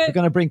guys to it. We're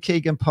going to bring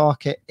Keigan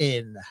Parker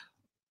in.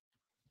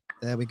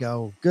 There we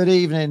go. Good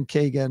evening,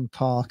 Keigan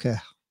Parker.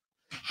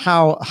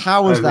 How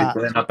was that?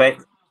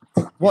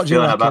 What do you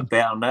reckon? A bit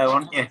better now,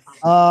 aren't you?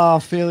 Oh,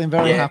 feeling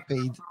very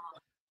happy.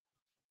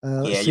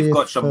 You've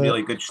got some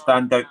really good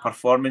standout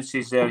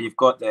performances there. You've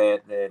got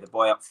the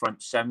boy up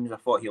front, Sims. I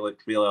thought he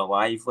looked really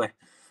lively.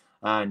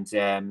 And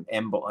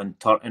Emblet and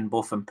Turton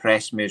both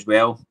impressed me as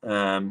well.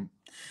 I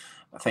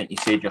think you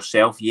said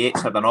yourself,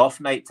 Yates had an off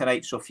night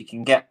tonight, so if you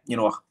can get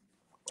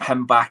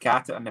him back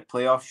at it in the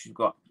playoffs, you've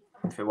got,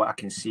 for what I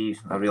can see,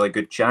 a really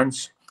good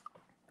chance.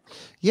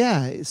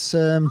 Yeah, it's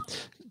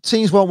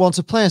teams won't want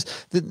to play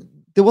us.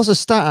 There was a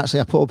stat actually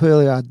I put up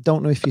earlier. I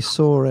don't know if you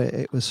saw it.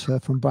 It was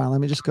from Brian.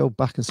 Let me just go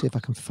back and see if I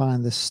can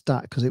find this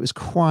stat because it was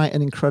quite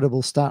an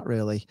incredible stat,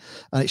 really,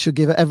 and it should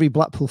give every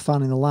Blackpool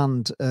fan in the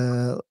land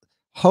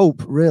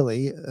hope,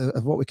 really,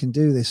 of what we can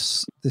do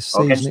this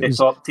season. Against the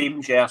top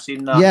teams, I've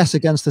seen that. Yes,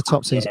 against the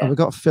top teams. And we've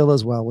got Phil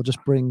as well. We'll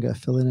just bring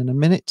Phil in a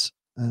minute.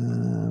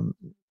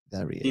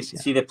 There he is.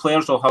 See, the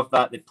players will have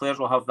that. The players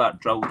will have that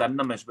drilled in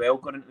them as well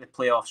going into the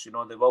playoffs.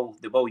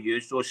 They will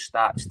use those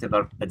stats to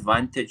their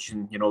advantage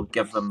and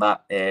give them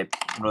that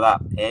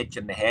that edge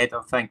in the head,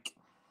 I think.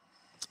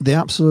 They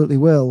absolutely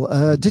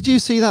will. Did you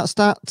see that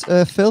stat,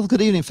 Phil?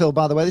 Good evening, Phil,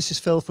 by the way. This is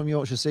Phil from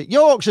Yorkshire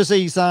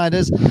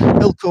Seasiders.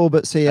 Phil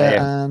Corbett's here.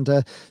 And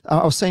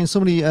I was saying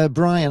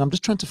Brian, I'm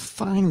just trying to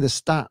find the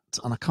stat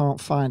and I can't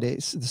find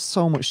it. There's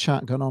so much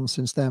chat going on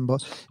since then,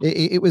 but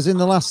it was in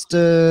the last...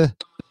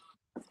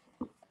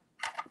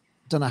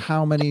 don't know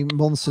how many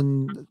months,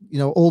 and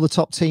all the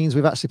top teams,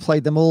 we've actually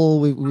played them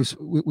all.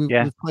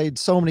 We've played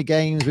so many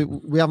games.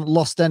 We haven't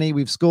lost any.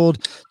 We've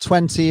scored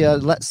 20,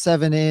 let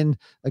 7 in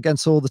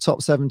against all the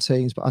top 7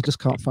 teams, but I just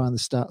can't find the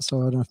stat, so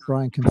I don't know if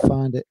Brian can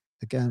find it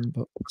again,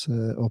 but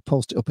or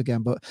post it up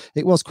again. But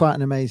it was quite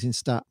an amazing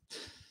stat.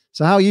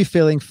 So how are you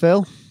feeling,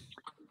 Phil?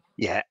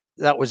 Yeah,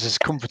 that was as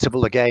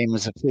comfortable a game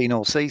as I've seen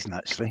all season,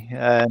 actually.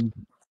 There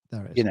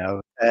it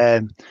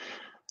is.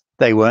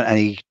 They weren't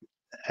any.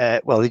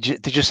 They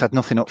just had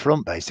nothing up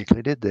front,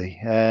 basically, did they?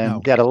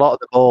 No. They had a lot of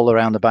the ball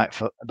around the back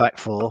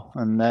four,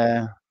 and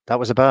that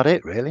was about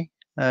it, really.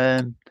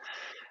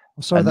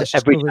 Sorry,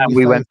 every time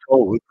we went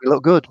forward, we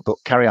looked good. But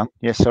carry on.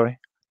 Yes, sorry.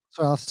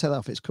 Sorry, I'll have to take that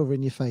off. It's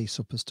covering your face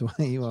up as to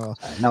where you are.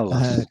 No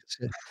loss.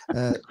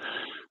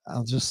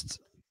 I'll just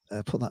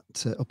put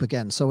that up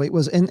again. So it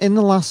was in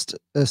the last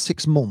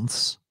 6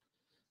 months,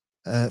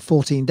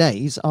 14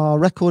 days. Our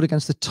record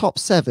against the top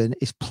 7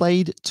 is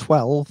played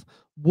 12.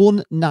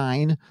 Won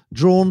 9,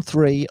 drawn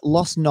 3,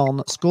 lost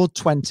none, scored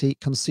 20,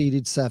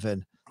 conceded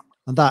 7.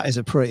 And that is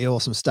a pretty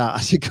awesome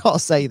stat. You got to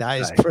say that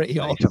is pretty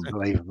awesome.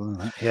 Unbelievable,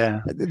 isn't it?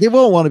 Yeah. They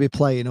won't want to be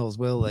playing us,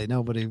 will they?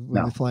 Nobody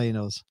will be playing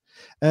us.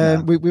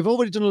 We've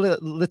already done a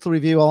little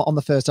review on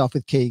the first half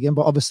with Keigan,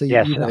 but obviously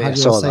you've not had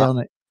your say on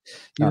it.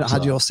 You've not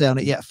had your say on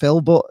it yet,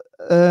 Phil. But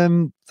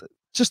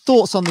just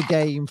thoughts on the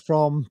game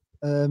from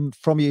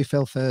you,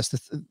 Phil, first.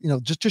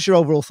 Just your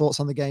overall thoughts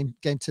on the game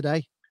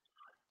today.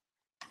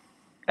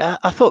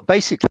 I thought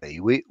basically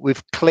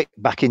we've clicked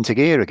back into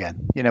gear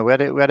again. We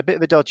had a bit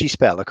of a dodgy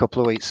spell a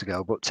couple of weeks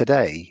ago, but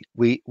today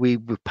we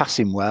were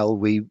passing well.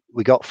 We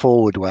got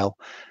forward well.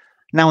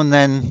 Now and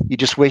then you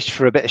just wish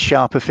for a bit of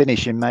sharper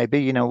finishing.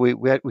 Maybe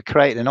we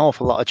created an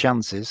awful lot of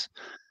chances.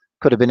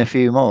 Could have been a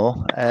few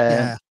more.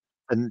 And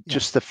and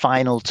just the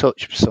final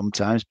touch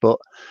sometimes. But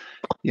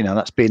you know,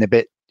 that's been a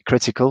bit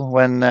critical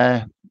when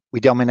we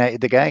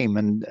dominated the game,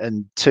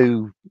 and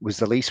 2 was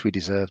the least we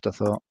deserved, I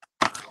thought.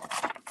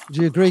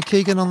 Do you agree,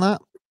 Keigan, on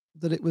that?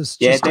 That it was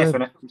just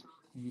definitely.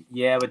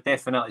 Yeah, I would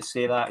definitely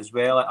say that as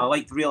well.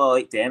 I really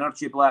liked the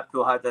energy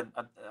Blackpool had.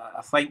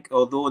 I think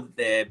although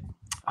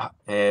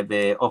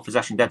the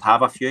opposition did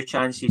have a few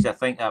chances, I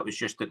think that was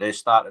just at the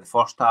start of the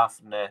first half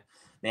and the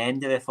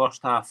end of the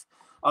first half.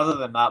 Other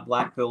than that,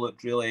 Blackpool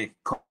looked really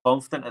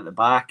confident at the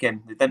back,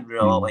 and they didn't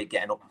really like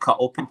getting cut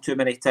open too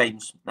many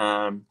times.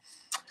 And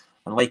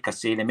like I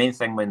say, the main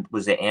thing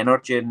was the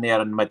energy in there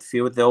in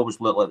midfield. They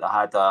always looked like they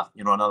had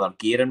another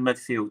gear in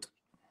midfield.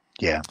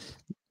 Yeah,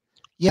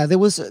 there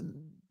was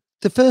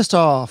the first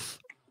half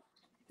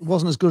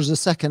wasn't as good as the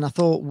second. I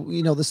thought,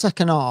 the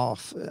second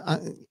half,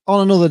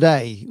 on another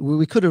day,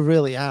 we could have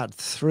really had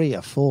 3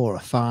 or 4 or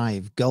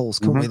 5 goals,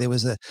 couldn't we? There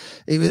was at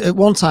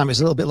one time, it was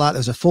a little bit like there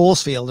was a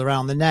force field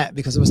around the net,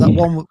 because there was that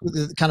one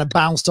that kind of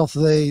bounced off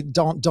the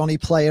Donny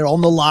player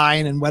on the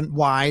line and went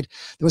wide.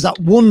 There was that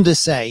wonder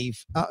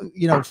save,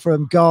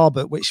 from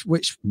Garbutt,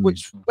 which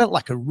went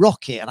like a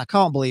rocket, and I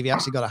can't believe he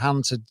actually got a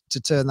hand to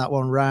turn that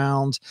one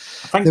round.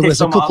 I think there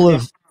was a couple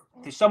of...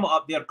 To sum it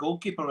up, their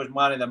goalkeeper was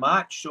man of the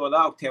match, so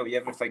that'll tell you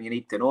everything you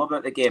need to know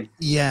about the game.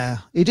 Yeah,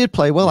 he did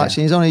play well,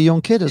 actually. He's only a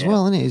young kid as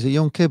well, isn't he? He's a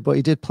young kid, but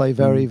he did play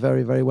very,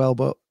 very, very well.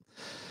 But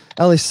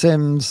Ellis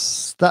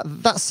Simms, that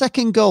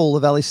second goal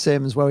of Ellis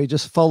Simms, where he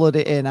just followed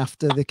it in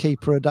after the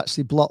keeper had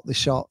actually blocked the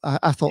shot,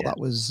 I thought that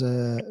was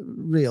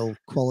real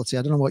quality.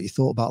 I don't know what you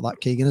thought about that,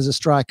 Keigan. As a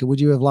striker,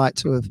 would you have liked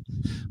to have,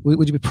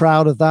 would you be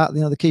proud of that?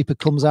 The keeper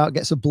comes out,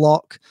 gets a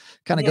block,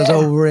 kind of goes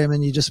over him,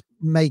 and you just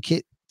make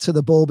it to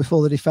the ball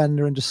before the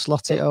defender and just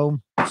slot it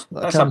home.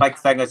 That's a big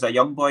thing as a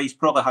young boy. He's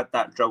probably had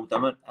that drilled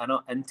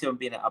into him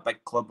being at a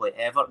big club like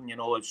Everton.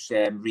 It's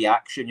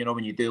reaction.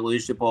 When you do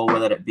lose the ball,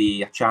 whether it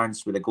be a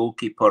chance with a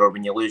goalkeeper or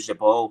when you lose the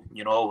ball,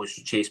 always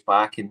chase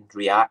back and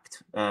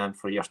react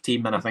for your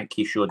team. And I think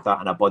he showed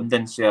that in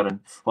abundance there.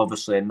 And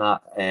obviously in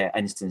that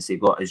instance, he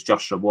got his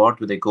just reward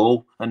with a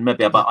goal, and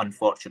maybe a bit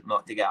unfortunate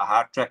not to get a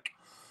hat trick.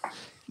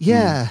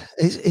 Yeah,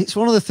 it's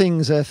one of the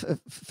things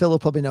Phil will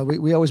probably know.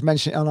 We always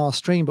mention it on our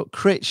stream, but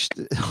Critch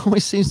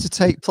always seems to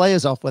take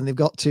players off when they've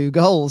got 2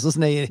 goals,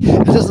 doesn't he? He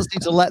doesn't seem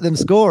to let them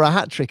score a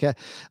hat-trick. I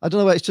don't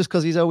know whether it's just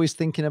because he's always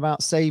thinking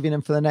about saving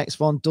them for the next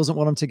one, doesn't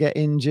want them to get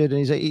injured,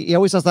 and he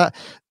always has that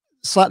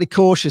slightly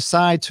cautious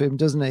side to him,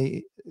 doesn't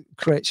he,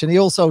 Critch? And he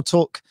also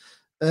took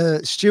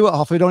Stuart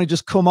off, who'd only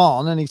just come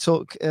on, and he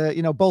took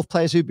both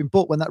players who'd been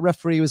booked when that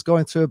referee was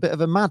going through a bit of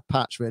a mad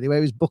patch, really, where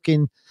he was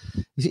booking.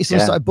 He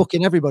started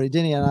booking everybody,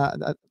 didn't he?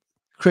 And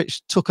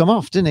Critch took him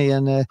off, didn't he?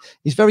 And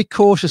he's very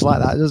cautious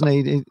like that, doesn't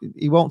he?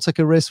 He won't take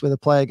a risk with a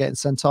player getting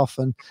sent off.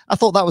 And I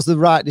thought that was the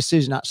right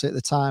decision actually at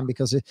the time,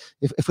 because if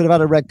we'd have had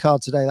a red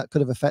card today, that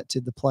could have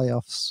affected the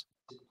playoffs.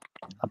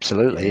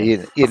 Absolutely.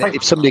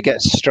 If somebody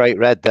gets straight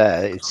red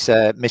there, it's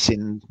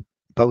missing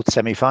both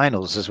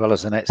semi-finals as well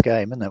as the next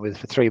game, isn't it,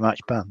 with a 3-match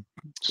ban?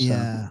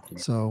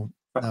 So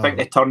I think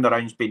the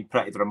turnaround's been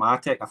pretty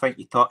dramatic. I think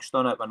you touched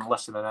on it when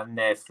listening in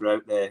there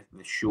throughout the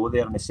show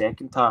there in the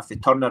second half. The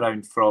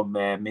turnaround from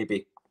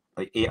maybe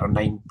like 8 or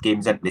 9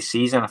 games into the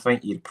season, I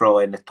think you're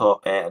probably in the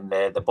top in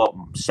the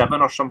bottom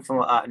 7 or something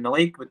like that in the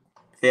league,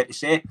 fair to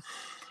say.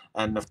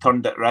 And they've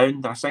turned it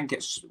round. I think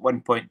it's one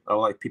point a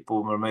lot of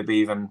people were maybe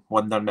even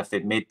wondering if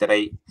they'd made the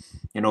right,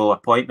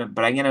 appointment,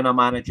 bringing in a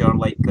manager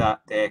like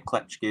that,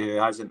 Klitschko, who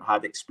hasn't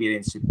had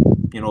experience,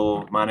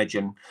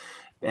 managing,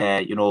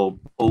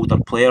 older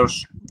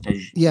players.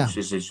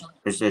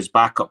 His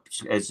backup,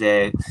 his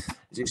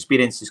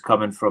experience is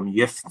coming from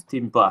youth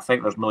team, but I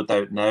think there's no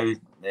doubt now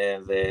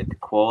the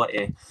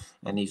quality,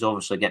 and he's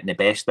obviously getting the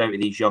best out of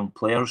these young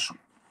players.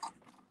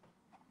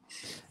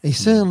 He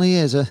certainly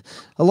is. A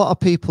lot of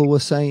people were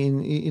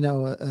saying,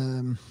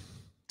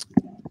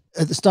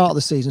 at the start of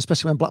the season,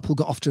 especially when Blackpool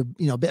got off to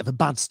a bit of a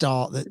bad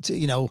start,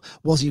 that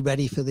was he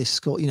ready for this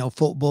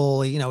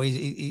football?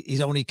 He's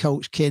only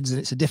coached kids and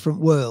it's a different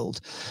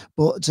world.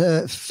 But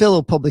Phil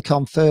will probably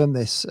confirm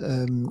this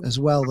as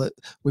well, that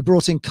we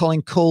brought in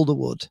Colin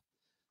Calderwood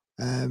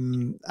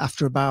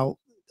after about,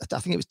 I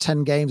think it was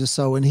 10 games or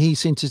so, and he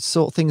seemed to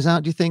sort things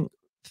out. Do you think,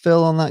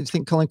 Phil, on that? Do you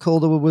think Colin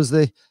Calderwood was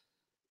the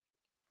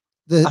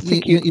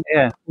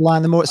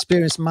more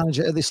experienced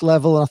manager at this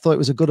level? And I thought it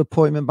was a good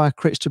appointment by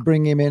Critch to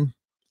bring him in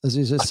as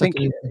his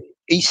second.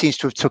 He seems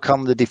to have took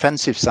on the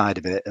defensive side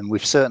of it, and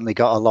we've certainly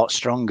got a lot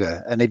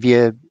stronger. And if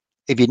you're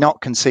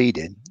not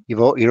conceding,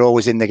 you're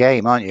always in the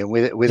game, aren't you?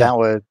 With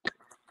our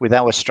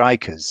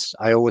strikers,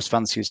 I always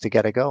fancy us to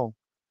get a goal.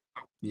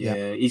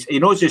 Yeah, he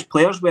knows his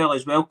players well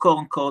as well.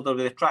 Colin Calder,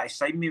 they try to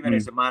sign me when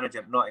he's the manager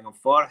of Nottingham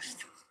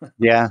Forest.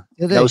 Yeah,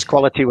 knows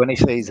quality when he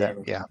sees it.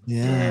 Yeah.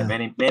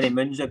 Many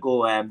moons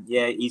ago.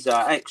 He's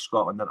an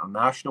ex-Scotland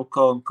international,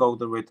 Colin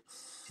Calderwood.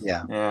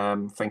 Yeah. I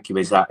think he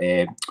was at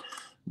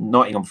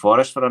Nottingham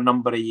Forest for a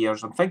number of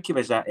years. I think he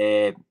was at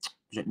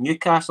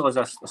Newcastle as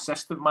an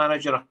assistant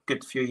manager a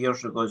good few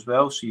years ago as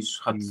well. So he's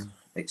had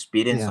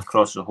experience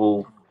across the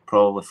whole,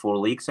 probably 4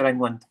 leagues in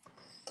England.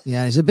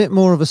 Yeah, he's a bit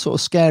more of a sort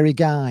of scary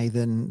guy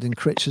than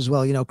Critch as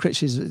well. You know,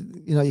 Critch is,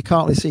 you know, you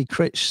can't really see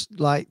Critch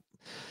like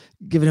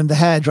giving him the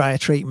hairdryer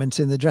treatment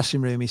in the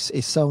dressing room.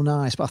 He's so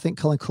nice, but I think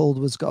Colin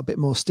Calderwood's got a bit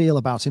more steel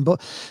about him.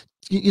 But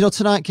you know,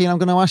 tonight, Keigan, I'm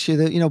going to ask you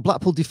that, you know,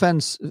 Blackpool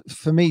defence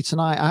for me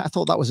tonight, I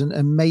thought that was an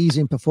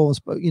amazing performance,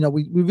 but, you know,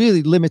 we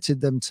really limited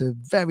them to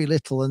very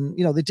little. And,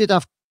 you know, they did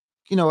have,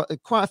 you know,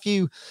 quite a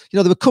few, you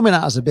know, they were coming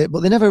at us a bit,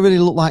 but they never really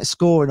looked like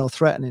scoring or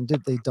threatening,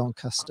 did they,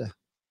 Doncaster?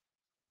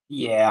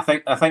 Yeah,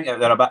 I think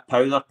they're a bit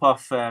powder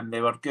puff.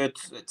 They were good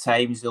at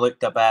times. They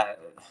look a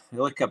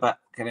bit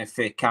kind of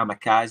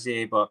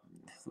kamikaze, but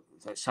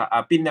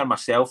I've been there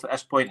myself at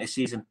this point in the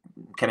season,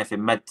 kind of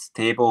in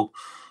mid-table,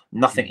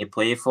 nothing to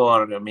play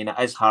for. I mean, it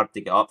is hard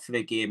to get up for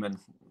the game, and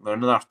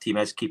another team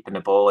is keeping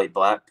the ball like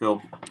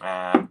Blackpool.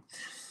 It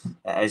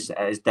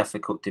is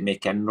difficult to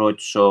make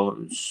inroads, so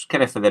it's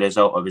kind of for the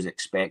result I was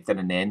expecting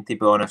in the end, to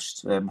be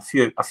honest. A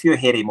few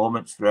hairy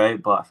moments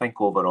throughout, but I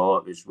think overall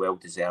it was well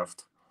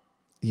deserved.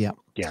 Yeah.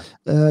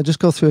 Just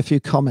go through a few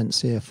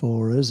comments here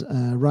for us.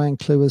 Ryan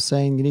Clue is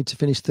saying you need to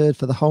finish third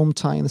for the home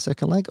tie in the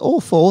second leg,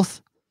 or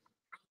fourth.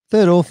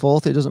 Third or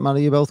fourth, it doesn't matter.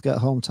 You both get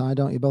home tie,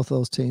 don't you? Both of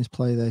those teams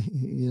play the,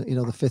 you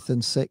know, the fifth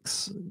and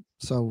sixth.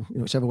 So, you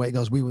know, whichever way it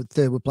goes,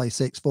 third would play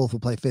sixth, fourth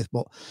would play fifth,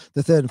 but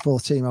the third and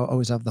fourth team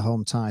always have the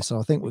home tie. So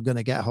I think we're going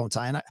to get a home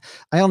tie, and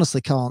I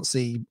honestly can't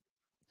see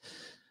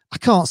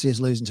us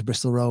losing to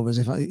Bristol Rovers.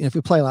 If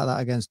we play like that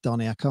against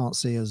Donny, I can't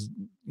see us,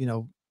 you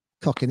know,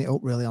 cocking it up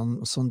really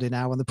on Sunday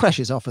now, and the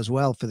pressure's off as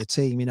well for the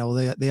team. You know,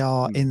 they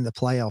are in the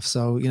playoffs,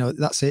 so you know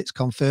that's it, it's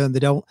confirmed. They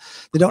don't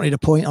need a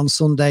point on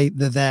Sunday.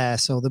 They're there,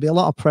 so there'll be a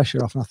lot of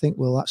pressure off, and I think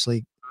we'll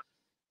actually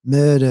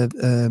murder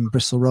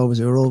Bristol Rovers,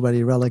 who are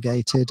already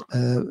relegated.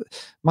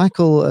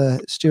 Michael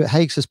Stewart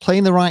Haig says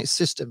playing the right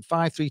system,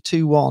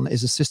 5-3-2-1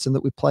 is a system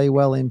that we play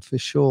well in for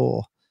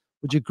sure.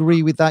 Would you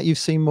agree with that? You've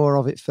seen more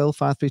of it, Phil.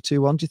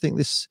 5-3-2-1. Do you think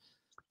this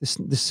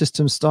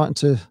system's starting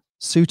to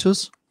suit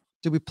us?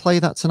 Did we play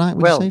that tonight?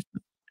 Well,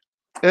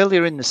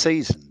 earlier in the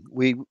season,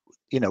 we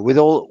had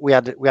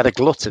a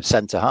glut of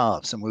centre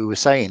halves, and we were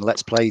saying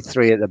let's play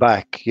three at the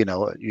back, you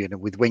know,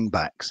 with wing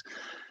backs,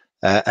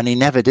 and he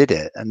never did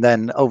it. And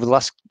then over the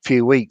last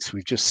few weeks,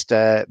 we've just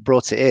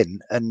brought it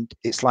in, and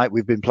it's like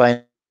we've been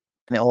playing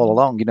it all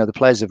along. You know, the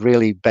players have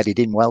really bedded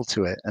in well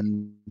to it,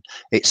 and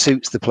it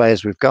suits the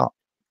players we've got.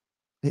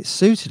 It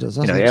suited us.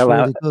 It's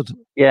really good.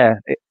 Yeah,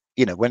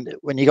 you know,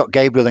 when you got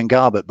Gabriel and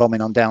Garbett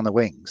bombing on down the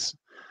wings.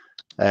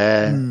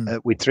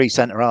 With three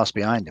centre halves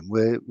behind him,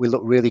 we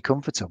look really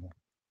comfortable.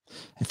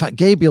 In fact,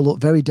 Gabriel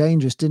looked very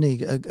dangerous, didn't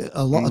he?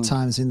 A lot of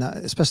times in that,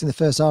 especially in the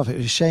first half. It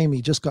was a shame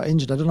he just got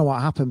injured. I don't know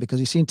what happened, because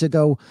he seemed to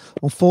go.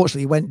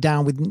 Unfortunately, he went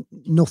down with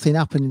nothing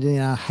happening.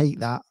 And I hate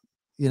that.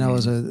 You know,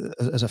 as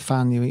a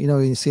fan, you know,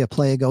 you see a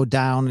player go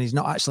down and he's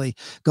not actually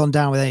gone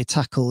down with any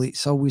tackle.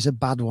 It's always a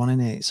bad one,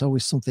 isn't it? It's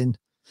always something.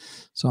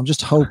 So I'm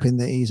just hoping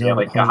that he's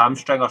like a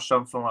hamstring or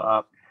something like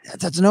that. I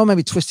don't know,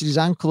 maybe twisted his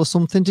ankle or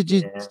something. Did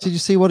you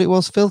see what it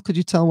was, Phil? Could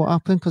you tell what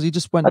happened? Because he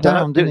just went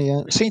down, didn't he?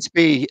 There seems to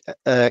be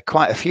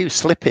quite a few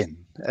slipping,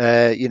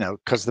 you know,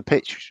 because the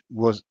pitch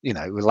was, you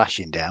know, was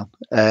lashing down.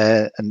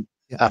 And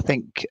I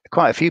think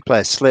quite a few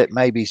players slipped.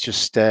 Maybe he's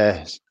just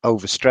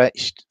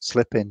overstretched,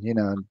 slipping, you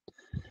know.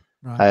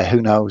 Right.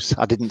 Who knows?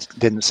 I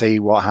didn't see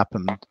what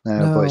happened,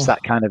 but it's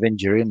that kind of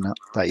injury, isn't it,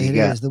 that you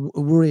get? It is the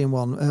worrying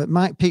one.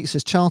 Mike Peake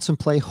says Charlton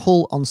play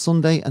Hull on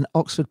Sunday and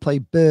Oxford play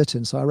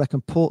Burton, so I reckon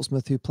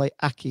Portsmouth, who play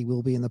Aki,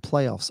 will be in the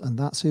playoffs, and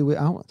that's who we're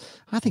out.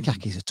 I think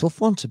Aki's a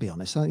tough one, to be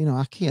honest. You know,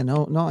 Aki are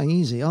not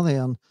easy, are they?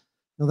 And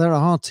you know, they're a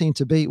hard team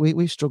to beat.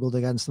 We've struggled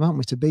against them, haven't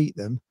we, to beat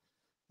them?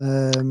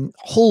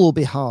 Hull will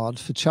be hard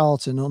for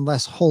Charlton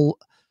unless Hull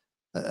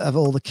have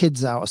all the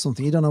kids out or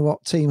something. You don't know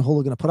what team Hull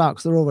are going to put out,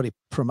 because they're already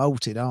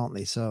promoted, aren't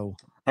they? So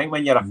I think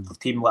when you're a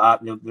team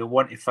like that, they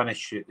want to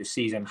finish the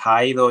season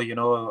high, though. You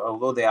know,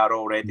 although they are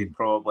already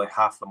probably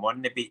half them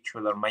on the beach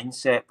with their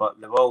mindset, but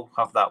they will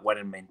have that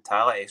winning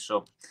mentality.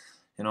 So,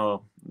 you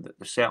know,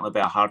 there's certainly be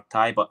a hard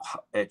tie. But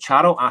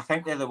Charlton, I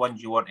think they're the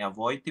ones you want to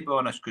avoid, to be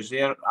honest, because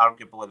they're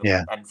arguably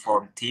the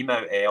informed team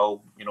out of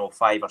all, you know,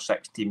 5 or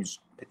 6 teams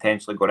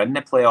potentially going in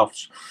the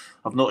playoffs.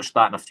 I've noticed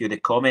that in a few of the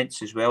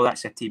comments as well.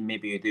 That's a team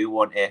maybe you do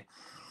want to.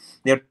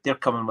 They're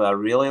coming with a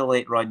really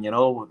late run, you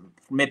know.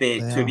 Maybe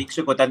 2 weeks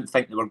ago didn't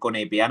think they were going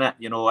to be in it,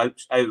 you know,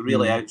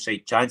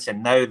 outside chance,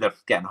 and now they're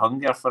getting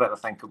hungrier for it.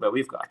 They think, well,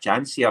 we've got a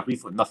chance here,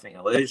 we've got nothing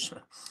to lose.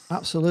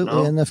 Absolutely, you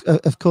know? And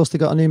of course they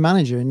got a new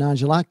manager in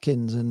Nigel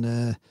Atkins,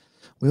 and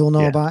we all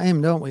know about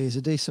him, don't we? He's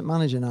a decent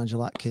manager,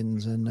 Nigel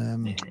Atkins, and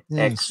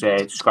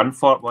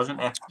Scunthorpe,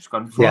 wasn't it?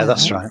 Scunthorpe. Yeah,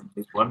 that's right.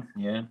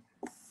 Yeah.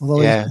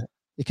 Although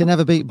he can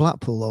never beat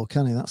Blackpool, though,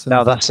 can he?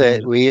 That's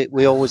it.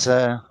 We always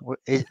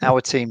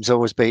our teams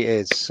always beat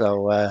his,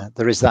 so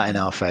there is that in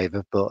our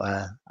favour. But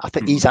I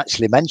think he's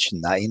actually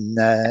mentioned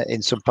that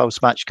in some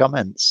post-match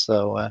comments.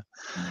 So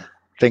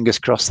fingers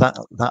crossed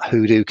that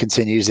hoodoo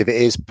continues. If it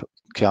is,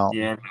 Carl.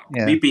 Yeah.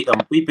 We beat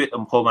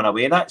them home and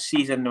away that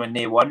season when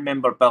they won.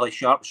 Remember, Billy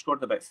Sharp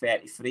scored about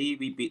 33.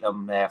 We beat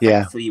them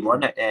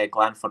 3-1 at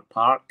Glanford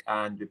Park,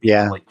 and we beat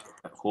them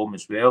at home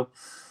as well.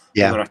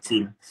 They were a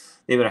team.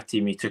 They were a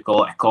team we took a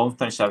lot of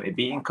confidence out of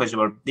beating because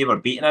they were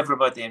beating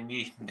everybody, and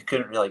they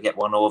couldn't really get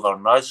one over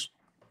on us.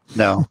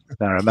 No,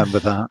 I remember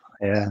that.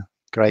 Yeah,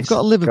 great. We've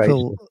got a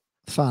Liverpool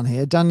fan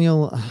here,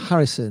 Daniel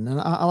Harrison,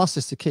 and I'll ask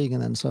this to Keigan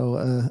then. So,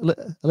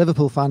 a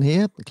Liverpool fan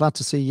here. Glad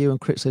to see you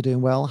and Critchley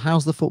doing well.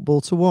 How's the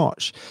football to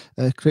watch?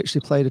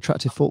 Critchley played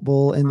attractive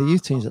football in the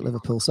youth teams at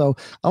Liverpool. So,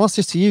 I'll ask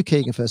this to you,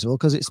 Keigan, first of all,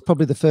 because it's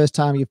probably the first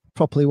time you've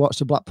properly watched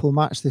a Blackpool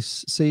match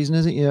this season,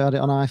 isn't it? You had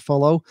it on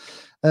iFollow.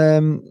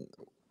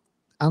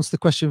 Answer the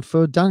question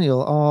for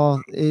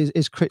Daniel.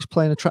 Is Critch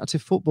playing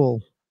attractive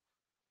football?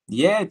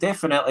 Yeah,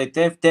 definitely,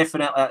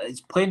 definitely. It's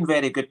playing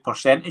very good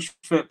percentage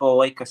football.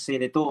 Like I say,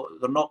 they're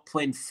not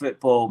playing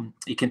football.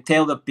 You can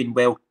tell they've been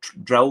well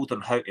drilled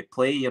on how to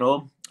play. You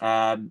know,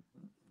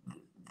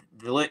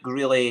 they look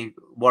really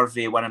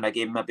worthy of winning a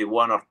game, maybe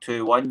 1 or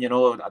 2-1. You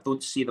know, I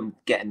don't see them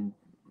getting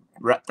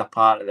ripped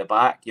apart at the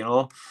back. You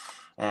know,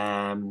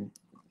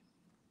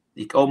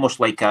 almost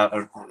like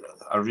a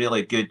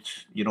really good,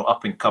 you know,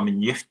 up and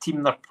coming youth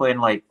team they're playing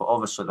like, but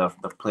obviously their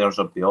players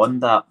are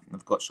beyond that.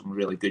 They've got some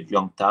really good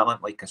young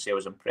talent. Like I say, I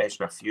was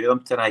impressed with a few of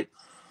them tonight,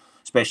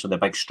 especially the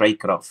big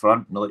striker up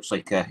front. And it looks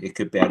like it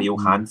could be a real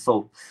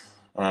handful.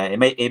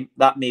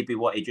 That may be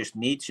what he just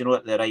needs, you know,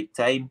 at the right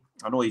time.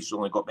 I know he's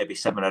only got maybe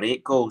 7 or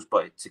 8 goals,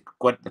 but to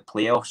go into the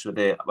playoffs with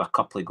a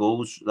couple of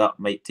goals, that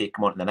might take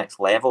him on to the next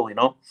level, you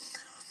know.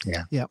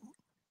 Yeah.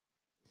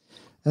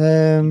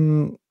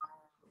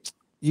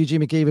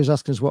 Eugene McGeever is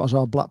asking us what are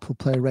our Blackpool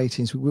player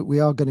ratings. We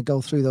are going to go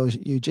through those,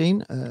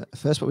 Eugene,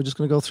 first, but we're just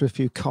going to go through a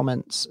few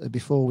comments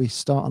before we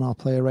start on our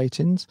player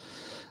ratings.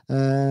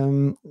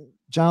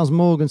 Giles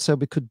Morgan said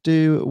we could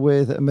do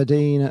with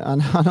Medina,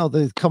 and I know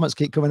the comments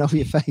keep coming over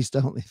your face,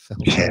 don't they, Phil?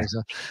 Yeah.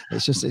 So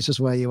it's just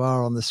where you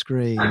are on the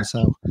screen.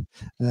 So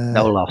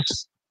no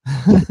loss.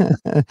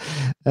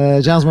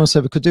 Giles Morgan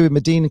said we could do with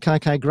Medina,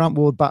 Kai Grant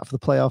Ward back for the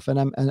playoff,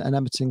 and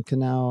Emberton can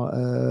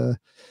now.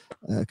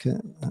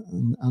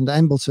 And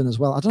Embleton as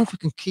well. I don't know if we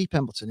can keep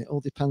Embleton. It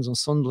all depends on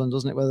Sunderland,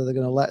 doesn't it? Whether they're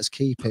going to let us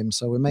keep him.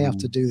 So we may have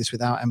to do this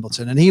without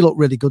Embleton. And he looked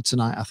really good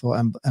tonight, I thought,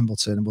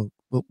 Embleton. And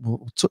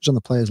we'll touch on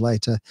the players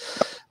later.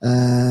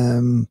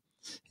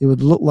 He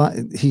would look like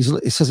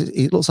it says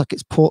it looks like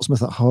it's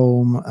Portsmouth at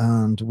home,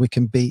 and we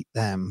can beat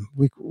them.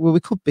 We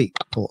could beat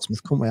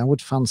Portsmouth, couldn't we? I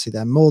would fancy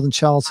them more than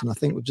Charlton. I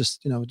think we've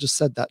just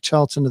said that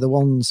Charlton are the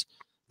ones,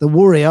 the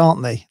worry,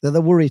 aren't they? They're the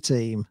worry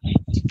team.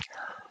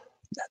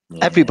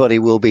 Everybody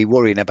will be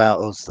worrying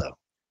about us, though,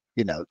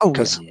 you know,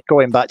 because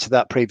going back to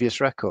that previous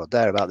record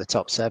there about the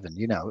top 7,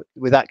 you know,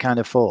 with that kind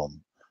of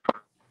form,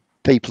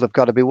 people have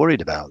got to be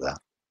worried about that.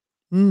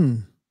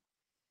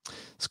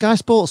 Sky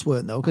Sports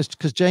weren't, though,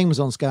 because Jane was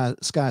on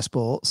Sky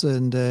Sports,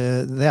 and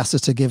they asked her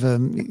to give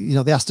them,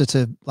 they asked her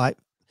to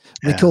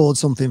record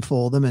something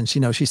for them, and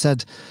she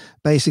said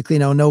basically,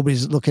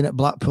 nobody's looking at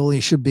Blackpool.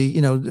 You should be,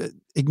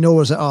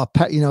 ignore us at our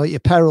at your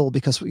peril,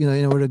 because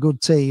we're a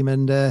good team,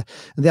 and they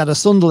had a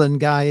Sunderland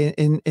guy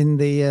in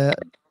the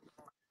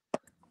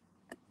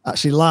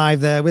actually live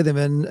there with him,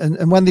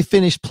 and when they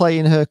finished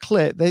playing her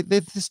clip,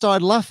 they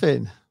started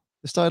laughing.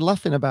 They started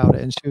laughing about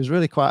it, and she was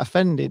really quite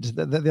offended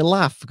that they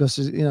laughed because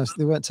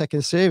they weren't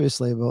taken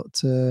seriously.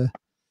 But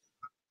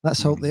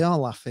let's hope they are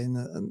laughing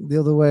the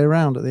other way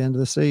around at the end of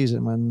the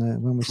season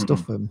when we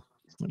stuff them.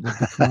 It would be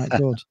quite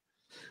good.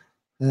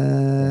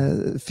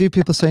 A few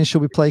people saying,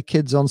 should we play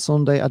kids on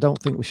Sunday? I don't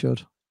think we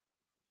should.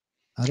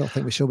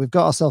 We've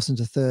got ourselves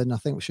into third, and I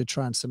think we should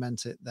try and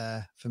cement it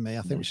there. For me,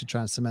 I think we should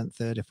try and cement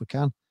third if we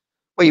can.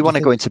 Well, you want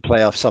to go into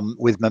playoffs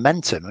with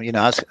momentum,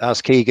 as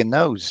Keigan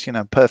knows,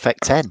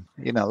 perfect 10.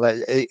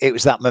 It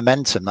was that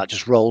momentum that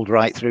just rolled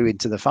right through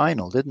into the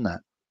final, didn't it?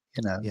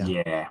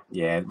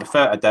 Yeah,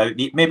 without a doubt.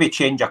 Maybe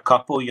change a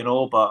couple,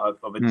 but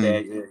I would,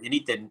 you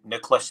need the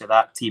nucleus of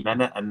that team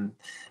in it, and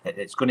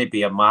it's going to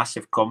be a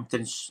massive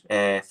confidence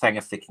thing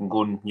if they can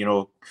go and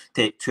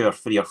take 2 or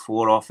 3 or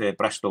 4 off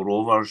Bristol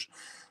Rovers,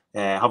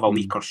 have a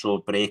week or so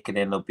break, and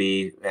then they'll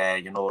be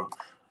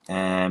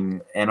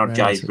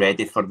energized,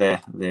 ready for the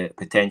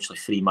potentially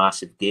 3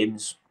 massive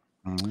games.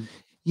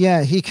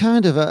 Yeah, he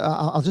kind of.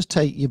 I'll just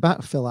take you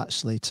back, Phil,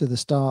 actually, to the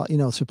start.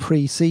 To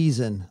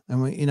pre-season,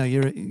 and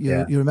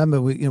you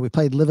remember we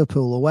played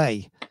Liverpool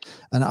away,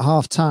 and at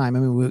half time,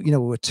 we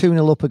were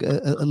 2-0 up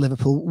at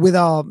Liverpool with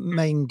our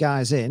main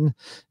guys in.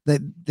 They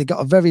got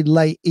a very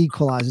late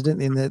equaliser, didn't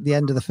they, in the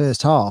end of the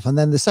first half, and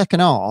then the second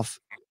half,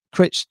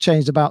 Critch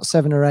changed about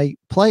 7 or 8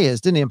 players,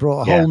 didn't he, and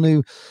brought a whole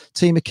new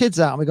team of kids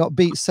out, and we got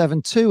beat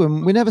 7-2,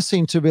 and we never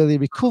seemed to really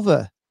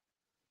recover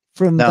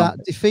from that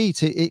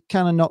defeat. It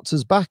kind of knocked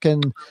us back,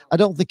 and I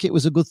don't think it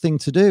was a good thing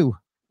to do.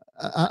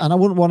 And I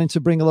wouldn't want him to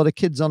bring a lot of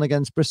kids on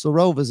against Bristol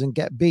Rovers and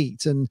get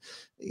beat. And,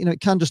 it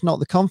can just knock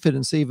the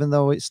confidence, even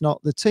though it's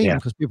not the team,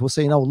 because people are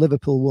saying, oh,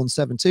 Liverpool won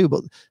 7-2,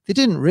 but they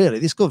didn't really.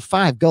 They scored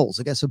 5 goals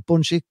against a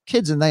bunch of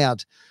kids, and they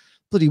had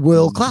bloody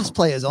world-class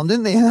players on,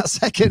 didn't they, in that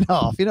second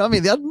half? You know what I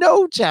mean? They had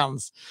no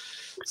chance.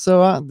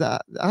 So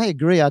I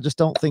agree. I just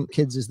don't think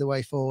kids is the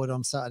way forward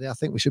on Saturday. I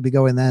think we should be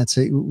going there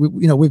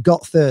we've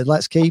got third.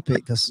 Let's keep it,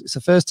 because it's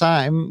the first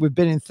time we've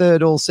been in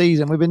third all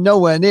season. We've been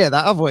nowhere near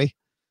that, have we?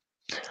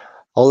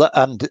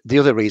 And the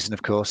other reason,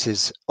 of course,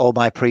 is all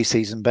my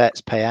pre-season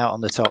bets pay out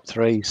on the top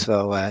three.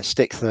 So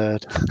stick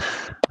third.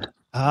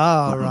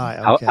 Oh, right.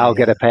 Okay. I'll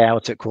get a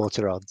payout at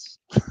quarter odds.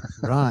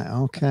 Right.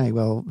 Okay.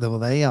 Well,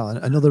 there you are.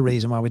 Another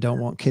reason why we don't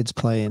want kids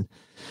playing.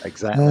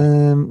 Exactly.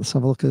 Let's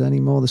have a look at any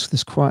more.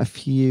 There's quite a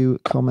few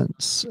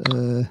comments.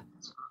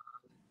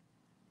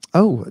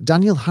 Oh,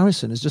 Daniel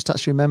Harrison has just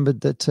actually remembered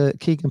that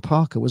Keigan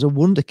Parker was a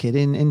wonder kid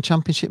in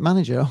Championship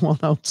Manager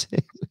 102.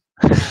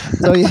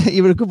 So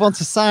you were a good one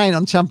to sign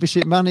on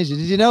Championship Manager.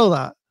 Did you know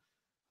that?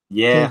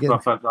 Yeah,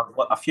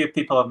 a few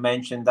people have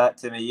mentioned that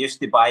to me. He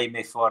used to buy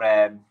me for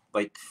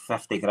like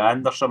 50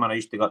 grand or something. I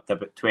used to got to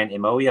about 20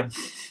 million.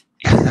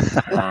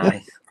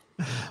 Aye.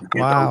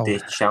 Good old day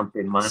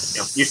champion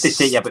manager. Used to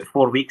take you about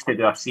 4 weeks to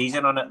do a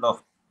season on it though.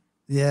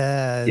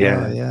 Yeah.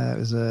 It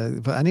was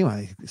but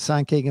anyway,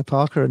 signed Keigan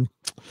Parker and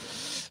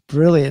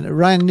brilliant.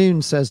 Ryan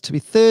Noon says to be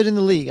third in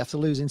the league after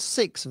losing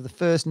 6 of the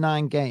first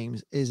 9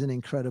 games is an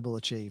incredible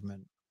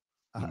achievement.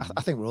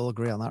 I think we'll all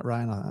agree on that,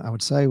 Ryan. I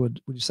would say.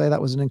 Would you say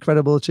that was an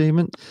incredible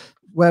achievement?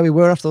 Where we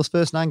were after those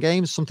first 9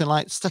 games, something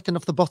like second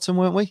off the bottom,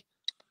 weren't we?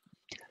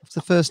 After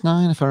the first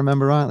 9, if I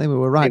remember rightly, we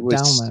were down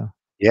there.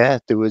 Yeah,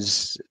 there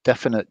was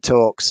definite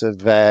talks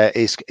of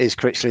is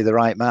Critchley the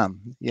right man?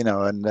 You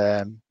know,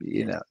 and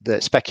you know,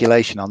 the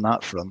speculation on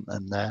that front,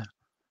 and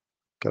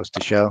goes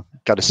to show,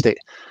 got to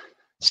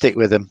stick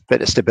with him.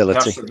 Bit of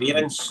stability.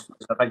 Perseverance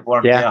is a big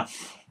word. Yeah.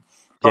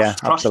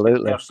 Trust,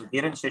 absolutely.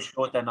 Perseverance is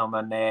showed in him,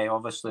 and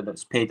obviously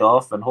that's paid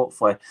off. And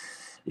hopefully,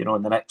 you know,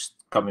 in the next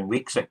coming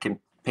weeks, it can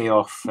pay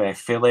off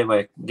fully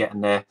with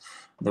getting the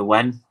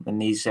win in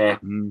these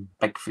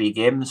big 3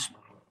 games.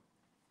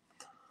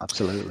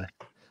 Absolutely.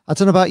 I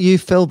don't know about you,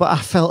 Phil, but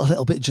I felt a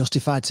little bit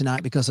justified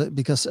tonight because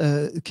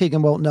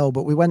Keigan won't know,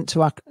 but we went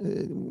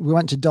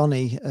to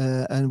Donny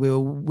and we were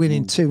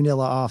winning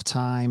 2-0 at half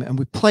time, and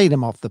we played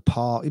them off the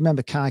park. You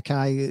remember Kai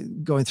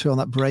going through on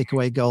that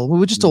breakaway goal? We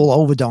were just all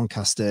over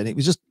Doncaster, and it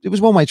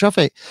was one-way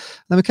traffic.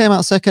 And then we came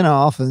out second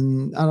half,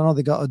 and I don't know,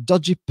 they got a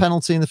dodgy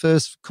penalty in the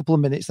first couple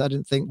of minutes that I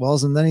didn't think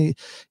was, and then he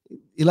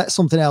let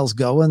something else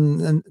go,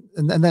 and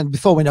then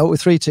before we know it, we're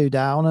 3-2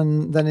 down,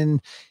 and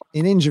then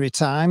in injury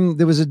time,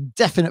 there was a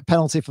definite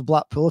penalty for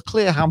Blackpool, a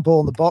clear handball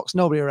in the box,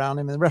 nobody around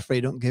him, and the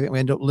referee don't give it. We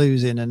end up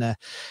losing, and I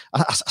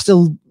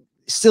still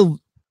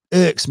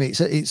irks me.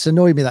 It's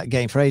annoyed me that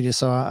game for ages.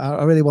 So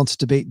I really wanted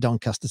to beat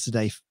Doncaster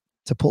today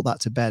to put that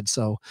to bed.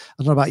 So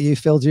I don't know about you,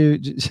 Phil. Do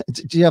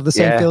you have the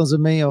same feelings as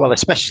me? Or? Well,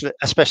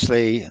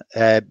 especially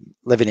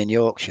living in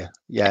Yorkshire.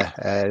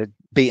 Yeah,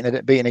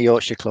 beating a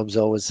Yorkshire club's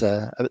always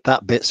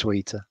that bit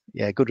sweeter.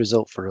 Yeah, good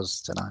result for us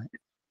tonight.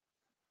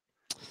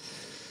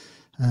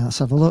 Let's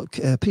have a look.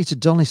 Peter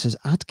Donnelly says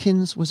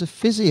Adkins was a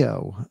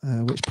physio,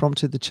 which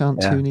prompted the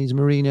chant, who needs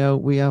Mourinho?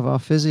 We have our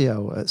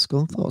physio at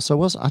Scunthorpe. So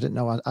I didn't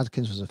know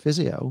Adkins was a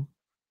physio.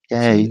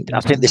 Yeah,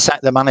 I think they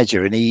sacked the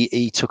manager and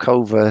he took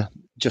over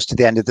just at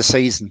the end of the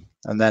season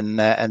and then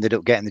ended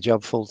up getting the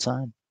job full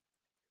time.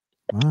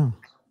 Wow.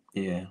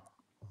 Yeah.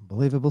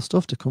 Unbelievable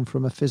stuff to come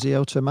from a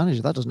physio to a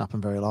manager. That doesn't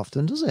happen very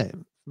often, does it?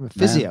 From a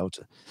physio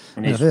to...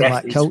 And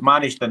he's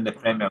managed in the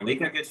Premier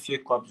League a good few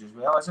clubs as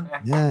well, isn't he?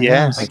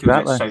 Yeah, I think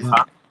exactly. He was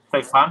at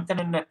Southampton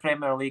in the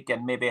Premier League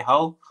and maybe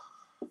Hull.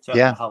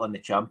 Hull in the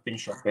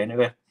Championship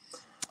anyway.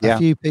 Yeah.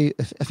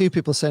 A few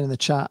people saying in the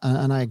chat,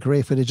 and I agree,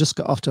 if it had just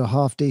got off to a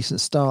half decent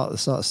start at the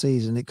start of the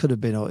season, it could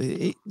have been,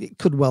 it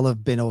could well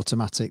have been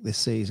automatic this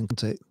season,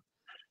 couldn't it?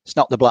 It's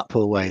not the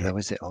Blackpool way though,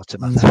 is it?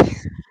 Automatic.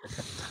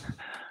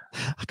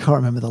 I can't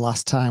remember the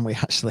last time we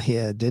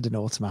actually did an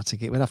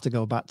automatic. It would have to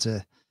go back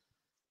to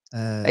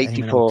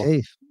 84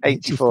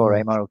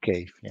 Eamon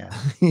O'Keefe. Yeah.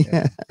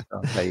 Yeah.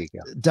 Oh, there you go.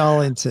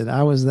 Darlington.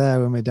 I was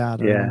there with my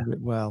dad. I remember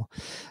it well.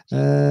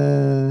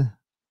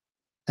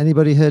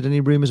 Anybody heard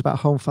any rumours about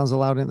home fans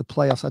allowed in the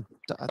playoffs?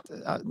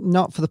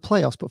 Not for the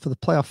playoffs, but for the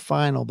playoff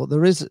final. But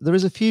there is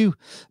a few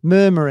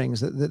murmurings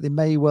that they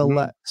may well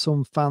let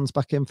some fans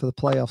back in for the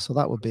playoffs. So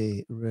that would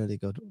be really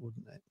good,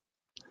 wouldn't it?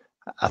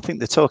 I think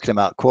they're talking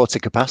about quarter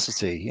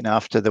capacity, you know,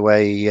 after the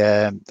way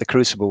the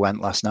Crucible went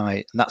last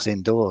night, and that's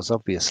indoors,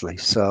 obviously.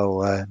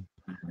 So,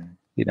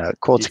 you know,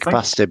 quarter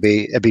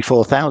capacity would be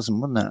 4,000,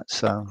 wouldn't it?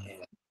 So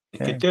you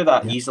could do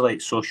that easily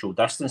at social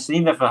distance.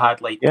 Even if it had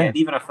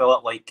even if it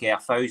looked like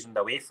 1,000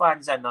 away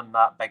fans in on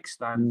that big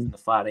stand in the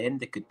far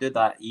end, they could do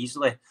that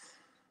easily.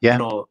 Yeah, you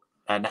know,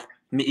 and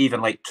even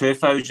like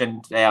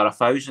 2,000 or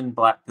 1,000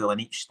 Blackpool in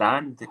each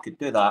stand, they could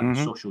do that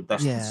social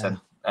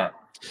distancing at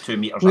 2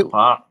 meters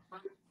apart.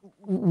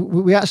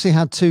 We actually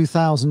had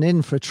 2,000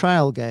 in for a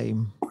trial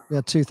game. We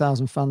had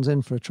 2,000 fans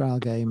in for a trial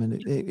game, and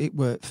it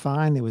worked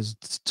fine. There was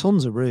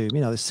tons of room.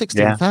 You know, there's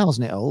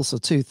 16,000 it all, so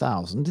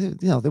 2,000. You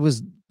know, there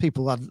was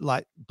people had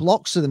like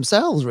blocks to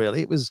themselves.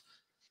 Really, it was.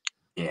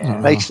 Yeah,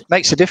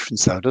 makes a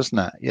difference though, doesn't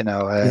it? You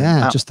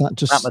know, just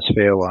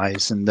atmosphere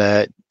wise, and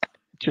I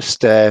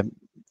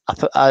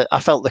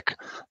felt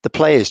the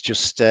players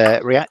just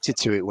reacted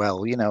to it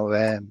well. You know,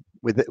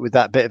 with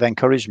that bit of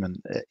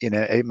encouragement, you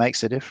know, it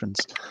makes a difference.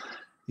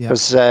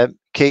 Because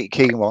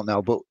Keigan won't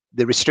know, but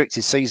they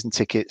restricted season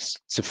tickets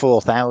to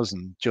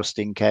 4,000 just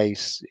in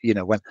case, you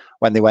know,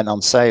 when they went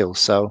on sale.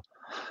 So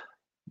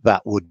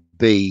that would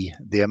be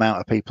the amount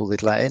of people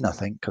they'd let in, I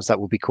think, because that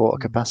would be quarter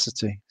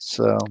capacity.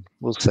 So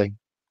we'll see.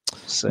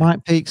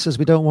 Mike Peake says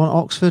we don't want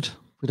Oxford.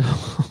 We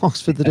don't.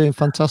 Oxford, they're doing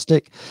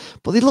fantastic,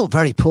 but they looked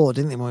very poor,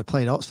 didn't they? When we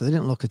played Oxford, they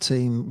didn't look a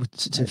team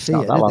to fear.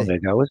 Not that long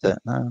ago, is it?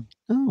 No.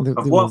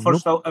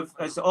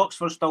 Has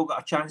Oxford still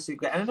got a chance to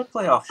get in the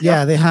playoffs?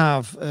 Yeah, they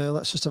have.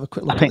 Let's just have a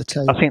quick look at the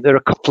table. I think they're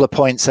a couple of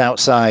points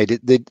outside.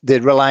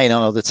 They're relying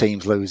on other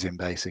teams losing,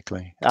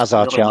 basically, as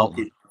are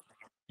Charlton.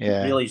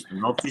 Yeah, really,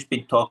 not just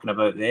been talking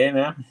about them,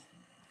 yeah.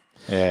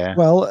 Yeah.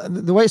 Well,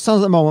 the way it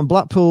stands at the moment,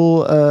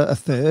 Blackpool a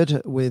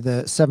third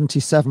with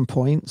 77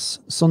 points,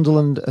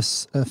 Sunderland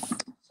a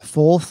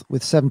fourth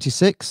with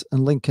 76,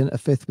 and Lincoln a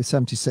fifth with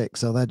 76.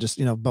 So they're just,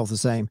 you know, both the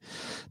same.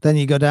 Then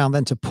you go down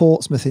then to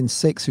Portsmouth in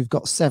sixth, who've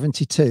got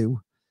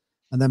 72.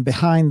 And then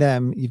behind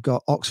them, you've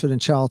got Oxford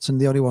and Charlton,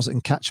 the only ones that can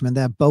catch them, and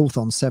they're both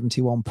on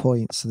 71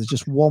 points. So there's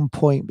just 1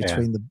 point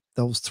between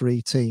those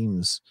three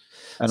teams.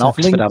 And so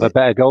Oxford have a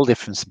better goal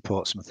difference than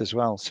Portsmouth as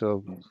well.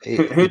 So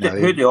who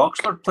do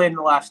Oxford play in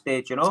the last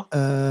stage, you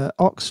know?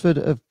 Oxford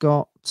have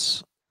got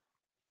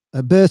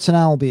Burton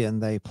Albion,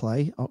 they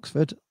play,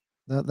 Oxford.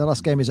 The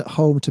last game is at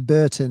home to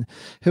Burton,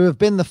 who have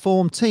been the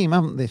form team,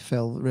 haven't they,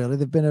 Phil? Really?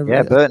 They've been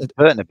Burton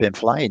have been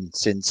flying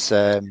since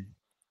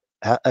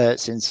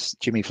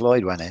Jimmy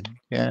Floyd went in.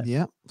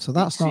 Yeah. So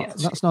that's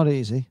not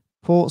easy.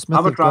 Portsmouth.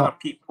 I would rather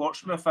keep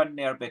Portsmouth in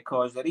there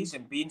because the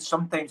reason being,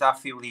 sometimes I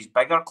feel these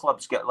bigger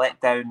clubs get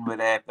let down with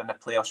in the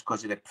playoffs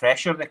because of the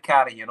pressure they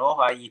carry. You know,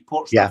 i.e.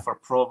 Portsmouth are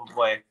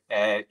probably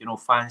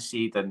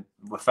fancied and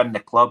within the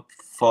club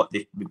thought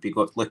they would be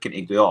looking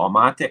to go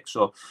automatic.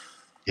 So.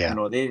 You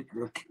know,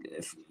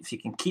 if you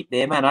can keep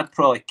them in, I'd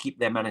probably keep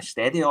them in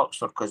instead of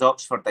Oxford, because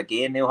Oxford,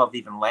 again, they'll have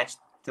even less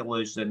to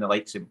lose than the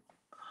likes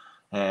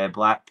of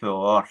Blackpool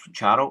or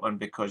Charlton,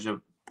 because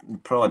of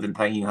probably didn't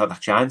think you had a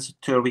chance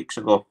 2 weeks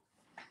ago.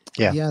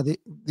 Yeah.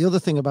 The other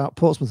thing about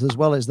Portsmouth as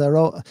well is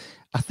I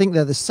think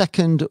they're the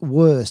second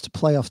worst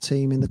playoff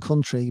team in the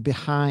country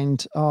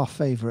behind our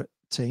favourite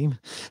team.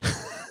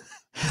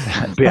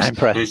 Behind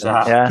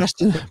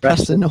Preston.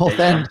 Preston North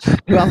End,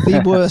 who have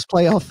the worst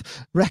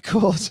playoff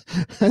record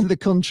in the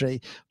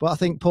country. But I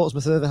think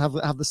Portsmouth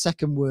have the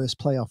second worst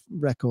playoff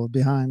record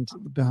behind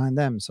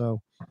them.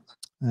 So,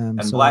 and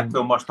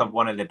Blackpool must have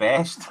one of the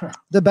best.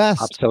 The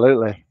best,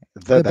 absolutely.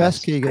 The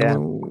best, Keigan. Yeah.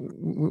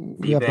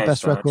 We have the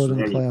best record in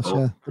the playoffs.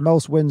 Yeah, the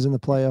most wins in the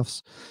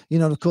playoffs. You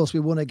know, of course, we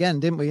won again,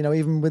 didn't we? You know,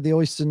 even with the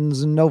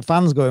Oystons and no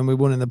fans going, we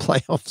won in the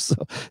playoffs. So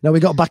now we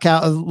got back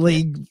out of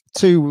League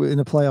Two in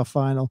the playoff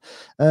final.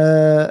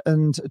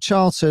 And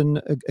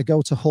Charlton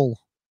go to Hull,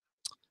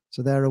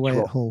 so they're away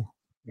at Hull.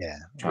 Yeah,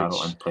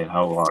 Charlton play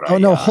Hull. All right, oh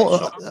no,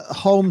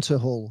 home to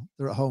Hull.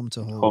 They're at home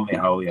to Hull. Home to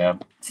Hull, yeah.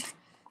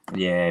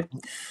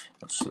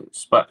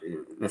 But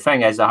the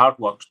thing is, the hard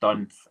work's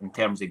done in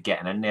terms of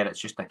getting in there. It's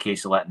just a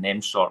case of letting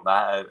them sort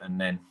that out,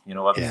 and then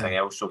everything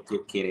else will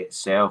take care of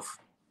itself.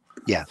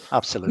 Yeah,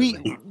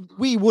 absolutely.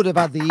 We would have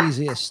had the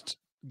easiest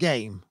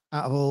game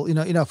out of all. You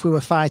know, if we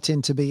were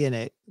fighting to be in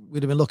it,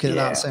 we'd have been looking at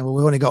that and saying, "Well,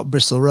 we've only got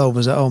Bristol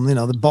Rovers at home. You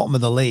know, the bottom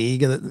of the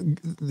league.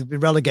 They've been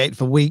relegated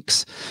for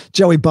weeks.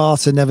 Joey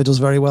Barton never does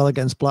very well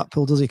against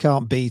Blackpool, does he?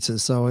 Can't beat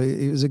us. So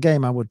it was a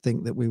game I would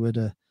think that we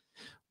would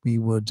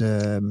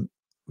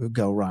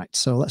go right.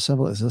 So let's have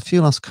a look. There's a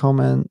few last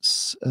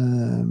comments.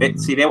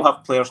 See, they'll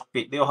have players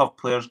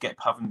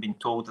having been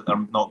told that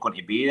they're not going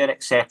to be there,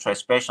 etc.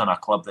 Especially in a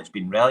club that's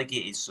been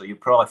relegated. So you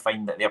probably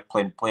find that they're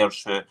playing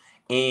players who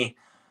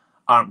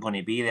aren't going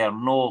to be there.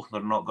 No,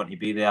 they're not going to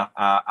be there,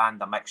 and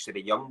a mixture of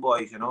young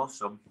boys. You know,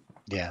 so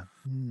yeah.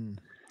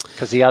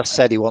 Because he has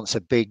said he wants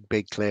a big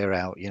clear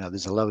out. You know,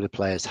 there's a load of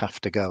players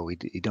have to go.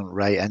 He don't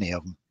rate any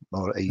of them.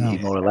 He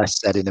more or less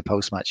said in the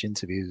post-match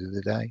interview the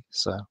other day.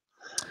 So.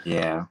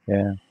 Yeah.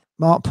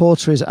 Mark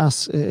Porter is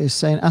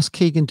saying, ask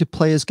Keigan, do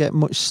players get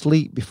much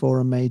sleep before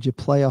a major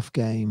playoff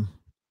game?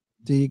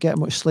 Do you get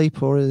much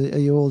sleep, or are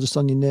you all just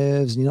on your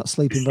nerves and you're not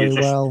sleeping very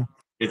well?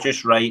 You're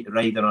just riding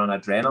on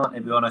adrenaline,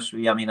 to be honest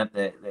with you. I mean,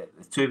 the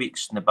 2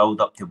 weeks in the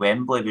build up to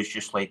Wembley was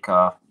just like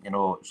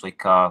it's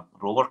like a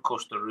roller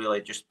coaster,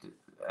 really. Just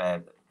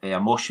the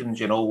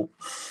emotions,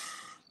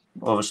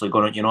 obviously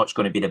it's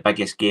going to be the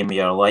biggest game of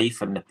your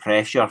life, and the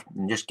pressure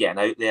and just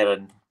getting out there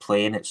and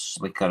playing, it's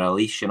like a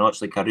release.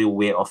 It's like a real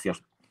weight off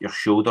your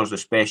shoulders,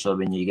 especially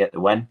when you get the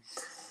win.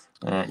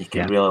 You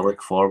can really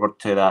look forward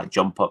to that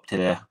jump up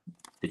to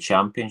the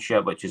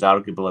Championship, which is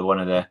arguably one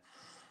of the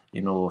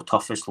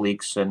toughest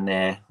leagues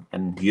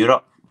in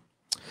Europe.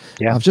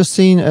 Yeah, I've just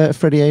seen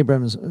Freddie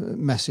Abrams'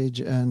 message,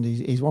 and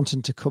he's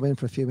wanting to come in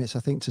for a few minutes, I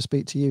think, to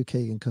speak to you,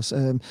 Keigan, because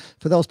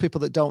for those people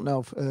that don't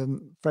know,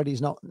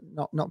 Freddie's not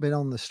been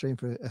on the stream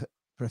for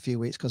a few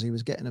weeks because he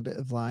was getting a bit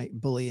of like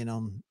bullying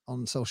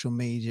on social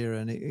media,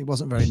 and it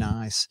wasn't very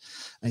nice.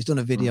 And he's done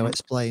a video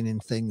explaining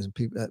things, and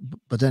people.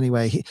 But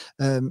anyway,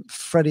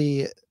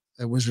 Freddie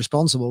was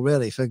responsible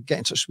really for getting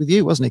in touch with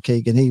you, wasn't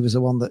he, Keigan? He was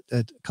the one that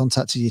had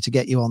contacted you to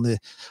get you on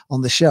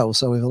the show.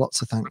 So we have a lot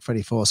to thank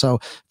Freddie for. So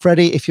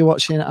Freddie, if you're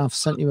watching, I've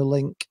sent you a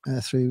link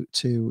through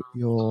to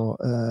your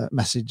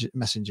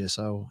messenger.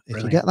 So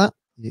if you get that,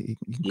 you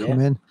can come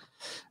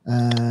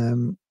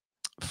in.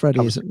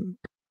 Freddie is,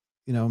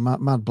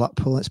 mad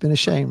Blackpool. It's been a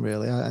shame,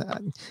 really.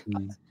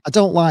 I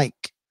don't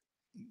like,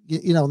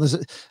 there's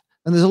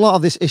a lot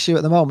of this issue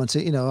at the moment.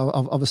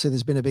 Obviously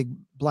there's been a big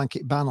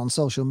blanket ban on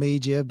social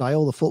media by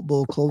all the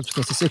football clubs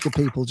because they're sick of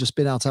people just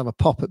being able to have a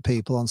pop at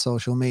people on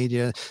social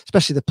media,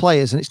 especially the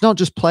players. And it's not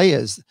just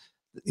players,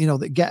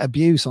 that get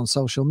abuse on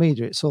social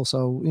media. It's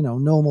also,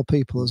 normal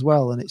people as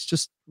well. And it's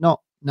just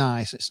not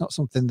nice. It's not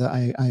something that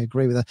I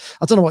agree with.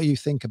 I don't know what you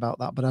think about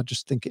that, but I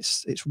just think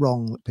it's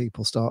wrong that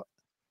people start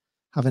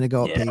having a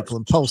go at people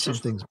and posting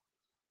things.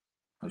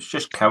 It's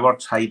just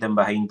cowards hiding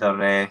behind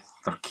their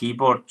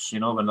keyboards,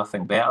 with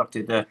nothing better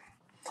to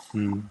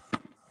do.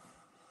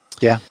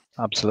 Yeah,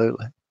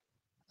 absolutely.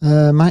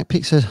 Mike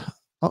Peake said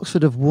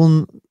Oxford have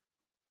won.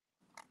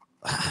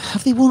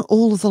 Have they won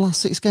all of the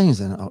last 6 games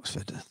then at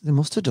Oxford? They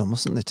must have done,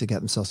 mustn't they, to get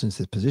themselves into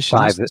this position?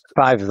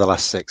 Five of the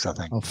last 6, I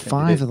think. Oh,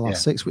 5 of the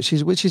last 6, which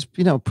is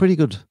pretty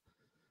good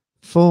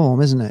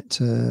form, isn't it?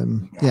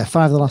 5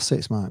 of the last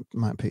 6,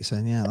 Mike Peake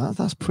saying,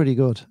 that's pretty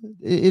good.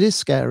 It is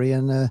scary,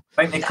 and I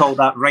think they call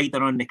that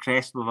riding on the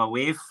crest of a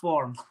wave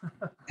form.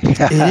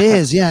 It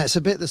is, yeah. It's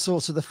a bit the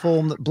sort of the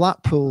form that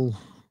Blackpool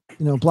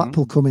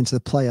come into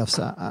the playoffs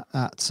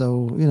at.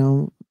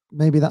 So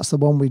maybe that's the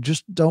one we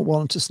just don't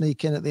want them to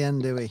sneak in at the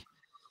end, do we?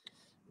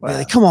 Well,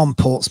 really, come on,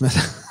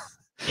 Portsmouth.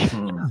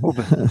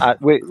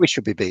 We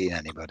should be beating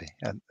anybody,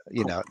 and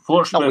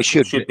Portsmouth we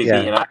should be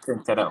beating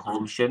Accrington at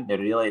home, shouldn't they?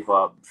 Really,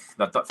 but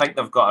I think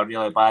they've got a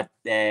really bad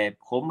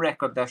home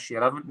record this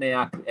year, haven't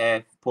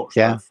they?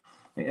 Portsmouth.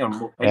 I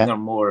think they're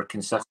more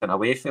consistent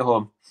away from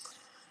home.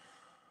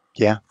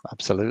 Yeah,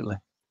 absolutely.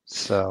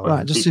 So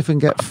right, just see if we can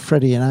get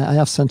Freddie in. I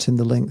have sent him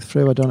the link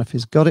through. I don't know if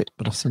he's got it,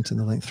 but I've sent him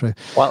the link through.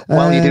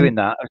 While you're doing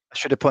that, I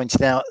should have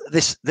pointed out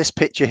this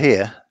picture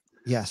here.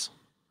 Yes.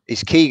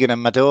 It's Keigan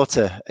and my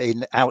daughter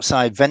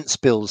outside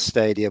Ventspils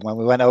Stadium when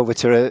we went over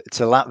to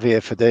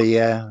Latvia for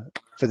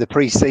the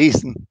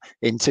pre-season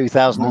in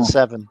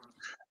 2007.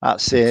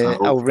 That's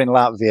over in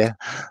Latvia.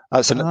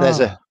 That's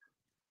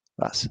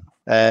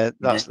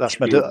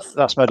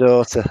my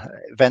daughter.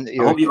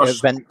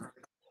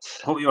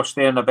 Hope you're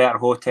staying in a better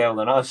hotel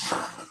than us.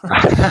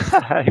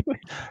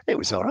 It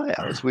was all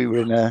right. We were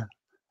in a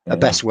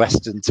Best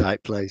Western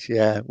type place.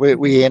 Yeah,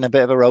 we in a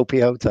bit of a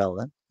ropey hotel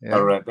then. Yeah.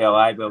 All right.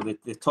 Well,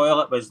 the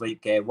toilet was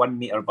like 1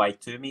 meter by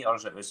 2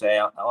 meters. It was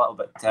a little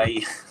bit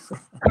tight.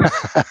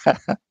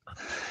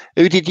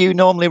 Who did you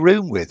normally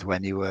room with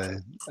when you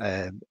were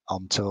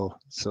on tour,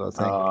 sort of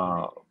thing?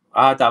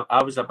 I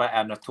was a bit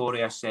of a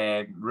notorious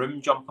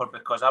room jumper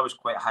because I was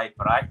quite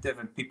hyperactive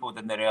and people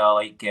didn't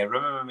really like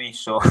rooming with me.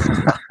 So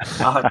I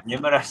had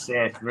numerous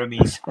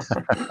roomies.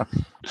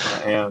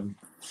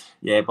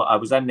 But I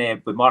was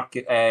in with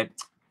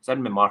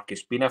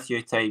Marcus Bean a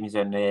few times,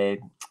 and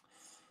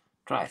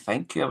try to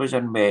think who I was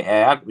in with.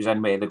 I was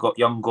in with the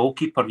young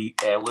goalkeeper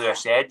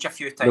Lewis Edge a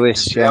few times.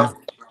 Lewis, yeah.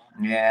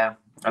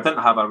 I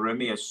didn't have a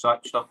roomie as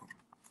such, though.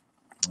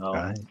 No.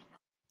 Right.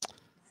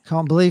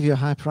 Can't believe you're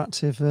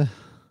hyperactive.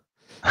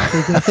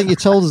 I think you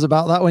told us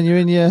about that when you're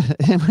in your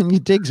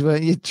digs,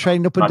 weren't you?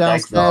 Trained up and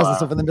downstairs and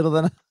stuff in the middle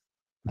of the night.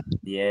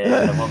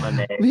 Yeah, the woman.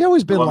 Have you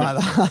always been like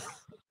that?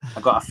 I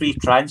got a free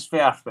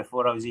transfer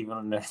before I was even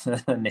on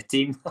the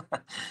team. No,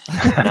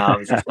 I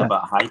was just a bit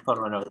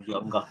hyper when I was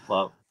younger,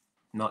 but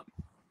not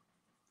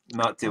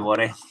to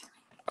worry.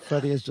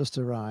 Freddie has just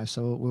arrived,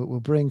 so we'll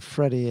bring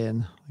Freddie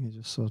in. He's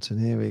just sorting.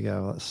 Here we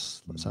go.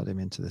 Let's add him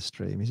into the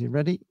stream. Is he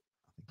ready?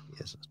 I think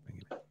he is. Let's bring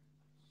him in.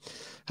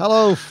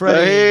 Hello,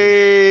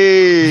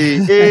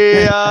 Freddie.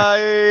 Hey, up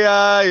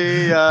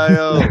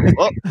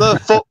the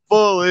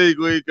Football League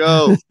we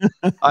go.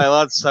 Hi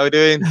lads, how are you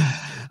doing?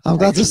 I'm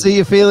glad to see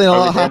you feeling a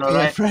lot happier,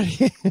 right?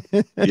 Freddie.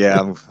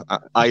 Yeah,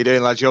 how you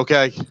doing, lads? You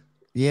okay?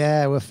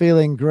 Yeah, we're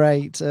feeling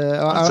great.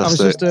 I was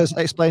just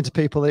explaining to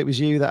people that it was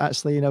you that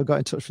actually, got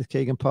in touch with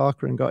Keigan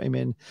Parker and got him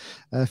in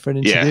for an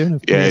interview.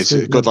 Yeah, it's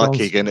good luck,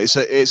 Keigan.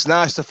 It's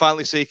nice to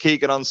finally see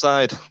Keigan on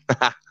side.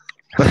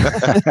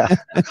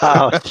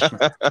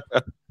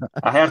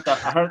 I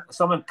heard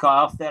someone cut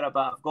off there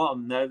about I've got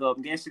him now, though.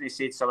 I'm guessing he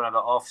said something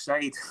about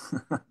offside.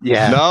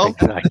 Yeah, no,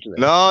 exactly.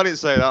 No, I didn't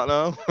say that.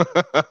 No.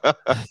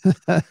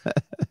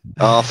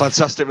 Oh,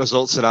 fantastic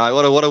results tonight!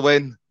 What a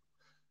win!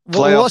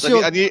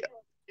 Playoffs.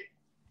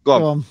 Go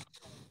on.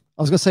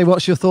 I was going to say,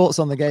 what's your thoughts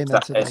on the game?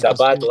 It's a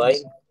bad line.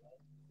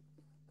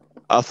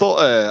 I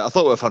thought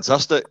we were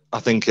fantastic. I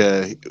think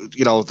the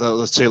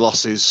 2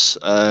 losses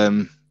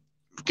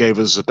gave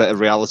us a bit of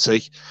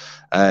reality.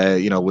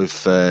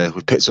 We've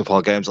picked up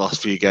our games the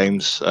last few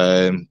games.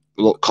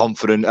 Look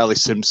confident. Ellie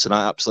Sims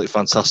tonight, absolutely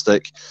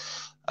fantastic.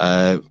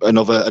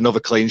 Another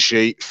clean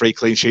sheet, 3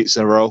 clean sheets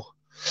in a row.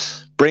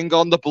 Bring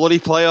on the bloody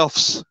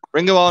playoffs.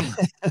 Bring him on.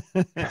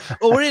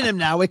 Well, we're in him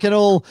now. We can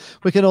all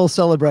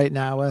celebrate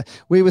now.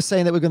 We were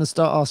saying that we're going to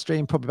start our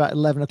stream probably about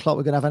 11 o'clock.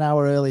 We're going to have an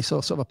hour early,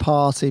 sort of a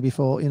party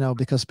before,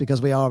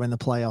 because we are in the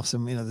playoffs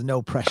and there's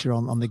no pressure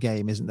on the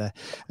game, isn't there?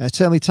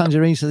 Turnley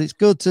Tangerine says it's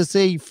good to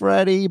see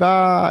Freddie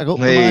back up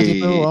the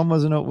mighty pool,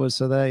 onwards and upwards.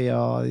 So there you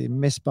are. You're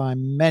missed by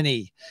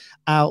many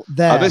out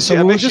there. I miss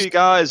you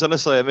guys.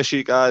 Honestly, I miss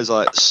you guys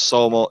like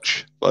so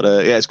much. But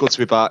yeah, it's good to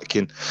be back.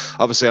 And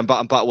obviously, I'm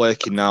back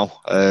working now,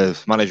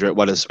 manager at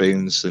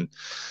Wetherspoons, and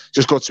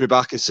just good to be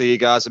back and see you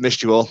guys. I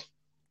missed you all.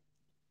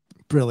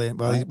 Brilliant.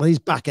 Well, he's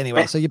back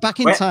anyway. So you're back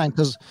in time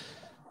because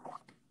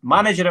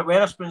manager at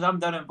Wetherspoons. I'm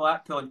down in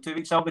Blackpool in 2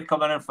 weeks. I'll be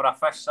coming in for a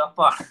fish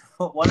supper.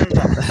 What is it?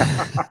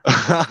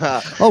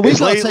 Oh, we've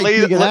got to take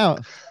Keigan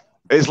out.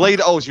 It's late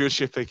owes you a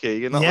chippy,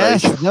 Keigan.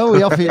 Yes, no,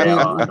 we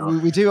offer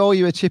we do owe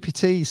you a chippy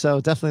tea. So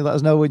definitely let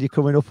us know when you're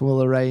coming up and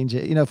we'll arrange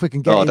it. If we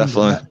can get. Oh,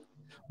 definitely.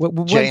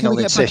 Jane will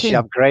insist you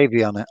have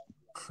gravy on it.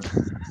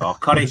 Oh,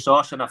 curry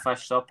sauce and a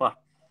fish supper.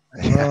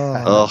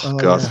 Oh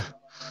God. Yeah.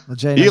 Well,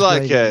 Jane,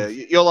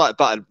 you're like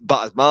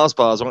battered Mars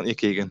bars, aren't you,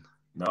 Keigan?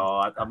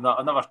 No, I'm not.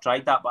 I've never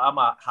tried that, but I'm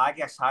a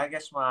haggis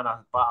man.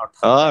 A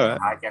battered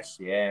haggis,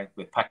 yeah,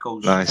 with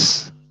pickles.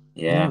 Nice.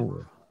 Yeah.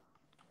 Ooh.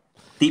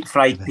 Deep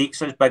fried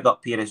pizza's big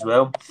up here as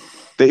well.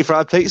 Deep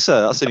fried pizza,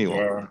 that's a new one.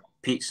 Yeah,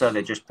 pizza.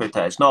 They just put it.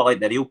 It's not like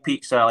the real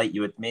pizza like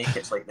you would make.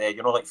 It's like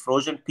like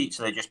frozen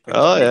pizza. They just put it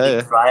in the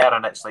deep fryer,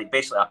 and it's like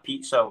basically a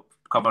pizza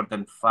covered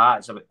in fat.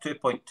 It's about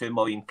 2.2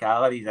 million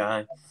calories.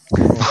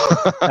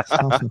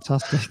 Sounds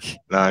fantastic.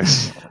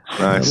 Nice.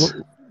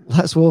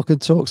 Let's Walk and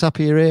Talk's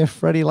happy you're here,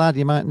 Freddie lad.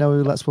 You might know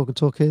who Let's Walk and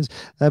Talk is.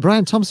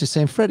 Brian Thomas is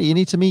saying, Freddie, you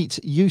need to meet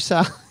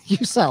Yusal.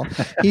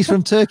 He's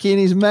from Turkey and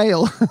he's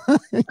male.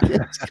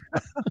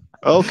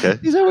 Okay.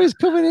 He's always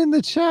coming in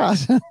the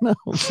chat. No,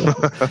 so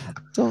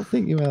don't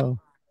think you will.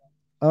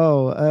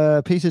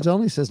 Oh, Peter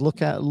Donnelly says,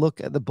 look at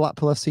the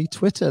Blackpool FC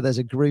Twitter. There's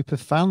a group of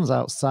fans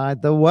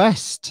outside the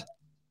West.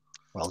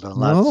 Well done,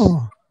 lads.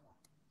 Oh.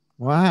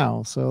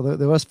 Wow. So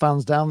there was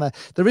fans down there.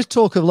 There is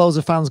talk of loads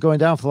of fans going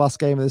down for the last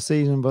game of the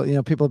season, but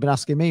people have been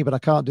asking me, but I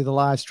can't do the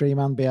live stream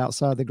and be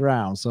outside the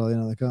ground. So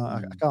I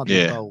can't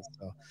do both.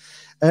 So.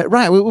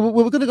 Right,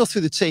 we're going to go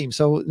through the team.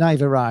 So now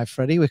you've arrived,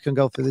 Freddie. We can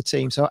go through the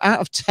team. So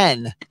out of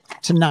 10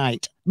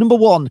 tonight, number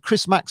 1,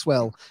 Chris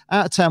Maxwell.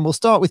 Out of 10, we'll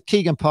start with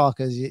Keigan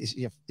Parker as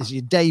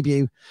your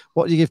debut.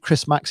 What do you give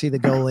Chris Maxey, the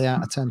goalie,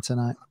 out of 10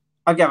 tonight?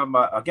 I'll give him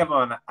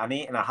an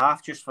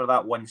 8.5 just for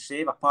that one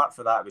save. Apart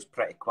from that, it was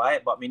pretty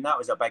quiet. But I mean, that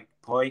was a big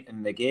point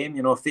in the game.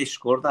 If they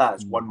scored that,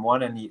 it's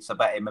 1-1, and it's a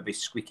bit of maybe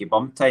squeaky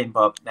bum time.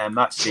 But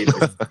that save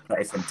was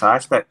pretty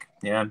fantastic.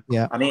 Yeah.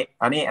 An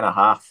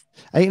 8.5.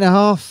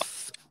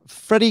 8.5.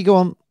 Freddie, go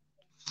on.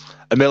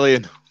 1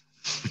 million.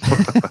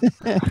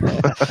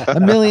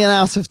 1 million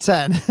out of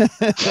 10. Is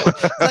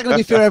that going to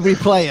be for every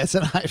player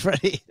tonight,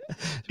 Freddie?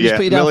 Yeah,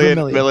 million.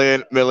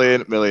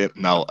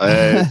 No,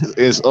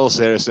 in all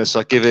seriousness,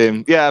 I give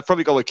him. Yeah, I'd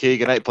probably go with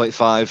Keigan,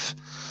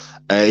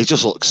 8.5. He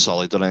just looks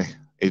solid, doesn't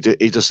he?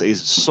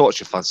 He's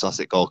such a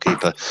fantastic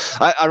goalkeeper.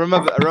 I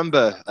remember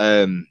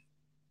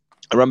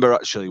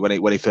actually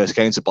when he first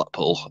came to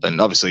Blackpool,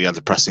 and obviously he had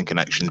the pressing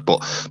connections,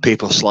 but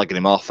people slagging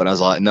him off, and I was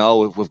like,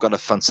 no, we've got a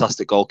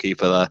fantastic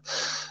goalkeeper there.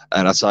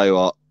 And I tell you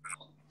what,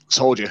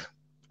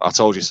 I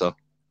told you so.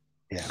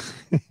 Yeah.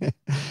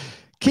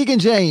 Keigan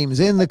James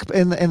in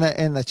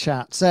the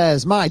chat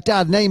says, my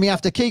dad named me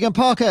after Keigan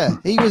Parker.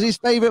 He was his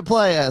favourite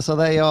player. So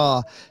there you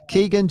are.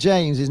 Keigan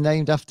James is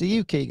named after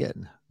you,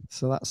 Keigan.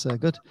 So that's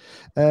good.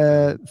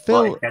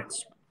 Phil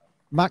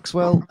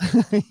Maxwell.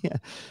 Yeah.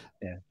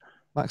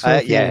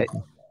 Maxwell, yeah,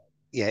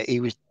 he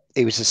was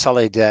a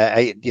solid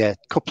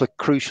couple of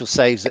crucial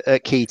saves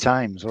at key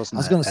times, wasn't it? I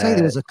was going to say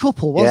there was a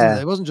couple, wasn't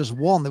there? It wasn't just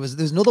one.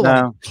 There's another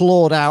one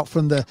clawed out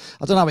from the.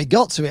 I don't know how he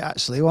got to it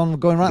actually. One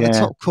going right in the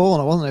top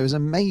corner, wasn't it? It was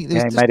amazing.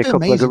 Yeah, he made a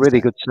couple of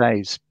really good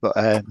saves, but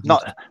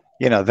not.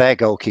 Their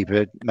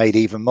goalkeeper made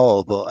even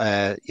more.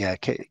 But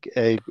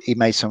he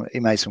made some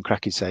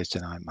cracking saves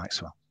tonight,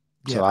 Maxwell.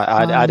 So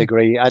I'd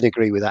agree. I'd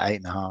agree with that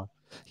 8.5.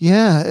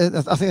 Yeah,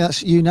 I think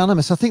that's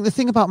unanimous. I think the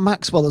thing about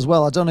Maxwell as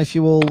well, I don't know if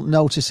you all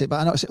notice it, but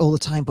I notice it all the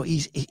time, but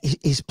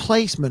his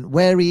placement,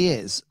 where he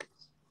is,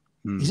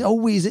 he's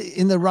always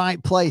in the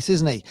right place,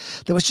 isn't he?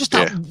 There was just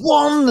that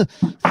one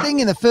thing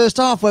in the first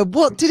half where,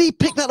 did he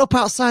pick that up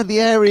outside the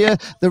area?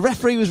 The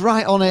referee was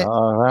right on it.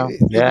 Oh, well,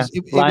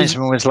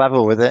 linesman was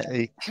level with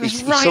it. He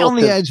was right on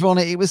the edge on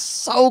it. He was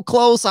so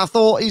close. I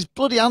thought he's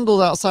bloody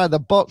handled outside the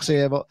box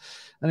here, but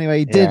anyway,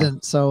 he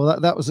didn't. So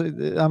that was,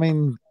 I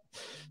mean...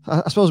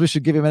 I suppose we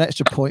should give him an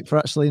extra point for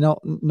actually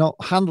not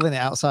handling it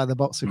outside the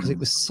box because it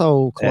was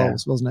so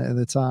close, wasn't it, at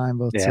the time?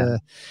 But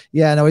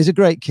no, he's a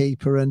great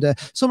keeper. And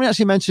somebody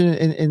actually mentioned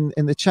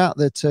in the chat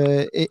that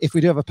if we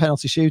do have a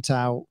penalty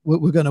shootout,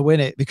 we're going to win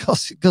it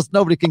because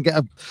nobody can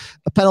get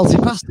a penalty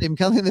past him.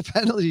 Can in the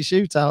penalty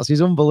shootouts?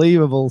 He's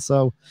unbelievable.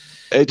 So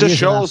it just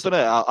shows, doesn't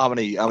it, how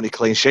many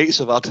clean sheets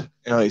we've had.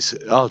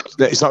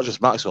 It's not just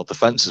Maxwell,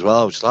 defence as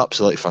well, just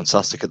absolutely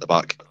fantastic at the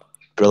back.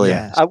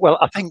 Brilliant. Yeah. Well,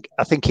 I think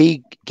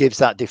he gives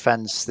that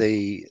defence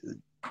the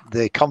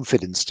the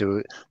confidence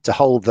to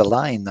hold the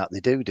line that they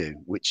do,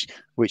 which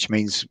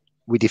means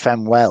we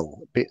defend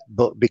well,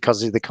 but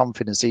because of the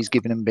confidence he's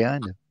giving them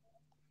behind him.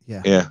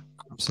 Yeah,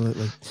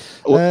 absolutely.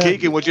 Well,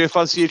 Keigan, would you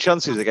fancy your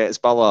chances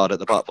against Ballard at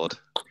the Blackwood?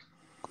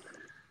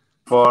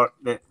 For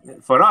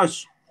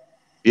us?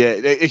 Yeah,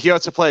 if you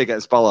had to play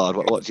against Ballard,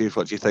 what do you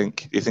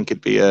think? Do you think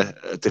it'd be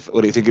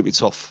what do you think it'd be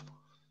tough?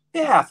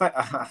 Yeah, I think,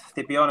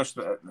 to be honest,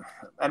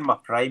 in my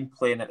prime,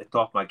 playing at the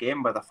top of my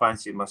game, but I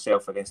fancied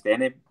myself against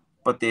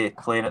anybody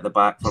playing at the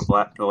back for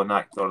Blackpool and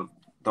that or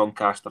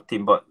Doncaster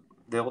team. But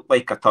they look,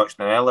 like I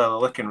touched on earlier, they're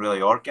looking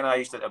really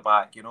organised at the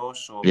back, you know.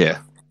 So yeah,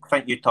 I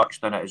think you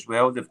touched on it as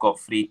well. They've got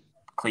 3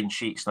 clean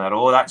sheets in a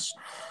row. That's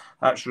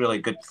really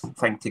good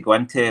thing to go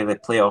into the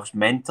playoffs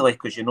mentally,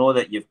 because you know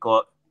that you've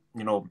got,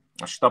 you know,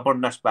 a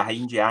stubbornness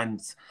behind you,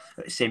 and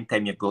at the same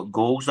time you've got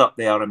goals up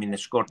there. I mean, they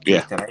scored 3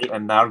 tonight,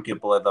 and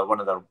arguably one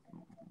of their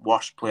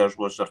worst players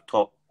was their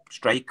top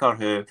striker,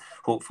 who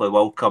hopefully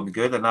will come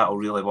good, and that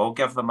will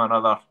give them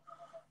another,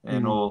 you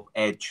know,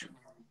 edge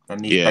in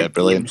these big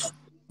games.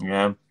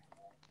 Yeah.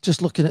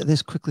 Just looking at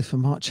this quickly for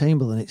Mark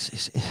Chamberlain,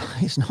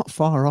 it's not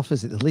far off,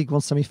 is it? The League One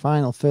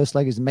semi-final first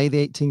leg is May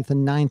the 18th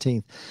and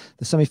 19th.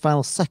 The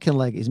semi-final second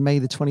leg is May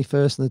the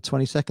 21st and the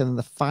 22nd, and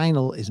the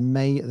final is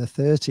May the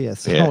 30th.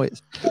 So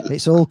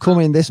it's all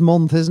coming this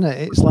month, isn't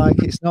it? It's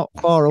like it's not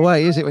far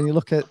away, is it? When you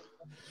look at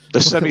the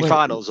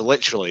semi-finals are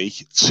literally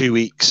 2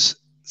 weeks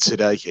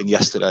today and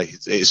yesterday.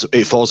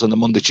 It falls on the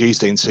Monday,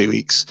 Tuesday in 2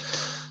 weeks.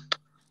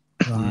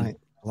 Right,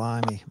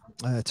 blimey.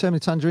 Terminal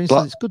Tangerine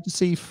says it's good to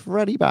see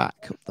Freddie back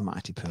up the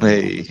mighty pool.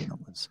 Hey.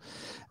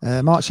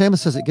 Mark Sherman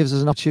says it gives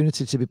us an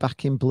opportunity to be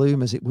back in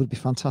Bloom, as it would be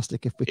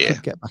fantastic if we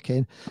could get back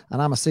in.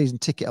 And I'm a season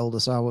ticket holder,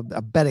 so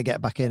I better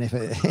get back in if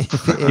it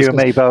is. You and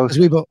me both.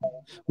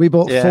 We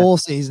bought 4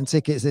 season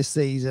tickets this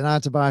season. I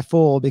had to buy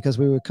 4 because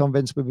we were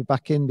convinced we'd be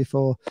back in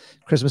before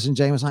Christmas. And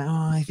Jane was like,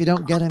 "Oh, if you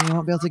don't get them, you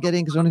won't be able to get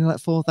in because we're only like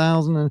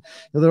 4,000." And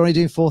they're only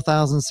doing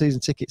 4,000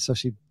 season tickets, so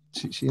she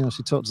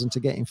talked us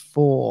into getting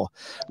 4.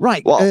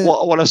 Right. What I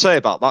want to say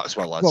about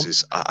Maxwell, lads,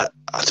 is I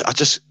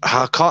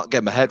can't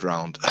get my head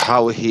around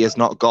how he has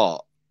not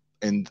got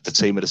in the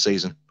team of the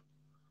season.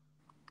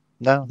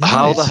 No.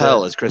 How the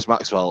hell has Chris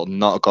Maxwell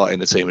not got in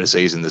the team of the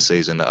season this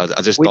season? I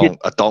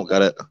don't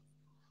get it.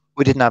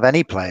 We didn't have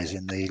any players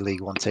in the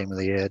League One team of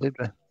the year, did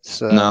we?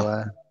 So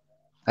no.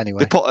 Anyway,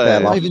 they put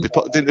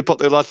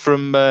the lad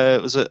from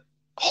was it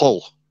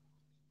Hull?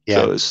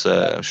 Yeah,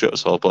 so I'm sure it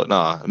was Hull, but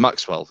nah,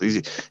 Maxwell.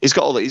 He's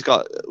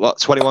got what,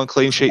 21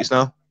 clean sheets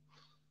now.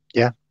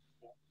 Yeah.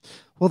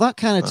 Well, that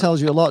kind of tells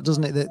you a lot,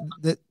 doesn't it?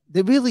 That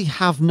they really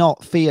have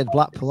not feared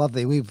Blackpool, have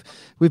they? We've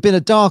been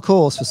a dark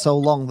horse for so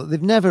long that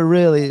they've never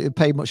really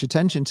paid much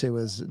attention to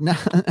us. Now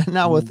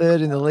we're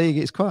 3rd in the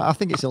league. I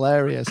think it's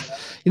hilarious.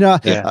 You know,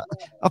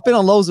 I've been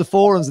on loads of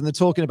forums and they're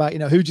talking about, you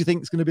know, who do you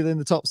think is going to be in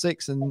the top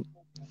 6, and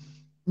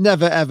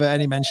never ever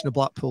any mention of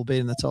Blackpool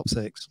being in the top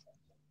 6.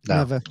 No.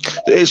 Never.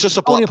 It's just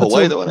a Blackpool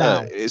way, though,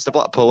 isn't it? It's the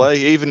Blackpool way.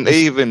 Even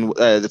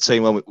the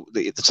team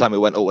the time we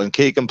went up when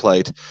Keigan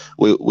played,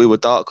 we were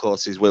dark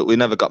horses. We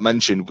never got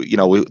mentioned. You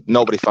know,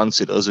 nobody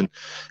fancied us, and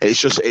it's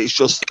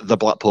just the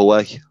Blackpool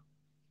way.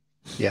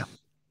 Yeah.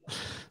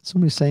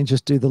 Somebody's saying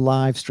just do the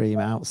live stream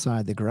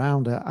outside the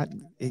ground.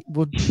 It'd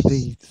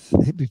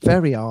be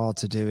very hard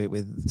to do it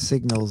with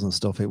signals and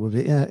stuff. It would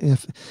be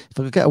if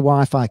I could get a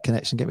Wi-Fi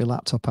connection, get my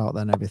laptop out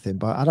there and everything,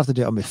 but I'd have to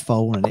do it on my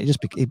phone, and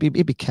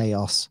it'd be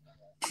chaos.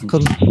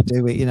 Couldn't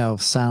do it, you know,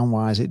 sound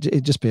wise.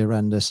 It'd just be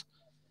horrendous.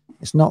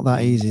 It's not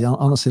that easy,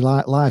 honestly.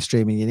 Live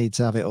streaming, you need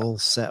to have it all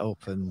set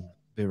up and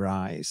be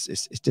right.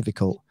 It's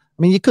difficult. I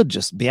mean, you could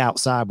just be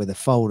outside with a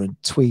phone and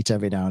tweet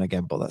every now and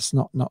again, but that's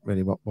not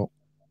really what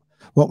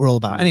we're all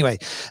about. Anyway,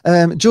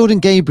 Jordan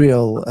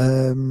Gabriel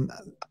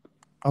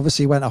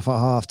obviously went off at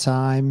half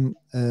time.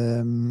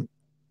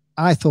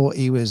 I thought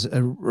he was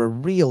a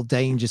real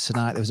danger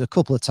tonight. There was a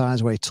couple of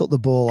times where he took the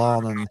ball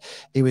on and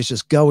he was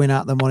just going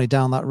at them when he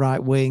down that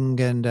right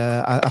wing. And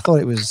I thought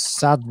it was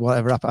sad,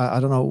 whatever. I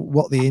don't know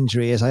what the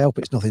injury is. I hope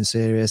it's nothing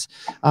serious.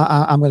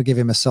 I'm going to give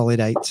him a solid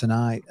 8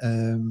 tonight.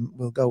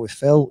 We'll go with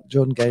Phil.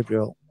 Jordan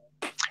Gabriel.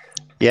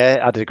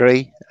 Yeah, I'd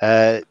agree.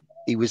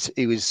 He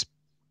was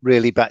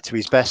really back to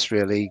his best,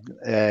 really,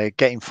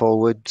 getting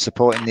forward,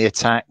 supporting the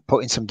attack,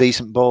 putting some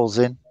decent balls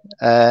in.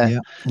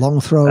 Long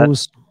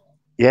throws.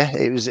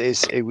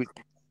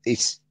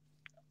 It's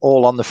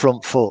all on the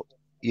front foot,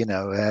 you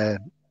know.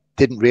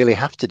 Didn't really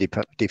have to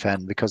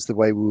defend because the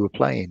way we were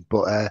playing,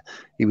 but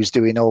he was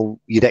doing all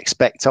you'd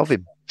expect of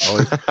him.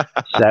 7.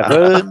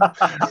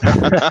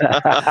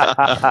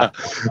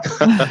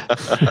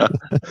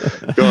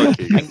 Go on,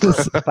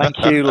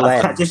 Thank you,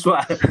 Len. I just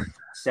want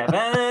 7.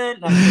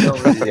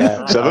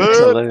 Yeah,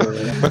 absolutely.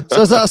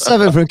 So is that a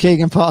 7 from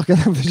Keigan Parker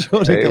then for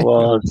Jordan? It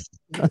was.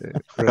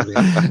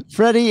 Brilliant.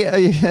 Freddie,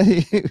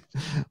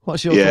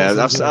 what's your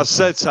thoughts? I've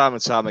said time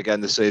and time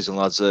again this season,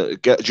 lads,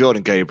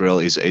 Jordan Gabriel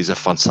is a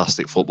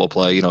fantastic football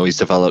player. You know, he's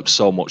developed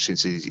so much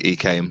since he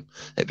came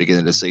at the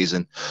beginning of the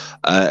season.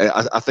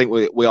 I think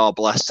we are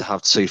blessed to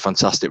have 2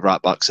 fantastic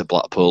right backs at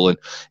Blackpool, and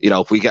you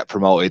know, if we get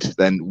promoted,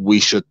 then we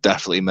should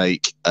definitely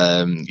make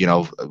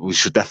we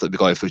should definitely be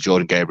going for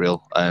Jordan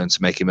Gabriel and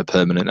to make him a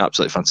permanent,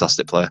 absolutely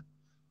fantastic player.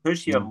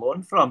 Who's he on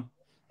loan from?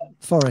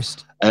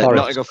 Forest.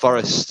 Nottingham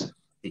Forest.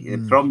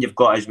 The problem you've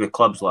got is with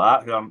clubs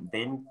like that who aren't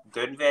doing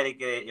very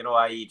great, you know,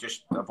 i.e.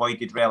 just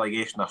avoided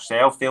relegation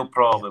themselves, they'll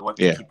probably want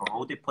to keep a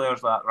hold of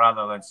players like that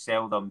rather than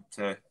sell them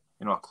to,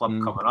 you know, a club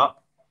coming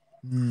up.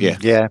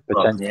 Yeah,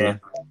 potentially.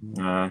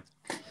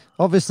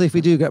 Obviously, if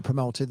we do get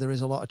promoted, there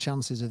is a lot of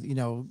chances of, you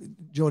know,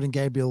 Jordan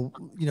Gabriel,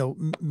 you know,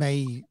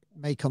 may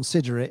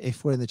consider it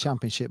if we're in the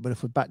Championship, but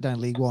if we're back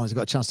down League One, he's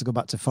got a chance to go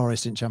back to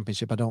Forest in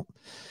Championship. I don't,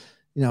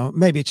 you know,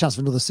 maybe a chance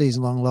for another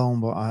season-long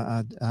loan, but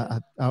I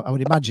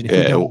would imagine if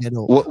we don't get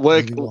up,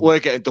 we're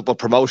getting double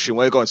promotion.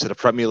 We're going to the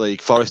Premier League.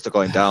 Forest are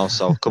going down.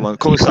 So come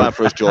and sign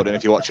for us, Jordan,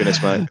 if you're watching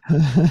this, mate.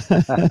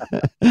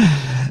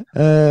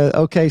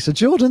 Okay, so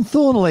Jordan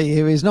Thornley,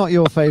 who is not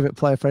your favourite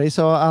player, Freddie.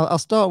 So I'll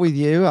start with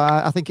you.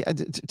 I think,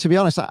 to be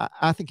honest,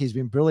 I think he's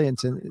been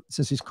brilliant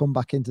since he's come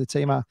back into the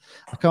team. I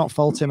can't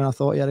fault him, and I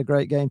thought he had a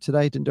great game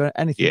today. Didn't do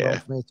anything wrong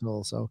for me at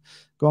all. So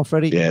go on,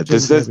 Freddie. Yeah,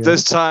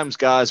 there's times,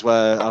 guys,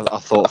 where I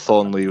thought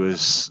Thornley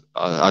was.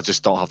 I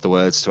just don't have the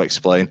words to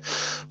explain,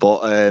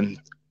 but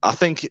I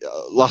think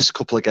last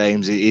couple of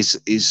games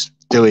he's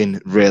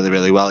doing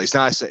really well. It's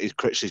nice that he's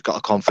got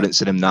a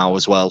confidence in him now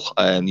as well,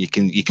 and you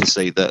can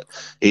see that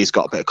he's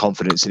got a bit of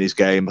confidence in his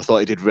game. I thought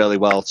he did really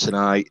well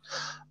tonight,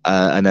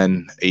 and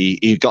then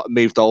he got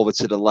moved over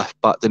to the left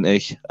back, didn't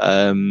he?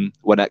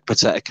 When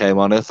Ekpateta came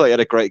on, I thought he had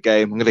a great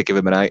game. I'm going to give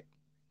him an 8.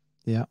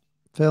 Yeah,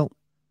 Phil.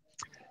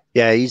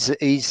 Yeah, he's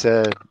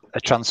a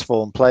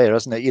transformed player,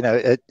 hasn't it? You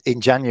know,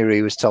 in January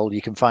he was told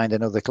you can find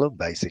another club,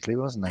 basically,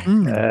 wasn't he?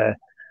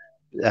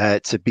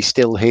 To be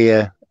still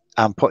here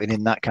and putting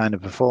in that kind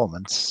of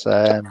performance,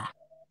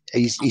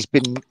 he's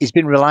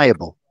been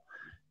reliable.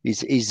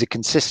 He's a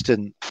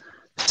consistent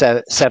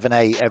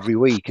 7-8 every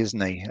week,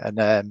 isn't he? And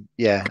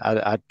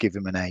I'd give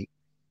him an 8.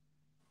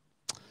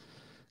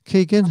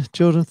 Keigan,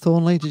 Jordan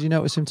Thornley, did you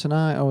notice him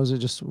tonight, or was it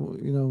just,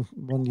 you know,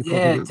 one you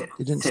probably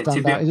he didn't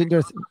stand out? He didn't do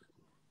anything.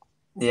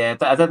 Yeah,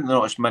 I didn't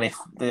notice many.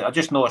 I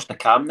just noticed the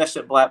calmness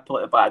at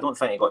Blackpool, but I don't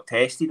think he got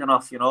tested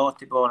enough, you know,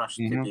 to be honest,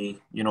 to be,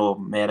 you know,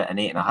 merit an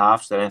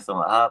 8.5 or anything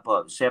like that.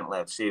 But certainly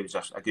I'd say it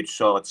was a good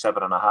solid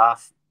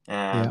 7.5.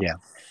 There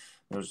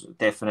was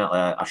definitely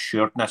a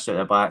assuredness at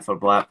the back for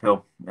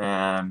Blackpool,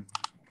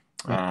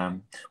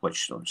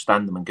 which will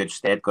stand them in good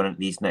stead going into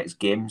these next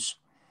games.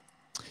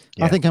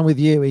 I think I'm with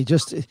you. He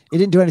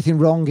didn't do anything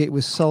wrong. It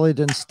was solid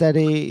and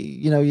steady.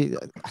 You know,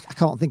 I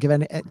can't think of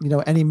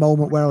any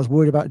moment where I was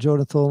worried about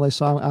Jordan Thornley.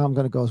 So I'm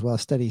going to go as well.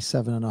 Steady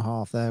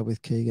 7.5 there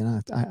with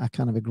Keigan. I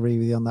kind of agree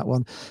with you on that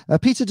one.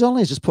 Peter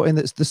Donnelly has just put in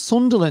that the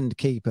Sunderland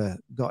keeper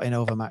got in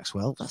over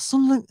Maxwell.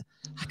 Sunderland,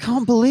 I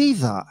can't believe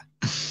that.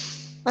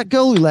 That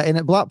goal he let in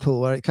at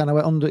Blackpool, where it kind of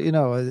went under. You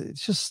know,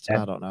 it's just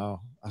I don't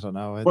know.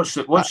 What's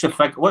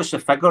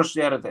the figures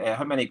there?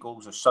 How many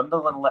goals has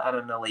Sunderland let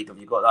in the league? Have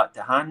you got that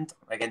to hand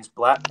against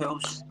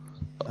Blackpool's?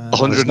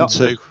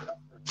 102.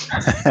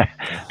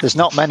 There's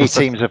not many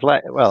teams have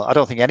let. Well, I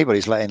don't think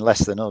anybody's let in less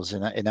than us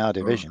in our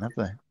division, have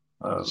they?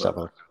 Let's have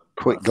a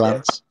quick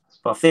glance.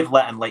 But if they've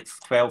let in like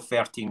 12,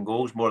 13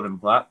 goals more than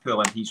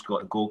Blackpool, and he's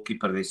got a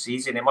goalkeeper of the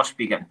season, he must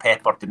be getting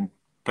peppered and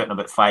putting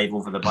about 5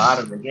 over the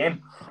bar in the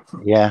game.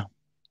 Yeah,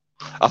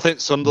 I think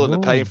Sunderland are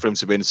paying for him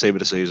to be in the team of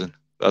the season.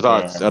 I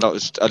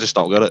just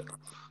don't get it.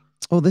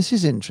 Oh, this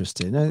is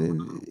interesting.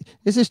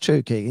 Is this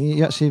true, Keigan?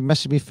 You actually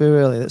messaged me through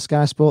earlier that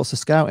Sky Sports are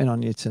scouting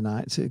on you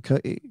tonight to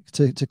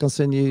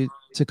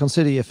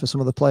consider you for some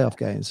of the playoff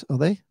games. Are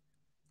they?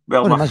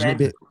 Well,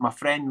 my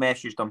friend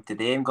messaged them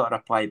today and got a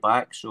reply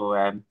back.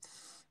 So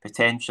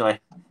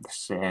potentially,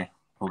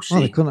 we'll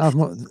see.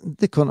 Well,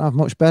 they couldn't have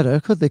much better,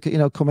 could they? You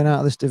know, coming out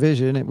of this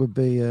division, it would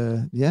be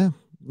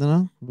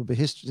it would be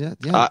history.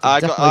 Yeah, I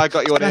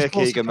got you on air,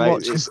 Keigan,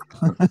 mate.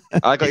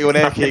 I got you on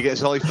air, Keigan.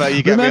 It's only fair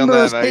you get me on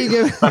there,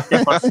 mate.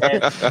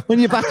 When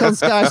you're back on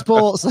Sky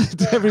Sports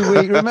every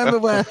week, remember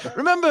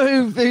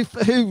who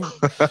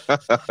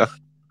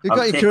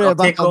got your career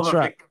back on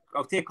track.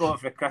 I'll take over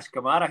for Chris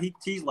Kamara.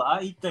 He's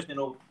like that. He doesn't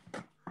know.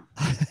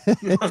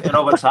 He doesn't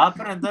know what's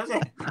happening, does he?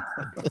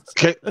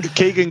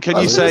 Keigan, can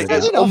you say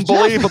it's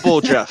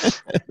unbelievable,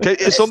 Jeff?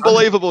 It's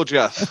unbelievable,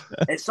 Jeff.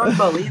 It's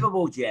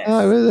unbelievable, Jeff.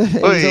 Oh,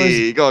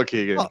 really? Go on,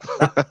 Keigan.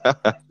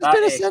 It's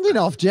been a sending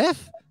off,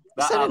 Jeff.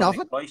 Sending off.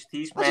 I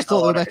just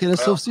thought they were making a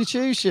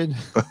substitution.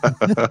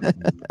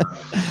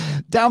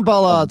 Dan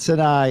Bollard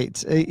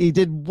tonight. He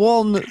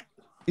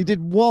He did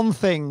one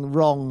thing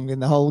wrong in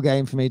the whole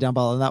game for me, Dan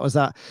Ballard, and that was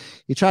that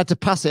he tried to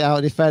pass it out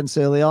of defence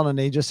early on, and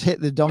he just hit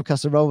the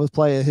Doncaster Rovers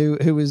player who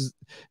was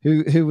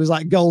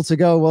like goal to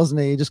go,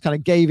 wasn't he? He just kind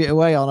of gave it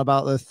away on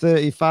about the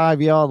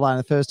 35-yard line in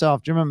the first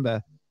half. Do you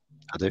remember?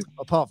 I do.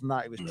 Apart from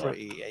that,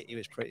 he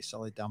was pretty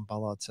solid, Dan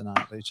Ballard,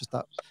 tonight. But it's just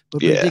that,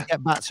 but he did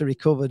get back to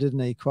recover,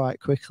 didn't he? Quite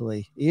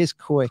quickly. He is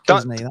quick,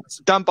 isn't he?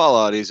 Dan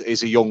Ballard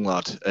is a young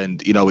lad,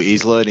 and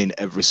he's learning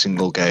every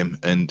single game,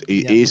 and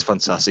he is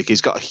fantastic.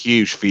 He's got a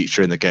huge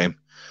feature in the game,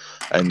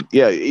 and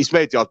he's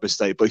made the odd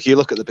mistake. But if you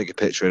look at the bigger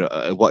picture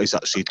and what he's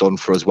actually done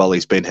for us while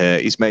he's been here,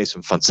 he's made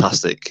some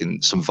fantastic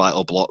and some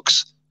vital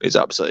blocks. He's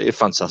absolutely a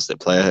fantastic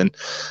player, and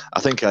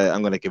I think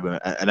I'm going to give him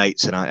an 8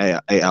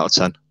 tonight, 8 out of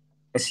 10.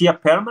 Is he a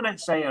permanent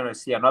signing or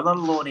is he another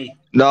loanee?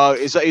 No,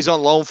 he's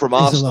on loan from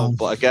Arsenal.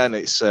 But again,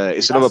 it's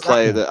another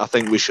player that I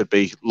think we should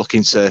be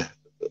looking to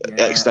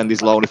extend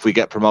his loan if we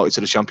get promoted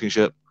to the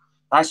Championship.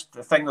 That's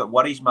the thing that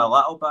worries me a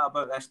little bit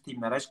about this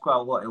team. There is quite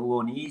a lot of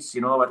loanees.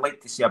 I'd like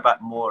to see a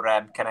bit more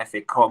kind of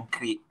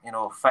concrete,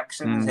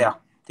 fixings there,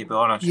 to be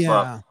honest.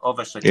 But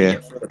obviously, to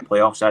get through the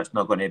playoffs, that's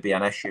not going to be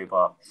an issue.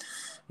 But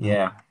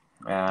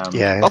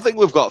I think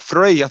we've got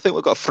 3. I think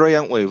we've got 3,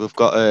 haven't we? We've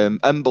got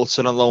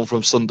Embleton on loan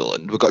from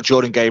Sunderland. We've got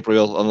Jordan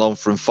Gabriel on loan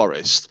from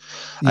Forest,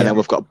 and then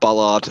we've got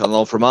Ballard on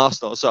loan from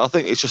Arsenal. So I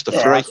think it's just a 3.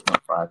 That's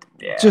not bad.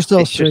 Just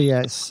those 3.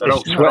 Yes,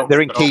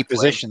 they're in key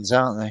positions,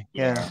 aren't they?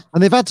 Yeah,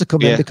 and they've had to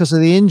come in because of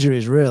the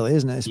injuries, really,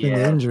 isn't it? It's been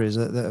the injuries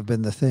that have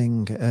been the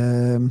thing.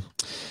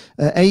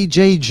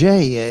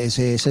 AJJ is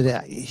here.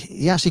 Said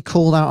he actually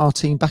called out our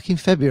team back in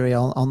February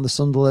on the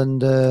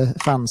Sunderland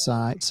fan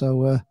site.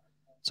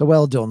 So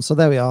well done. So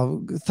there we are.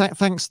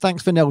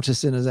 Thanks for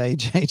noticing us,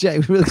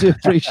 AJJ. We really do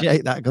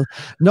appreciate that, because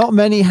not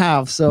many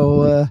have.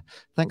 So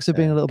thanks for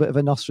being a little bit of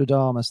a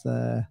Nostradamus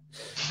there.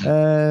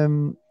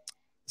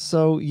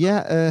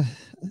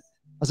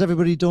 Has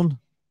everybody done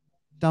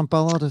Dan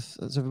Ballard?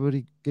 Has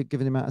everybody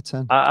given him out of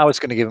 10? I was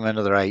going to give him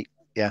another 8.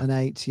 Yeah, an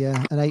 8.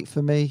 Yeah, an 8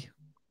 for me.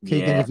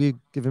 Keigan, have you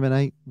given him an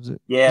 8? Was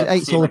it? Yeah,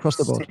 8's all across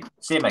the board.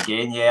 Same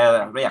again,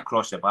 right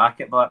across the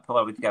back at Blackpool.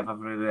 I would give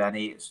everybody an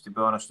 8. To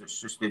be honest, it's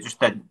just they just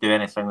didn't do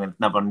anything they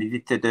never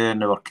needed to do, and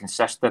they were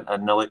consistent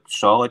and they looked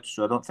solid.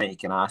 So I don't think you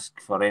can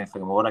ask for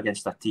anything more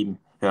against a team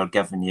who are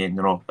giving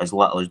you, as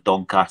little as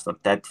Doncaster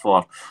did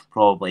for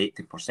probably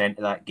 80%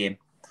 of that game.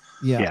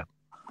 Yeah.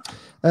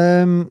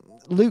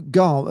 Luke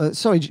Gall,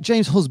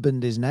 James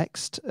Husband is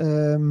next.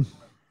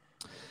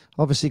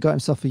 Obviously got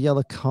himself a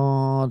yellow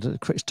card.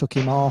 Critch took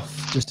him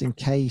off just in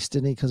case,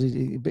 didn't he? Because he's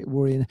a bit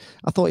worrying.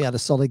 I thought he had a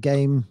solid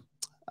game.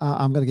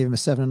 I'm going to give him a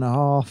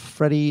 7.5.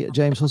 Freddie,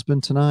 James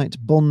Husband tonight.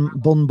 Bun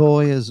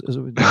boy as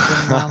bun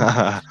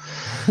man.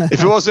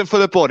 If it wasn't for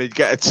the bun, he'd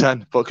get a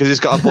 10. But because he's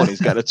got a bun, he's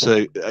getting a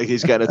 2.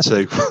 He's getting a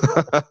 2.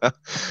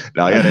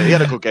 No, he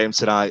had a good game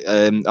tonight.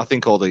 I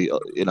think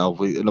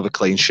another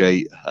clean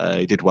sheet.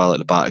 He did well at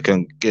the back. I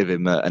can give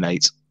him an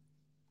 8.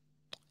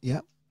 Yeah,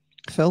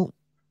 Phil.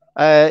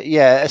 A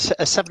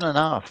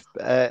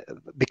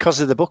 7.5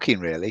 because of the booking,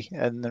 really,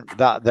 and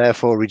that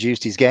therefore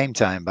reduced his game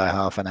time by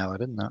half an hour,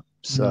 didn't it?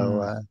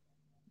 So,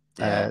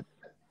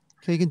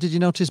 Keigan, did you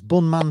notice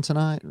Bun Man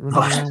tonight?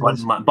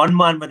 Bun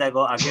Man would have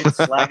got a good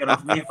slagging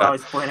off me if I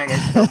was playing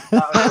against him.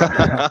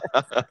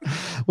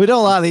 We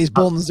don't like these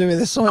buns, do we?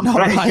 There's something not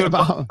right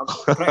about. I'm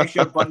pretty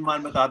sure Bun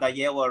Man would have had a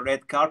yellow or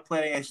red card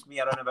playing against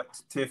me around about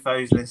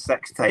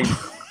 2006 time.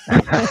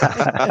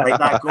 Like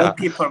that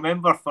goalkeeper,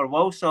 remember, for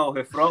Walsall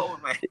who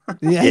throttled me.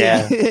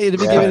 You'd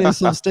be giving him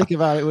some stick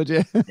about it, would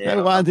you?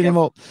 Winding him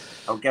up.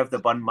 I'll give the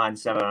Bun Man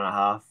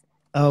 7.5.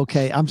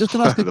 Okay, I'm just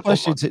going to ask a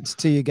question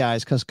to you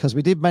guys, because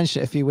we did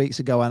mention it a few weeks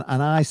ago,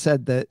 and I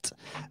said that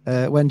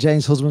when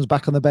James Husband's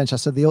back on the bench, I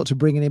said they ought to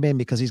bring him in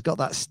because he's got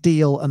that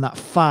steel and that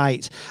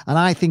fight, and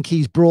I think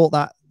he's brought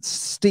that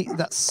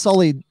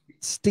solid,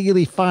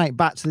 steely fight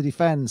back to the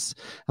defence.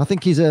 I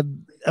think he's a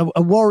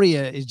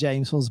warrior, is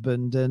James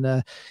Husband,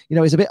 and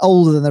he's a bit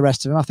older than the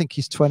rest of them. I think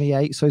he's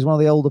 28, so he's one of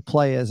the older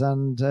players.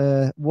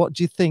 And what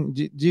do you think?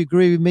 Do you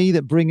agree with me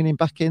that bringing him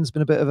back in has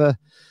been a bit of a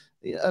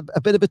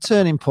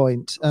turning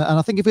point? And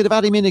I think if we'd have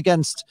had him in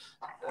against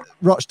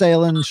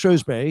Rochdale and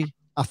Shrewsbury,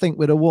 I think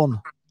we'd have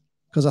won,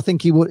 because I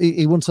think he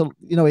wouldn't have,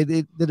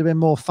 there'd have been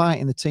more fight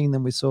in the team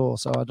than we saw.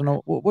 So I don't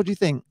know. What do you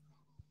think?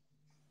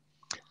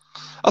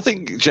 I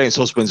think James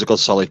Husband's a good,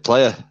 solid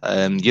player.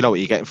 You know what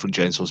you're getting from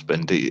James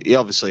Husband. He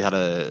obviously had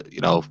a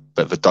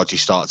bit of a dodgy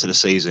start to the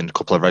season, a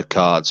couple of red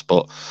cards,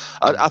 but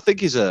I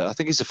think he's a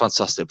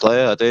fantastic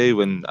player. I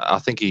do, and I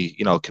think he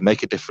can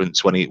make a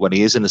difference when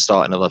he is in the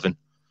starting 11.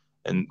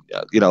 And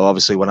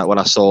obviously when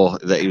I saw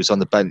that he was on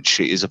the bench,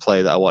 he is a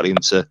player that I want him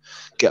to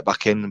get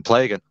back in and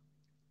play again.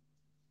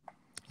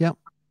 Yeah,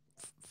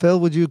 Phil,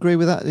 would you agree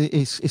with that?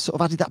 He's sort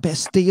of added that bit of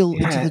steel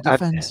into the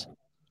defence.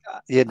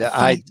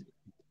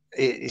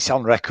 It's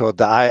on record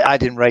that I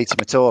didn't rate him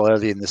at all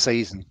early in the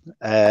season,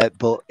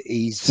 but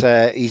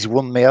he's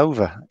won me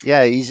over.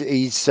 Yeah,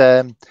 he's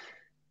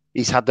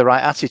had the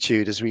right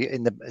attitude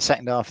in the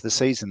second half of the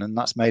season, and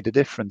that's made a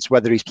difference,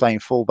 whether he's playing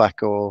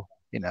fullback or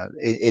in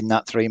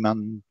that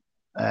 3-man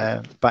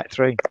back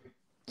 3.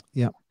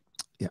 Yeah.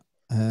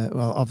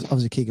 Well,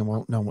 obviously Keigan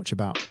won't know much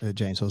about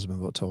Jane's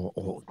husband, but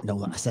or know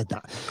that I said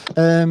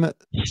that.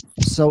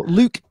 So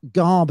Luke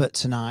Garbett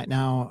tonight.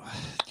 Now,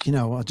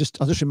 I'll just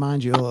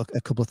remind you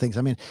a couple of things.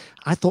 I mean,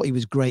 I thought he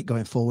was great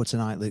going forward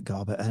tonight, Luke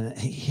Garbett, and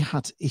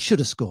he should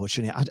have scored,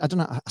 shouldn't he? I don't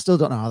know. I still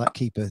don't know how that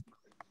keeper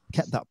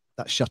kept that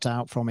shut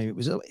out from him.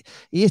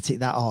 He hit it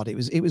that hard. It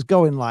was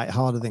going like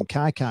harder than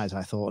Keigan's,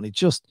 I thought, and I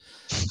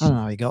don't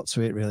know how he got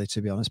to it really,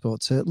 to be honest.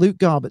 But Luke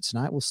Garbett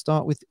tonight. We'll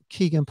start with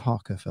Keigan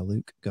Parker for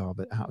Luke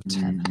Garbett out of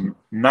 10.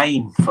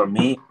 9 for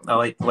me. I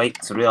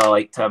really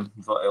liked him.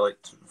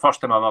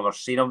 First time I've ever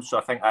seen him, so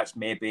I think that's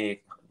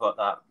maybe got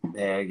that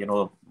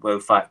wow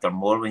factor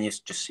more when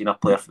you've just seen a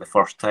player for the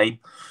first time.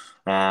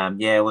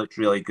 He looked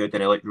really good,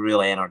 and he looked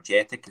really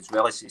energetic as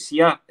well. Is he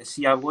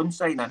a loan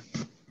signing?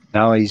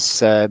 No,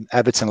 he's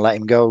Everton let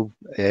him go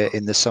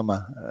in the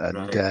summer, and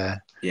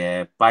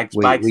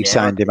we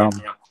signed him on.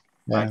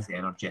 Bags the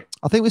energy.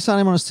 I think we signed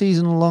him on a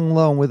season-long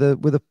loan with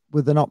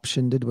an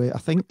option, did we?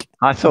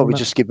 I thought we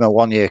just give him a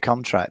 1-year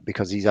contract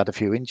because he's had a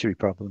few injury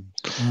problems.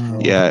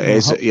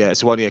 It's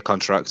a 1-year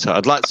contract.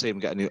 I'd like to see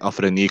him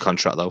offered a new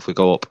contract though if we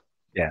go up.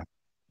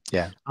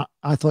 Yeah.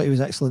 I thought he was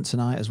excellent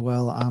tonight as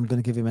well. I'm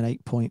going to give him an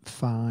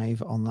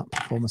 8.5 on that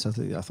performance.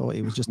 I thought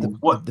he was just the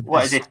best.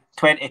 What is it?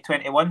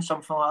 2021,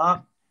 something like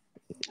that.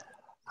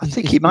 I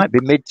think he might be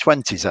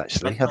mid-20s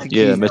actually. I think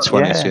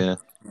mid-20s.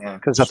 Yeah,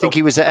 because I think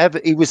he was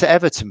at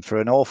Everton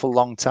for an awful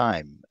long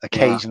time,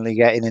 occasionally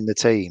getting in the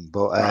team,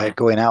 but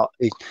going out.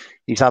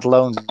 He's had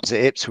loans at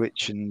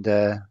Ipswich and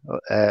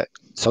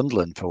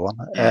Sunderland for one.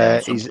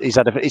 He's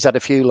had a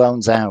few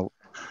loans out.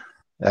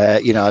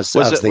 As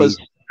these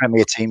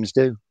Premier teams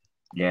do.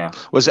 Yeah.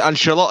 Was it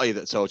Ancelotti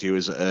that told you he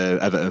was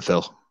Everton,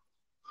 Phil?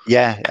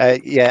 Yeah.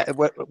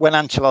 When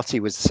Ancelotti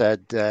was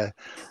said.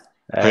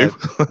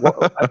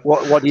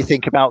 What do you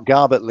think about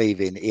Garbett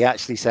leaving? He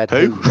actually said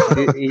who?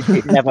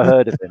 He'd never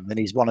heard of him, and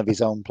he's one of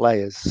his own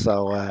players.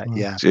 So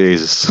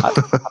Jesus, I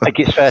think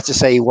it's fair to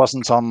say he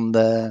wasn't on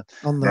the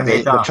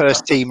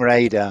first team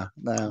radar.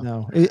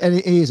 No,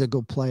 he is a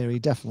good player. He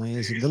definitely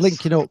is. And they're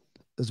linking up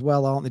as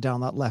well, aren't they,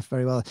 down that left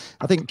very well?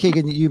 I think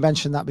Keigan, you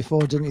mentioned that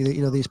before, didn't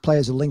you? That these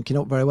players are linking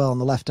up very well on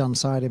the left-hand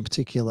side in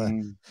particular.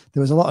 There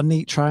was a lot of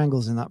neat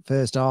triangles in that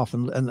first half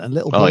and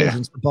little balls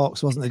into the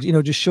box, wasn't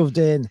there? Just shoved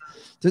in.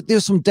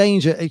 There's some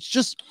danger. It's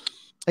just,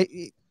 I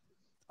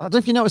don't know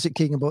if you notice it,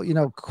 Keigan, but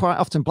quite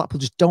often Blackpool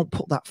just don't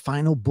put that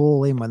final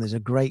ball in when there's a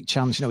great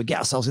chance. We get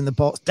ourselves in the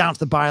box, down to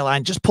the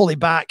byline, just pull it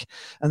back,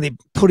 and they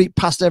put it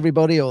past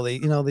everybody, or they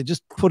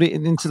just put it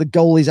into the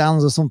goalie's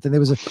hands or something. There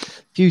was a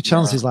few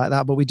chances like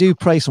that, but we do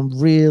play some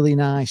really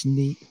nice,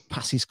 neat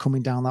passes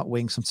coming down that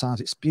wing. Sometimes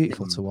it's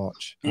beautiful to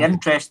watch. The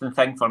interesting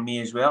thing for me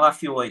as well, I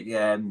feel like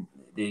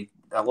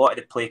a lot of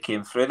the play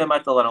came through the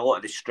middle, and a lot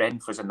of the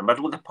strength was in the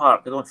middle of the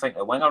park. I don't think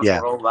the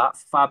wingers were all that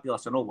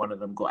fabulous. I know one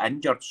of them got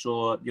injured,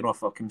 so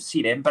if I can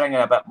see them bringing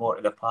a bit more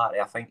to the party,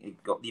 I think he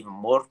got even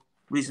more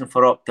reason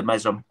for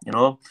optimism.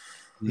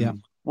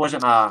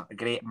 Wasn't a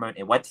great amount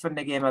of width in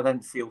the game, I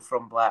didn't feel,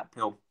 from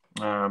Blackpool.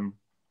 Can't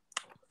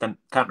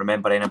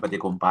remember anybody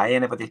going by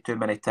anybody too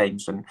many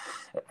times. And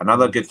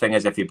another good thing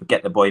is if you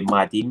get the boy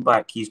Madine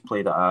back, he's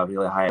played at a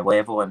really high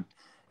level, and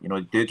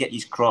do get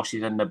his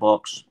crosses in the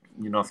box.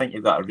 I think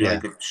you've got a really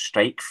good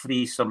strike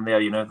threesome there.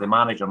 The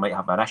manager might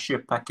have an issue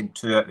picking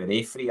 2 out of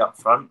the 3 up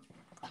front.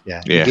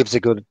 Yeah. He gives a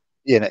good,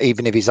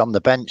 even if he's on the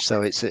bench,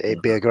 so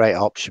it'd be a great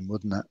option,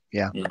 wouldn't it?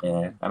 Yeah.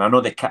 And I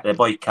know the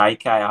boy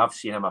Keigan, I have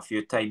seen him a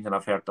few times, and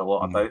I've heard a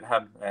lot about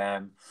him.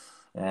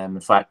 In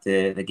fact,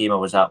 the game I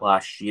was at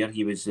last year,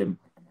 he was the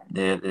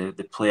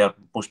player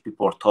most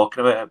people were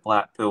talking about at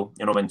Blackpool.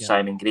 When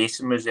Simon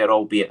Grayson was there,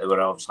 albeit they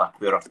were obviously a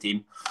poorer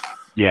team.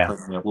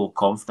 Low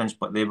confidence,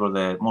 but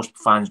most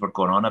fans were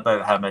going on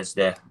about him as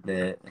the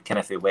kind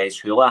of a Wes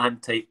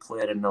Hoolahan type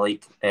player in the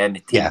league and the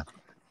team.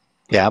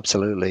 Yeah,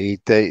 absolutely.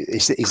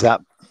 He's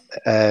that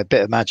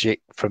bit of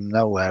magic from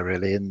nowhere,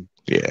 really, and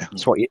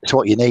it's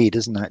what you need,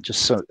 isn't it?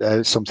 Just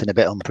something a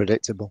bit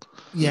unpredictable.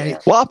 Yeah.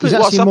 What's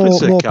happened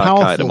to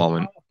Keigan at the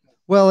moment?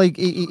 Well,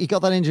 he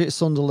got that injury at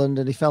Sunderland,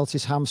 and he felt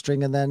his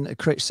hamstring, and then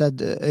Critch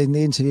said in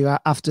the interview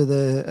after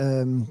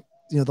the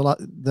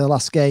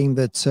last game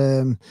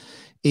that.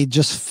 He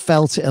just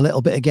felt it a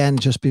little bit again,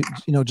 just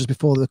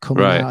before they were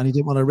coming out, and he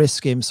didn't want to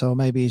risk him, so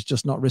maybe he's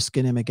just not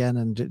risking him again,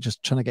 and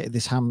just trying to get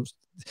this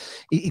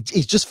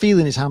he's just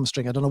feeling his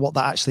hamstring. I don't know what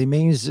that actually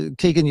means.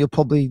 Keigan, you'll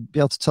probably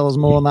be able to tell us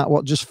more on that.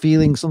 What just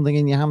feeling something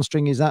in your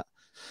hamstring is that?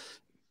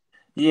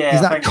 Yeah,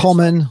 is that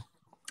common?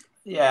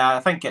 I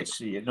think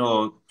it's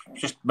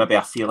just maybe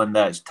a feeling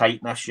that it's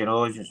tightness.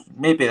 Just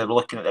maybe they're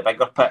looking at the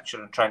bigger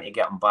picture and trying to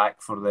get him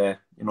back for the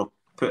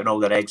putting all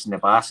their eggs in the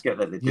basket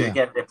that they do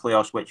get the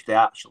playoffs, which they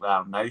actually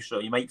are now. So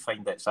you might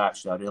find it's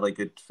actually a really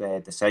good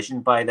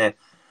decision by the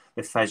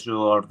physio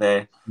or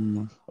the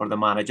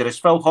manager. Is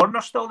Phil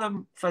Horner still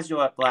the physio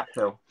at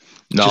Blackpool?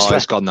 No,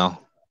 he's gone now.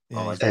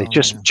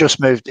 Just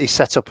moved. He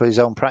set up his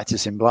own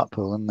practice in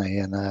Blackpool, hasn't he?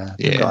 And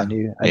got a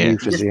new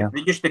physio.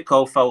 They used to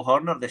call Phil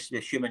Horner the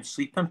human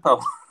sleeping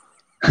pill.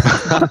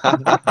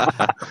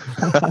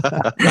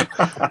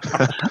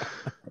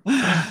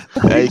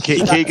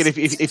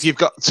 Keigan, if you've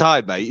got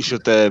time, mate, you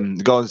should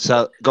go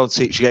and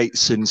teach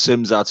Yates and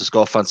Sims how to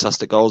score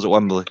fantastic goals at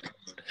Wembley.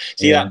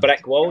 See that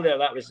brick wall there?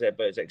 That was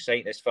about as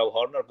exciting as Phil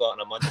Horner got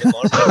on a Monday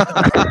morning.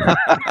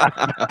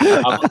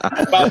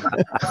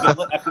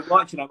 If you're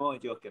watching, I'm only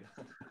joking.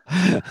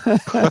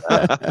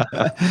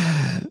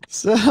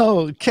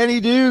 So,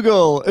 Kenny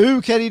Dougal.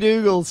 Kenny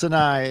Dougal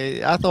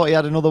tonight. I thought he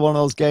had another one of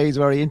those games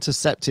where he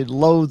intercepted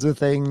loads of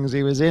things.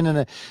 He was in,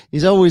 and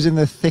he's always in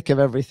the thick of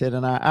everything.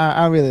 And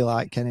I really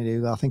like Kenny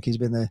Dougal. I think he's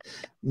been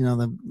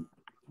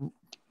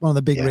one of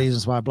the big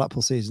reasons why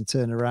Blackpool season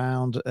turned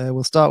around.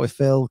 We'll start with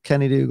Phil.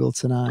 Kenny Dougal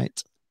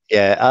tonight.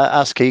 Yeah,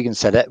 as Keigan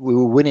said, we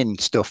were winning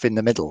stuff in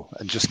the middle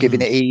and just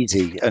giving it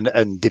easy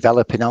and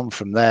developing on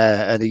from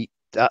there. And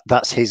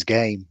that's his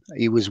game.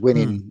 He was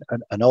winning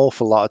an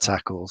awful lot of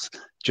tackles,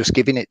 just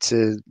giving it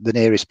to the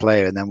nearest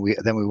player, and then we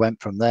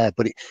went from there.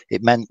 But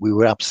it meant we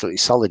were absolutely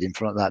solid in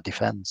front of that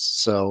defence.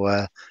 So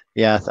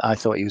I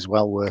thought he was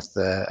well worth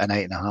an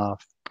 8.5.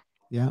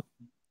 Yeah,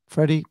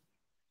 Freddie.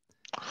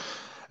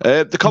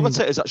 The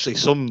commentators actually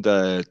summed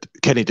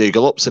Kenny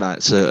Dougal up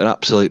tonight to an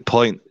absolute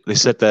point. They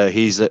said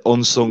he's the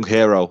unsung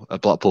hero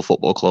of Blackpool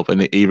Football Club,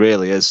 and he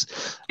really is.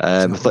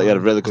 I thought he had a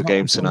really good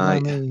game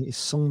tonight. He's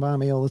sung by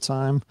me all the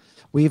time.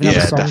 We even have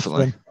a song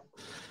definitely.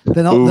 For him.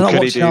 They're not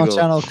watching our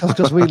channel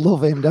because we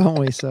love him, don't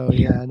we? So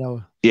yeah,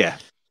 no. Yeah,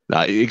 no,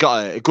 he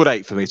got a good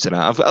 8 for me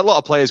tonight. A lot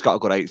of players got a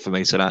good 8 for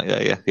me tonight.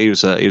 Yeah. He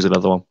was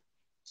another one.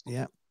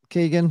 Yeah,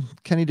 Keigan,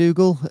 Kenny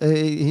Dougal.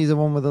 He's the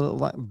one with a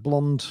like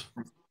blonde.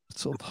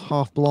 Sort of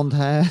half blonde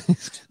hair.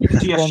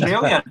 Is he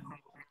Australian?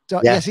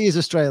 Yes, he is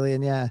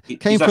Australian. Yeah, he's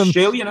from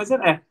Australian,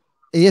 isn't he?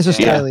 He is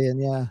Australian.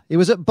 Yeah, he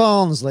was at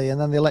Barnsley,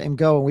 and then they let him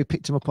go, and we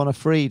picked him up on a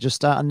free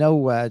just out of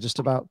nowhere, just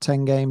about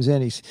 10 games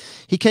in.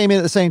 He came in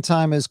at the same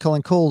time as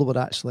Colin Calderwood.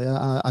 Actually,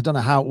 I don't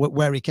know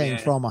where he came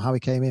from or how he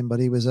came in, but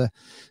he was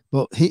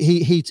but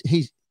he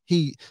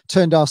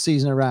turned our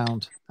season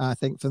around. I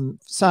think from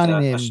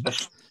signing him.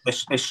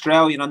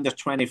 Australian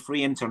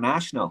under-23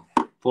 international.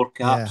 4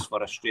 caps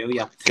for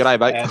Australia. Good eye,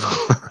 mate.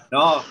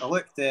 No, it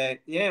looked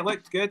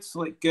good.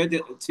 Looked good.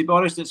 To be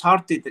honest, it's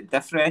hard to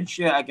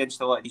differentiate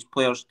against a lot of these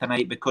players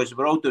tonight because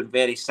we're all doing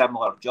very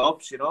similar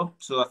jobs, you know.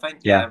 So I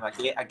think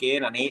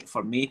again an 8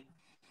 for me.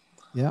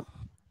 Yeah.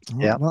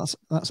 Yeah, well,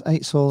 that's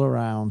 8s all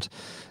around.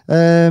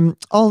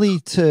 Ollie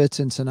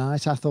Turton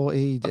tonight. I thought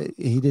he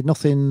did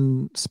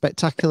nothing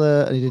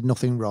spectacular and he did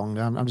nothing wrong.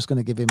 I'm just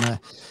going to give him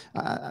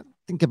I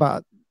think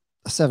about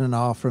a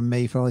 7.5 from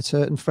me for Ollie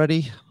Turton.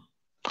 Freddie.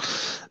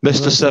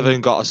 Mr.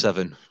 7 got a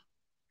 7.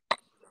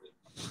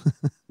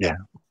 Yeah,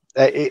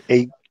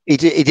 he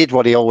did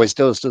what he always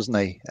does, doesn't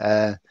he?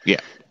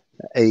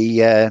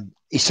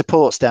 He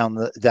supports down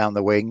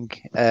the wing,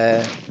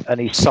 and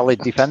he's solid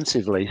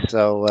defensively.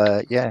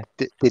 So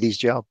did his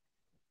job.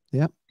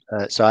 Yeah.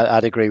 So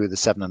I'd agree with the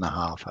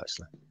 7.5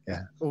 actually.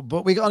 Yeah.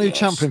 But we got a new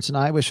champion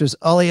tonight, which was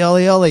Ollie,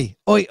 Ollie, Ollie,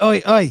 oi,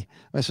 oi, oi.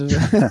 Which was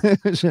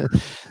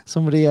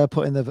somebody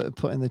put in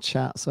the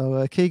chat. So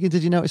Keigan,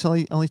 did you notice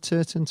Ollie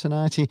Turton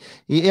tonight?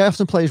 He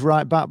often plays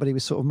right back, but he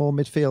was sort of more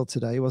midfield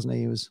today, wasn't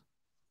he? I was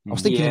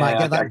thinking he might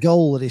get that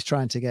goal that he's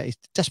trying to get. He's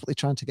desperately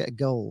trying to get a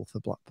goal for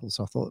Blackpool.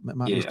 So I thought it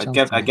might be.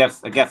 I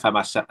give him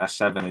a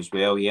 7 as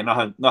well.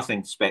 Yeah,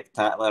 nothing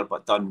spectacular,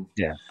 but done.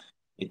 Yeah.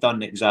 He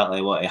done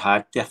exactly what he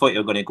had. I thought you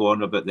were going to go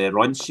on about the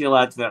Ron Seal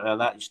advert.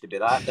 That used to be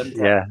that, didn't it?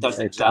 Yeah, it does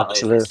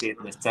exactly the same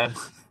as Tim.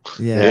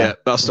 Yeah,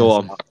 that's the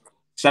one.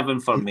 7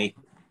 for me.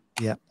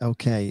 Yeah.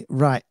 Okay.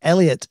 Right.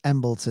 Elliot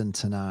Embleton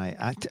tonight.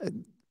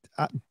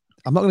 I'm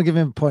not going to give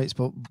him points,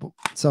 but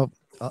so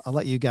I'll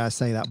let you guys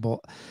say that. But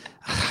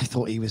I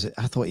thought he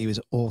was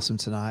awesome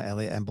tonight,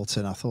 Elliot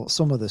Embleton. I thought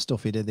some of the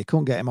stuff he did, they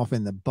couldn't get him off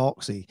in the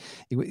box. He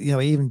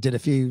even did a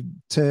few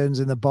turns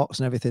in the box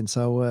and everything.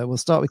 So we'll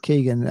start with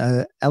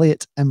Keigan.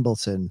 Elliot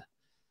Embleton.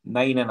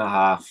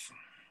 9.5.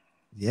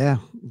 Yeah.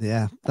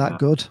 That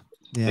good.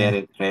 Yeah. Very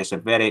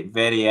impressive. Very,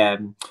 very,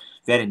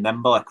 very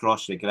nimble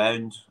across the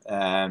ground.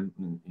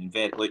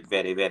 Looked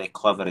very, very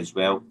clever as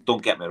well.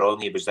 Don't get me wrong.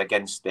 He was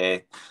against,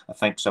 I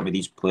think, some of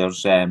these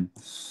players.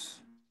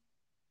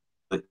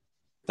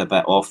 A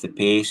bit off the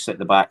pace at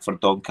the back for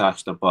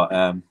Doncaster, but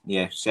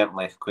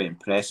certainly quite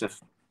impressive.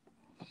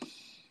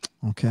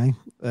 Okay,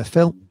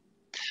 Phil.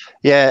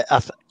 Yeah,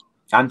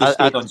 Andy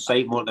stayed on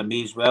site more than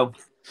me as well.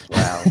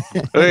 Wow.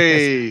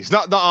 Hey, it's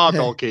not our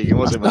dog, Keigan,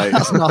 was it, mate?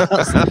 That's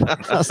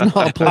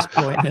not a plus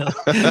point. No.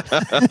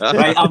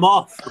 Right, I'm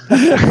off.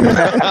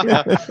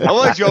 I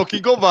was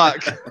joking. Go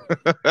back.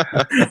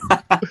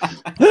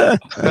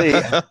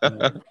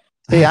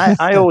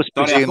 I always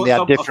presume they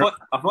had different.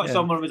 I thought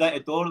someone was at the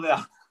door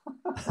there.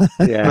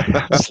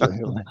 Yeah,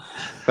 absolutely.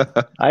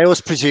 I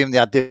always presume they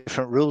had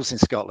different rules in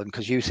Scotland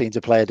because you seem to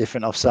play a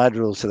different offside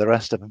rule to the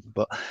rest of them.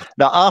 But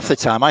now, half the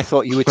time, I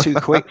thought you were too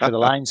quick for the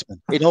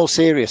linesman. In all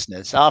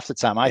seriousness, half the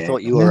time I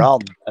thought you were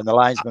on, and the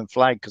linesman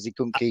flagged because he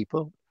couldn't keep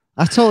up.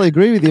 I totally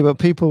agree with you, but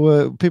people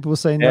were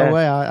saying no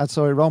way. I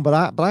saw it wrong, but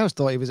I always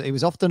thought he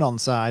was often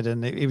onside,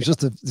 and it was just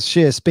the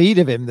sheer speed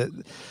of him that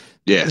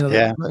Yeah, you know,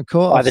 yeah.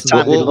 By the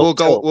time we'll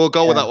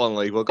go with that one,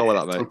 Lee. We'll go with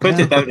that, mate. We'll put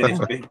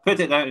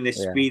it down to the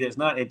speed. It's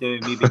not to do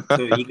with me being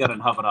too eager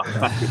and having a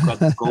 50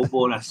 quid goal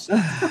bonus.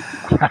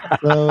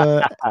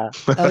 So,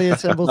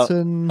 Elliot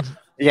Embleton.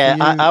 Yeah,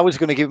 I was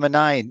going to give him a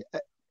 9.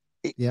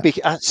 Yeah.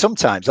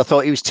 Sometimes I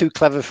thought he was too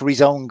clever for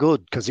his own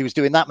good because he was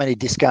doing that many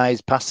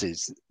disguised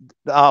passes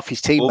that half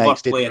his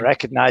teammates didn't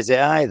recognise it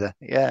either.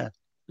 Yeah.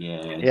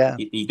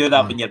 You do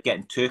that when you're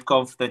getting too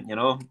confident, you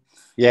know.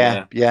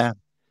 Yeah.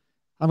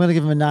 I'm going to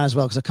give him a 9 as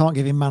well because I can't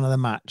give him man of the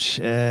match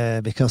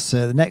because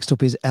the next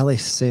up is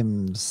Ellis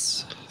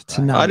Sims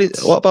tonight.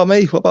 What about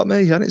me?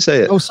 I didn't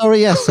say it. Oh,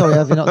 sorry. Yes, sorry.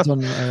 Have you not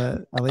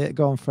done Elliot?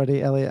 Go on,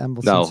 Freddie. Elliot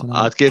Embleton. No,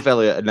 tonight. I'd give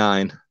Elliot a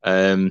 9.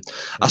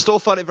 I still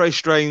find it very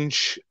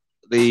strange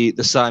the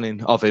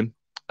signing of him.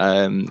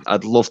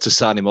 I'd love to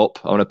sign him up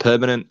on a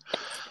permanent.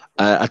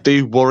 I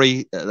do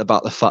worry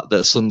about the fact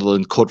that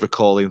Sunderland could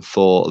recall him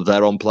for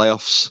their own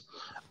playoffs.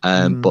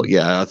 But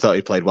yeah, I thought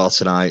he played well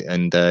tonight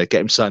and get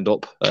him signed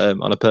up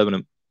on a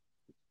permanent.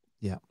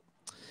 Yeah.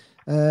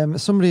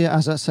 Somebody,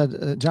 as I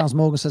said, Giles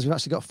Morgan says we've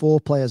actually got 4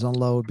 players on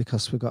loan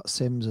because we've got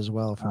Sims as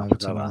well from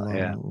Everton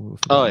on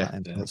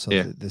loan. So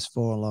there's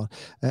 4 on loan.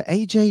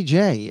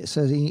 AJJ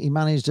says he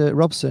managed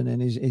Robson in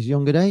his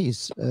younger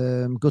days.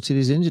 Gutted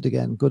he's injured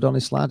again. Good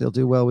honest lad. He'll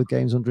do well with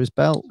games under his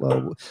belt.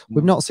 Well,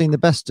 we've not seen the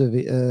best of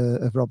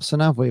Robson,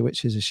 have we?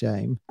 Which is a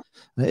shame.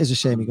 It is a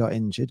shame he got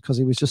injured because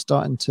he was just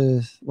starting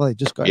to. Well, he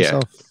just got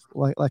himself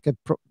like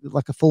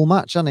a full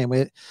match, hasn't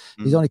he?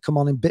 He's only come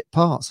on in bit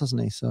parts,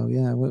 hasn't he? So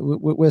yeah,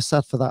 we're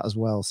sad for that as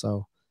well.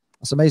 So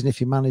it's amazing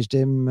if you managed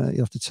him. You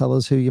have to tell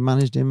us who you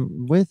managed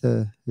him with,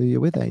 who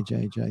you're with,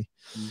 AJJ,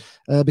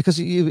 because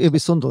it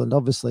was Sunderland,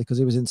 obviously, because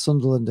he was in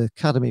Sunderland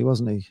Academy,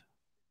 wasn't he?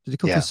 Did he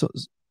come from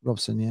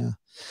Robson? Yeah.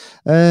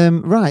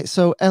 Right.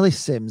 So Ellis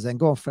Sims, then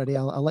go on, Freddie.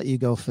 I'll let you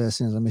go first,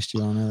 since I missed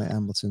you on Elliot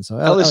Embleton. So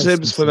Ellis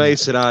Sims for me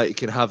tonight, he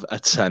can have a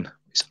 10.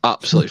 It's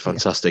absolutely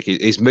fantastic.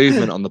 His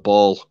movement on the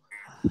ball,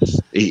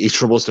 he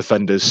troubles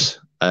defenders.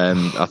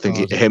 I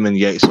think him and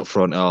Yates up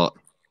front are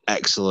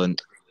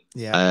excellent.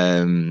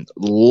 Yeah.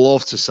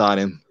 Love to sign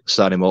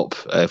him up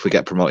if we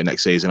get promoted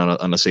next season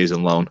on a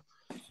season loan.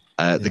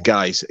 The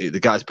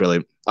guy's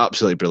brilliant,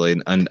 absolutely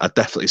brilliant, and I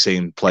definitely see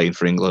him playing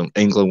for England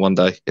one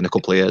day in a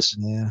couple of years.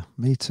 Yeah,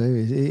 me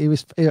too. He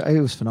was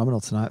phenomenal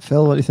tonight.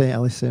 Phil, what do you think,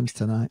 Ellis Sims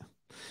tonight?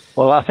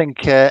 Well, I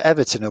think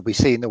Everton will be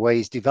seeing the way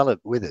he's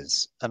developed with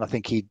us, and I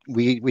think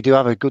we do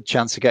have a good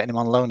chance of getting him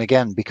on loan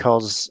again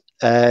because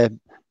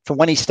from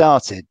when he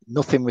started,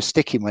 nothing was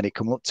sticking when it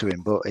come up to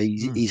him, but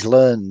he's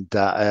learned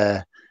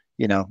that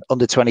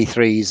under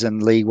 23s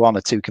and League One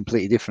are 2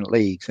 completely different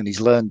leagues, and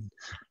he's learned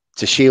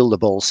to shield the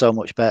ball so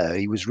much better.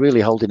 He was really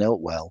holding it up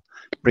well,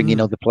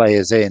 bringing other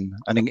players in,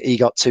 and he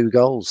got 2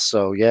 goals.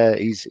 So yeah,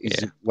 he's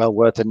well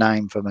worth a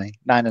 9 for me,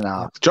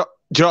 9.5. Do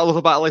you know what I love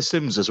about Ellis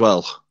Sims as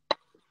well?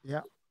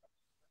 Yeah,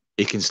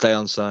 he can stay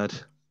on side.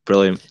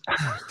 Brilliant.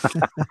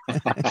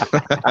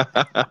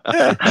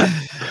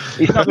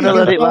 He's not going to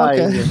let it lie.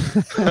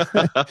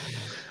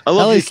 I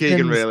love you,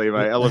 Keigan, really,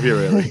 mate. I love you,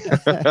 really.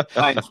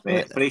 Thanks,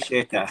 mate.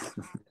 Appreciate that.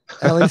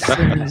 Ellis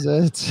Sims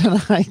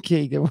tonight,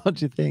 Keigan. What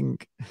do you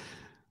think?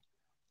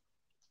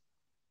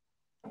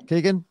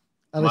 Keigan?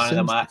 Man of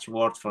the match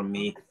award from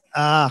me.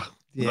 Yeah.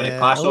 I'm going to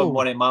pass on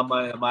one of my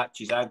man of the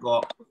matches I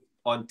got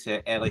onto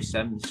Ellis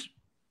Sims.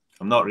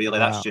 I'm not really.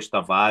 That's just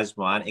a vase.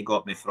 My auntie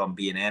got me from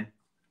B&M.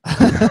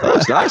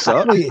 That's nice,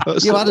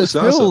 you had a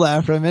school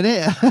there for a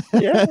minute.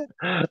 Yeah.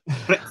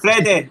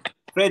 Freddie,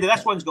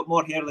 this one's got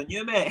more hair than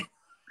you, mate.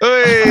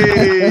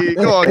 Hey,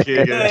 go on,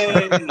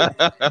 Keigan.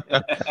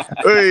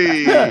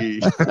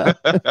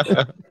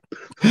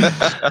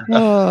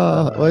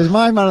 Well, he's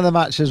my man of the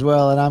match as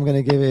well, and I'm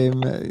going to give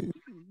him.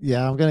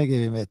 I'm going to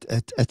give him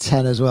a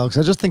 10 as well,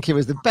 because I just think it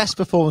was the best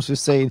performance we've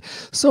seen.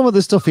 Some of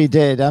the stuff he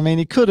did, I mean,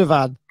 he could have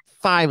had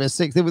 5 or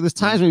 6. There were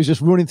times when he was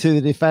just running through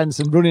the defense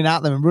and running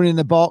at them and running in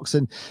the box.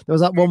 And there was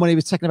that one when he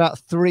was taking about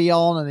 3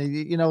 on,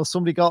 and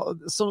some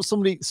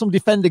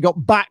defender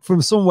got back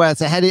from somewhere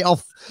to head it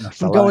off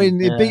from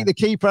going. He beat the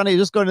keeper, and he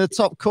was just going to the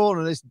top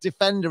corner. This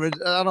defender, I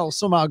don't know,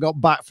 somehow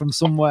got back from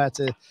somewhere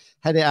to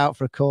head it out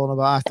for a corner.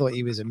 But I thought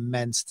he was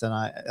immense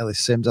tonight, Ellis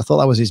Sims. I thought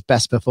that was his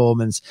best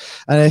performance.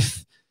 And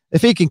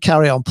if he can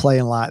carry on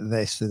playing like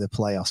this through the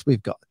playoffs,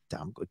 we've got a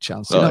damn good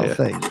chance. You don't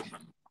think?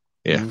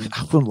 Yeah,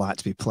 I wouldn't like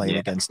to be playing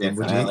against him,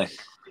 would you?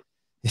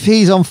 If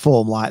he's on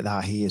form like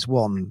that, he is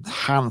one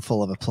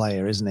handful of a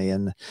player, isn't he?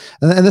 And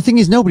the thing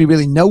is, nobody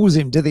really knows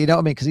him, do they? You know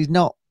what I mean? Because he's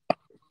not,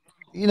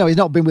 he's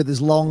not been with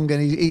us long,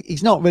 and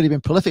he's not really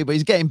been prolific, but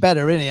he's getting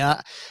better, isn't he?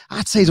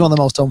 I'd say he's one of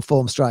the most on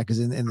form strikers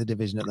in the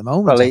division at the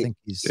moment. Well, I think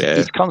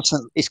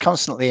he's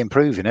constantly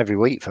improving every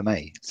week for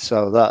me.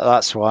 So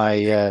that's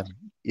why,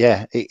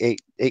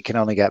 it can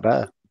only get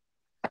better.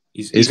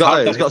 He's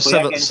got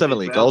 7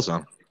 league goals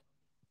now.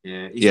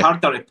 Yeah, he's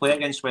harder to play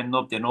against when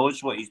nobody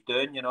knows what he's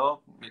doing.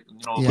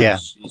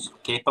 He's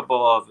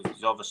capable of.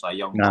 He's obviously a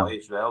young boy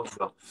as well,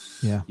 so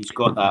he's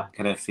got that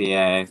kind of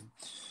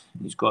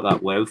he's got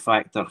that wow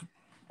factor.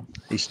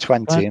 He's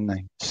 20, isn't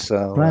he?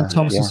 So Brian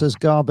Thompson says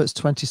Garbutt's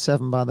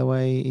 27, by the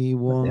way. He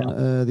won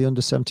the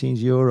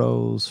under-17s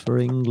Euros for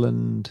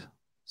England.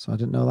 So I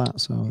didn't know that.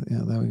 So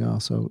yeah, there we go.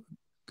 So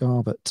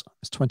Garbutt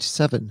is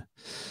 27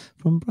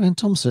 from Brian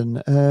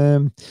Thompson.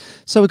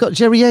 So we've got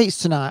Jerry Yates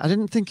tonight. I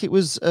didn't think it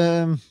was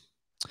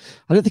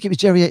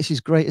Jerry Yates'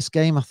 greatest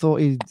game. I thought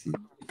he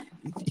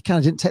kind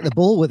of didn't take the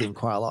ball with him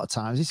quite a lot of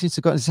times. He seems to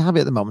have got this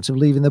habit at the moment of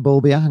leaving the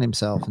ball behind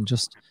himself and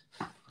just.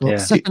 Well,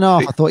 second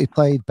half, I thought he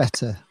played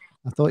better.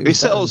 I thought he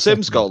set up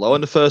Sims' goal though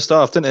in the first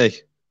half, didn't he?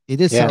 He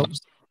did set up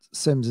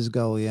Sims'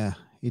 goal. Yeah,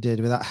 he did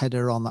with that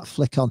header on, that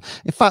flick on.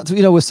 In fact,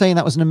 we're saying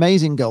that was an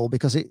amazing goal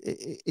because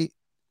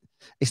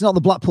it's not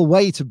the Blackpool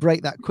way to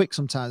break that quick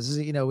sometimes, is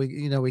it?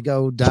 We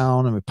go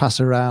down and we pass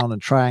around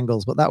and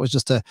triangles, but that was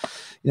just a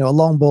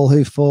long ball.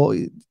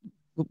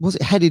 Was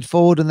it headed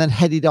forward and then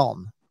headed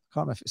on? I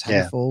can't remember if it's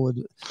headed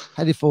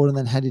forward and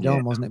then headed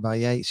on, wasn't it, by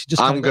Yates?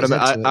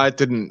 I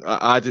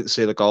didn't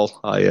see the goal.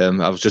 I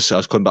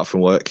was coming back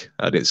from work.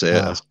 I didn't see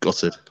it. I was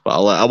gutted, but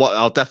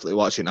I'll definitely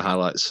watch it in the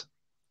highlights.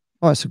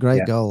 Oh, it's a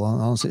great goal.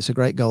 Honestly, it's a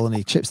great goal, and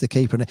he chips the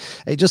keeper, and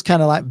it just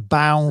kind of like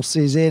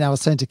bounces in. I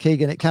was saying to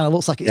Keigan, it kind of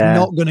looks like it's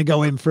not going to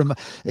go in from.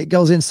 It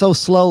goes in so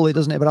slowly,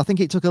 doesn't it? But I think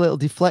it took a little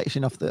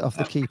deflection off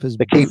the keeper's.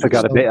 The keeper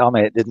got a bit on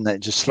it, didn't it?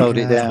 Just slowed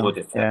it down.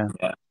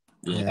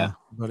 Yeah,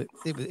 but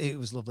it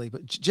was lovely.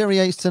 But Jerry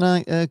Yates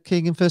tonight,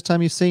 Keigan, first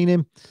time you've seen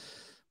him.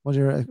 What do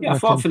you reckon? I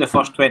thought for the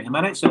first 20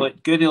 minutes, it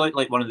looked good. He looked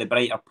like one of the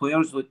brighter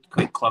players, looked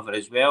quite clever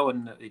as well,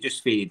 and he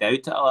just faded out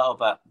it a little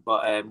bit.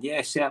 But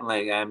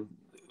certainly, I've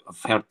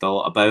heard a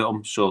lot about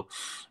him, so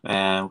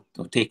I'll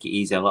take it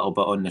easy a little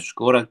bit on the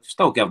score. I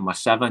still give him a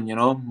 7.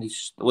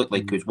 He's looked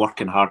like he was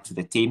working hard for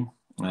the team.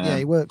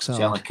 He works hard.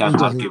 Certainly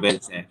can't argue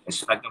with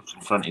his figures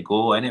in front of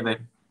goal anyway.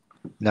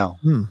 No.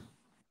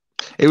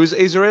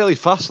 He's really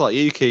fast like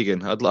you,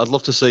 Keigan. I'd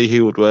love to see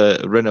who would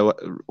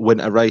win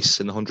a race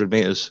in the 100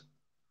 metres.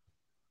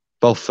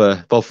 Both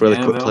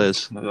really quick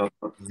players.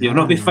 You'll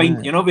not be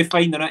finding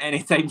it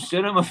anytime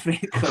soon, I'm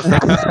afraid.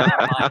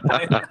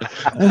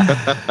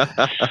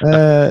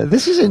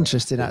 This is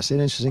interesting, actually.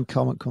 An interesting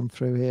comment come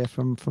through here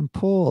from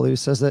Paul, who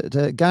says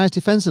that guys,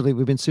 defensively,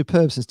 we've been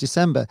superb since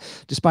December.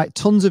 Despite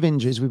tons of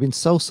injuries, we've been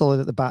so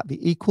solid at the back.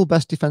 The equal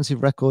best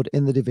defensive record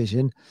in the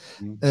division.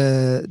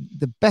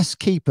 The best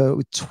keeper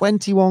with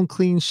 21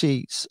 clean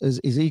sheets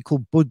is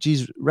equal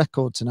Budgie's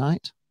record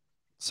tonight.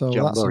 So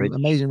that's an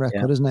amazing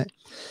record, isn't it?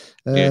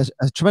 A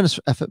tremendous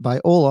effort by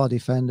all our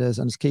defenders,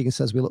 and as Keigan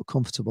says, we look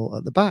comfortable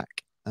at the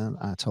back, and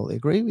I totally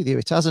agree with you.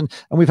 It has, and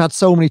we've had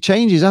so many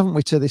changes, haven't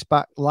we, to this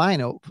back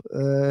lineup?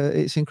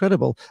 It's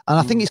incredible, and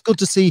I think it's good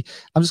to see.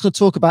 I'm just going to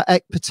talk about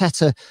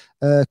Ekpiteta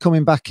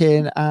coming back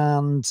in,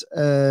 and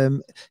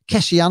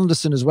Keshi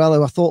Anderson as well,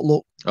 who I thought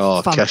looked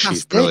fantastic.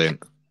 Keshi's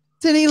brilliant.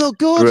 Didn't he look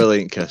good?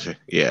 Brilliant, Keshi.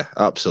 Yeah,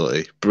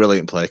 absolutely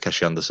brilliant player,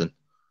 Keshi Anderson.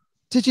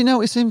 Did you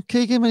notice him,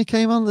 Keigan, when he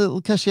came on?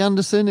 Little Keshi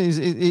Anderson.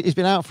 He's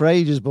been out for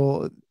ages,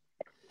 but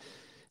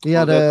he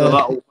had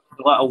the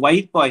little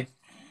wide boy.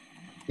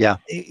 Yeah.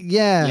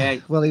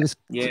 Well, he was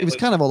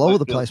kind of all over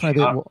the place.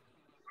 Maybe.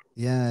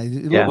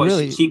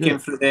 He came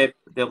through the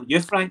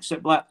youth ranks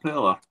at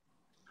Blackpool. Or?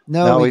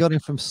 No, we got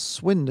him from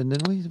Swindon,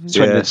 didn't we?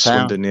 Swindon,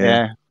 Swindon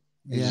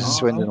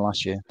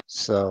last year.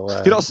 So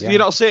you're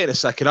not seeing the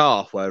second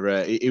half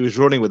where he was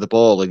running with the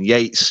ball and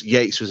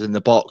Yates was in the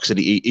box and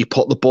he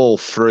put the ball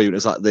through. It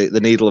was like the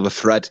needle of a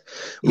thread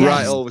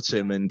right over to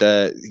him, and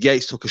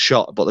Yates took a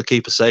shot, but the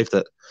keeper saved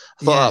it.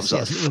 I thought that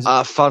was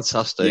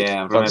fantastic.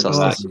 Yeah,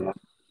 fantastic.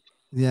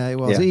 Yeah, it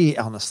was. He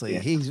honestly,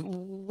 he's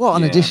what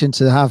an addition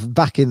to have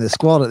back in the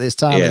squad at this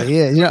time of the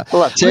year.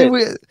 Well, that's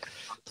it.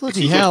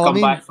 Bloody hell!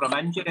 Back from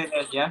injury, then,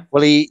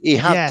 Well, he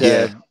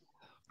had.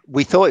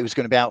 We thought he was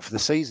going to be out for the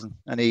season,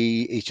 and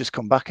he's just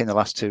come back in the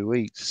last 2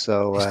 weeks.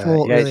 So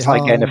really it's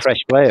like getting a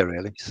fresh player,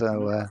 really.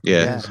 So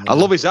I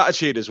love his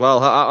attitude as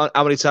well.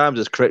 How many times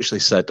has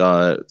Critchley said,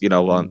 to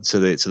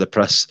the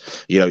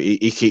press,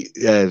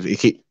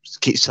 he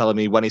keeps telling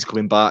me when he's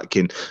coming back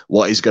and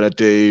what he's going to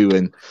do,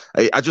 and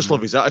I just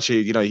love his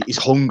attitude. He's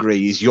hungry,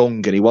 he's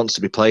young, and he wants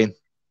to be playing.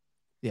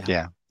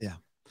 Yeah.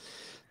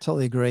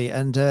 Totally agree.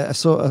 And I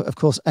saw, of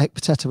course,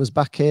 Ekpiteta was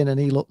back in, and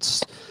he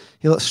looked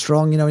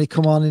strong. When he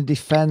come on in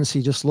defence,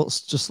 he just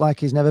looks just like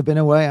he's never been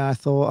away. I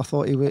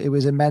thought he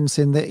was immense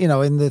in the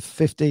in the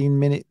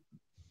 15-minute.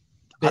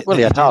 Well, he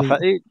probably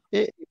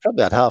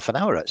had half an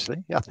hour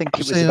actually. I think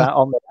it was about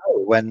on the hour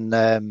when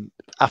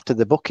after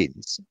the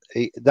bookings,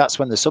 that's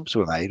when the subs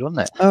were made,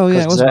 wasn't it? Oh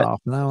yeah, it was about half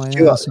an hour.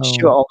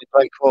 Stuart only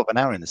played quarter of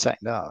an hour in the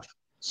second half,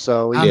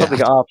 so he probably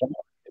got half an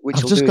hour.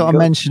 I've just got to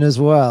mention as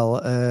well,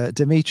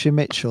 Dimitri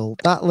Mitchell,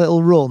 that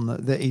little run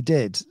that he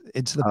did,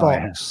 into the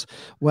box,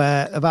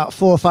 where about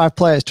 4 or 5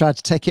 players tried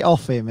to take it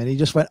off him, and he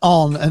just went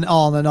on and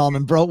on and on,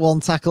 and broke one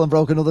tackle and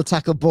broke another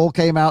tackle. Ball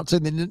came out to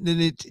him, and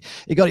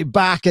he got it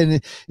back,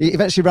 and he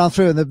eventually ran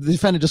through, and the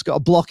defender just got a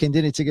block in,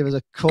 didn't he, to give us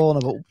a corner.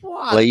 But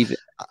what? Well,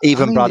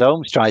 even Brad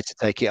Holmes tried to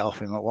take it off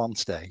him at one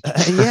stage.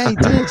 Yeah, he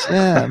did.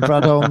 Yeah, and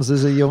Brad Holmes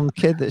is a young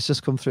kid that's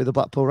just come through the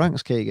Blackpool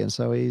ranks, Keigan,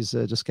 so he's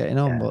just getting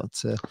on.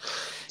 But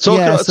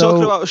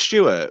talking about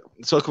Stuart,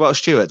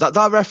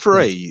 that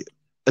referee,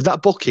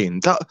 that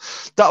booking, that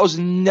was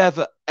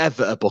never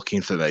ever a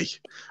booking for me.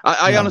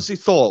 I honestly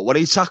thought when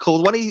he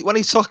tackled, when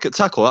he took a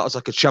tackle, that was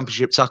like a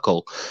championship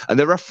tackle, and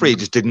the referee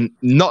just did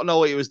not know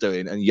what he was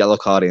doing and yellow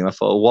carded him. I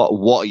thought,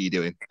 what are you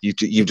doing?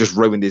 You've just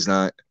ruined his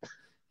night.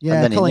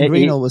 Yeah, Colin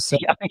Greenall was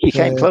saying, I think he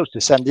came close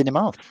to sending him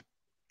off.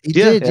 He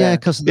did,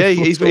 because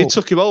he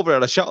took him over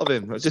and a shot of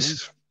him.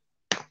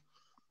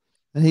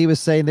 And he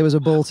was saying there was a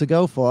ball to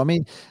go for. I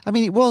mean,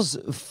 it was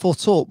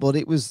foot up, but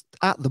it was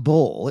at the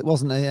ball. It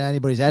wasn't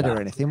anybody's head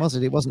or anything, was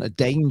it? It wasn't a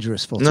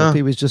dangerous foot up.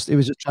 He was just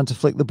trying to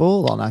flick the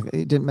ball on.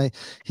 It didn't make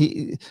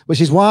which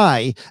is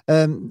why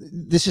I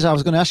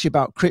was going to ask you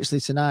about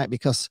Critchley tonight,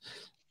 because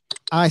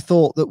I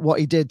thought that what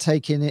he did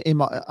taking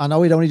him, I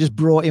know he'd only just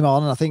brought him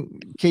on, and I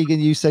think, Keigan,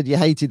 you said you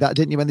hated that,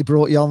 didn't you, when they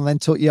brought you on and then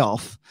took you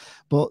off?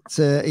 But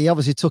he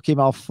obviously took him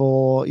off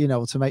for,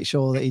 to make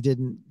sure that he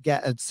didn't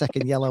get a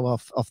second yellow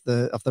off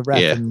the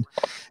ref and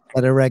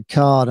get a red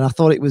card. And I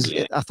thought it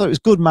was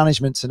good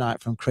management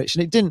tonight from Critch,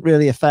 and it didn't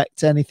really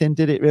affect anything,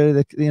 did it?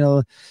 Really,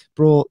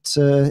 brought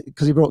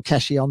because he brought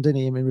Keshi on, didn't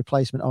he, in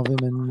replacement of him,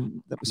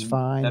 and that was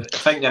fine. I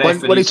think the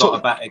referee got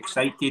a bit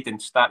excited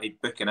and started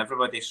booking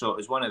everybody, so it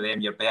was one of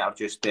them. You're better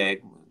just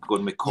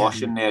going with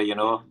caution there.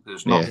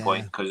 There's no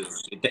point,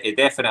 because he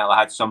definitely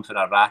had something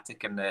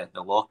erratic in the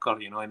locker.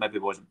 He maybe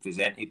wasn't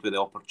presented with the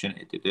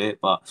opportunity to do it,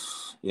 but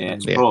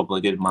it's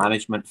probably good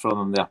management from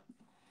him there.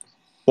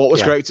 What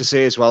was great to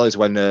see as well is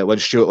when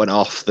Stuart went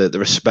off, the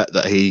respect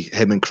that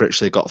him and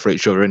Critchley got for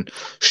each other, and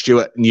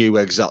Stuart knew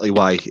exactly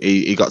why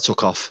he got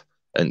took off,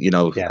 and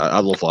I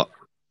love that.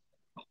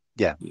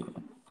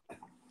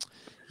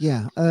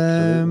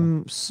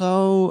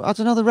 So I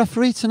don't know, the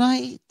referee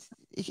tonight,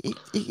 he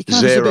kind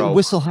of was a bit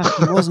whistle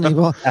happy, wasn't he?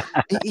 But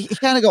he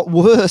kind of got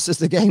worse as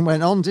the game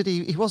went on, did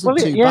he? He wasn't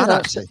too bad,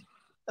 actually.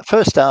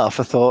 First half,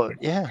 I thought,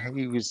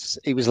 he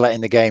was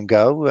letting the game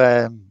go,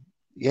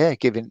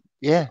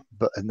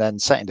 but and then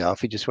second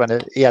half, he just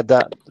went. He had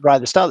that right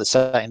at the start of the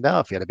second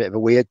half. He had a bit of a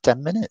weird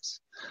 10 minutes.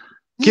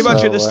 Can you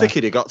imagine the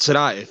sticking he got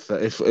tonight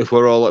if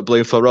we're all at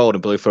Bloomfield Road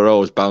and Bloomfield Road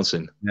was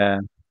bouncing? Yeah.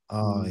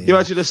 Oh, yeah. Can you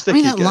imagine the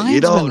sticking? You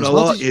don't know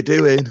what you're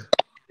doing.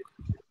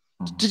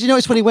 Did you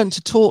notice when he went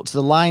to talk to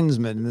the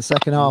linesman in the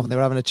second half, and they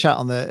were having a chat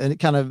and it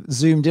kind of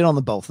zoomed in on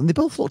them both, and they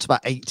both looked about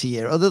 80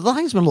 years old. The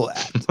linesman looked,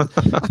 I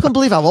couldn't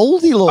believe how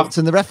old he looked,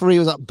 and the referee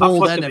was like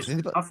bald and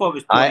everything. I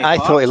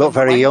thought he looked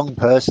very young,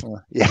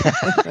 personally. Yeah.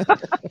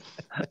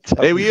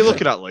 Hey, were you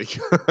looking at Lee?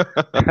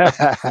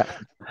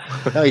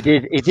 No, he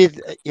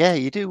did. Yeah,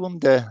 you do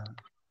wonder.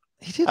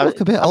 He did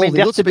look a bit old. He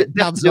looked a bit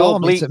Dad's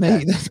Army to me.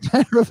 The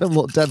pair of them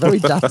looked very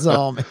Dad's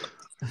Army.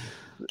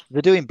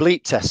 They're doing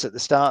bleep tests at the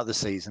start of the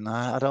season.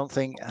 I don't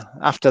think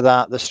after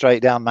that they're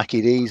straight down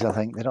Mackie D's. I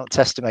think they don't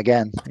test him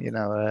again. He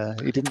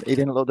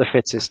didn't look the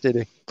fittest, did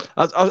he?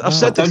 I've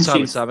said this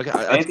time and time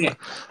again.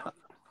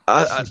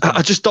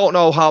 I just don't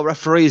know how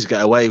referees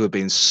get away with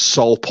being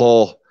so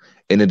poor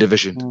in a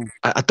division.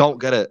 I don't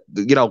get it.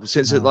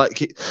 Since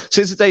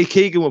the day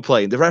Keigan were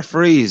playing, the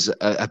referees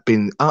have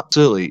been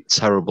absolutely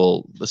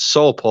terrible. They're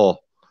so poor.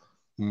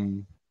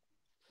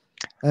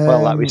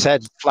 Well, like we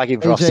said,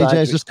 flagging for offside.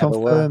 JJ's just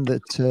confirmed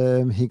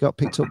that he got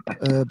picked up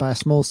by a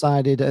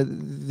small-sided.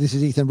 This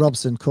is Ethan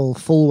Robson, called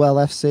Fulwell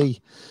FC.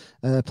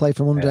 Played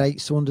from under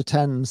 8s to under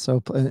 10s,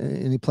 so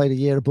and he played a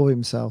year above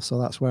himself. So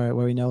that's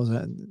where he knows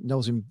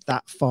him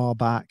that far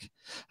back.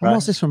 And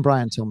what's this from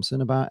Brian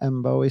Thompson about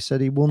Embo? He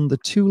said he won the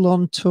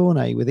Toulon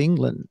tourney with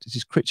England. This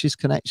is Critch's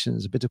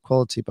connections, a bit of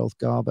quality, both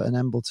Garbutt and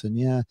Embleton.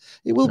 Yeah,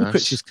 it will be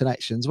Critch's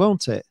connections,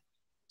 won't it?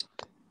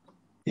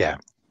 Yeah,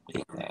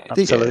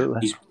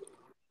 absolutely.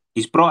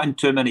 He's brought in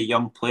too many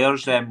young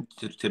players to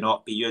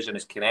not be using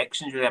his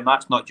connections with them.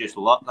 That's not just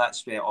luck.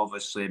 That's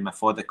obviously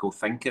methodical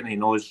thinking. He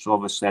knows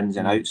obviously ins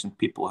and outs and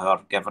people who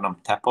are giving him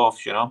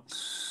tip-offs,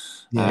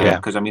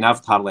 Because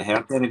I've hardly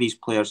heard any of these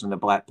players in the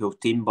Blackpool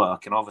team, but I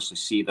can obviously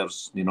see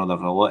there's a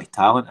lot of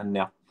talent in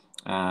there.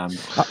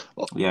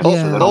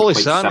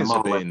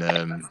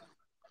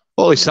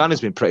 Ollie San has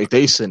been pretty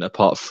decent,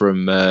 apart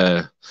from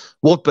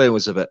Woodburn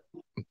was a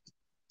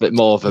bit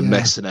more of a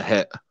miss and a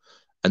hit.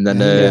 And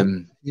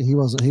then he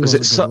wasn't good, was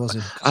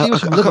he? I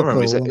can't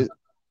remember. Is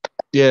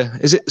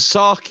it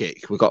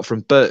Sarkic we got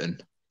from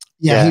Burton?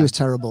 Yeah, he was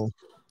terrible.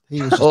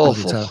 He was just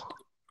awful.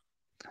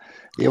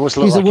 He always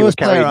looked like he was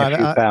carrying a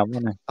few pounds,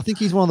 wasn't he? I think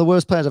he's one of the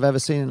worst players I've ever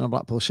seen in a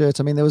Blackpool shirt.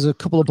 I mean, there was a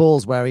couple of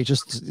balls where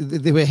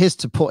they were his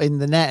to put in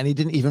the net, and he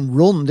didn't even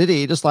run, did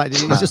he? He just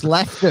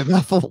left him. I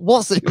thought,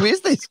 who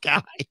is this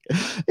guy?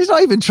 He's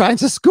not even trying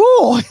to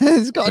score.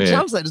 He's got a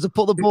chance there just to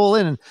put the ball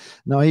in.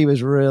 No, he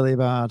was really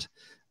bad.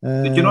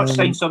 Did you not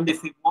sign somebody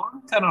for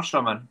Warrington or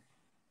something?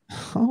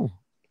 Oh,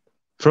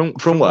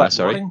 from where?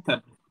 Sorry,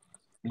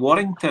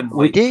 Warrington.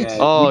 We did.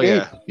 Oh we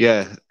did.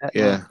 yeah.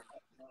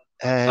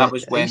 That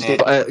was when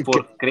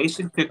before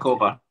Grayson took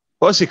over.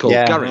 What's he called?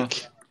 Yeah.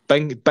 Garrick.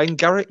 Ben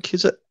Garrick,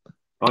 is it?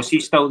 Oh, is he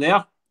still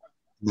there?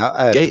 No,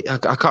 I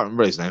can't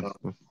remember his name.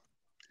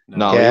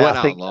 No, Yeah, he went I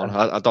out think- on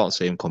loan. I don't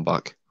see him come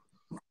back.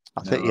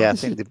 I think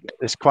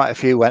there's quite a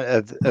few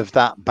of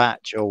that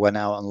batch or went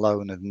out on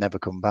loan and never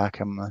come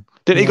back.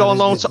 Didn't he go on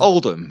loan to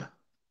Oldham?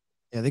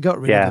 yeah, they got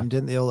rid of him,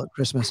 didn't they, all at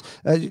Christmas?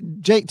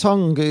 Jake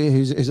Tong,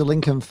 who's a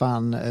Lincoln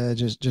fan,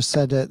 just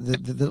said that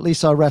at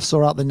least our refs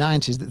saw out the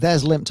 90s, that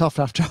theirs limped off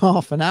after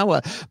half an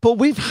hour. But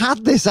we've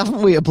had this,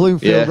 haven't we, at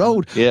Bloomfield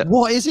Road? Yeah.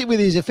 What is it with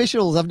these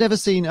officials? I've never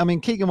seen, I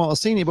mean, Keigan might have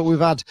seen it, but we've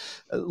had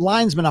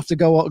linesmen have to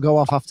go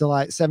off after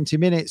like 70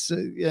 minutes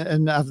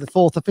and have the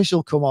fourth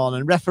official come on,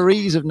 and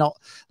referees have not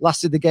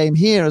lasted the game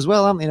here as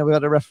well, haven't they? You know, we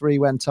had a referee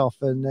went off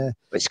and...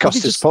 it's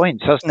cost us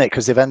points, hasn't it?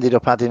 Because they've ended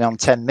up adding on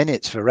 10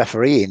 minutes for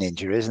refereeing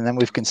injuries, and then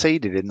we've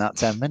conceded in that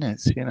 10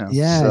 minutes, you know.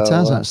 Yeah, so, it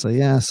has actually.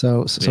 Yeah,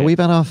 so we've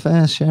had our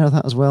fair share of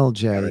that as well,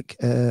 Jake.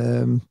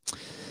 I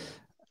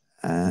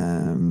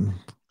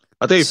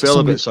do feel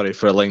a bit sorry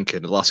for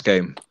Lincoln the last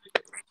game.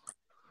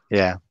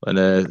 Yeah, And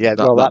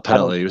that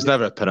penalty, it was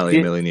never a penalty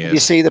in a million years. You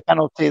see the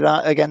penalty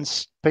that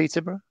against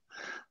Peterborough?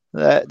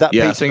 That I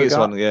Peterborough think it's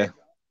got? one. Yeah.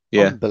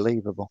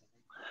 Unbelievable.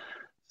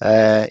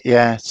 That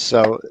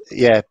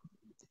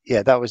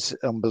was an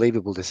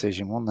unbelievable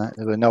decision, wasn't it?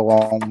 There were no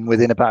one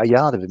within about a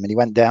yard of him, and he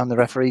went down. The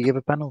referee gave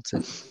a penalty.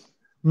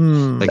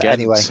 Again,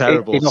 anyway,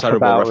 terrible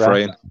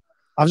refereeing.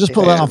 I've just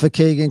put that on for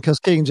Keigan because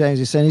Keigan James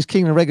is saying he's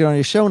keen and regular on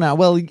your show now.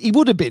 Well, he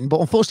would have been,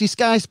 but unfortunately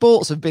Sky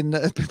Sports have been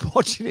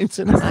watching him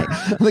tonight.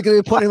 And they're going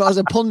to be putting him as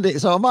a pundit,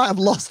 so I might have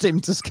lost him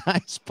to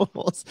Sky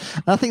Sports.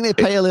 I think they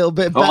pay a little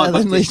bit better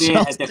than Lee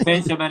Charles. It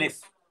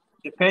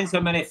depends how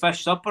many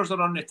fish suppers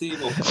are on the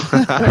table.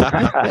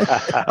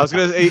 I was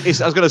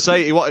gonna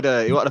say he wanted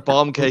a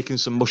bomb cake and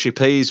some mushy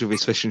peas with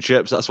his fish and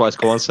chips. That's why it's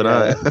come on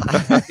tonight.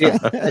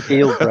 A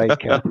deal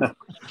breaker.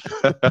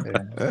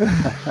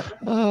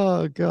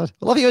 Oh God!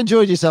 Well, have you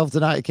enjoyed yourself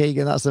tonight,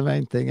 Keigan? That's the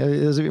main thing.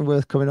 Has it been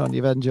worth coming on?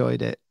 You've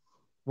enjoyed it,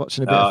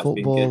 watching a bit of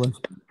football.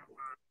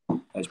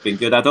 It's been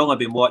good. I'd only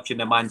been watching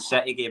the Man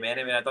City game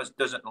anyway. It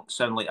doesn't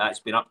sound like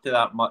that's been up to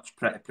that much.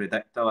 Pretty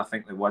predictable. I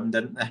think they won,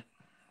 didn't they?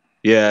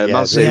 Yeah,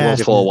 Man City won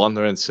 4-1.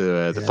 They're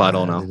into the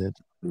final now.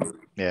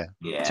 Yeah,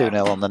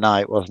 2-0 on the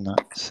night, wasn't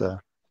it? So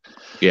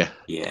yeah.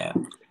 No,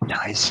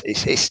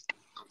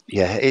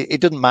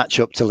 it doesn't match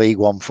up to League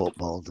One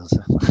football, does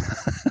it?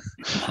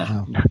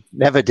 No.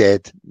 Never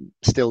did.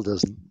 Still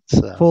doesn't.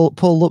 So.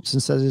 Paul Lupton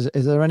says,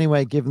 is there any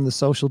way, given the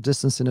social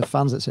distancing of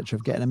fans, etc.,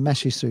 of getting a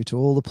message through to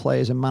all the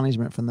players and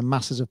management from the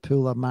masses of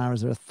pool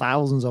admirers? There are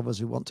thousands of us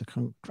who want to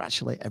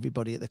congratulate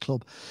everybody at the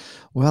club.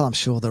 Well, I'm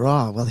sure there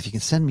are. Well, if you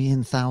can send me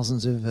in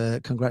thousands of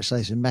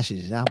congratulation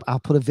messages, I'll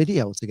put a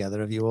video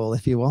together of you all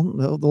if you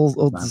want.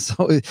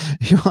 So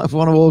if you want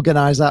to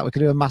organise that, we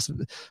can do a mass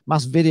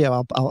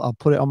video. I'll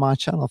put it on my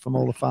channel from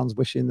all the fans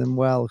wishing them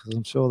well, because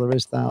I'm sure there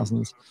is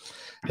thousands.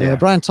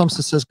 Brian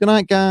Thompson says, good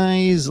night,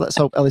 guys. Let's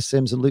hope Ellis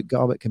Sims and Luke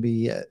Garbett can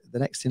be the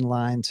next in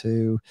line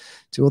to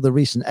other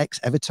recent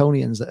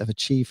ex-Evertonians that have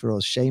achieved for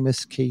us.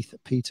 Seamus, Keith,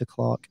 Peter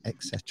Clark,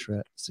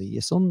 etc. See you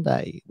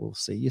Sunday. We'll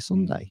see you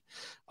Sunday.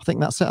 I think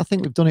that's it. I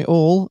think we've done it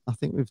all.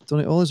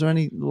 Is there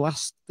any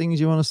last things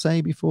you want to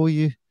say before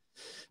we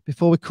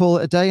call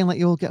it a day and let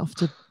you all get off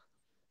to...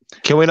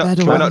 Can we not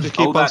just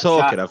keep on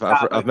talking?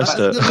 I've missed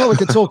it. Well, we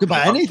could talk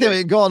about anything. We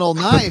can go on all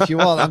night if you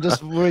want. I'm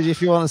just worried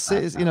if you want to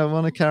sit,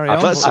 want to carry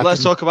on.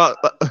 Let's talk about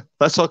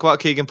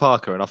Keigan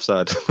Parker and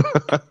offside.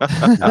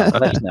 No,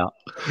 let's not.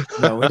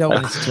 No, we don't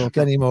want to talk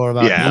any more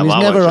about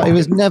it. He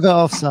was never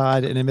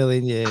offside in a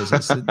million years.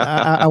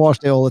 I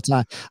watched it all the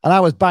time, and I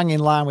was banging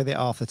line with it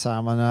half the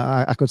time, and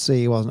I could see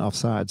he wasn't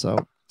offside. So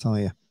I'll tell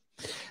you.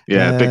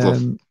 Yeah,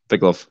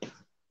 big love.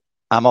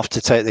 I'm off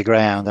to take the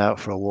greyhound out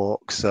for a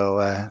walk,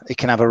 so he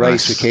can have a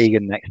race with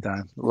Keigan next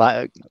time.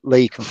 Like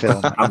Lee can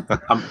film.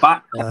 I'm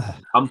back.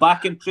 I'm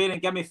back in training.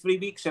 Give me 3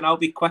 weeks, and I'll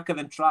be quicker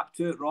than track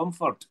 2 at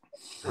Romford.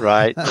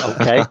 Right.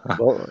 Okay.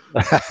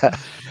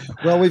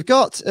 Well, we've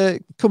got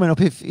coming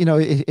up. If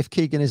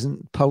Keigan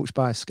isn't poached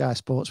by Sky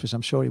Sports, which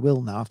I'm sure he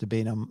will now after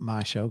being on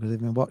my show, because they've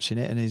been watching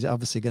it, and he's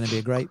obviously going to be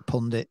a great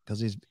pundit because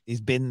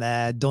he's been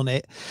there, done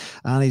it,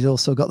 and he's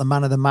also got the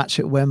man of the match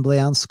at Wembley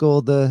and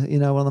scored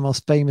one of the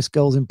most famous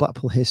goals in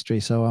Blackpool history.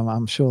 So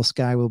I'm sure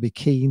Sky will be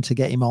keen to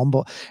get him on.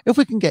 But if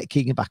we can get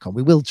Keigan back on,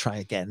 we will try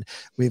again.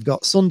 We've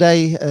got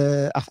Sunday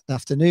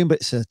afternoon, but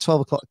it's a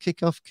 12 o'clock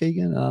kickoff,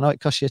 Keigan, and I know it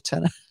costs you a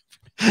tenner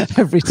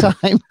every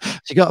time.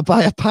 You got to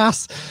buy a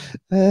pass,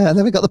 and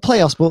then we've got the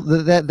playoffs, but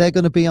they're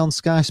going to be on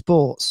Sky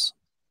Sports,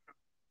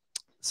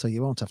 so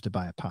you won't have to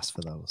buy a pass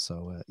for those.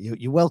 So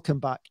you're welcome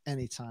back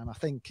anytime. I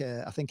think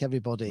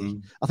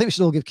everybody. I think we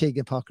should all give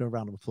Keigan Parker a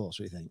round of applause.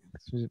 What do you think?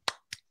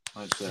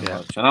 Thanks very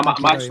much. And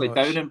I'm actually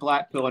down in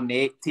Blackpool on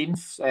the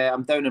 18th.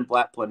 I'm down in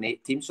Blackpool on the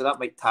 18th, so that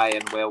might tie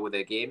in well with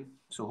the game.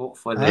 So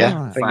hopefully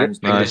the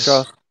fans nice.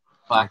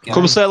 Back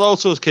Come say hello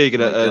to us, Keigan,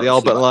 at the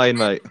Albert Line,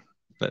 mate.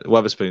 At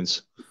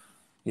Wetherspoons.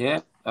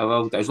 Yeah,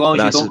 Well, as long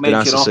as you don't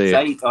mention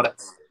offside or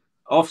it's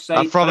offside.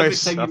 I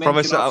promise. Every time you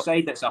mention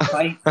offside, it's a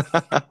pint.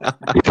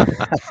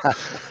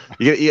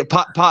 You get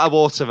part of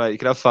water, mate. You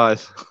can have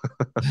 5.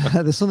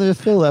 There's something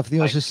with Phil there for the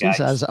Yorkshire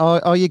Seasiders.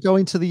 Are you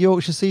going to the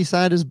Yorkshire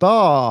Seasiders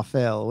bar,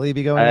 Phil? Will you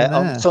be going in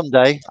there? On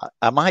Sunday?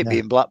 I might be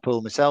in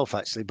Blackpool myself,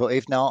 actually, but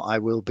if not, I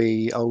will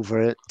be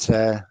over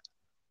at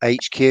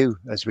HQ,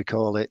 as we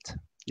call it.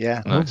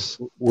 Yeah, nice.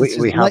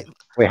 We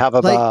have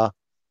a bar.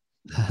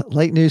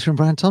 Late news from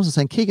Brian Thompson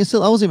saying Keigan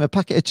still owes him a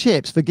packet of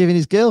chips for giving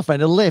his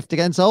girlfriend a lift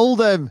against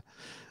Oldham.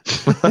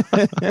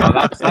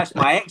 That's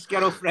my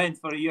ex-girlfriend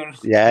for years.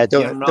 Yeah,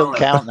 don't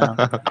count now.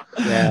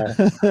 Yeah.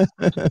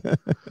 You're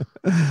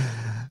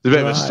a bit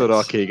of a stud,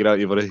 Keigan,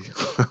 aren't you, buddy?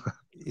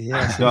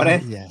 Yes. Sorry?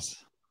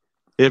 Yes.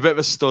 You're a bit of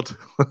a stud.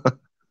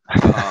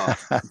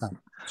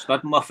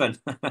 Stud muffin.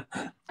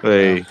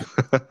 Hey.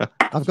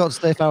 I've got to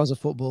say, if I was a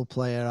football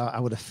player, I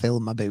would have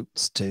filled my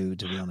boots too,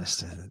 to be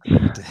honest.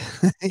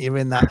 You're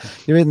in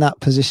that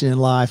position in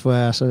life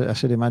where I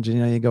should imagine,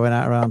 you're going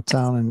out around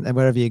town and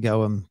wherever you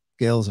go, and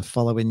girls are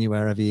following you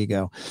wherever you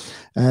go.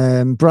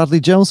 Bradley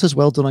Jones says,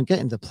 well done on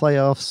getting the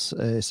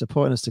playoffs,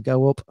 supporting us to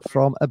go up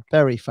from a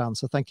Bury fan.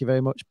 So thank you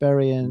very much,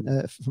 Bury,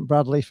 and from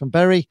Bradley from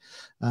Bury.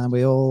 And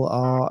we all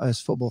are, as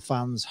football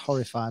fans,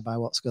 horrified by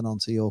what's going on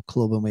to your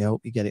club, and we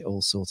hope you get it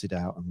all sorted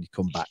out and you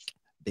come back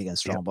big and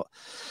strong. But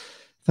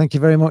thank you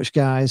very much,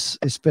 guys.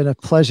 It's been a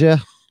pleasure.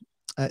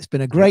 It's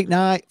been a great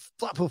night.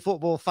 Blackpool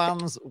football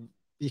fans,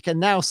 you can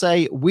now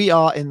say we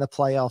are in the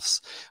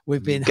playoffs.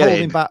 We've been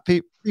holding back.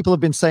 People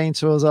have been saying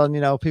to us on,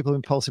 people have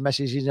been posting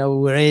messages,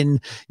 we're in,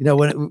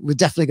 we're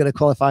definitely going to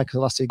qualify for the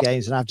last 2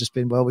 games. And I've just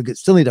been, well, we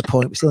still need a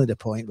point. We still need a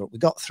point, but we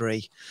got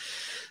 3.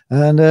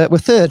 And we're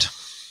 3rd.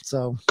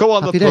 So come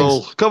on, the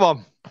pool. Come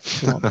on.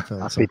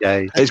 Happy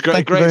day. It's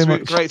great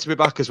to be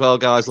back as well,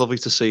 guys. Lovely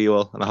to see you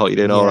all, and I hope you're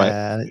doing all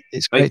right.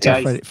 It's great to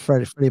have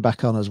Freddie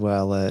back on as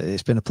well.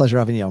 It's been a pleasure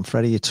having you on,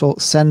 Freddie. You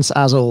talk sense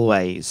as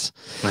always.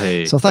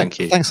 Hey, so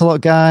thanks a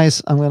lot,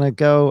 guys. I'm going to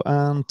go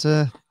and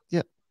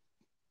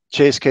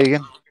cheers,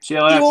 Keigan. See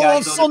you later,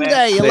 on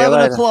Sunday,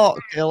 11 o'clock.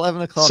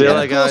 11 o'clock. See you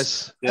later,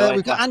 guys.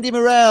 We've got Andy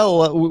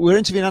Morell. We're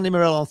interviewing Andy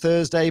Morell on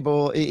Thursday,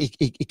 but he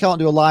can't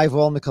do a live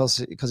one because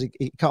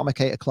he can't make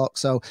 8 o'clock.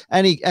 So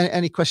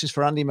any questions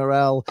for Andy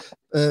Morell,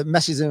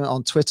 message him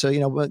on Twitter.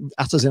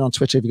 At us in on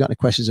Twitter if you've got any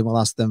questions, and we'll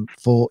ask them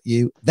for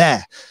you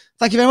there.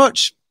 Thank you very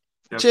much.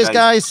 Cheers,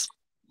 guys.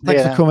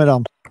 Thanks for coming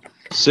on.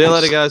 See you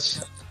later,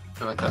 guys.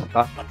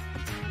 Bye.